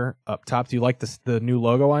here up top. Do you like the new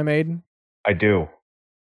logo I made? I do.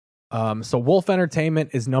 So Wolf Entertainment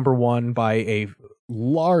is number one by a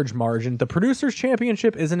large margin. The producers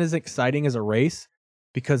championship isn't as exciting as a race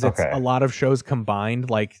because it's a lot of shows combined.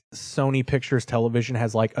 Like Sony Pictures Television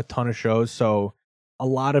has like a ton of shows. So a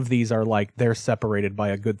lot of these are like, they're separated by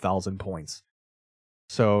a good 1,000 points.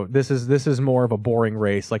 So this is more of a boring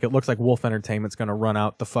race. Like it looks like Wolf Entertainment's going to run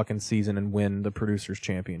out the fucking season and win the producers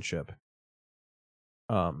championship.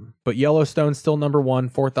 But Yellowstone's still number one,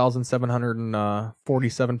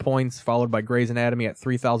 4,747 points, followed by Grey's Anatomy at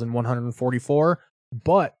 3,144.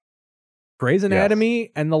 But Grey's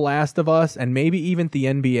Anatomy and The Last of Us, and maybe even the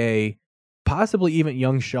NBA, possibly even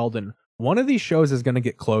Young Sheldon, one of these shows is going to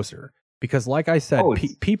get closer. Because like I said,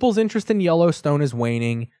 people's interest in Yellowstone is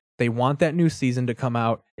waning. They want that new season to come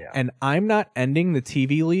out. Yeah. And I'm not ending the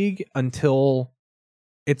TV league until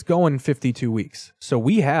it's going 52 weeks. So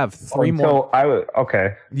we have three more.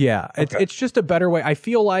 Yeah, it's just a better way. I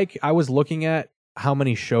feel like I was looking at how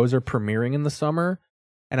many shows are premiering in the summer,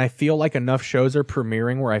 and I feel like enough shows are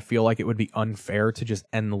premiering where I feel like it would be unfair to just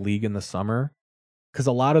end the league in the summer. Because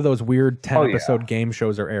a lot of those weird 10-episode game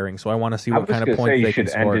shows are airing, so I want to see what kind of points they can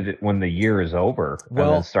score. You should end it when the year is over, and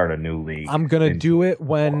then start a new league. I'm gonna do it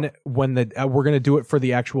when we're gonna do it for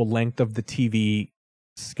the actual length of the TV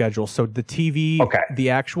schedule. So the the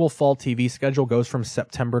actual fall TV schedule goes from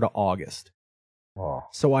September to August. Oh,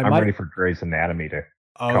 so I'm ready for Grey's Anatomy to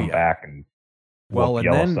come back and whoop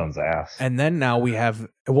Yellowstone's ass. And then now we have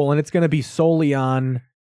and it's gonna be solely on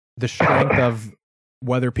the strength of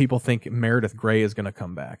whether people think Meredith Grey is going to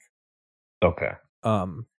come back. Okay.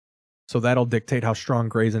 So that'll dictate how strong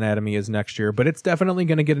Grey's Anatomy is next year, but it's definitely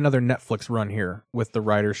going to get another Netflix run here with the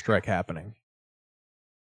writer's strike happening.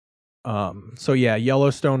 So yeah,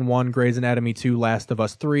 Yellowstone 1, Grey's Anatomy 2, Last of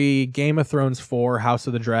Us 3, Game of Thrones 4, House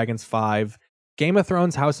of the Dragons 5. Game of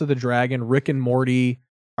Thrones, House of the Dragon, Rick and Morty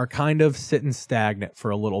are kind of sitting stagnant for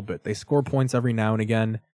a little bit. They score points every now and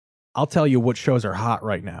again. I'll tell you what shows are hot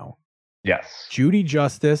right now. Yes. Judy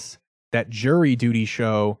Justice, that Jury Duty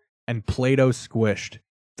show, and Play-Doh Squished.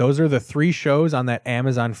 Those are the 3 shows on that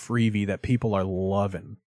Amazon freebie that people are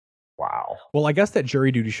loving. Wow. Well, I guess that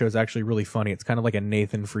Jury Duty show is actually really funny. It's kind of like a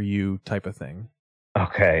Nathan For You type of thing.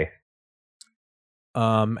 Okay.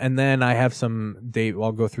 And then I have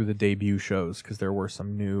I'll go through the debut shows because there were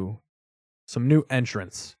some new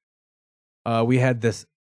entrants. We had this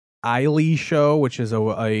Eily show, which is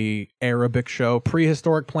a Arabic show.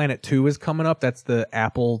 Prehistoric Planet 2 is coming up. That's the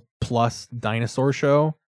Apple Plus dinosaur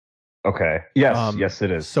show. Okay. Yes, yes, it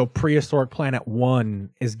is. So Prehistoric Planet 1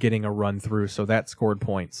 is getting a run through, so that scored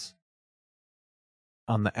points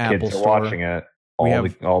on the Apple Kids are Store. watching it.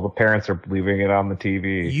 All the parents are leaving it on the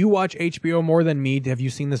TV. You watch HBO more than me. Have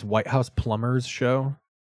you seen this White House Plumbers show?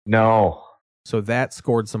 No. So that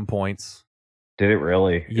scored some points. Did it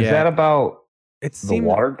really? Yeah. Is that about the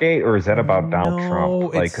Watergate, or is that about Donald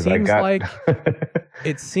Trump? It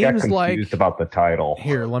seems like confused about the title.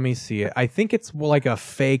 Here, let me see it. I think it's like a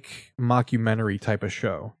fake mockumentary type of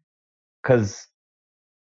show. Because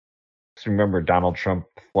remember, Donald Trump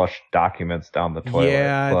flushed documents down the toilet.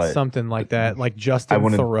 Yeah, it's something like that. Like Justin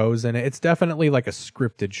Theroux's in it. It's definitely like a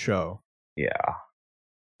scripted show. Yeah.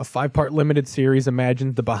 A 5-part limited series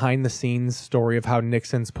imagines the behind-the-scenes story of how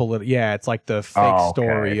Nixon's Yeah, it's like the fake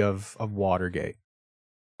story of Watergate.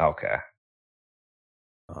 Okay.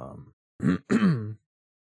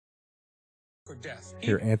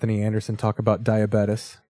 Hear Anthony Anderson talk about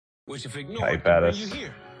diabetes. Diabetes.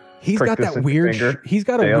 He's got that weird. He's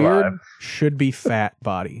got a weird should be fat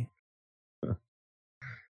body.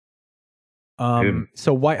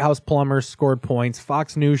 So White House Plumbers scored points.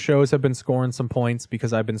 Fox News shows have been scoring some points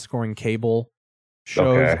because I've been scoring cable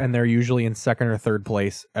shows, and they're usually in 2nd or 3rd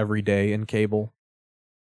place every day in cable.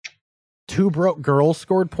 Two Broke Girls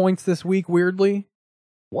scored points this week, weirdly.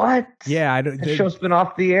 What? Yeah, The show's been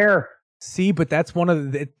off the air. See, but that's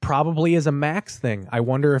it probably is a Max thing. I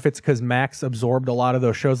wonder if it's because Max absorbed a lot of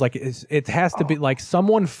those shows. Like it has to be like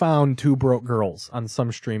someone found Two Broke Girls on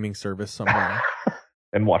some streaming service somewhere.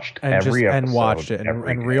 And watched every episode. And watched it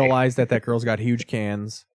and realized that girl's got huge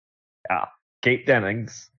cans. Yeah. Kate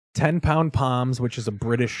Dennings. 10 Pound Palms, which is a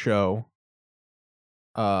British show.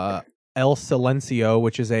 El Silencio,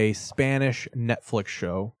 which is a Spanish Netflix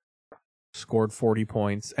show, scored 40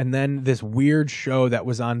 points. And then this weird show that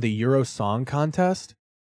was on the Euro Song Contest.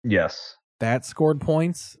 Yes. That scored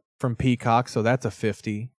points from Peacock, so that's a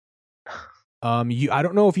 50. I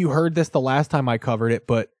don't know if you heard this the last time I covered it,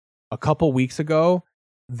 but a couple weeks ago,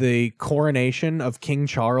 the coronation of King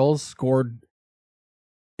Charles scored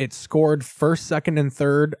 1st, 2nd, and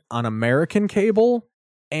 3rd on American cable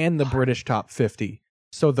and the British top 50.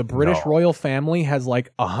 So the British royal family has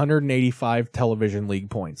like 185 television league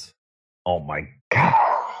points. Oh my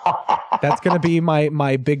God. That's going to be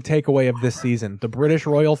my big takeaway of this season. The British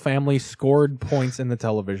royal family scored points in the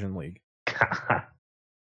television league.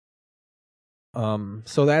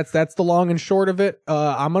 So that's the long and short of it.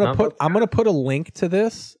 I'm gonna put a link to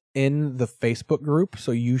this in the Facebook group,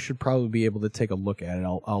 so you should probably be able to take a look at it.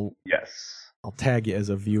 I'll tag you as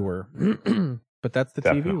a viewer. But that's the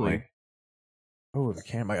TV league. Oh, the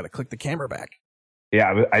camera! I gotta click the camera back.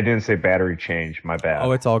 Yeah, I didn't say battery change. My bad.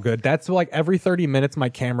 Oh, it's all good. That's like every 30 minutes, my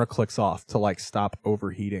camera clicks off to like stop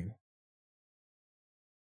overheating.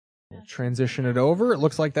 We'll transition it over. It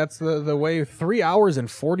looks like that's the way. 3 hours and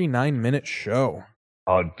 49-minute show.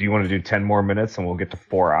 Oh, do you want to do 10 more minutes and we'll get to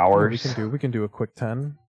 4 hours? We can do a quick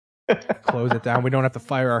 10. Close it down. We don't have to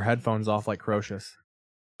fire our headphones off like Crocious.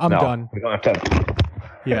 I'm done. We don't have to.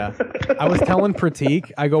 Yeah. I was telling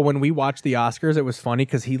Prateek, I go, when we watched the Oscars, it was funny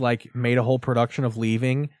because he like made a whole production of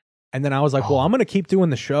leaving. And then I was like, well, I'm going to keep doing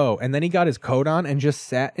the show. And then he got his coat on and just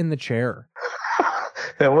sat in the chair.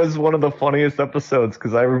 That was one of the funniest episodes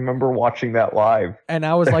because I remember watching that live. And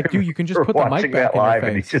I was like, dude, you can just put the mic back in your face.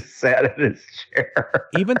 And he just sat in his chair.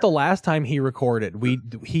 Even the last time he recorded,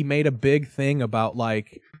 he made a big thing about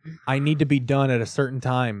like, I need to be done at a certain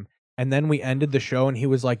time. And then we ended the show and he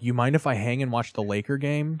was like, you mind if I hang and watch the Laker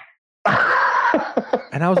game?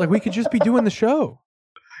 And I was like, we could just be doing the show.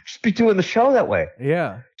 Just be doing the show that way.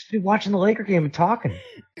 Yeah. Just be watching the Laker game and talking.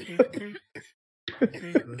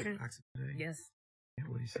 Yes.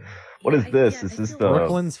 What is this? Is this the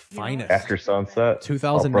Brooklyn's Finest? After Sunset?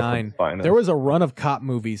 2009. There was a run of cop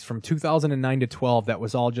movies from 2009 to 12 that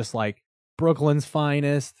was all just like Brooklyn's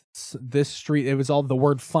Finest, this street. It was all the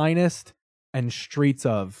word finest and streets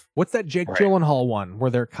of. What's that Jake Gyllenhaal one where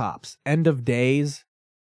they're cops? End of Days?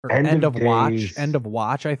 Or End of Watch? End of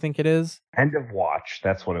Watch, I think it is. End of Watch.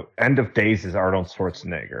 That's what it. End of Days is Arnold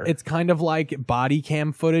Schwarzenegger. It's kind of like body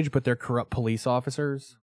cam footage, but they're corrupt police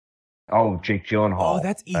officers. Oh, Jake Gyllenhaal. Oh,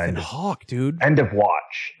 that's Ethan Hawke, dude. End of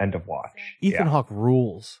Watch. Ethan Hawke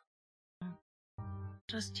rules.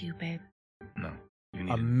 Just you, babe. No.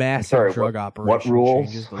 A massive drug operation what rules?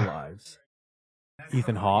 changes the lives.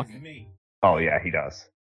 Ethan Hawke. Oh, yeah, he does.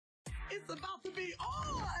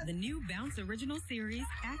 The new Bounce original series,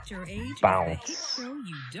 Act Your Age, Bounce. is the hit show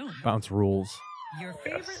you don't. Bounce rules. Your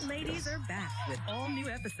favorite ladies are back with all new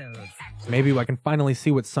episodes. Maybe I can finally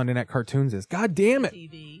see what Sunday Night Cartoons is. God damn it.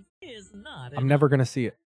 TV is not I'm never going to see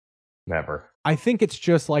it. Never. I think it's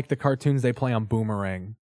just like the cartoons they play on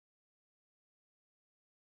Boomerang.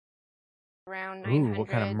 Around Ooh, what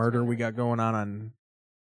kind of murder we got going on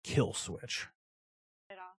Kill Switch?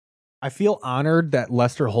 I feel honored that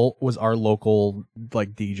Lester Holt was our local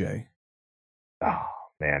DJ. Oh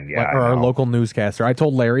man, yeah. Or our local newscaster. I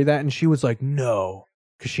told Larry that, and she was like, "No,"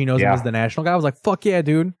 because she knows him as the national guy. I was like, "Fuck yeah,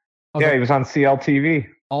 dude!" He was on CLTV.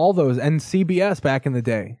 All those and CBS back in the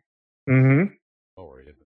day. Mm-hmm.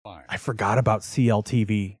 I forgot about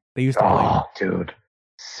CLTV. They used to play. Oh, dude,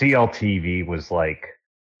 CLTV was like.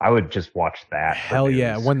 I would just watch that. Hell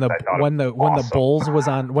yeah! When the Bulls was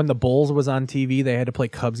on TV, they had to play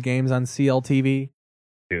Cubs games on CLTV.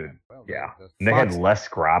 Dude, yeah. And they had Les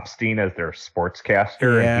Grobstein as their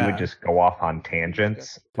sportscaster, and he would just go off on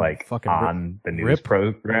tangents, on the news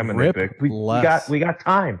program, and they'd be like, we got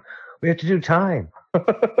time. We have to do time.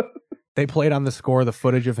 They played on the score the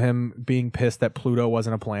footage of him being pissed that Pluto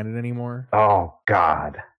wasn't a planet anymore. Oh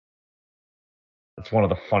God, that's one of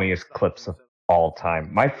the funniest clips of all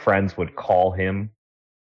time. My friends would call him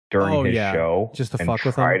during his show just to and fuck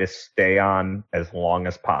with try him. to stay on as long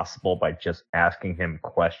as possible by just asking him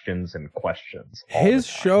questions and questions. His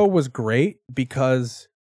show was great because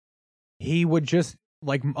he would just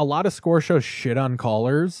a lot of score shows shit on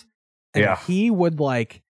callers, and he would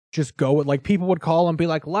just go with people would call and be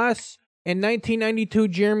like, Les, in 1992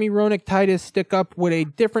 Jeremy Roenick tied his stick up with a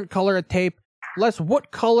different color of tape. Les,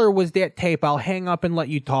 what color was that tape? I'll hang up and let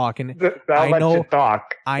you talk. And I'll let you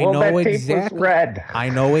talk. I know that exactly. Tape was red. I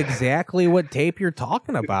know exactly what tape you're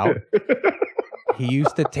talking about. He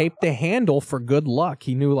used to tape the handle for good luck.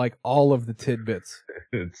 He knew all of the tidbits.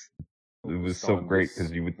 It was so great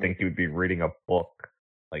because you would think he would be reading a book,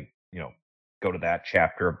 go to that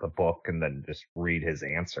chapter of the book and then just read his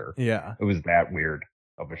answer. Yeah, it was that weird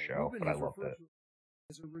of a show, but I loved it.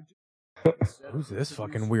 Who's this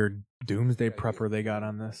fucking weird doomsday prepper they got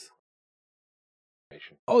on this?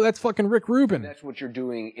 Oh, that's fucking Rick Rubin. That's what you're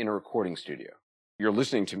doing in a recording studio. You're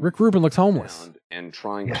listening to Rick Rubin looks homeless and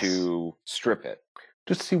trying to strip it.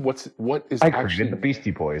 Just see what is I actually created the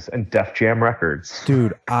Beastie Boys and Def Jam Records.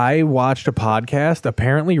 Dude, I watched a podcast.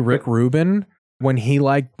 Apparently, Rick Rubin, when he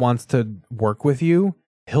wants to work with you,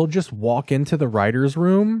 he'll just walk into the writer's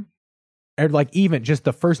room, or even just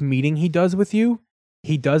the first meeting he does with you.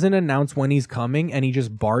 He doesn't announce when he's coming, and he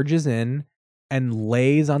just barges in and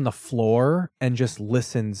lays on the floor and just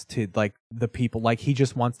listens to the people. He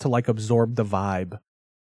just wants to absorb the vibe.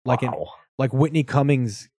 Whitney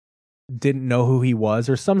Cummings didn't know who he was,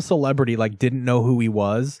 or some celebrity didn't know who he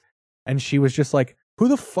was, and she was just like, "Who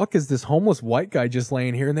the fuck is this homeless white guy just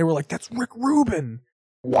laying here?" And they were like, "That's Rick Rubin."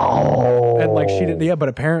 Wow. And she didn't. Yeah, but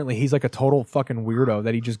apparently he's a total fucking weirdo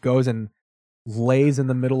that he just goes and lays in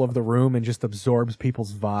the middle of the room and just absorbs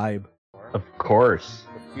people's vibe. Of course.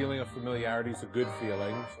 The feeling of familiarity is a good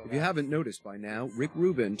feeling. If you haven't noticed by now, Rick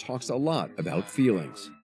Rubin talks a lot about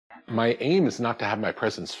feelings. My aim is not to have my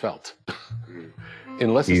presence felt.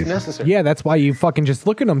 Unless it's necessary. Yeah, that's why you fucking just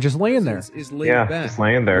look at him just laying there. Just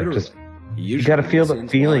laying there. Literally. Just you gotta feel the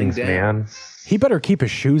feelings, man. He better keep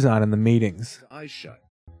his shoes on in the meetings. Eyes shut.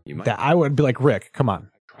 That I would be like, Rick, come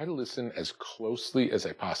on. Try to listen as closely as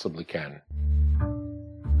I possibly can.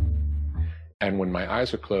 And when my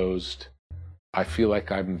eyes are closed, I feel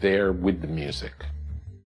like I'm there with the music.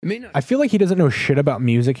 I feel like he doesn't know shit about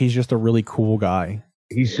music. He's just a really cool guy.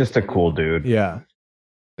 He's just a cool dude. Yeah.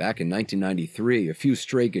 Back in 1993, a few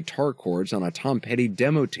stray guitar chords on a Tom Petty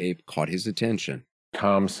demo tape caught his attention.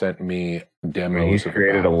 Tom sent me demos. He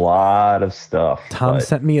created a lot of stuff. Tom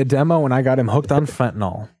sent me a demo and I got him hooked on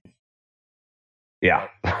fentanyl. Yeah.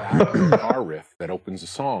 The guitar riff that opens a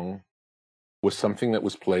song was something that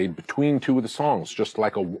was played between two of the songs, just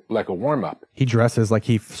like a warm-up. He dresses like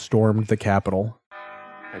he stormed the Capitol.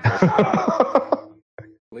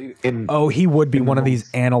 He would be one of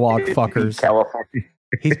these analog fuckers. California.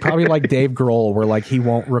 He's probably like Dave Grohl, where he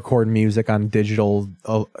won't record music on digital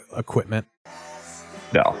equipment.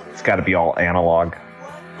 No, it's got to be all analog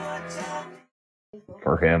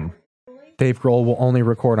for him. Dave Grohl will only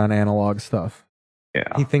record on analog stuff.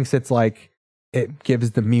 Yeah. He thinks it's it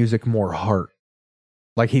gives the music more heart.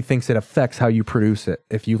 Like he thinks it affects how you produce it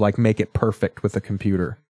if you like make it perfect with a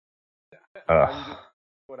computer.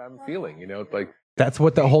 What I'm feeling, you know, like That's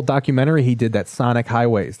what the whole documentary he did, that Sonic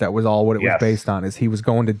Highways, that was all what it was based on, is he was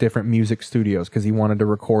going to different music studios because he wanted to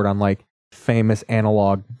record on like famous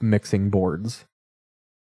analog mixing boards.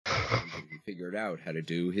 He figured out how to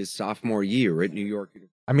do his sophomore year at New York.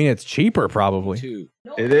 I mean, it's cheaper probably.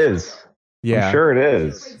 It is. Yeah. I'm sure it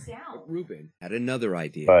is. But Ruben had another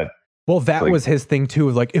idea. But well, that was his thing too.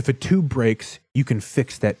 Like, if a tube breaks, you can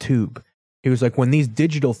fix that tube. He was like, when these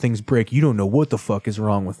digital things break, you don't know what the fuck is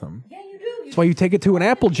wrong with them. Yeah, you do. That's why you take it to an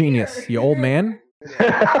Apple genius, you old man.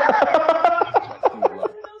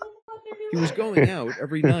 He was going out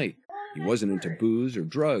every night. He wasn't into booze or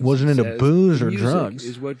drugs. Wasn't into booze or music drugs.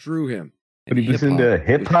 Is what drew him. But he was into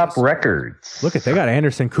hip-hop records. Look at, they got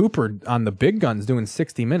Anderson Cooper on the big guns doing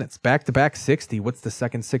 60 minutes. Back-to-back 60. What's the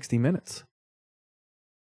second 60 minutes?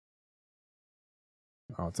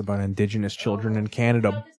 Oh, it's about indigenous children in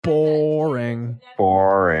Canada. Boring.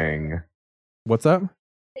 Boring. What's up?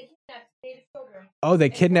 Oh, they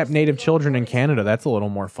kidnapped native children in Canada. That's a little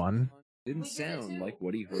more fun. Didn't sound like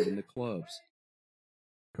what he heard in the clubs.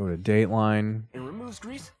 Go to Dateline. It removes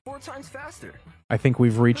grease 4 times faster. I think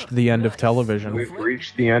we've reached the end of television. We've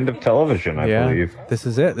reached the end of television, I believe. This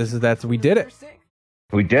is it. We did it.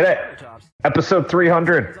 We did it. Episode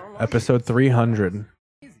 300. Episode 300.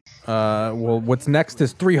 Well, what's next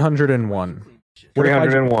is 301.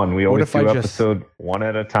 301. We always do episode one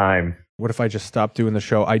at a time. What if I just stop doing the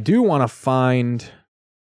show? I do want to find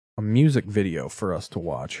a music video for us to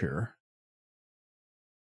watch here.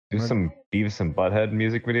 Do some Beavis and Butthead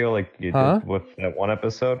music video like you did with that one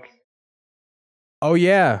episode. Oh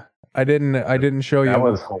yeah, I didn't show you.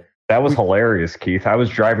 That was hilarious, Keith. I was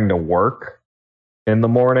driving to work in the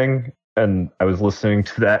morning and I was listening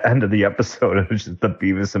to that end of the episode. It was just the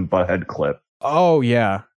Beavis and Butthead clip. Oh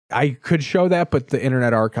yeah, I could show that, but the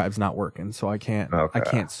Internet Archive's not working, so I can't. Okay. I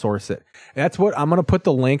can't source it. That's what I'm gonna put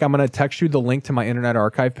the link. I'm gonna text you the link to my Internet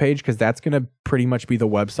Archive page because that's gonna pretty much be the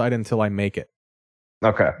website until I make it.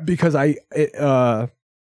 Okay. Because the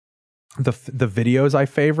videos I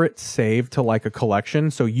favorite save to like a collection,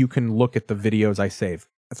 so you can look at the videos I save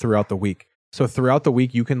throughout the week. So throughout the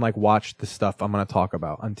week, you can like watch the stuff I'm going to talk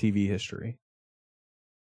about on TV history.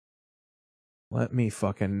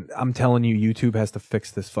 I'm telling you, YouTube has to fix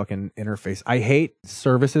this fucking interface. I hate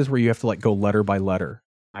services where you have to like go letter by letter.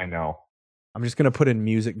 I know. I'm just going to put in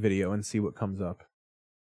music video and see what comes up.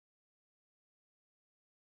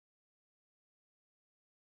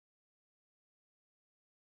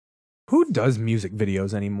 Who does music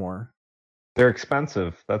videos anymore? They're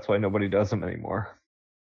expensive. That's why nobody does them anymore.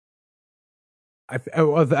 I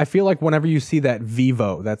feel like whenever you see that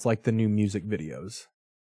Vivo, that's like the new music videos.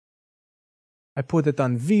 I put it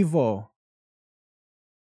on Vivo.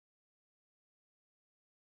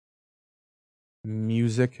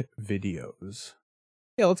 Music videos.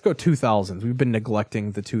 Yeah, let's go 2000s. We've been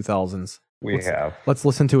neglecting the 2000s. Let's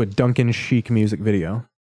listen to a Duncan Chic music video.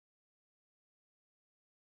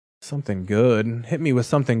 Something good. Hit me with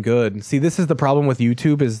something good. See, this is the problem with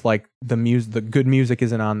YouTube, is like the good music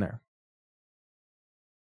isn't on there.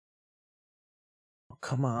 Oh,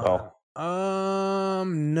 come on. Oh.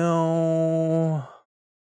 No.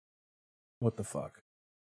 What the fuck?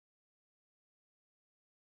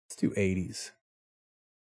 Let's do 80s.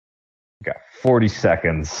 Got 40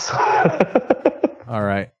 seconds. All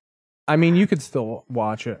right. I mean, you could still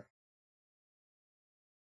watch it.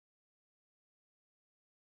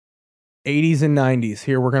 80s and 90s.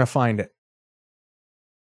 Here, we're going to find it.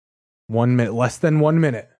 1 minute. Less than 1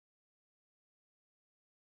 minute.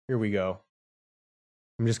 Here we go.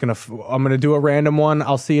 I'm going to do a random one.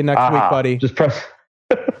 I'll see you next week, buddy. Just press.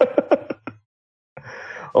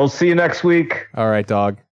 I'll see you next week. All right,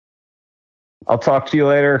 dog. I'll talk to you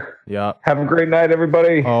later. Yeah. Have a great night,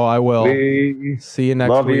 everybody. Oh, I will. See you next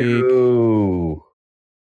week. Love you.